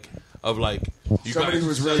of like you Somebody guys, who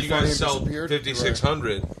was really you funny guys and sell disappeared?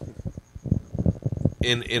 5,600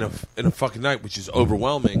 in a fucking night, which is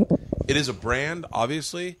overwhelming. It is a brand,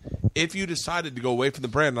 obviously. If you decided to go away from the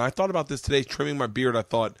brand, and I thought about this today, trimming my beard, I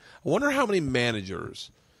thought, I wonder how many managers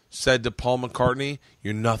said to Paul McCartney,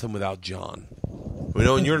 "You're nothing without John." We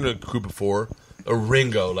know, and you're in a group of 4. A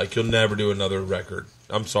Ringo, like you'll never do another record.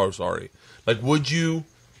 I'm so sorry. Like, would you?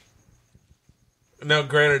 Now,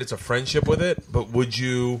 granted, it's a friendship with it, but would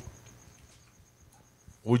you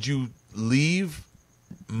leave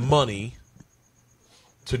money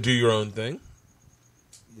to do your own thing?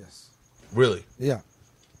 Yes. Really? Yeah.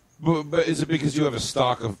 But is it because you have a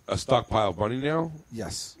stockpile of money now?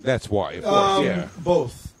 Yes. That's why, of course. Yeah.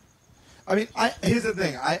 Both. I mean, here's the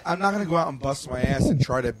thing. I'm not going to go out and bust my ass and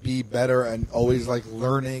try to be better and always like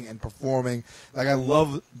learning and performing. Like I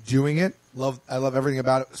love doing it. I love everything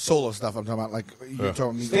about it. Solo stuff I'm talking about. Like you're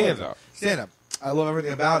talking me. Stand up. Stand up. I love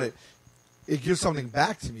everything about it. It gives something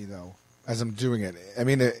back to me though as I'm doing it. I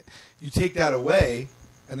mean, you take that away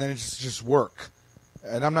and then it's just work.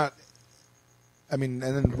 And I'm not. I mean,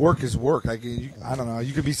 and then work is work. I don't know.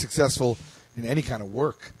 You could be successful in any kind of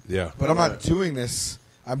work. Yeah. But I'm not doing this.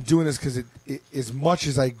 I'm doing this because it, as much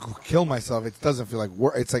as I kill myself, it doesn't feel like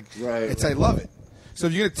work. It's like I love it. So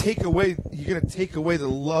if you're gonna take away the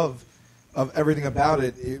love of everything about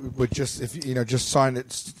it. It would just just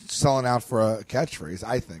selling out for a catchphrase.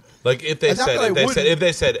 I think. Like if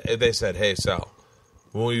they said, hey Sal,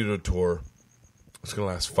 we want you to tour. It's gonna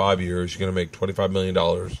last 5 years. You're gonna make $25 million.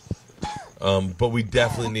 But we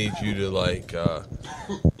definitely need you to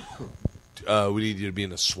we need you to be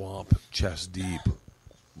in a swamp, chest deep,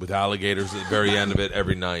 with alligators at the very end of it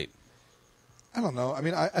every night. I don't know. I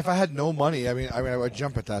mean, if I had no money, I mean, I would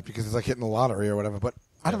jump at that because it's like hitting the lottery or whatever. But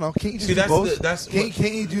I don't know. Can't you just See, do both? that's Can't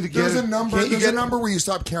you do the There's a get- number. can't you There's a get- number where you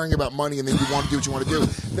stop caring about money and then you want to do what you want to do.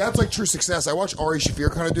 That's like true success. I watched Ari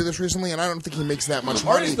Shaffir kind of do this recently, and I don't think he makes that much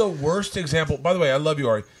money. Ari's the worst example. By the way, I love you,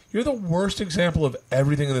 Ari. You're the worst example of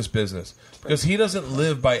everything in this business because he doesn't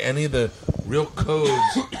live by any of the real codes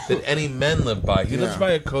that any men live by. He lives Yeah.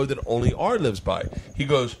 by a code that only Ari lives by. He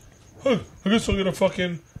goes, "Huh, I guess I'm gonna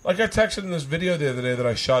fucking." Like I texted in this video the other day that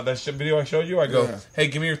I shot. That video I showed you. I go, "Hey,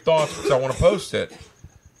 give me your thoughts because I want to post it."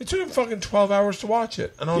 It took him fucking 12 hours to watch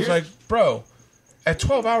it, and I was like, "Bro, at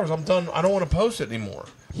 12 hours, I'm done. I don't want to post it anymore."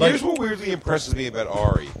 Here's what weirdly impresses me about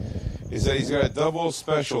Ari. Is that he's got a double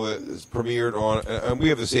special that is premiered on, and we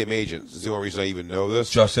have the same agent. It's the only reason I even know this.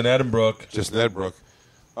 Justin Edinbrook. Justin Edinbrook.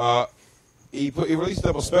 He released a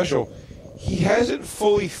double special. He hasn't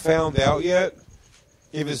fully found out yet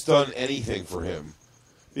if it's done anything for him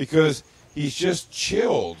because he's just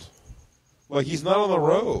chilled. Like he's not on the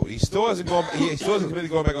road. He still hasn't gone. He still hasn't committed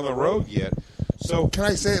to going back on the road yet. So Can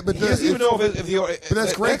I say it? But he doesn't even know if the. But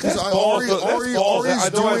that's great because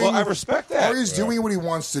I respect that. Ari's doing what he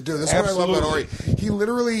wants to do. This is what I love about Ari. He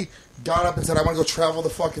literally got up and said, "I want to go travel the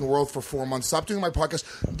fucking world for 4 months. Stop doing my podcast."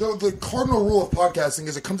 The cardinal rule of podcasting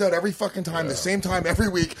is it comes out every fucking time, the same time every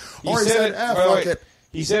week. Ari said, "Fuck it."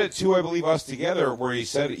 He said it too. I believe Us Together, where he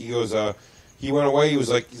said he goes. He went away. He's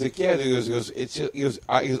like, yeah. He goes. It's just,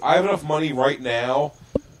 I have enough money right now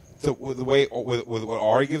to with what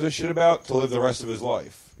Ari gives a shit about to live the rest of his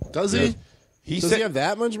life. Does he? Does he have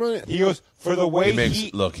that much money? He goes for the way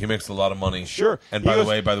He makes a lot of money. Sure. And He by goes-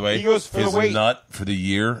 the way, he goes for his the way- nut for the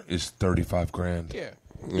year is $35,000. Yeah.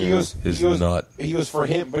 He goes. His nut. He goes for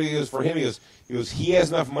him, but he goes for him. He goes. He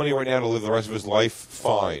has enough money right now to live the rest of his life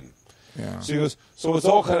fine. Yeah. So he goes. So it's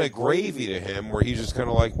all kind of gravy to him, where he's just kind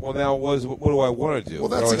of like, well, now what do I want to do? Well,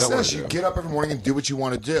 What that's do I not wanna success. You do? get up every morning and do what you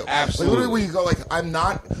want to do. Absolutely. Like, literally, where you go, like, I'm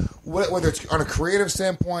not, whether it's on a creative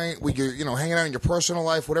standpoint, when you're, hanging out in your personal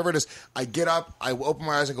life, whatever it is, I get up, I open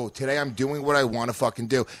my eyes and go, today I'm doing what I want to fucking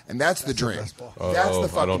do. And that's the dream. That's the I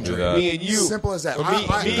fucking don't do dream. that. Me and you. Simple as that. Me-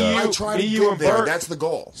 I you- try me, to you, get and there. Bert. That's the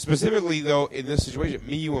goal. Specifically, though, in this situation,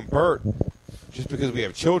 me, you, and Bert, just because we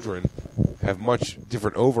have children, have much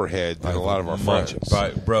different overhead than a lot of our friends.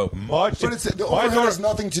 Bro, Much. But it's, the My overhead daughter- has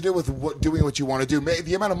nothing to do with doing what you want to do.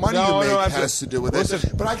 The amount of money you make absolutely. has to do with Listen,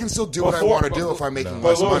 it. But I can still do what I before- want to do if I'm making But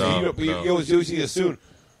less look, money. you'll see this soon.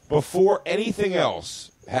 Before anything else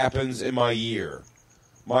happens in my year,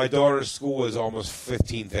 my daughter's school is almost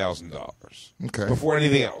 $15,000. Okay. Before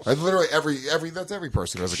anything else. I literally that's every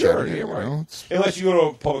person who has a Sure, kid. yeah, right. It's- Unless you go to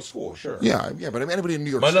a public school, sure. Yeah, but I mean, anybody in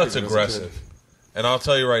New York my City nut's who has a kid- aggressive. And I'll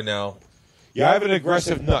tell you right now, Yeah, I have an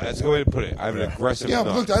aggressive nut. That's a good way to put it. I have an aggressive Yeah,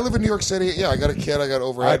 nut. look, I live in New York City. Yeah, I got a kid. I got I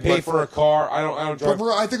overhead. pay but- for a car. I don't drive.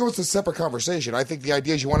 But I think it was a separate conversation. I think the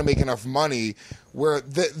idea is you want to make enough money where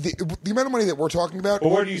the amount of money that we're talking about. But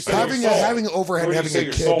where do you sell having your soul? having overhead, Where do you having sell a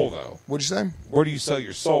your kid. soul, though? What'd you say? Where do you sell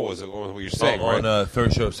your soul? Is it what you're saying, right? on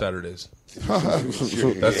third show Saturdays. That's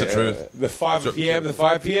the truth. The 5 p.m. The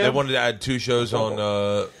 5 p.m. They wanted to add 2 shows on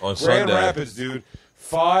Grand Sunday. Rapids, dude.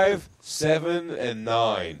 5, 7, and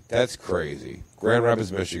 9. That's crazy. Grand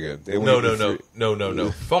Rapids, Michigan. They No. want to do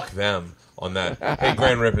No. Fuck them on that. Hey,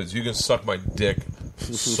 Grand Rapids, you can suck my dick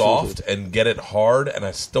soft and get it hard, and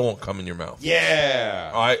I still won't come in your mouth.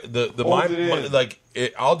 Yeah. Hold it in.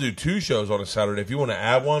 I'll do 2 shows on a Saturday. If you want to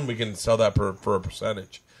add one, we can sell that for a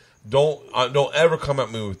percentage. Don't ever come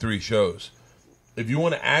at me with 3 shows. If you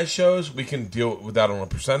want to add shows, we can deal with that on a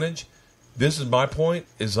percentage. This is my point.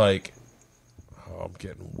 Is like, I'm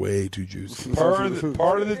getting way too juicy. Part of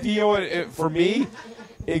the deal for me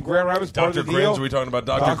in Grand Rapids, part Dr. of the deal. Grins, are we talking about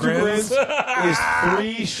Dr. Grins? is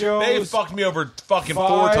 3 shows. They fucked me over fucking 4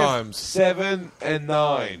 5, times. 7, and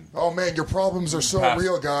 9. Oh man, your problems are so Pass.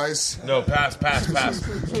 real, guys. No, pass.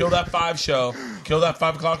 Kill that 5 show. Kill that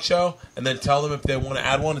 5 o'clock show, and then tell them if they want to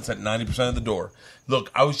add one, it's at 90% of the door.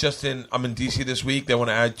 Look, I'm in D.C. this week. They want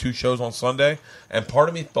to add 2 shows on Sunday, and part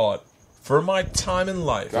of me thought, for my time in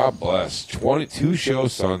life, God bless. 22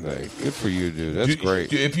 shows Sunday. Good for you, dude. That's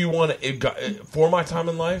great. If you want to, for my time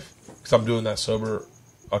in life, because I'm doing that sober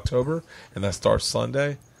October, and that starts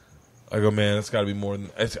Sunday. I go, man, it's got to be more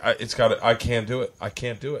than it's got to. I can't do it. I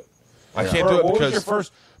can't do it Bert,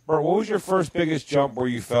 because what was your first biggest jump where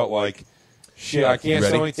you felt like, shit, I can't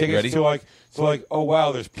sell any tickets to like, oh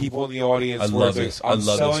wow, there's people in the audience. I love this. I love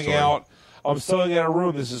this selling story. out. I'm selling out a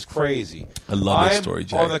room. This is crazy. I love this I'm story,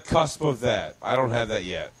 Jay. on the cusp of that. I don't have that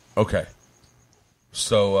yet. Okay.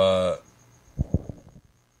 So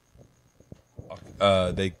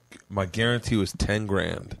my guarantee was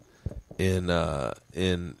 $10,000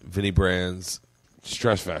 in Vinnie Brand's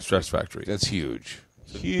Stress Factory. Stress Factory. That's huge.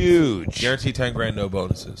 Huge. Guarantee $10,000, no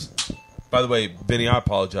bonuses. By the way, Vinny, I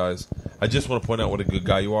apologize. I just want to point out what a good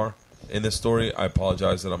guy you are in this story. I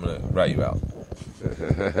apologize that I'm going to rat you out.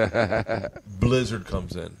 Blizzard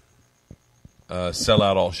comes in. Sell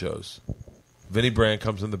out all shows. Vinny Brand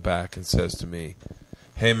comes in the back and says to me,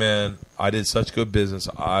 hey, man, I did such good business,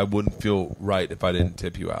 I wouldn't feel right if I didn't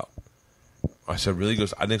tip you out. I said, really? He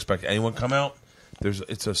goes, I didn't expect anyone to come out.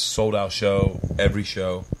 It's a sold-out show, every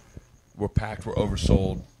show. We're packed, we're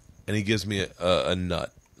oversold. And he gives me a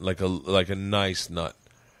nut, like a nice nut.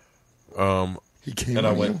 He came and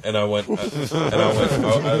I went, I was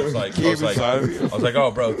like,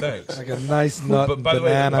 oh, bro, thanks. Like a nice nut. But by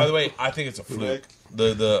banana. the way, I think it's a fluke.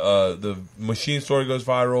 The machine story goes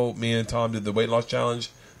viral. Me and Tom did the weight loss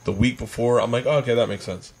challenge the week before. I'm like, oh, okay, that makes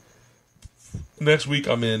sense. Next week,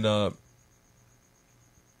 I'm in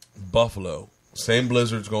Buffalo. Same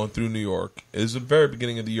blizzard's going through New York. It is the very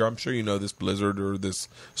beginning of the year. I'm sure you know this blizzard or this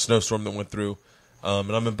snowstorm that went through. And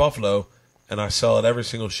I'm in Buffalo, and I sell at every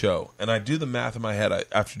single show. And I do the math in my head.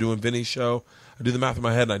 After doing Vinny's show, I do the math in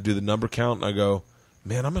my head, and I do the number count, and I go,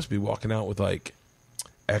 man, I must be walking out with like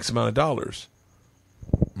X amount of dollars.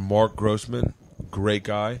 Mark Grossman, great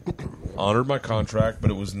guy, honored my contract, but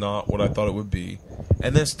it was not what I thought it would be.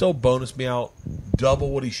 And then still bonused me out double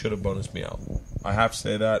what he should have bonused me out. I have to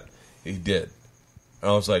say that. He did. And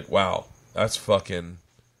I was like, wow, that's fucking...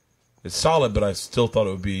 It's solid, but I still thought it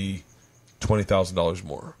would be $20,000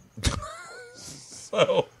 more.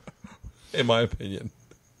 So, in my opinion.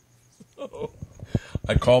 So,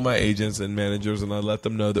 I call my agents and managers and I let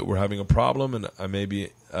them know that we're having a problem and I may be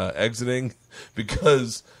exiting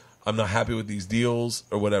because I'm not happy with these deals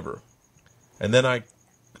or whatever. And then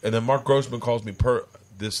Mark Grossman calls me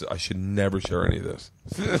I should never share any of this.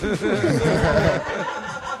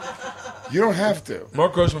 You don't have to.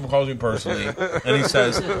 Mark Grossman calls me personally, and he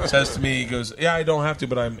says to me, he goes, yeah, I don't have to,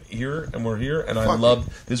 but I'm here, and we're here, and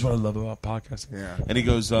this is what I love about podcasting. Yeah. And he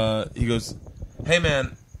goes, hey,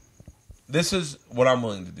 man, this is what I'm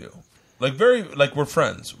willing to do. Like, we're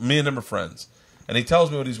friends. Me and him are friends. And he tells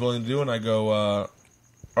me what he's willing to do, and I go, all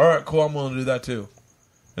right, cool, I'm willing to do that too.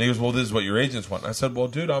 And he goes, well, this is what your agents want. And I said, well,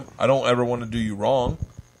 dude, I don't ever want to do you wrong.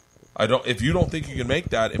 If you don't think you can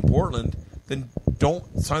make that in Portland, then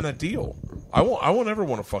don't sign that deal. I won't ever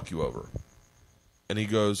want to fuck you over. And he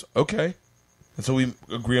goes, okay. And so we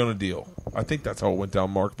agree on a deal. I think that's how it went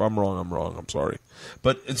down, Mark. If I'm wrong, I'm wrong. I'm sorry.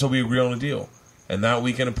 And so we agree on a deal. And that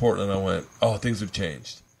weekend in Portland, I went, oh, things have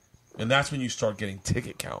changed. And that's when you start getting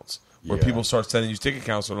ticket counts, where people start sending you ticket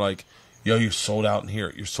counts. And they're like, yo, you're sold out in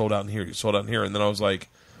here. You're sold out in here. You're sold out in here. And then I was like,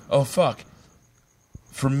 oh, fuck.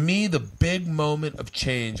 For me, the big moment of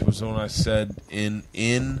change was when I said in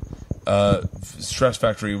Stress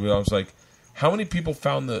Factory, I was like, how many people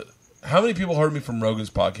heard me from Rogan's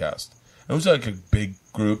podcast? It was like a big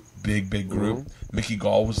group, big group. Mm-hmm. Mickey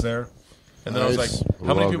Gall was there. And then I was like,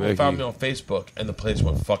 how many people found me on Facebook? And the place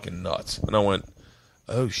went fucking nuts. And I went,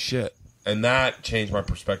 oh shit. And that changed my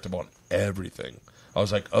perspective on everything. I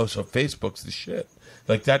was like, oh, so Facebook's the shit.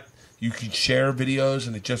 Like that, you can share videos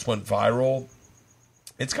and it just went viral.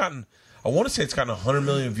 I want to say it's gotten 100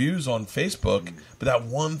 million views on Facebook, but that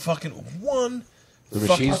one The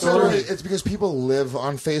machine story? It's because people live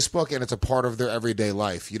on Facebook and it's a part of their everyday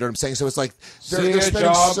life. You know what I'm saying? So it's like they're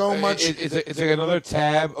spending so much. It's like another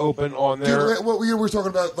tab open on there. Dude, what we were talking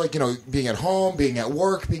about, like, you know, being at home, being at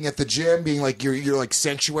work, being at the gym, being like your like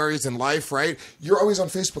sanctuaries in life, right? You're always on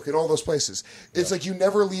Facebook at all those places. It's like you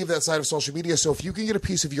never leave that side of social media. So if you can get a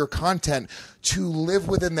piece of your content to live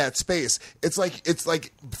within that space, it's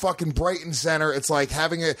like fucking Brighton Center. It's like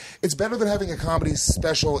it's better than having a comedy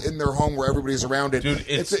special in their home where everybody's around it. Dude,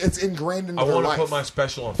 it's ingrained into their life. I want to put my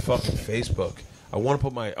special on fucking Facebook. Why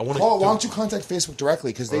don't you contact Facebook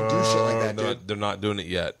directly? Because they do shit like that, dude. They're not doing it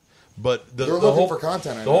yet. But they're looking for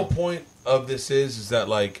content. The whole point of this is that,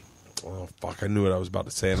 like, oh fuck, I knew what I was about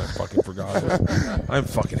to say and I fucking forgot it. I'm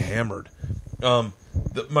fucking hammered. My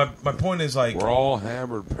point is, like, we're all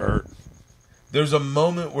hammered, Bert. There's a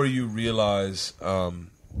moment where you realize.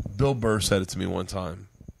 Bill Burr said it to me one time.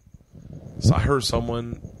 So I heard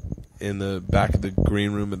someone in the back of the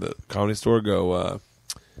green room of the Comedy Store go,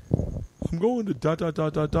 I'm going to ...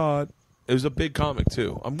 It was a big comic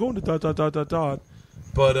too. I'm going to ...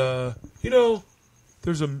 But you know,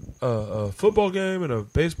 there's a football game and a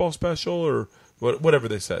baseball special or whatever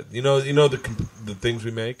they said. You know the things we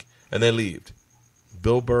make, and they leaved.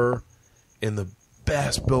 Bill Burr, in the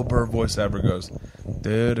best Bill Burr voice ever, goes,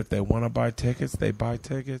 dude, if they want to buy tickets, they buy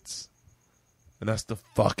tickets. And that's the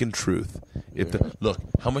fucking truth. Look,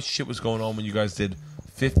 how much shit was going on when you guys did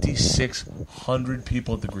 5,600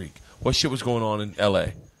 people at the Greek? What shit was going on in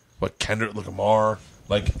L.A.? What, Kendrick Lamar?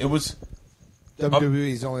 Like, it was... WWE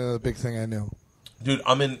is the only other big thing I knew. Dude,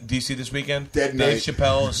 I'm in DC this weekend. Dead Dave night.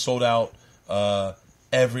 Chappelle is sold out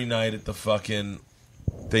every night at the fucking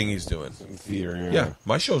thing he's doing. Theater. Yeah,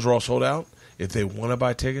 my shows are all sold out. If they want to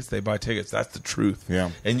buy tickets, they buy tickets. That's the truth.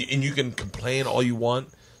 Yeah. And you can complain all you want.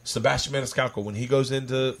 Sebastian Maniscalco, when he goes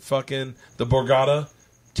into fucking the Borgata,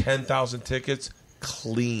 10,000 tickets,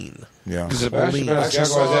 clean. Yeah. Sebastian Clean. I actually Maniscalco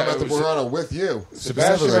saw him has at the that. Borgata with you.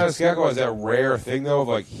 Sebastian Specifically. Maniscalco has that rare thing though of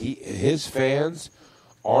like his fans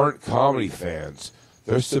aren't comedy fans.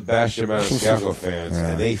 They're Sebastian Maniscalco fans,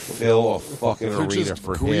 and they fill a fucking They're arena just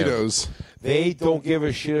for him. Guidos. They don't give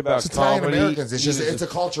a shit about It's Italian comedy. Americans. It's a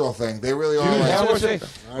cultural thing. They really are. Dude, like, how much they?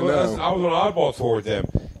 I know. I was on Oddball tour with them.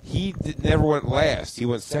 He never went last. He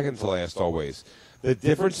went second to last always. The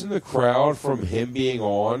difference in the crowd from him being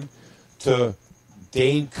on to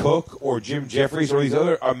Dane Cook or Jim Jeffries or these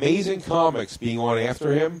other amazing comics being on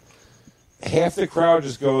after him, half the crowd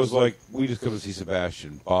just goes like, "We just come to see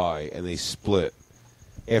Sebastian, bye," and they split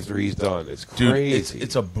after he's done. It's Dude, crazy.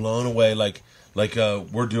 it's a blown away. Like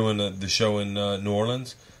we're doing the show in New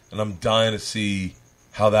Orleans, and I'm dying to see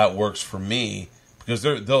how that works for me because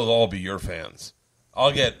they'll all be your fans.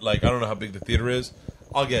 I'll get like I don't know how big the theater is.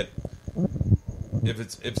 I'll get if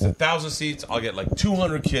it's 1,000 seats, I'll get like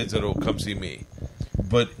 200 kids that'll come see me.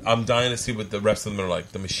 But I'm dying to see what the rest of them are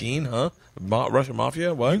like. The Machine, huh? Russian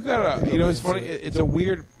Mafia, what? You gotta, it's funny. It's a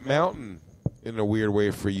weird mountain in a weird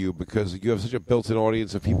way for you because you have such a built-in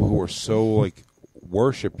audience of people who are so like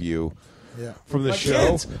worship you. Yeah. From the My show,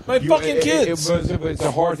 kids. My fucking kids. It's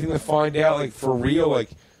a hard thing to find out, like for real, like.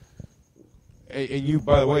 And you,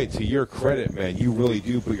 by the way, to your credit, man, you really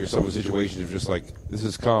do put yourself in a situation of just like, this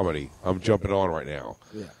is comedy. I'm jumping on right now.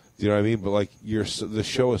 Yeah. Do you know what I mean? But like, the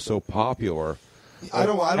show is so popular. I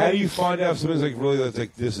don't. How do you find out if something's like really that's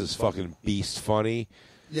like this is fucking beast funny?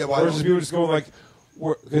 Yeah. Well, Versus people just going like,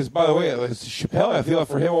 because by the way, like Chappelle, I feel like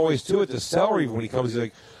for him always too at the cellar. Even when he comes, he's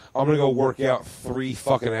like, I'm gonna go work out 3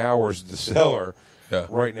 fucking hours at the cellar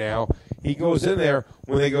right now. He goes in there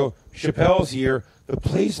when they go, Chappelle's here. The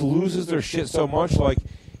place loses their shit so much. Like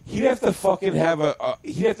he'd have to fucking have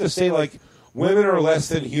he'd have to say like women are less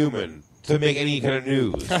than human to make any kind of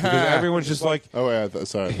news because everyone's just like, Oh, yeah,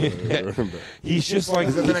 sorry. he's just like.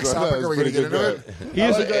 Is that the next topic? Are we going to get into it?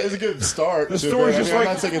 It's a good start. The story's just like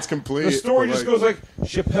I'm not saying it's complete. The story but, just goes like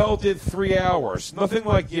Chappelle did 3 hours. Nothing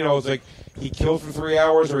like it's like he killed for 3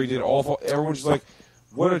 hours or he did awful. Everyone's just like,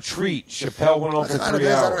 what a treat! Chappelle went on for Kind of 3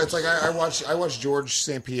 is. I don't know. hours. It's like I watched George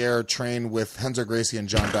St. Pierre train with Henzo Gracie and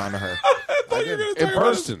John Donaher. in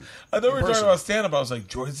person. I thought we were talking about stand-up. I was like,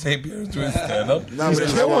 George St. Pierre's doing stand-up? No, He's but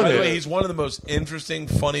killing By the it. way, he's one of the most interesting,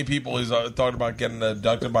 funny people. He's talking about getting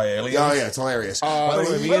abducted by aliens. Oh yeah, it's hilarious. By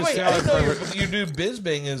the way, me and Wait, Sal I didn't know are- your dude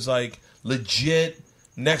Bisbing is like legit,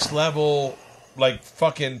 next level, like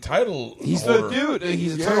fucking title. He's holder. the dude.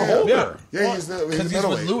 He's a Yeah, title yeah. holder. Yeah, he's the Because he's with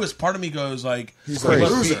middleweight. Lewis. Part of me goes like, He's he like,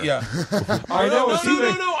 must loser. be- yeah. I know. No, is he no,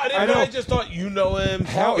 like- I didn't know. I just thought you know him.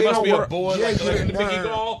 How he in must our be a wor- boy Yeah, like you didn't- Mickey no.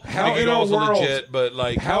 Gall. How Mickey in our Gall's world- legit, but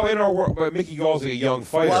like How in our world, but Mickey Gall's like a young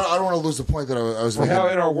fighter. Well, I don't want to lose the point that I was For making. how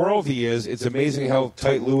in our world he is, it's amazing how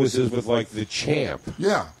tight Lewis is with like the champ.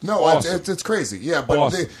 Yeah, no, Awesome. it's crazy. Yeah, but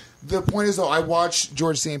Awesome. the point is though, I watched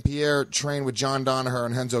George St. Pierre train with John Donaher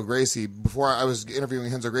and Henzo Gracie before I was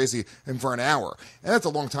interviewing Henzo Gracie and for an hour, and that's a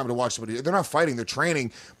long time to watch somebody. They're not fighting; they're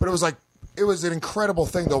training. But it was an incredible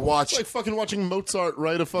thing to watch. It's like fucking watching Mozart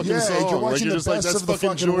write a fucking Yeah, song. you're watching you're the just like, best that's of the fucking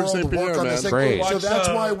fucking George world St. work Pierre, on man. this thing. Great. So that's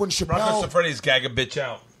why when Rocco Chappelle, Siffredi's gag a bitch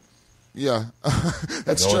out. yeah,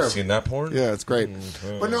 that's No true. one's seen that porn? Yeah, it's great.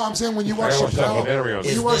 But no, I'm saying when you watch I watched a documentary on Chappelle,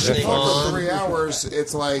 you this. watch Is this Chappelle on? for 3 hours,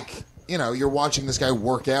 it's like, you're watching this guy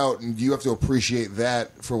work out, and you have to appreciate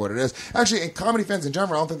that for what it is. Actually, and comedy fans in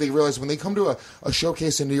general, I don't think they realize when they come to a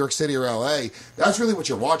showcase in New York City or LA, that's really what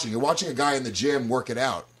you're watching. You're watching a guy in the gym work it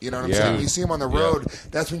out. You know what I'm Yeah. saying? When you see him on the road,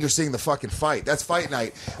 that's when you're seeing the fucking fight. That's fight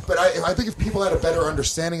night. But I think if people had a better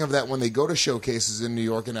understanding of that when they go to showcases in New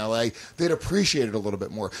York and LA, they'd appreciate it a little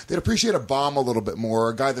bit more. They'd appreciate a bomb a little bit more,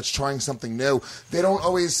 a guy that's trying something new. They don't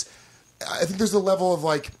always... I think there's a level of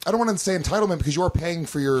like, I don't want to say entitlement because you're paying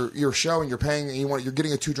for your show and you're paying and you're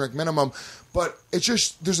getting a 2-drink minimum, but it's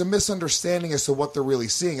just there's a misunderstanding as to what they're really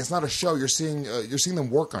seeing. It's not a show. You're seeing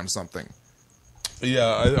them work on something. Yeah,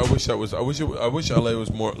 I wish that was. I wish LA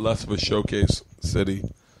was less of a showcase city,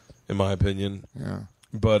 in my opinion. Yeah.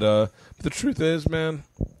 But the truth is, man,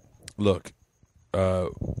 look,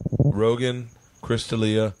 Rogan, Chris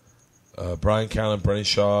D'Elia, Brian Callen, Brennan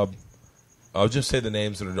Schaub. I'll just say the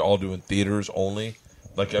names that are all doing theaters only.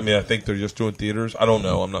 I think they're just doing theaters. I don't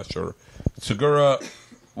know. I'm not sure. Segura,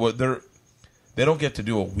 they don't get to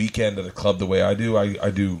do a weekend at a club the way I do. I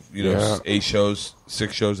do 8 shows,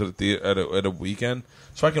 6 shows at a weekend,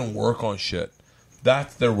 so I can work on shit.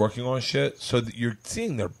 They're working on shit, so that you're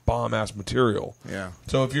seeing their bomb ass material. Yeah.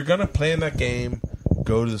 So if you're gonna play in that game,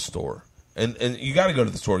 go to the store, and you got to go to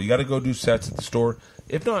the store. You got to go do sets at the store.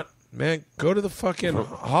 If not, man, go to the fucking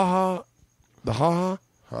Ha Ha.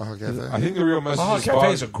 Cafe. I think the real message Ha is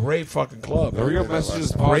Cafe is a great fucking club. the real message of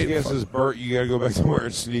this podcast is, Bert, you gotta go back to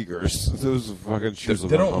wearing sneakers. Those fucking shoes.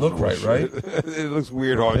 They don't look right, right? It looks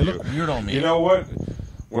weird on you. They look weird on me. You know what?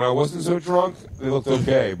 When I wasn't so drunk, they looked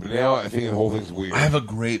okay, but now I think the whole thing's weird. I have a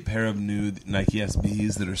great pair of new Nike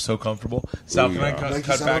SBs that are so comfortable. Sal, Ooh, can I yeah. cut Nike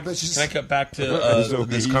back? son of a bitches. Can I cut back to SOBs.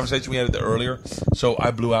 this conversation we had earlier? So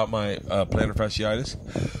I blew out my plantar fasciitis,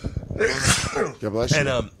 God bless you.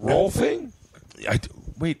 and roll thing?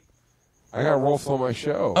 wait. I got Rolf on my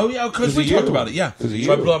show. Oh yeah, because we of talked you. about it. Yeah, 'Cause of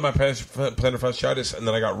so I you. blew out my plantar fasciitis, and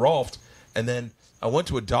then I got Rolfed, and then I went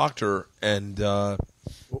to a doctor and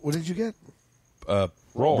What did you get?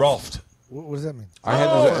 Rolfed. What does that mean? I had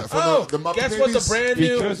the Muppet guess what's Babies? a brand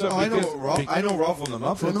new? because of, I know because- Rolf. I know Rolf from the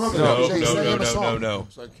Muppets. From the Muppet No, Babies. Yeah, he sang him a song. no.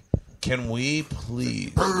 It's like, Can we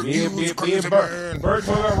please? Me and Bert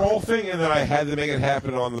talked about roll thing, and then I had to make it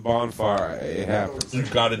happen on the bonfire. It happened.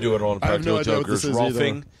 You've got to do it on I have no Practical idea what Jokers. this is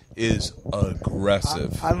Rolfing is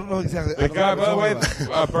aggressive. I don't know exactly. The guy, by the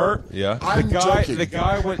way, Bert. Yeah. I'm joking. The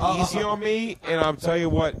guy went easy on me, and I'm telling you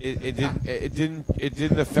what, it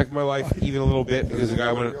didn't affect my life even a little bit because the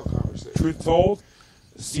guy went. Truth told,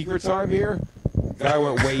 secret time here. The guy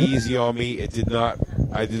went way easy on me. It did not.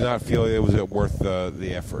 I did not feel it was worth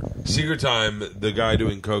the effort. Secret Time, the guy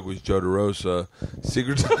doing coke was Joe DeRosa.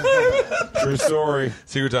 Secret Time, True story.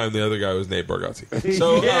 Secret Time, the other guy was Nate Bargatze.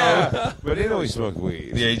 So yeah, but they only smoke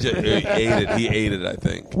weed. yeah, he ate it. He ate it, I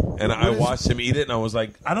think. And I watched him eat it, and I was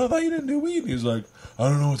like, I thought you didn't do weed. And he was like, I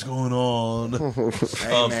don't know what's going on.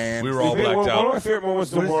 man. We were all blacked One of my out. favorite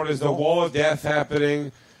moments in the world is the wall of death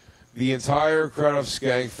happening. The entire crowd of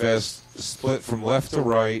Skankfest split from left to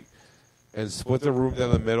right and split the room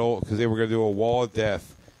down the middle because they were going to do a wall of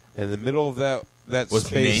death. And in the middle of that Was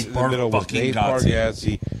space Nate in the middle was Nate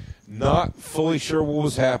Bargatze. Bargatze, not fully sure what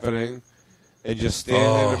was happening, and just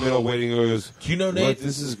standing in the middle waiting. He goes, Do you know "Look, Nate?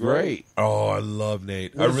 this is great." Oh, I love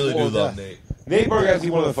Nate. I What's really do Wall of love Death? Nate. Nate Bargatze,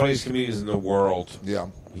 one of the funniest comedians in the world. Yeah.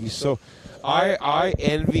 He's so. I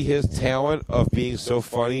envy his talent of being so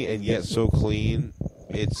funny and yet so clean.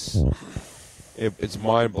 It's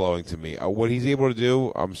mind blowing to me. What he's able to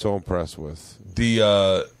do, I'm so impressed with.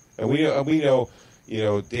 And we know,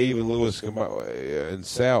 Dave and Lewis and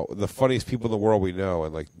Sal, the funniest people in the world we know,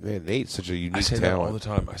 and like, man, Nate's such a unique I say that all the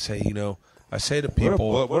talent. time. I say to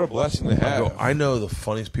people, What a blessing to I have. go, I know the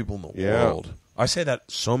funniest people in the Yeah. world. I say that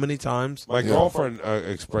so many times. My girlfriend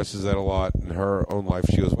expresses that a lot in her own life.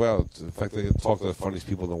 She goes, well, in fact, I talk to the funniest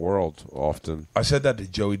people in the world often. I said that to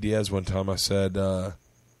Joey Diaz one time. I said, I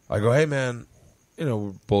go, hey, man,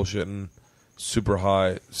 we're bullshitting, super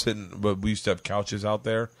high, sitting, but we used to have couches out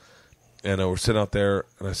there, and we're sitting out there,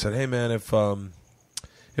 and I said, hey, man, if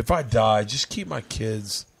I die, just keep my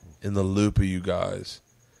kids in the loop of you guys.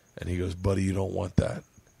 And he goes, buddy, you don't want that.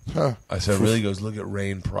 Huh. I said, really? He goes, look at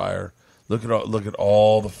Rain Pryor. Look at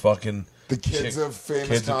all the fucking The kids of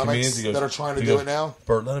famous of comedians. comics He goes- that are trying to he do goes, it now.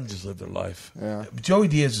 Bert, let them just live their life. Yeah. Joey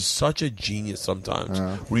Diaz is such a genius sometimes.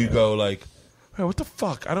 Where you go like, hey, what the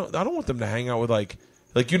fuck? I don't want them to hang out with like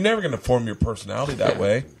you're never gonna form your personality that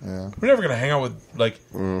way. Yeah. We're never gonna hang out with like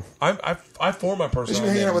I form my They should personality. be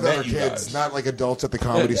hanging out with and other met you kids, guys. not like adults at the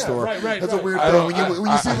comedy Yeah, store. right, That's right. a weird I thing. don't-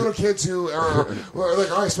 When you see little kids who are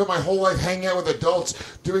like, oh, I spent my whole life hanging out with adults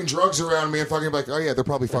doing drugs around me and fucking like, oh yeah, they're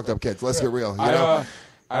probably fucked up kids. Let's get real. You know?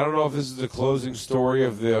 I don't know if this is the closing story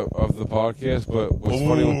of the podcast, but what's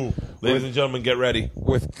funny Ladies and gentlemen, get ready.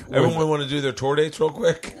 with Everyone want to do their tour dates real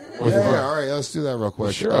quick? Yeah, all right, let's do that real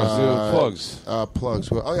quick. Sure, let's do the plugs. Plugs.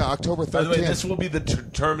 Oh yeah, October 13th. By the way, this will be the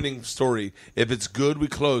determining story. If it's good, we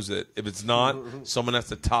close it. If it's not, someone has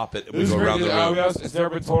to top it, and we This go is around the really- room. it's never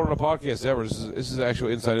been told on a podcast ever. This is actual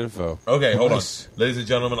inside info. Okay, hold on. Ladies and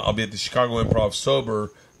gentlemen, I'll be at the Chicago Improv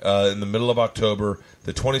Sober in the middle of October,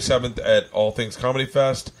 the 27th at All Things Comedy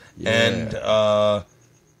Fest, and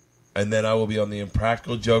then I will be on the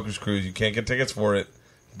Impractical Jokers Cruise. You can't get tickets for it,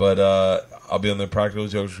 but I'll be on the Impractical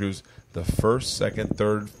Jokers Cruise the 1st, 2nd,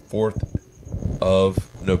 3rd, 4th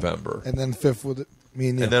of November. And then 5th with me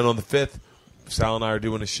and you. And then on the 5th, Sal and I are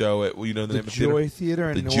doing a show at, the name the of the Joy Theater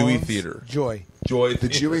in The New Jewy Orleans. Theater. Joy. Joy The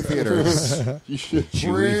Jewy Theaters.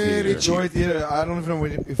 Pretty Joy Theater. I don't even know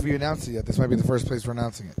if we announced it yet. This might be the first place we're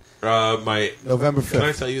announcing it. My November Can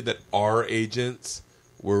I 5th. tell you that our agents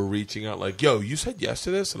were reaching out like, yo, you said yes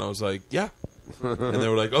to this? And I was like, yeah. And they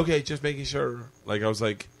were like, okay, just making sure. Like, I was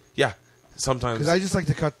like, yeah, sometimes. Because I just like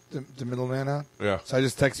to cut the middleman out. Yeah. So I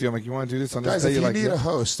just text you. I'm like, you want to do this on this Guys, day? if You're you like, need yeah. a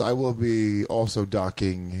host, I will be also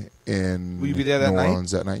docking in Will you be there that New night?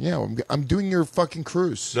 Orleans that night. Yeah, I'm doing your fucking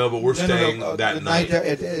cruise. No, but we're staying that the night.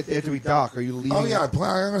 after we dock. Are you leaving? Oh yeah, I'm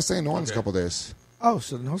going to stay in New Orleans Okay. a couple days. Oh,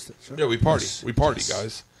 so then host it. Sure. Yeah, we party. Yes. We party, Yes.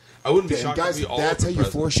 guys. I wouldn't be And shocked guys, if we all that's how were you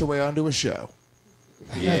present. force your way onto a show.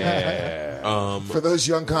 Yeah. For those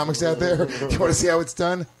young comics out there, you want to see how it's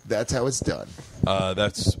done? That's how it's done.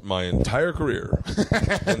 That's my entire career.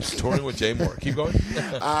 I'm touring with Jay Moore. Keep going.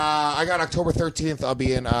 I got October 13th. I'll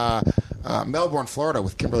be in Melbourne, Florida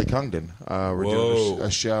with Kimberly Congdon. We're doing Whoa.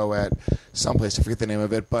 a show at someplace. I forget the name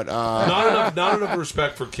of it. But Not enough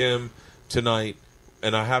respect for Kim tonight,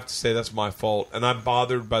 and I have to say that's my fault. And I'm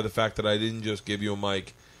bothered by the fact that I didn't just give you a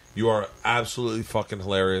mic. You are absolutely fucking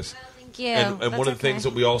hilarious. Thank you. And That's one of the things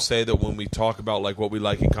that we all say that when we talk about like what we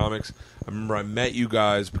like in comics, I remember I met you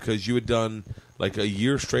guys because you had done like a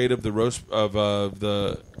year straight of the roast of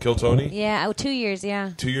the Kill Tony. Yeah, 2 years.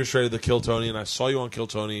 Yeah. 2 years straight of the Kill Tony, and I saw you on Kill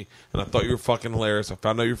Tony, and I thought you were fucking hilarious. I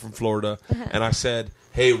found out you're from Florida, and I said,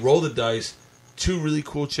 "Hey, roll the dice. 2 really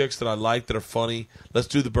cool chicks that I like that are funny. Let's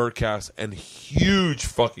do the Bertcast." And huge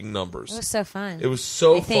fucking numbers. It was so fun. It was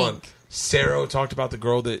so I fun. think. Sarah talked about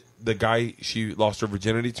the guy she lost her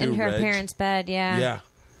virginity to In her Reg. parents' bed. Yeah. Yeah,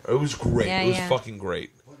 it was great. Yeah, it was yeah. fucking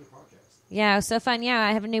great. Yeah, it was so fun. Yeah,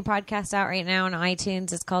 I have a new podcast out right now on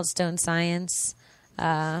iTunes. It's called Stone Science. Me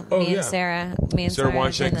and Sarah. Me and Sarah Sarah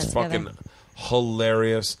are doing that Weinshank's fucking together.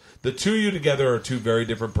 hilarious. The two of you together are 2 very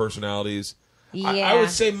different personalities. I Yeah. would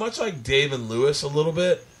say much like Dave and Lewis a little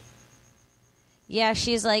bit. Yeah,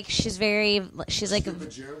 she's like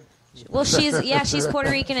well, she's Puerto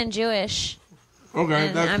Rican and Jewish. Okay,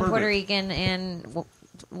 And I'm Puerto Rican and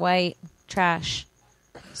white trash.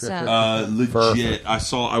 So Legit. I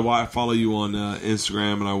follow you on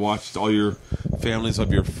Instagram, and I watched all your families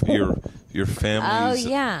of your family's. Oh,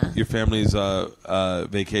 yeah. Your family's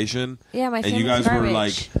vacation. Yeah, my and you family's guys were garbage.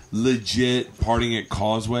 like legit partying at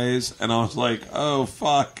Causeways, and I was like, oh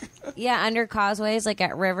fuck. yeah, under causeways, like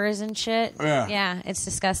at rivers and shit. Yeah. It's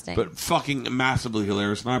disgusting. But fucking massively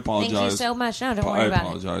hilarious, and I apologize. Thank you so much. No, don't I worry about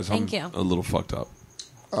apologize. it. Thank I'm you. a little fucked up.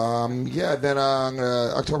 yeah, then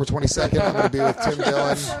October 22nd, I'm going to be with Tim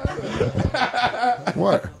Dillon.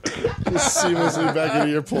 What? Just seamlessly back into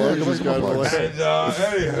your plug. Just got away.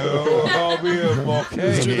 Anywho, I'll be in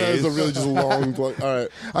Let's do that as a really just long plug. All right.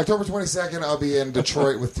 October 22nd, I'll be in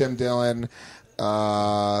Detroit with Tim Dillon.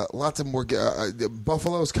 Lots of more.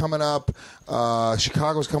 Buffalo's coming up.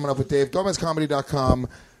 Chicago's coming up with Dave. GomezComedy.com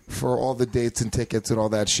for all the dates and tickets and all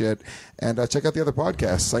that shit. And check out the other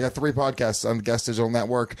podcasts. I got 3 podcasts on the Guest Digital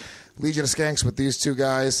Network. Legion of Skanks with these 2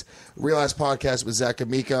 guys. Real Ass Podcast with Zach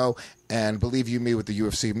Amico. And Believe You Me with the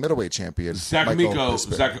UFC middleweight champion. Zach Michael Amico.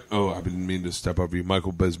 Bisping. I didn't mean to step over you.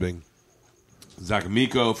 Michael Bisping. Zach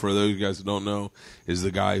Amico, for those of you guys that don't know, is the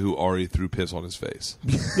guy who already threw piss on his face.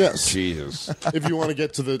 Yes. Jesus. If you want to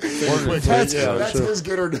get to the thing quickly. That's Sure. his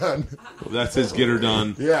get her done. That's his get her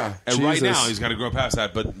done. Yeah. And right Jesus. now, he's got to grow past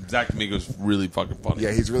that, but Zach Amico's really fucking funny.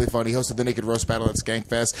 Yeah, he's really fun. He hosted the Naked Roast Battle at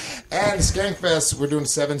Skankfest. And Skankfest, we're doing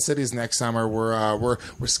 7 cities next summer. We're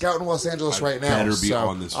scouting Los Angeles right now. better be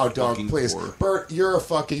on this Oh, dog, fucking please. tour. Bert, you're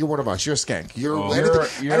one of us. You're a skank. You're-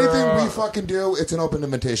 Anything we fucking do, it's an open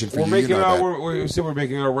invitation for We're you. making You know our that. we're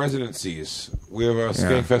making our residencies. We have our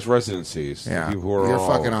Skankfest residencies. Yeah, People who are you're all-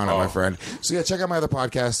 fucking on it, my friend. So yeah, check out my other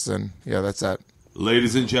podcasts, and yeah, that's that.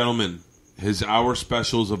 Ladies and gentlemen, his hour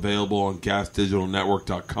special is available on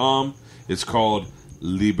gasdigitalnetwork.com. It's called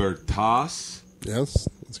Libertas. Yes,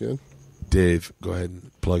 that's good. Dave, go ahead and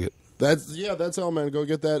plug it. That's all, man. Go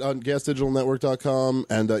get that on gasdigitalnetwork.com.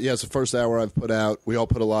 And it's the first hour I've put out. We all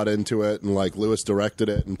put a lot into it, and like Lewis directed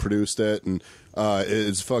it and produced it, and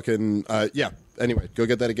it's fucking Anyway, go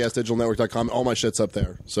get that at gasdigitalnetwork.com. All my shit's up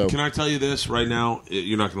there. So Can I tell you this right now?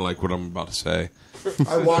 You're not going to like what I'm about to say.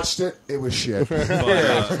 I watched it. It was shit. Not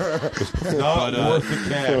worth the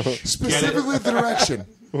cash. Specifically the direction.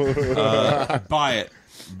 Buy it.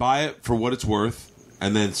 Buy it for what it's worth,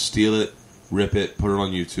 and then steal it, rip it, put it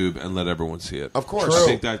on YouTube, and let everyone see it. Of course. I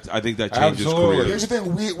think that changes Absolutely. Here's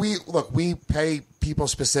careers. the thing. We pay people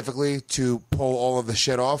specifically to pull all of the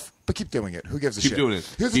shit off, but keep doing it. Who gives a shit? Keep doing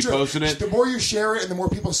it. Here's Keep the truth. posting it. The more you share it and the more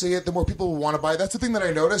people see it, the more people will want to buy it. That's the thing that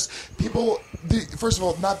I noticed. First of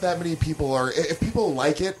all, not that many people are. If people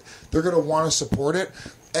like it, they're going to want to support it.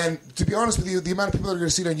 And to be honest with you, the amount of people that are going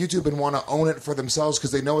to see it on YouTube and want to own it for themselves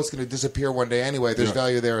because they know it's going to disappear one day anyway, there's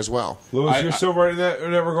value there as well. Lewis, you're still writing that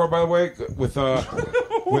regard, by the way, with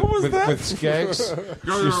with skanks.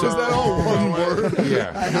 Is that all one word?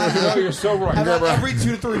 Yeah. No, you're so right. About every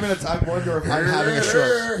 2 to 3 minutes, I wonder if I'm having a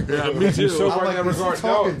stroke. Yeah, me too. You're so I'm right like, in that this is regard.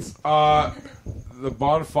 talking. No, the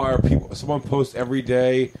bonfire people. Someone posts every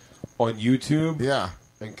day on YouTube. Yeah.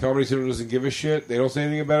 And Comedy Central doesn't give a shit. They don't say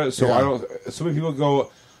anything about it. So Yeah. I don't. So many people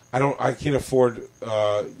go. I can't afford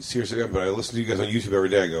seriously, but I listen to you guys on YouTube every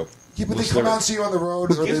day. I go. Yeah, but they listen come every- out and see you on the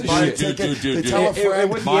road, or gives they a buy a shit? ticket. Dude. They tell a And friend.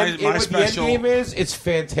 what My the end special- game is, it's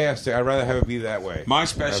fantastic. I'd rather have it be that way. My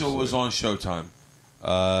special Absolutely. was on Showtime.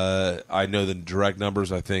 I know the direct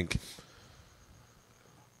numbers. I think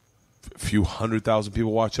a few 100,000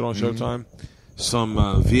 people watch it on Showtime. Some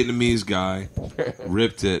Vietnamese guy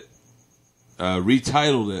ripped it,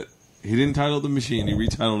 retitled it. He didn't title the machine. He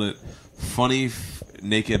retitled it "Funny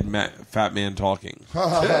Naked Fat Man Talking,"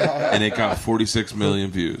 and it got 46 million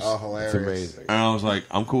views. Oh, hilarious. It's amazing. And I was like,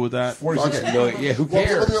 I'm cool with that. 46 million. Yeah, who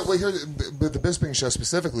cares? Well, here, the Bisping show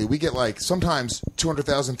specifically, we get like sometimes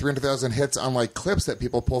 200,000, 300,000 hits on like clips that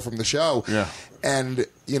people pull from the show. Yeah. And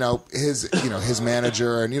his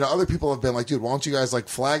manager and other people have been like, dude, why don't you guys like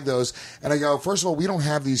flag those? And I go, first of all, we don't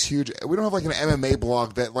have like an MMA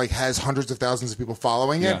blog that like has hundreds of thousands of people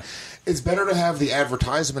following it. Yeah. It's better to have the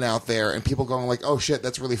advertisement out there and people going like, oh shit,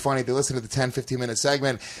 that's really funny. They listen to the 10, 15 minute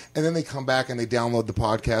segment and then they come back and they download the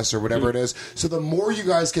podcast or whatever it is. So the more you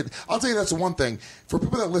guys get, I'll tell you that's the one thing for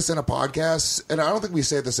people that listen to podcasts, and I don't think we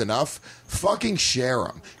say this enough, fucking share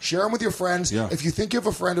them. Share them with your friends. Yeah. If you think you have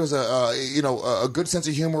a friend who has a good sense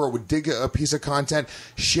of humor or would dig a piece of content,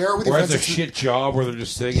 share it with your Or has friends. a shit job where they're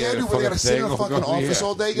just sitting Yeah, in a dude, where they fucking gotta sit in a thing. fucking office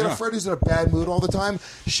all day. You got a friend who's in a bad mood all the time.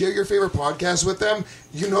 Share your favorite podcast with them.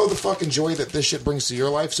 You know the fucking joy that this shit brings to your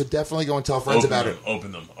life. So definitely go and tell friends about it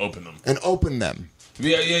Open them. and open them.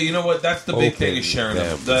 Yeah. You know what? That's the big thing Open is sharing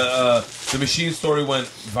them. them. The machine story went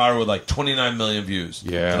viral with like 29 million views.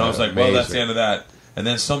 Yeah, and I was like, well, that's amazing. the end of that. And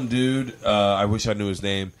then some dude, I wish I knew his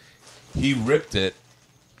name. He ripped it,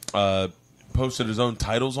 posted his own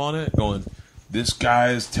titles on it, going, "This guy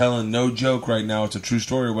is telling no joke right now. It's a true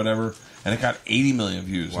story or whatever." And it got 80 million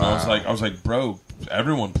views. And I was like, bro,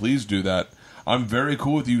 everyone, please do that. I'm very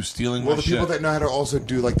cool with you stealing Well, my the people shit. that know how to also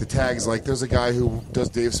do like the tags, like there's a guy who does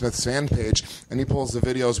Dave Smith's fan page, and he pulls the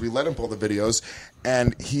videos. We let him pull the videos,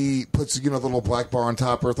 and he puts the little black bar on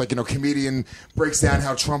top, or like comedian breaks down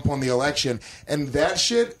how Trump won the election, and that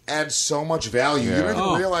shit adds so much value. You don't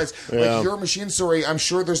even realize like your machine story. I'm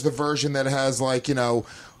sure there's the version that has like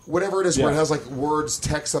whatever it is, where it has like words,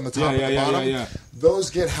 text on the top and the bottom. Yeah. Those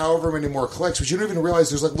get however many more clicks, but you don't even realize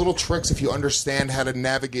there's like little tricks if you understand how to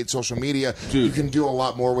navigate social media. Dude. You can do a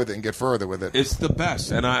lot more with it and get further with it. It's the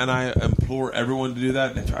best, and I implore everyone to do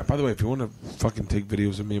that. And by the way, if you want to fucking take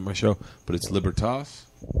videos of me and my show, but it's Libertas,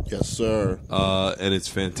 Yes, sir. and it's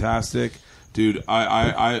fantastic, dude.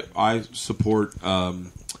 I support.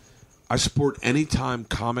 I support anytime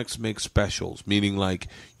comics make specials, meaning like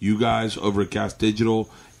you guys over at Gas Digital,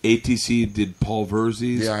 ATC did Paul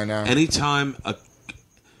Verzi's. Yeah, I know. Anytime a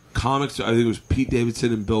comics, I think it was Pete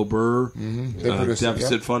Davidson and Bill Burr, They produced it,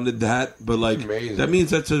 deficit funded that, but like Amazing. that means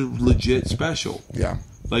that's a legit special. Yeah.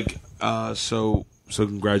 Like, so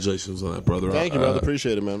congratulations on that, brother. Thank you, brother.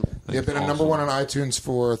 Appreciate it, man. They've been a number awesome. one on iTunes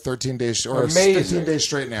for 13 days, or Amazing. 15 days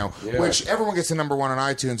straight now, Yeah. which everyone gets a number one on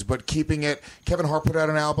iTunes, but keeping it. Kevin Hart put out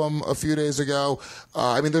an album a few days ago.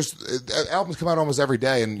 I mean, there's albums come out almost every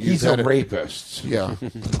day, and He's a rapist. Yeah.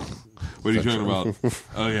 What are you talking about?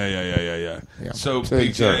 Oh, yeah. Yeah. So,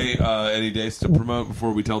 Big J, any dates to promote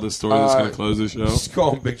before we tell this story that's going to close the show? Just go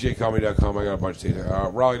on BigJComedy.com. I got a bunch of things.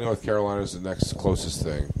 Raleigh, North Carolina is the next closest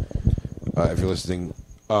thing. If you're listening,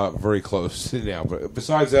 very close now. But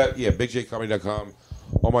besides that, yeah, BigJComedy.com.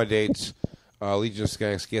 All my dates, Legion of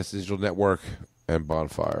Skanks, Gas Digital Network, and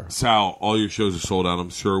Bonfire. Sal, all your shows are sold out, I'm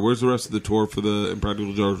sure. Where's the rest of the tour for the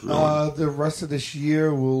Impractical Jokers? The rest of this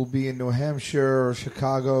year will be in New Hampshire,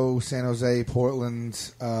 Chicago, San Jose,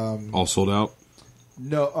 Portland. All sold out?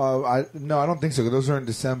 No, I don't think so. Those are in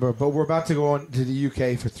December. But we're about to go on to the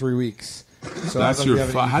UK for 3 weeks. So I That's don't your. know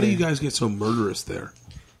if you have How do you anything. guys get so murderous there?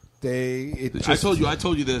 I I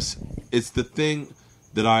told you this. It's the thing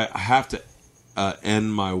that I have to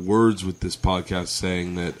end my words with this podcast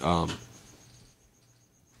saying that.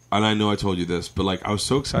 And I know I told you this, but like I was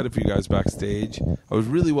so excited for you guys backstage. I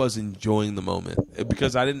really was enjoying the moment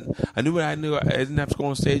because I knew I didn't have to go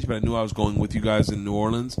on stage, but I knew I was going with you guys in New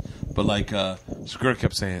Orleans. But like Skirt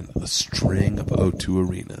kept saying, a string of O2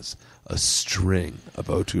 arenas, a string of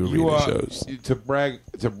O2 arena shows. To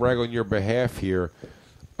brag on your behalf here,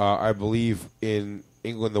 I believe in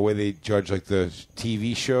England the way they judge like the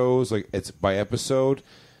TV shows, like it's by episode.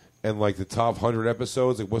 and like the top 100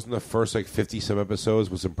 episodes, it wasn't the first like 50-some episodes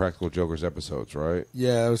was some Practical Jokers episodes, right?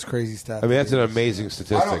 Yeah, it was crazy stuff. I mean, that's an amazing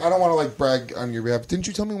statistic. I don't want to like brag on your behalf. Didn't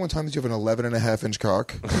you tell me one time that you have an 11.5-inch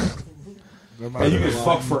cock? And you can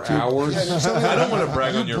fuck for hours. I don't want to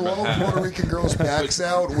brag on your blow behalf. Puerto Rican girls' backs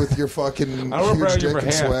out with your fucking I don't want to huge brag on dick your and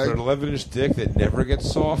behalf, but swag. an 11-inch dick that never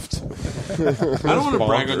gets soft. I don't want to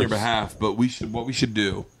brag on your behalf, but what we should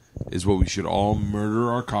do is we should all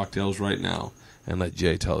murder our cocktails right now and let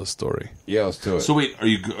Jay tell his story. Yeah, let's do it. So wait, are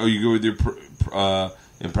you good with your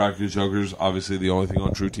Impractical Jokers? Obviously, the only thing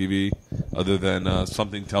on True TV other than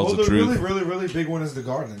Something Tells the Truth. really big one is The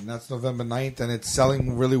Garden. That's November 9th, and it's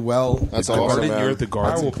selling really well. That's The awesome, Garden, man. you're at the I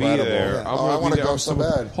Garden. will be incredible. there. Yeah. I'm I gonna want be to there. go so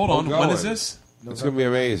bad. Hold on, I'm when is going. this? It's going to be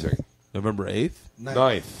amazing. November 8th?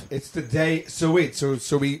 9th. It's the day. So wait, so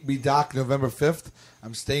we dock November 5th.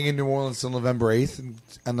 I'm staying in New Orleans till November 8th,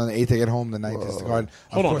 and on the 8th I get home. The 9th is The Garden.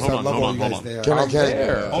 Hold on, Of course, hold I on, love hold all on, you hold guys on. there. Can I get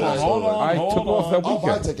there. Hold on. I took off that I'll buy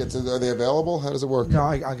weekend. tickets. Are they available? How does it work? No,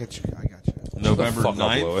 I got you. I got you. November Fuck up,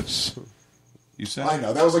 9th? Lewis. You said? I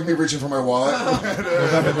know. That was like me reaching for my wallet.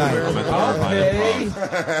 November 9th.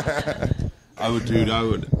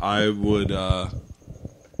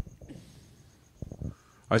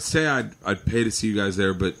 I'd say I'd pay to see you guys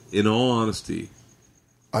there, but in all honesty,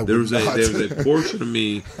 I there would was not. a portion of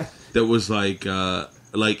me that was like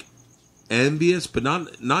envious, but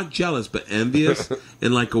not jealous, but envious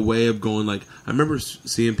in like a way of going like, I remember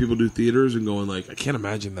seeing people do theaters and going like, I can't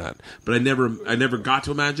imagine that, but I never got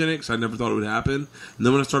to imagine it because I never thought it would happen. And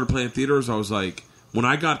then when I started playing theaters, I was like, when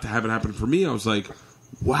I got to have it happen for me, I was like,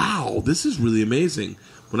 wow, this is really amazing.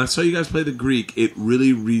 When I saw you guys play the Greek, it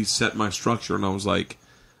really reset my structure, and I was like,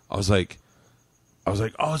 oh,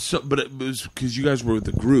 so, but it was because you guys were with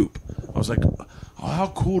the group. I was like, oh, how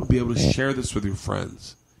cool to be able to share this with your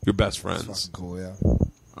friends, your best friends. Cool, yeah.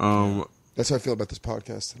 That's how I feel about this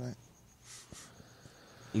podcast tonight.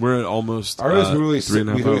 We're at almost I realize we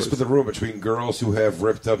 3.5 really hours. split the room between girls who have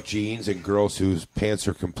ripped up jeans and girls whose pants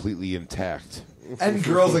are completely intact. And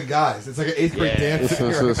girls and guys. It's like an 8th grade dance.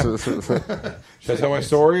 Should I tell my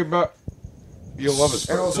story about? You'll love it.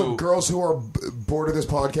 And also girls who are bored of this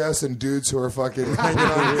podcast and dudes who are fucking hanging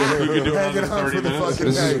on, could do hanging another on 30 for the minutes. fucking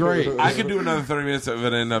This is day. great. I could do another 30 minutes if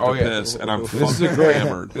it ended up Oh, to yeah. this, and I'm This is fucking a great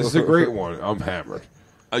hammered. This is a great one. I'm hammered.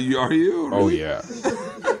 Are you? Oh Really? yeah,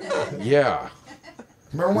 yeah.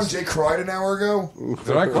 Remember when Jay cried an hour ago?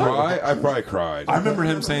 Did I cry? I probably cried. I remember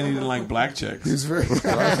him saying he didn't like black chicks. He was very.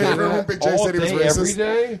 Remember when Big Jay All said he was day, every racist?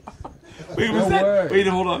 day. Wait, was No that? way. Wait,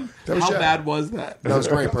 hold on. was How Jack. bad was that? That was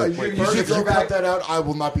great, Bert. You Bert, should if you go cut back- that out, I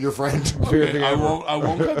will not be your friend. Okay, I won't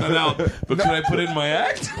cut that out. But can I put it in my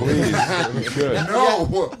act? Please, you should.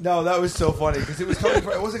 No. No, that was so funny because it was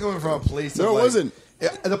totally. It wasn't coming from a place. No, of, it like- wasn't. Yeah,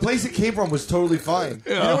 the place it came from was totally fine.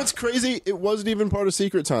 You know what's crazy? It wasn't even part of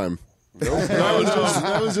Secret Time.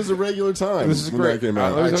 That was just a regular time. This is when great. that came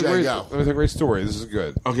out. That was a Jay, great- go. that was a great story. This is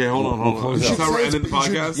good. Okay, hold on. close Is out. this how we're You ending the should-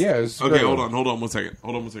 podcast? Yeah, it's Okay, great. hold on 1 second.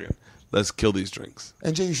 Let's kill these drinks.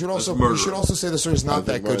 And Jay, you should also murder you should it. also say the story's not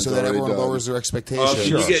that think good, so mine's that already everyone done. lowers their expectations. Can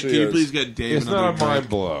Sure. you Cheers. please get Dave It's another not a drink? mind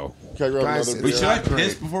blow. Can I grab Guys, another Wait, beer? should I Great.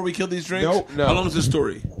 piss before we kill these drinks? No. How long is the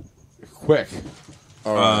story? Quick,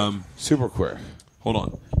 Super quick. Hold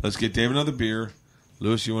on. Let's get Dave another beer.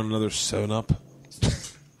 Lewis, you want another 7-Up?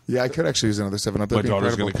 Yeah, I could actually use another 7-Up. My That'd be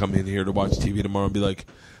daughter's incredible. going to come in here to watch TV tomorrow and be like,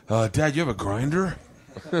 Dad, you have a grinder?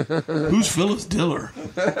 Who's Phyllis Diller?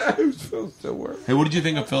 Hey, what did you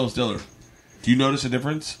think of Phyllis Diller? Do you notice a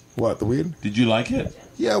difference? What, the weed? Did you like it?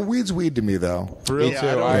 Yeah, weed's weed to me, though. For real? Me too.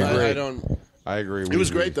 I agree. I don't. I agree. It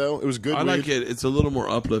was great though. It was good. I like weed. it. It's a little more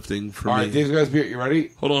uplifting for All me. right, these guys, beer. You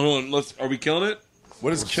ready? Hold on. Are we killing it?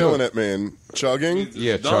 What is killing it, man? Chugging. Done.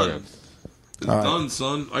 Yeah, chugging. It's done,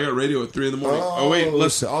 son. I got radio at 3 in the morning. Oh, wait,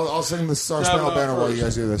 let's. I'll sing the Star Spangled Banner while you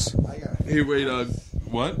guys do this. Hey, wait.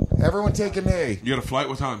 What? Everyone take a knee. You got a flight?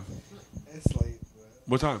 What time? It's late.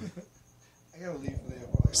 What time? I gotta leave for the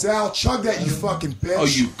airport. Sal, chug that, you fucking bitch. Oh,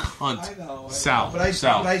 you cunt. I know. Sal. But I,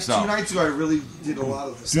 Sal. 2 nights ago, I really did a lot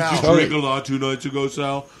of this. Did Sal. you drink a lot 2 nights ago,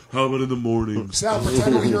 Sal? How about in the morning? Sal,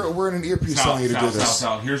 pretend we're in an earpiece telling you to do this.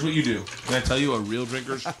 Sal. Here's what you do. Can I tell you a real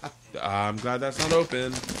drinker's? I'm glad that's not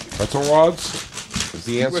open. Pretzel rods is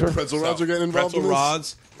the answer. Pretzel rods are getting involved Pretzel in this?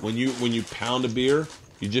 rods. When you pound a beer,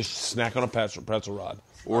 you just snack on a pretzel rod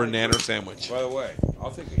or a nanner sandwich. By the way,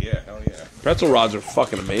 I'll think. Yeah, hell yeah. Pretzel rods are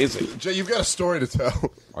fucking amazing. Jay, you've got a story to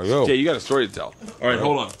tell. Are you? Okay, you got a story to tell. All right,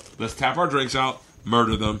 hold on. Let's tap our drinks out,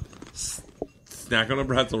 murder them, snack on a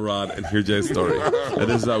pretzel rod, and hear Jay's story. And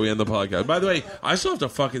this is how we end the podcast. By the way, I still have to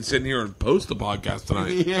fucking sit in here and post the podcast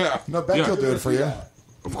tonight. Yeah. No, Beck Yeah. will do it for you.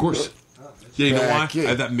 Of course. Yeah, you know why? Becky, I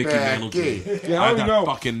had that Mickey Mantle Becky. gene. Yeah, I I had don't that know.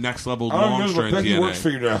 fucking next level I don't long know, but strand Becky works for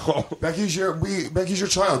DNA. you now. Becky's your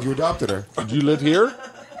child. You adopted her. Do you live here?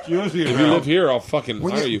 She lives here If now. you live here, I'll fucking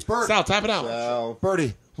When hire you- you. Bert- Sal, tap it out.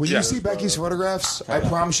 Birdie, when you see Becky's photographs, I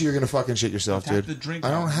promise you, you're gonna fucking shit yourself, Tap dude. the drink I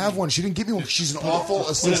don't out. have one. She didn't give me one. She's an awful Put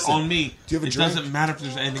it assistant. on me. Do you have a It drink? doesn't matter if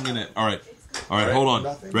there's anything in it. All right, hold on.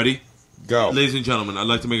 Nothing? Ready? Go. Ladies and gentlemen, I'd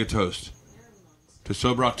like to make a toast to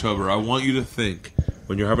Sober October. I want you to think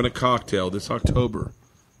when you're having a cocktail this October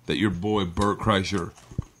that your boy Bert Kreischer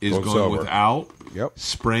is Going going sober. without, Yep.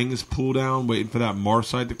 spraying his pool down, waiting for that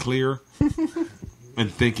Marside to clear,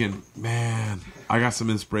 and thinking, man, I got some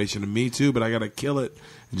inspiration in me too, but I got to kill it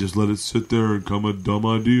and just let it sit there and come a dumb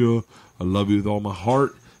idea. I love you with all my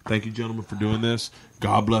heart. Thank you, gentlemen, for doing this.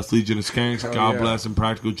 God bless Legion of Skanks. God bless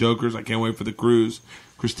Impractical Jokers. I can't wait for the cruise.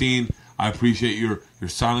 Christine, I appreciate your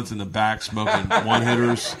silence in the back, smoking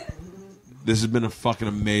one-hitters. This has been a fucking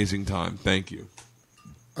amazing time. Thank you.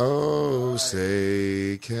 Oh,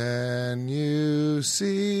 say, can you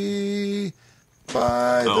see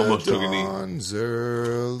by the almost took a knee. dawn's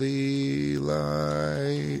early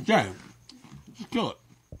light? Yeah, just kill it.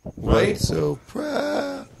 Right? So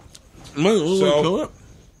proud. So- Kill it.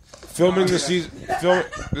 Filming the season.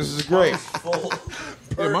 This is great.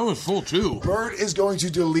 Yeah, mine was full too. Bert is going to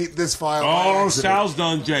delete this file. by Oh, accident. Sal's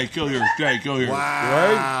done. Jay, kill yours. Jay, kill yours.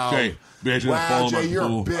 Wow. Jay, Jay's gonna fall Wow, in my Jay, you're a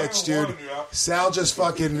pool. bitch, dude. Sal just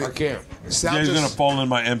fucking. I can't. Sal Jay's gonna just. fall in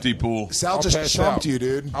my empty pool. Sal I'll just pass chumped out. you,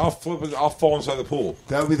 dude. I'll flip it. I'll fall inside the pool.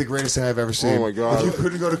 That would be the greatest thing I've ever seen. Oh, my God. If you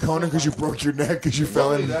couldn't go to Conan because you broke your neck because you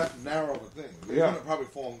fell in. That narrow of a thing. You're Yeah. gonna probably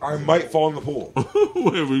fall. I might fall in the pool.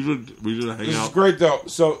 Wait, we should hang This is out. great though.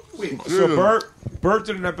 So Bert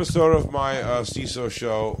did an episode of my CISO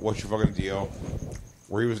show, What's Your Fucking Deal,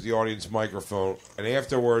 where he was the audience microphone, and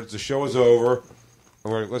afterwards the show was over,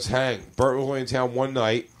 and we're like, let's hang. Bert was only in town one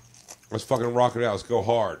night. Let's fucking rock it out. Let's go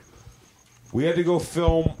hard. We had to go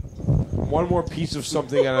film one more piece of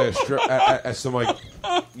something at some adult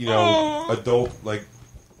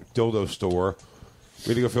dildo store. We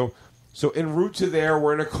had to go film. So en route to there,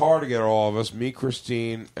 we're in a car together, all of us, me,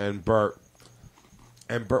 Christine, and Bert.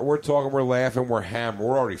 And Bert, we're talking, we're laughing, we're hammered,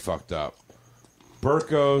 we're already fucked up. Bert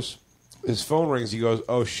goes, his phone rings. He goes,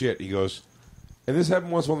 "Oh shit!" He goes, and this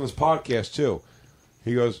happened once on this podcast too.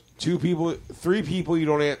 He goes, 3 people you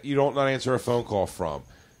don't not answer a phone call from.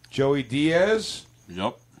 Joey Diaz,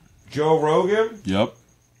 Yep. Joe Rogan, Yep.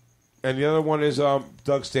 and the other one is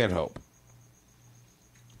Doug Stanhope.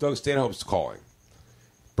 Doug Stanhope's calling.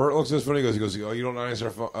 Bert looks at his phone. He goes, "Oh, you don't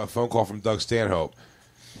answer a phone call from Doug Stanhope."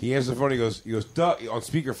 He answers the phone. He goes, "Doug," on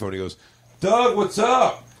speakerphone. He goes, "Doug, what's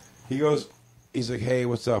up?" He's like, "Hey,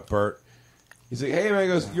 what's up, Bert?" He's like, "Hey, man." He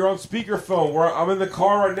goes, "You're on speakerphone. I'm in the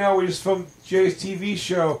car right now. We just filmed Jay's TV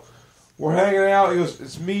show. We're hanging out." He goes,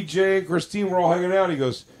 "It's me, Jay, and Christine. We're all hanging out." He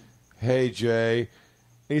goes, "Hey, Jay."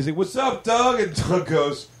 And he's like, "What's up, Doug?" And Doug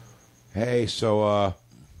goes, "Hey, so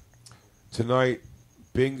tonight,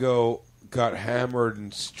 Bingo got hammered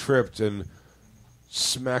and tripped and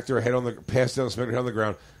smacked her head passed down and smacked her head on the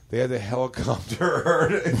ground. They had the helicopter her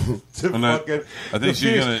to And fucking. I think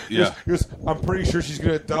she's gonna. Yeah. He goes, "I'm pretty sure she's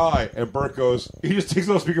gonna die." And Bert goes, he just takes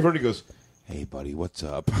it off speakerphone and he goes, "Hey, buddy, what's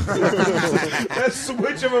up?" That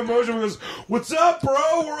switch of emotion. He goes, "What's up, bro?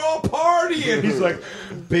 We're all partying." He's like,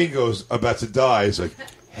 Bingo's about to die. He's like,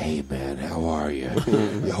 "Hey, man, how are you?"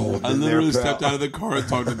 I literally stepped out of the car and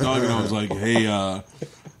talked to Doug, and I was like, "Hey," and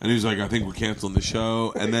he was like, "I think we're canceling the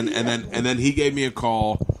show." And then he gave me a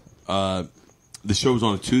call. The show was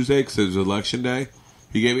on a Tuesday because it was election day.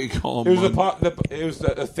 He gave me a call. On It was Monday. it was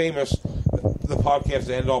the famous the podcast,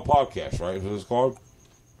 the End All Podcast, right? Is what it's called?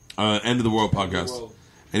 End of the World podcast.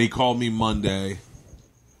 And he called me Monday.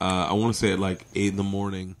 I want to say at like 8 in the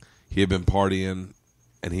morning. He had been partying,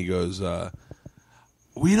 and he goes,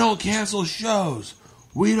 "We don't cancel shows.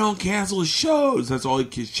 We don't cancel shows." That's all he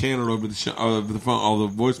channeled over the phone, all the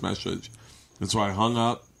voice message. And so I hung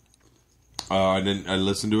up. I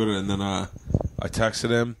listened to it, and then I texted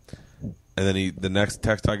him. And then the next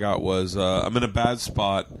text I got was, "I'm in a bad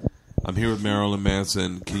spot. I'm here with Marilyn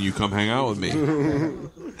Manson. Can you come hang out with me?"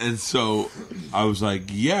 And so I was like,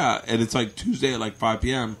 "Yeah." And it's like Tuesday at like 5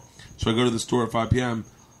 p.m. So I go to the store at 5 p.m.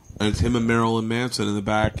 and it's him and Marilyn Manson in the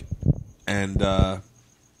back. And I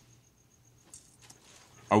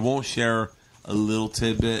won't share a little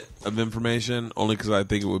tidbit of information only because I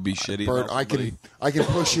think it would be shitty. Bert, about I can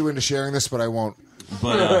push you into sharing this, but I won't.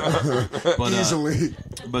 But Easily.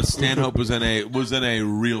 But Stanhope was in a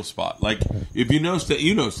real spot. Like if you know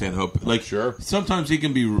Stanhope, like Sure. Sometimes he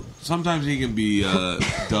can be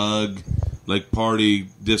Doug, like party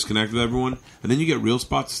disconnected with everyone, and then you get real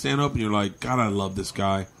spots to Stanhope, and you're like, God, I love this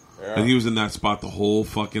guy. and he was in that spot the whole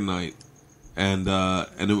fucking night, and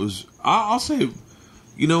it was. I'll say,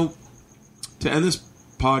 you know, to end this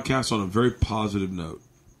podcast on a very positive note,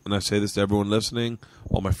 and I say this to everyone listening,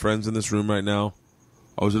 all my friends in this room right now.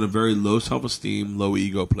 I was in a very low self-esteem, low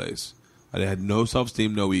ego place. I had no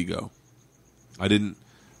self-esteem, no ego. I didn't.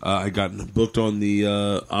 I got booked on the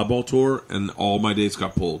Oddball tour, and all my dates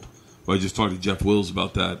got pulled. Well, I just talked to Jeff Wills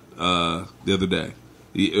about that the other day.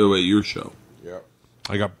 At your show. Yep.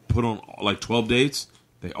 I got put on like 12 dates.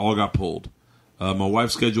 They all got pulled. My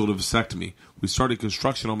wife scheduled a vasectomy. We started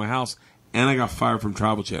construction on my house, and I got fired from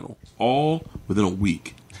Travel Channel. All within a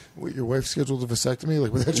week. Wait, your wife scheduled a vasectomy?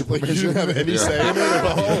 Like, without your Like, you permission? didn't have any say in it at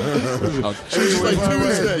all? She's like,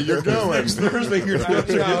 Tuesday, you're going. Next Thursday, you're not.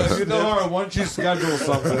 You know her once you schedule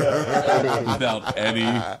something. Without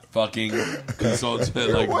any fucking consultant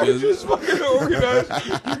like Why did you this. just fucking organize?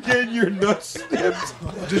 You're getting your nuts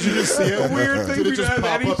snipped. Did you just see it? A weird thing Did we it just don't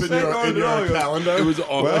have pop any up in say your, on in your it. calendar? It was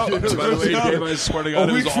on Well, by the way, Dave, I swear to God,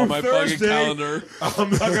 it was on my fucking calendar. I'm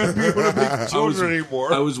not going to be able to make children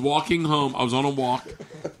anymore. I was walking home. I was on a walk,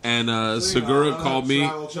 and Segura called me.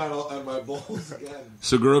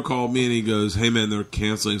 Segura called me, and he goes, "Hey man, they're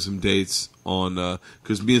canceling some dates on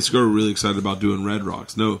because me and Segura were really excited about doing Red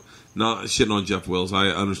Rocks. No, not shitting on Jeff Wills. I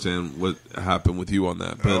understand what happened with you on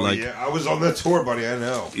that, but yeah, I was on that tour, buddy. I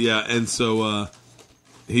know. yeah, and so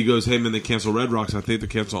he goes, "Hey man, they canceled Red Rocks. I think they're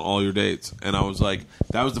canceling all your dates." And I was like,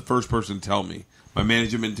 that was the first person to tell me. My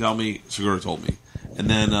management didn't tell me. Segura told me, and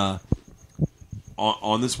then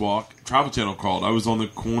on this walk, Travel Channel called. I was on the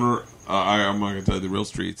corner. I'm not going to tell you the real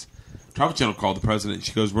streets. Travel Channel called the president.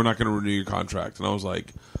 She goes, "We're not going to renew your contract." And I was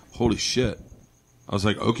like, holy shit. I was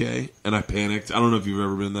like, okay. And I panicked. I don't know if you've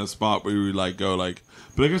ever been in that spot where you like go like,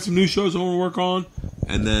 but I got some new shows I want to work on.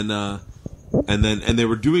 And then they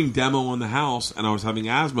were doing demo on the house, and I was having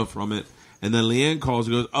asthma from it. And then Leanne calls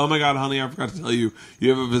and goes, "Oh my God, honey, I forgot to tell you, you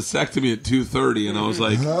have a vasectomy at 2:30." And I was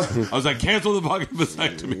like, cancel the fucking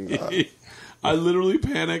vasectomy. I literally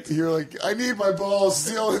panicked. You're like, I need my balls.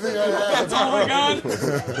 It's the only thing I have. That's all I got.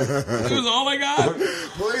 It was all I got.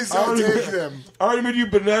 Please don't take them. I already made you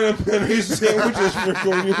banana penny sandwiches for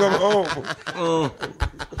when you come home.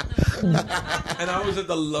 And I was at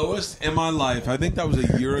the lowest in my life. I think that was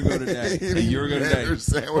a year ago today.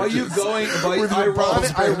 By you going,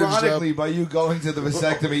 ironically, by you going to the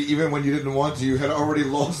vasectomy, even when you didn't want to, you had already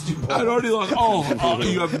lost your balls. I'd already lost. Oh,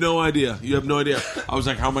 you have no idea. You have no idea. I was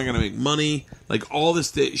like, how am I going to make money? Like, all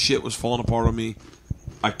this shit was falling apart on me.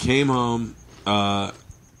 I came home. What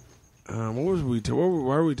was we?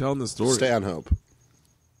 Why are we telling this story? Stanhope.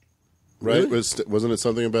 Right? Really? Wasn't it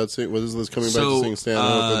something about seeing? Was this coming back to seeing Stanhope?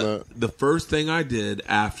 And that? The first thing I did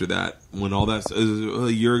after that, when all that, it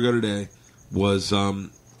was a year ago today, was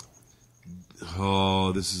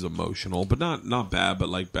this is emotional, but not bad, but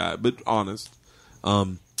like bad, but honest.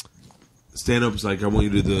 Stanhope was like, "I want you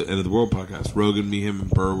to do the End of the World podcast." Rogan, me, him, and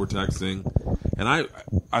Bert were texting, and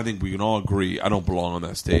I think we can all agree I don't belong on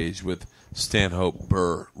that stage with Stanhope,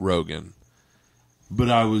 Bert, Rogan, but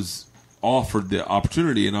I was offered the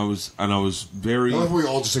opportunity, and I was very. Well, we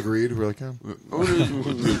all just agreed. We're like, I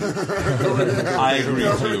agree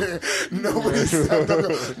too. Nobody stepped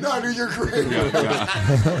up. No, dude, you're great.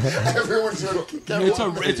 Everyone's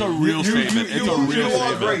It's a real statement. It's a real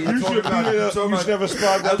statement. You should have a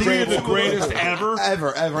spot. I think you're the greatest ever,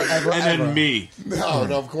 and then me. No,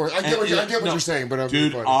 of course. I get what you're saying, but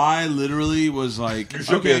dude, I literally was like, you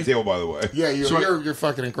should be at the table, by the way. Yeah, you're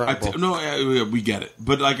fucking incredible. We get it,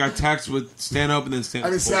 but like I text with Stanhope, and then Stanhope.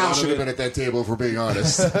 I mean, Sal should have been at that table, if we're being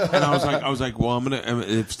honest. And I was like, well,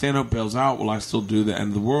 if Stanhope bails out, will I still do the End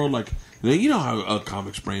of the World? Like, you know how a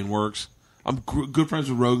comic's brain works. I'm good friends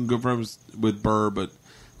with Rogan, good friends with Burr, but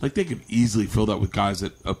like they could easily fill that with guys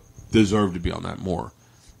that deserve to be on that more.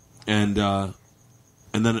 And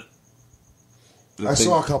then I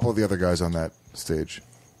saw a couple of the other guys on that stage,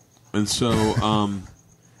 and so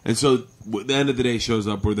the end of the day shows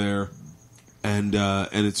up. We're there. And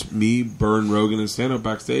it's me, Burr, and Rogan, and Stanhope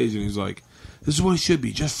backstage, and he's like, "This is what it should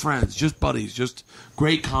be: just friends, just buddies, just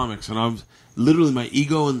great comics." And I'm literally, my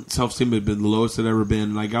ego and self-esteem had been the lowest it ever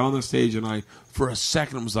been. And I got on the stage, and I, for a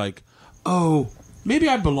second, was like, "Oh, maybe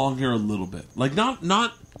I belong here a little bit." Like, I'm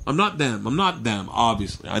not them.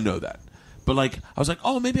 Obviously, I know that, but like, I was like,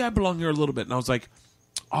 "Oh, maybe I belong here a little bit." And I was like,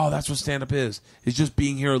 "Oh, that's what stand-up is. It's just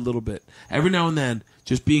being here a little bit. Every now and then,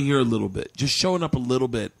 just being here a little bit, just showing up a little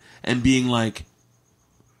bit." And being like,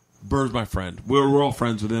 Bird's my friend. We're all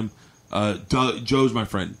friends with him. Joe's my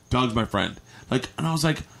friend. Doug's my friend. Like, and I was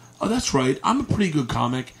like, oh, that's right. I'm a pretty good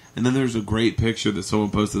comic. And then there's a great picture that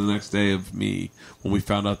someone posted the next day of me when we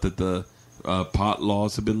found out that the pot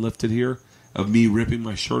laws have been lifted here. of me ripping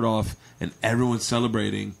my shirt off and everyone's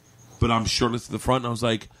celebrating, but I'm shirtless to the front. And I was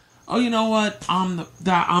like, oh, you know what? I'm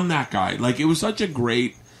that guy. Like, it was such a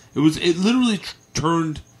great. It literally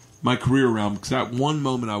turned my career around, because at one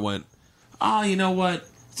moment I went, you know what?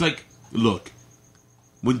 It's like, look,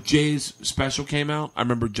 when Jay's special came out, I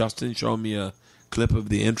remember Justin showing me a clip of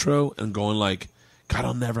the intro and going like, God,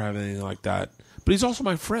 I'll never have anything like that. But he's also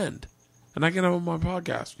my friend, and I can have him on my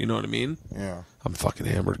podcast. You know what I mean? Yeah. I'm fucking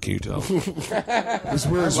hammered. Can you tell? This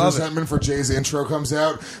weird resentment for Jay's intro comes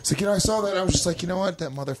out. It's like, I saw that. I was just like, you know what?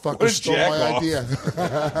 That motherfucker stole my idea.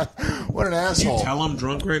 What an asshole. Can you tell I'm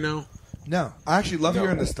drunk right now? No, I actually love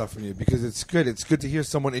hearing this stuff from you, because it's good. It's good to hear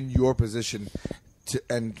someone in your position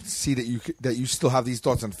and see that you still have these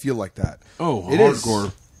thoughts and feel like that. Oh, it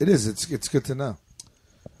hardcore. It is. It's good to know.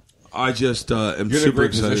 I just am You're in a super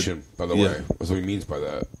great excited. position, by the way. That's what he means by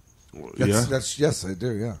that. Yes, I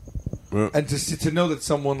do. Yeah, and to know that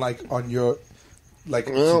someone like on your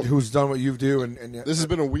who's done what you do, and This has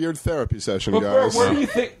been a weird therapy session, But guys. Bert, where do you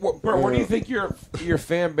think? Bert, where do you think your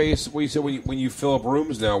fan base? What you said when you fill up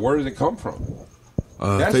rooms now? Where does it come from?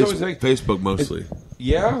 That's always like, Facebook mostly.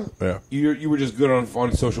 Yeah. Yeah. You were just good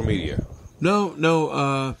on social media. No.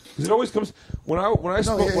 Because it always comes when I asked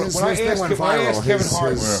viral. Kevin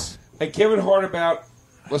Hart and Kevin Hart about,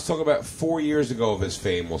 let's talk about 4 years ago of his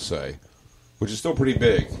fame, we'll say, which is still pretty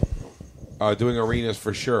big, doing arenas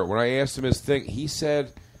for sure. When I asked him his thing, he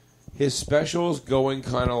said his specials going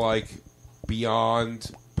kind of like beyond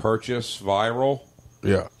purchase viral.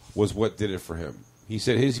 Yeah. Was what did it for him. He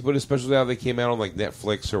said he put his specials out. They came out on like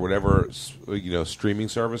Netflix or whatever, streaming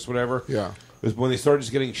service, whatever. Yeah. It was when they started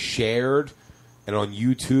just getting shared and on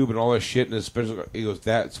YouTube and all that shit. And his special, he goes,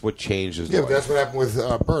 "That's what changed his life." Yeah, that's what happened with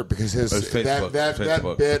Bert, because Facebook.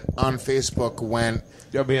 that bit on Facebook went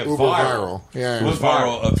Yeah, man, uber viral. Yeah, It was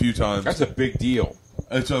viral a few times. That's a big deal.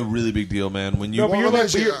 It's a really big deal, man. When you No, but your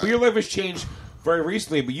Well, life has changed very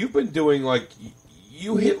recently. But you've been doing like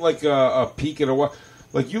you hit like a peak in a while.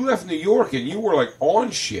 Like you left New York and you were like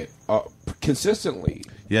on shit consistently.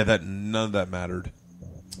 yeah, that none of that mattered.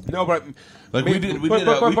 No, but Like, I we mean,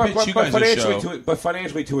 pitched you guys a financially show. but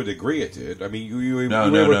financially to a degree it did. I mean, you were No,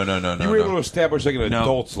 able no. to establish like an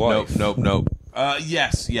adult's life. Nope.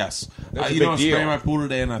 Yes. That's a I big was deal. spraying my pool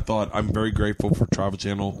today, and I thought, I'm very grateful for Travel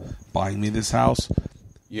Channel buying me this house.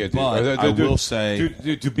 Yeah, dude. But I will say,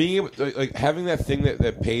 to being able like having that thing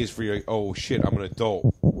that pays for you. Like, oh shit, I'm an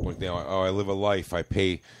adult. Like now, I live a life. I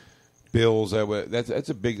pay bills. That's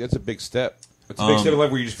a big step. It's a big step in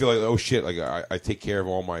life where you just feel like, oh shit, like I take care of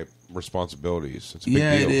all my responsibilities. It's a big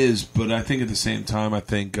deal. it is. But I think at the same time, I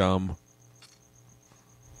think I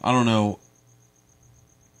don't know.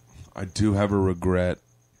 I do have a regret.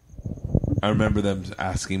 I remember them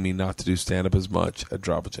asking me not to do stand-up as much at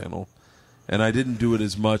Travel Channel. And I didn't do it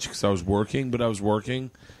as much because I was working, but I was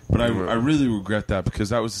working. But I really regret that, because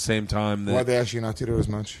that was the same time that Why'd they ask you not to do as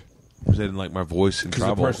much? they didn't like my voice in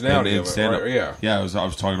travel. the personality and of it, stand-up. right? Yeah. I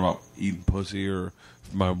was talking about eating pussy or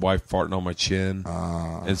my wife farting on my chin.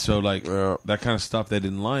 And so, like, that kind of stuff they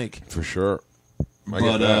didn't like. For sure.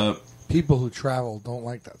 But, People who travel don't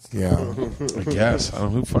like that stuff. Yeah. I guess. I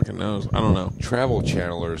don't know. Who fucking knows? I don't know. Travel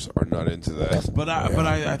channelers are not into that. But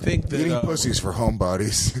I think that... Eating pussies for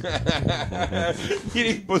homebodies.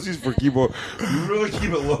 Eating pussies for keyboard. You really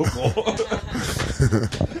keep it local.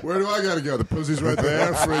 Where do I gotta go? The pussy's right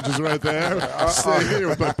there. Fridge is right there. Stay here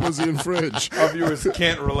with my pussy and fridge. Our viewers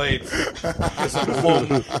can't relate. Because I'm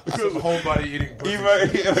homebody eating pussy.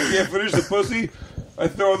 If I can't finish the pussy, I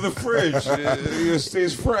throw it in the fridge. It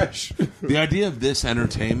stays fresh. The idea of this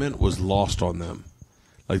entertainment was lost on them.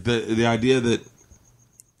 Like the idea that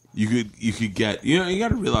you could get, you got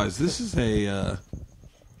to realize this is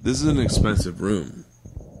an expensive room.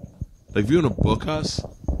 Like, if you want to book us,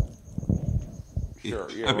 Sure,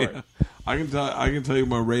 yeah, I mean, right. I can tell you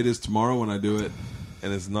my rate is tomorrow when I do it,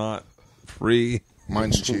 and it's not free.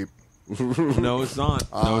 Mine's cheap. No, it's not.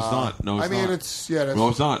 No, it's not. No, it's I mean, not. it's that's No,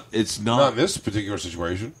 it's not. It's Not not. in this particular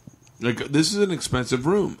situation. Like, this is an expensive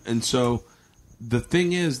room, and so the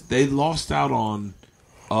thing is, they lost out on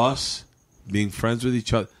us being friends with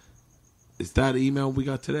each other. It's that email we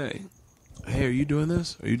got today. Hey, are you doing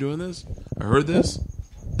this? Are you doing this? I heard this.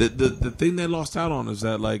 The thing they lost out on is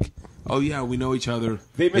that, like, oh yeah, we know each other.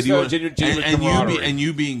 They missed And you out want- on genuine and camaraderie.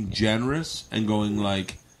 you being generous and going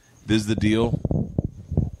like, this is the deal.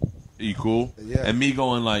 Are you cool? Yeah. And me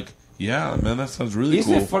going like, yeah, man, that sounds really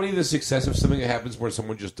Isn't cool. it funny the success of something that happens where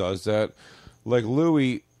someone just does that? Like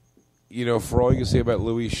Louis, for all you can say about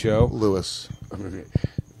Louis' show. Lewis.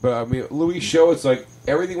 But I mean, Louis' show, it's like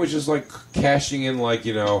everything was just like cashing in, like,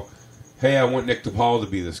 hey, I want Nick DiPaolo to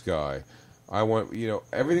be this guy. I want,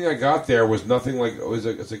 everything I got there was nothing like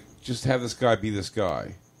it's like just have this guy be this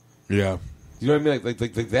guy. Yeah. You know what I mean?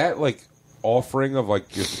 Like that offering of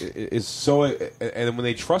is so, and when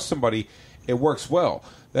they trust somebody, it works well.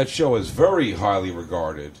 That show is very highly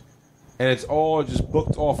regarded, and it's all just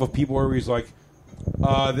booked off of people where he's like,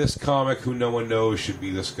 this comic who no one knows should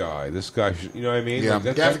be this guy. This guy should, you know what I mean? Yeah,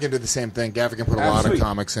 Like Gaffigan did the same thing. Gaffigan put a lot of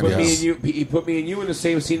comics in. He put me and you in the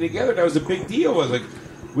same scene together. That was a big deal. It was like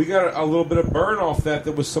we got a little bit of burn off that.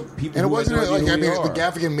 There was some people, and it who wasn't had no like idea who we the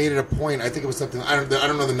are. Gaffigan made it a point. I think it was something I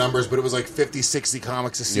don't know the numbers, but it was like 50, 60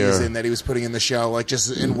 comics a season that he was putting in the show, like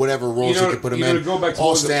just in whatever roles he could put them in. To go back to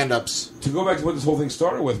all stand-ups. To go back to what this whole thing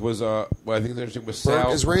started with was what I think is interesting was Bert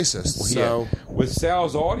Sal is racist. So with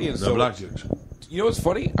Sal's audience, No black jokes. You know what's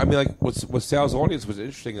funny? I mean, like what Sal's audience was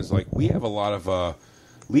interesting is like we have a lot of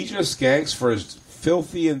Legion of Skanks, for as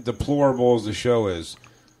filthy and deplorable as the show is.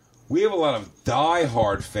 We have a lot of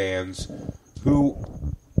die-hard fans who,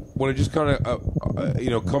 when it just kind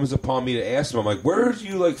of comes upon me to ask them, I'm like, where do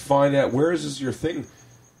you find out? Where is this your thing?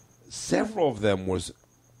 Several of them was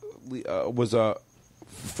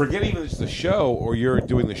forget even it's the show or you're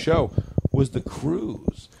doing the show, was the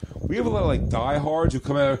cruise. We have a lot of diehards who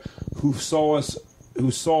come out who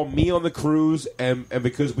saw me on the cruise and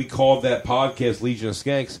because we called that podcast Legion of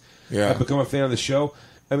Skanks, have become a fan of the show.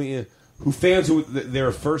 I mean,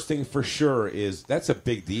 their first thing for sure is that's a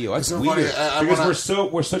big deal. That's weird because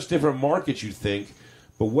we're such different markets. You'd think,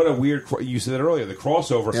 but what a weird. You said that earlier. The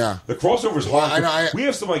crossover. Yeah. The crossover's hard. We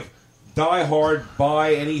have some die-hard,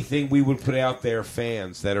 buy anything we would put out there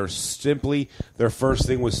fans that are simply their first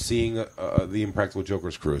thing was seeing the Impractical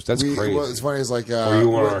Jokers cruise. That's crazy. Well, it's funny. It's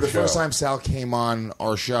the first time Sal came on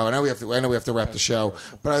our show. I know we have to wrap the show,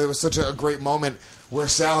 but it was such a great moment where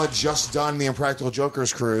Sal had just done the Impractical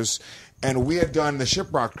Jokers cruise. And we had done the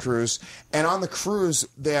Shiprock cruise, and on the cruise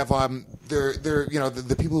they have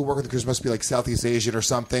the people who work on the cruise must be Southeast Asian or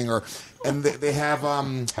something, and they have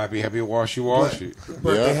happy washy.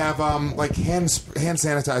 But they have hand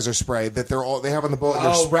sanitizer spray that they have on the boat. And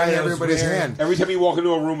they're spraying everybody's hand. Every time you walk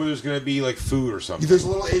into a room where there's going to be food or something. There's a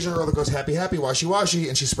little Asian girl that goes happy washy,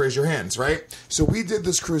 and she sprays your hands, right? So we did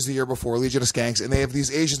this cruise the year before, Legion of Skanks, and they have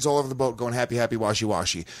these Asians all over the boat going happy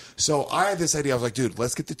washy. So I had this idea. I was like, dude,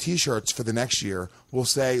 let's get the T-shirts for the next year. We'll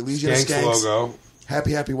say Legion of Skanks logo,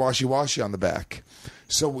 happy washy on the back.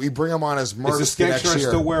 So we bring them on as merch it's the a next shirt year.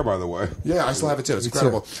 I still wear, by the way. Yeah, I still have it too. It's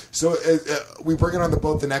incredible. So we bring it on the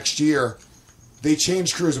boat the next year. They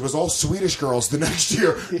changed crews. It was all Swedish girls the next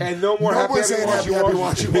year. And no more happy washy.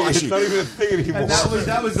 It's not even a thing anymore. And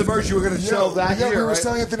that was the merch you were going to sell that year. We were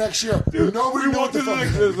selling it the next year. Dude, nobody knew what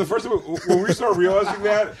the first time when we started realizing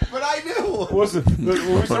that. But I knew.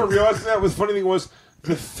 When we started realizing that, the funny thing was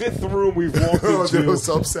the fifth room we've walked into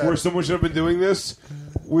where someone should have been doing this.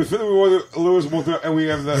 Lewis walked out and we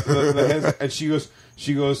have the hands, and she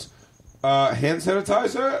goes, hand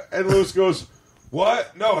sanitizer, and Lewis goes,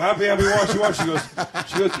 what? No, happy washy.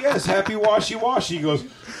 She goes, yes, happy washy. He goes,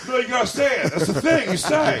 no, you gotta say it. That's the thing you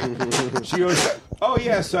say. She goes, oh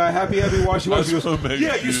yes, happy washy. She goes,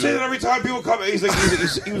 yeah, you say that every time people come. He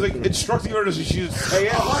was instructing her to she should say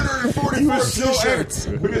it. 144 T-shirts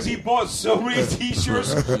because he bought so many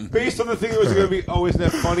T-shirts based on the thing that was going to be. Oh, isn't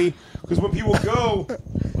that funny? Because when people go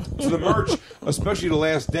to the merch, especially the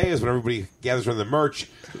last day is when everybody gathers around the merch,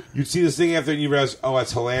 you'd see this thing after and you realize, oh,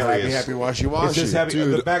 that's hilarious. Happy washy. It's just happy.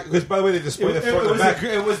 The back, because by the way, they display the front and the back.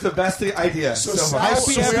 It was the best idea. So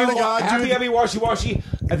happy washy.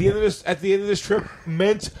 At the end of this trip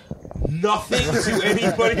meant nothing to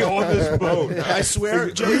anybody on this boat. I swear,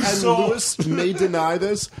 Jay and Lewis may deny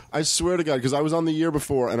this. I swear to God, because I was on the year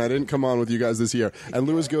before and I didn't come on with you guys this year. And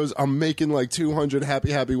Lewis goes, "I'm making 200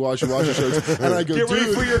 happy washy shirts," and I go, "Get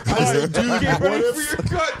ready for your cut, Get ready for your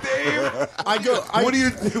cut, Dave." I go, "What are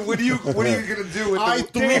you gonna do with I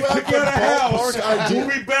threw out to get a house. We'll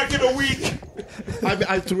be back in a week."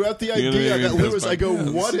 I threw out the idea that Lewis. I go,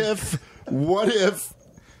 "What if?"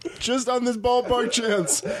 Just on this ballpark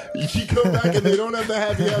chance, you go back and they don't have the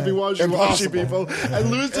happy washy people, and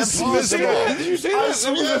Lewis dismissed it. Did you say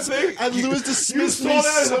that? And Lewis dismissed me that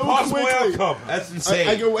as a so possible quickly. outcome. That's insane.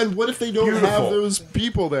 I go, and what if they don't have those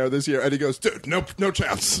people there this year? And he goes, dude, no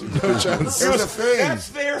chance, no chance. That's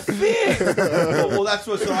their thing. Well, that's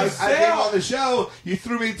what. So I came on the show. You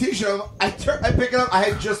threw me a T-shirt. I pick it up. I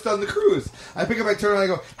had just done the cruise. I pick up. I turn and I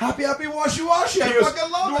go, happy washy. I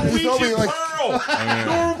fucking love it. Norwegian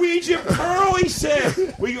Pearl. Norwegian Pearl, he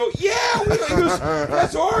said. We go, yeah. He goes,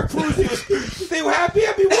 that's our cruise. He goes, they were happy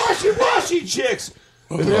washy chicks.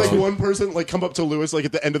 And there's one person come up to Lewis at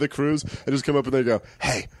the end of the cruise and just come up and they go,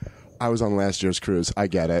 hey, I was on last year's cruise. I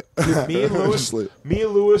get it. Me and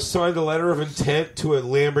Lewis signed a letter of intent to a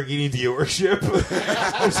Lamborghini dealership.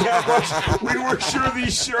 That's how much we were sure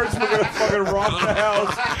these shirts were going to fucking rock the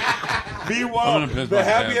house. Meanwhile, the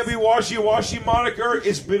Happy Washy moniker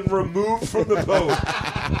has been removed from the boat.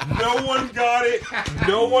 No one got it.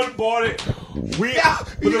 No one bought it. But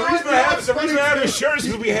the reason I have the shirts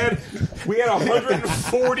is because we had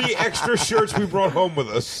 140 extra shirts we brought home with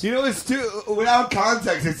us. You know, it's too without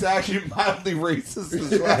context. It's actually mildly racist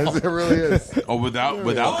as well. Yes, it really is. Oh, without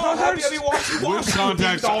Happy context? Washy. With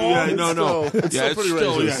context, yeah, no. It's still pretty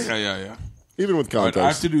racist. Yeah. Even with All right, I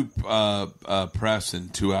have context. to do press in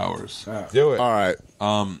 2 hours. Do it. All right.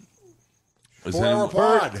 Is 4-hour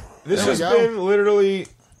pod. This There we has go. been literally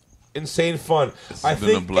insane fun. I been a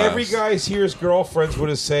think blast. every guy here's girlfriends would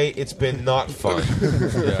have say it's been not fun.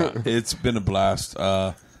 Yeah, it's been a blast.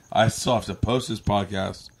 I still have to post this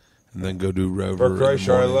podcast and then go do Rover. Bert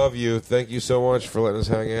Kreischer, I love you. Thank you so much for letting us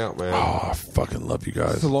hang out, man. Oh, I fucking love you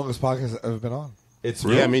guys. It's the longest podcast I've ever been on. It's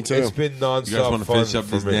Yeah, me too. It's been nonstop You guys want to fun finish up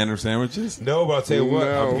for these me. nanner sandwiches? No, but I'll tell you what,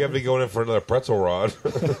 No. I'm going to be going in for another pretzel rod.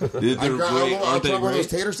 They're I'll great. try Aren't one of they those great?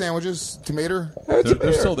 tater sandwiches, tomato.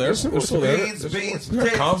 They're still there. They're still there. Beans, We got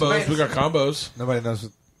combos. We got combos. Nobody knows.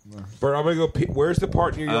 Bert, I'm going to go pee. Where's the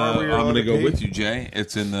part in your yard where you're I'm allowed going to go pee? with you, Jay.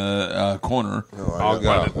 It's in the corner. I'll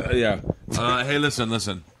go. Yeah. Hey, listen.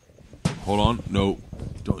 Hold on. No.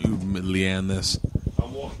 Don't you Leanne this.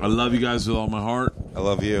 I love you guys with all my heart. I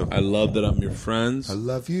love you. I love that I'm your friends. I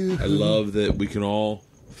love you. I love that we can all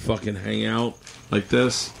fucking hang out like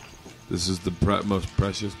this. This is the most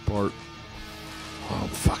precious part. Oh, I'm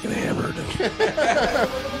fucking hammered.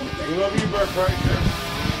 We love you, Bert Kreischer.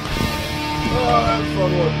 Oh, that's a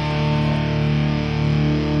fun one.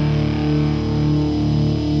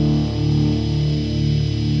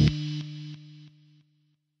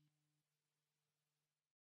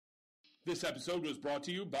 This episode was brought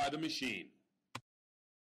to you by The Machine.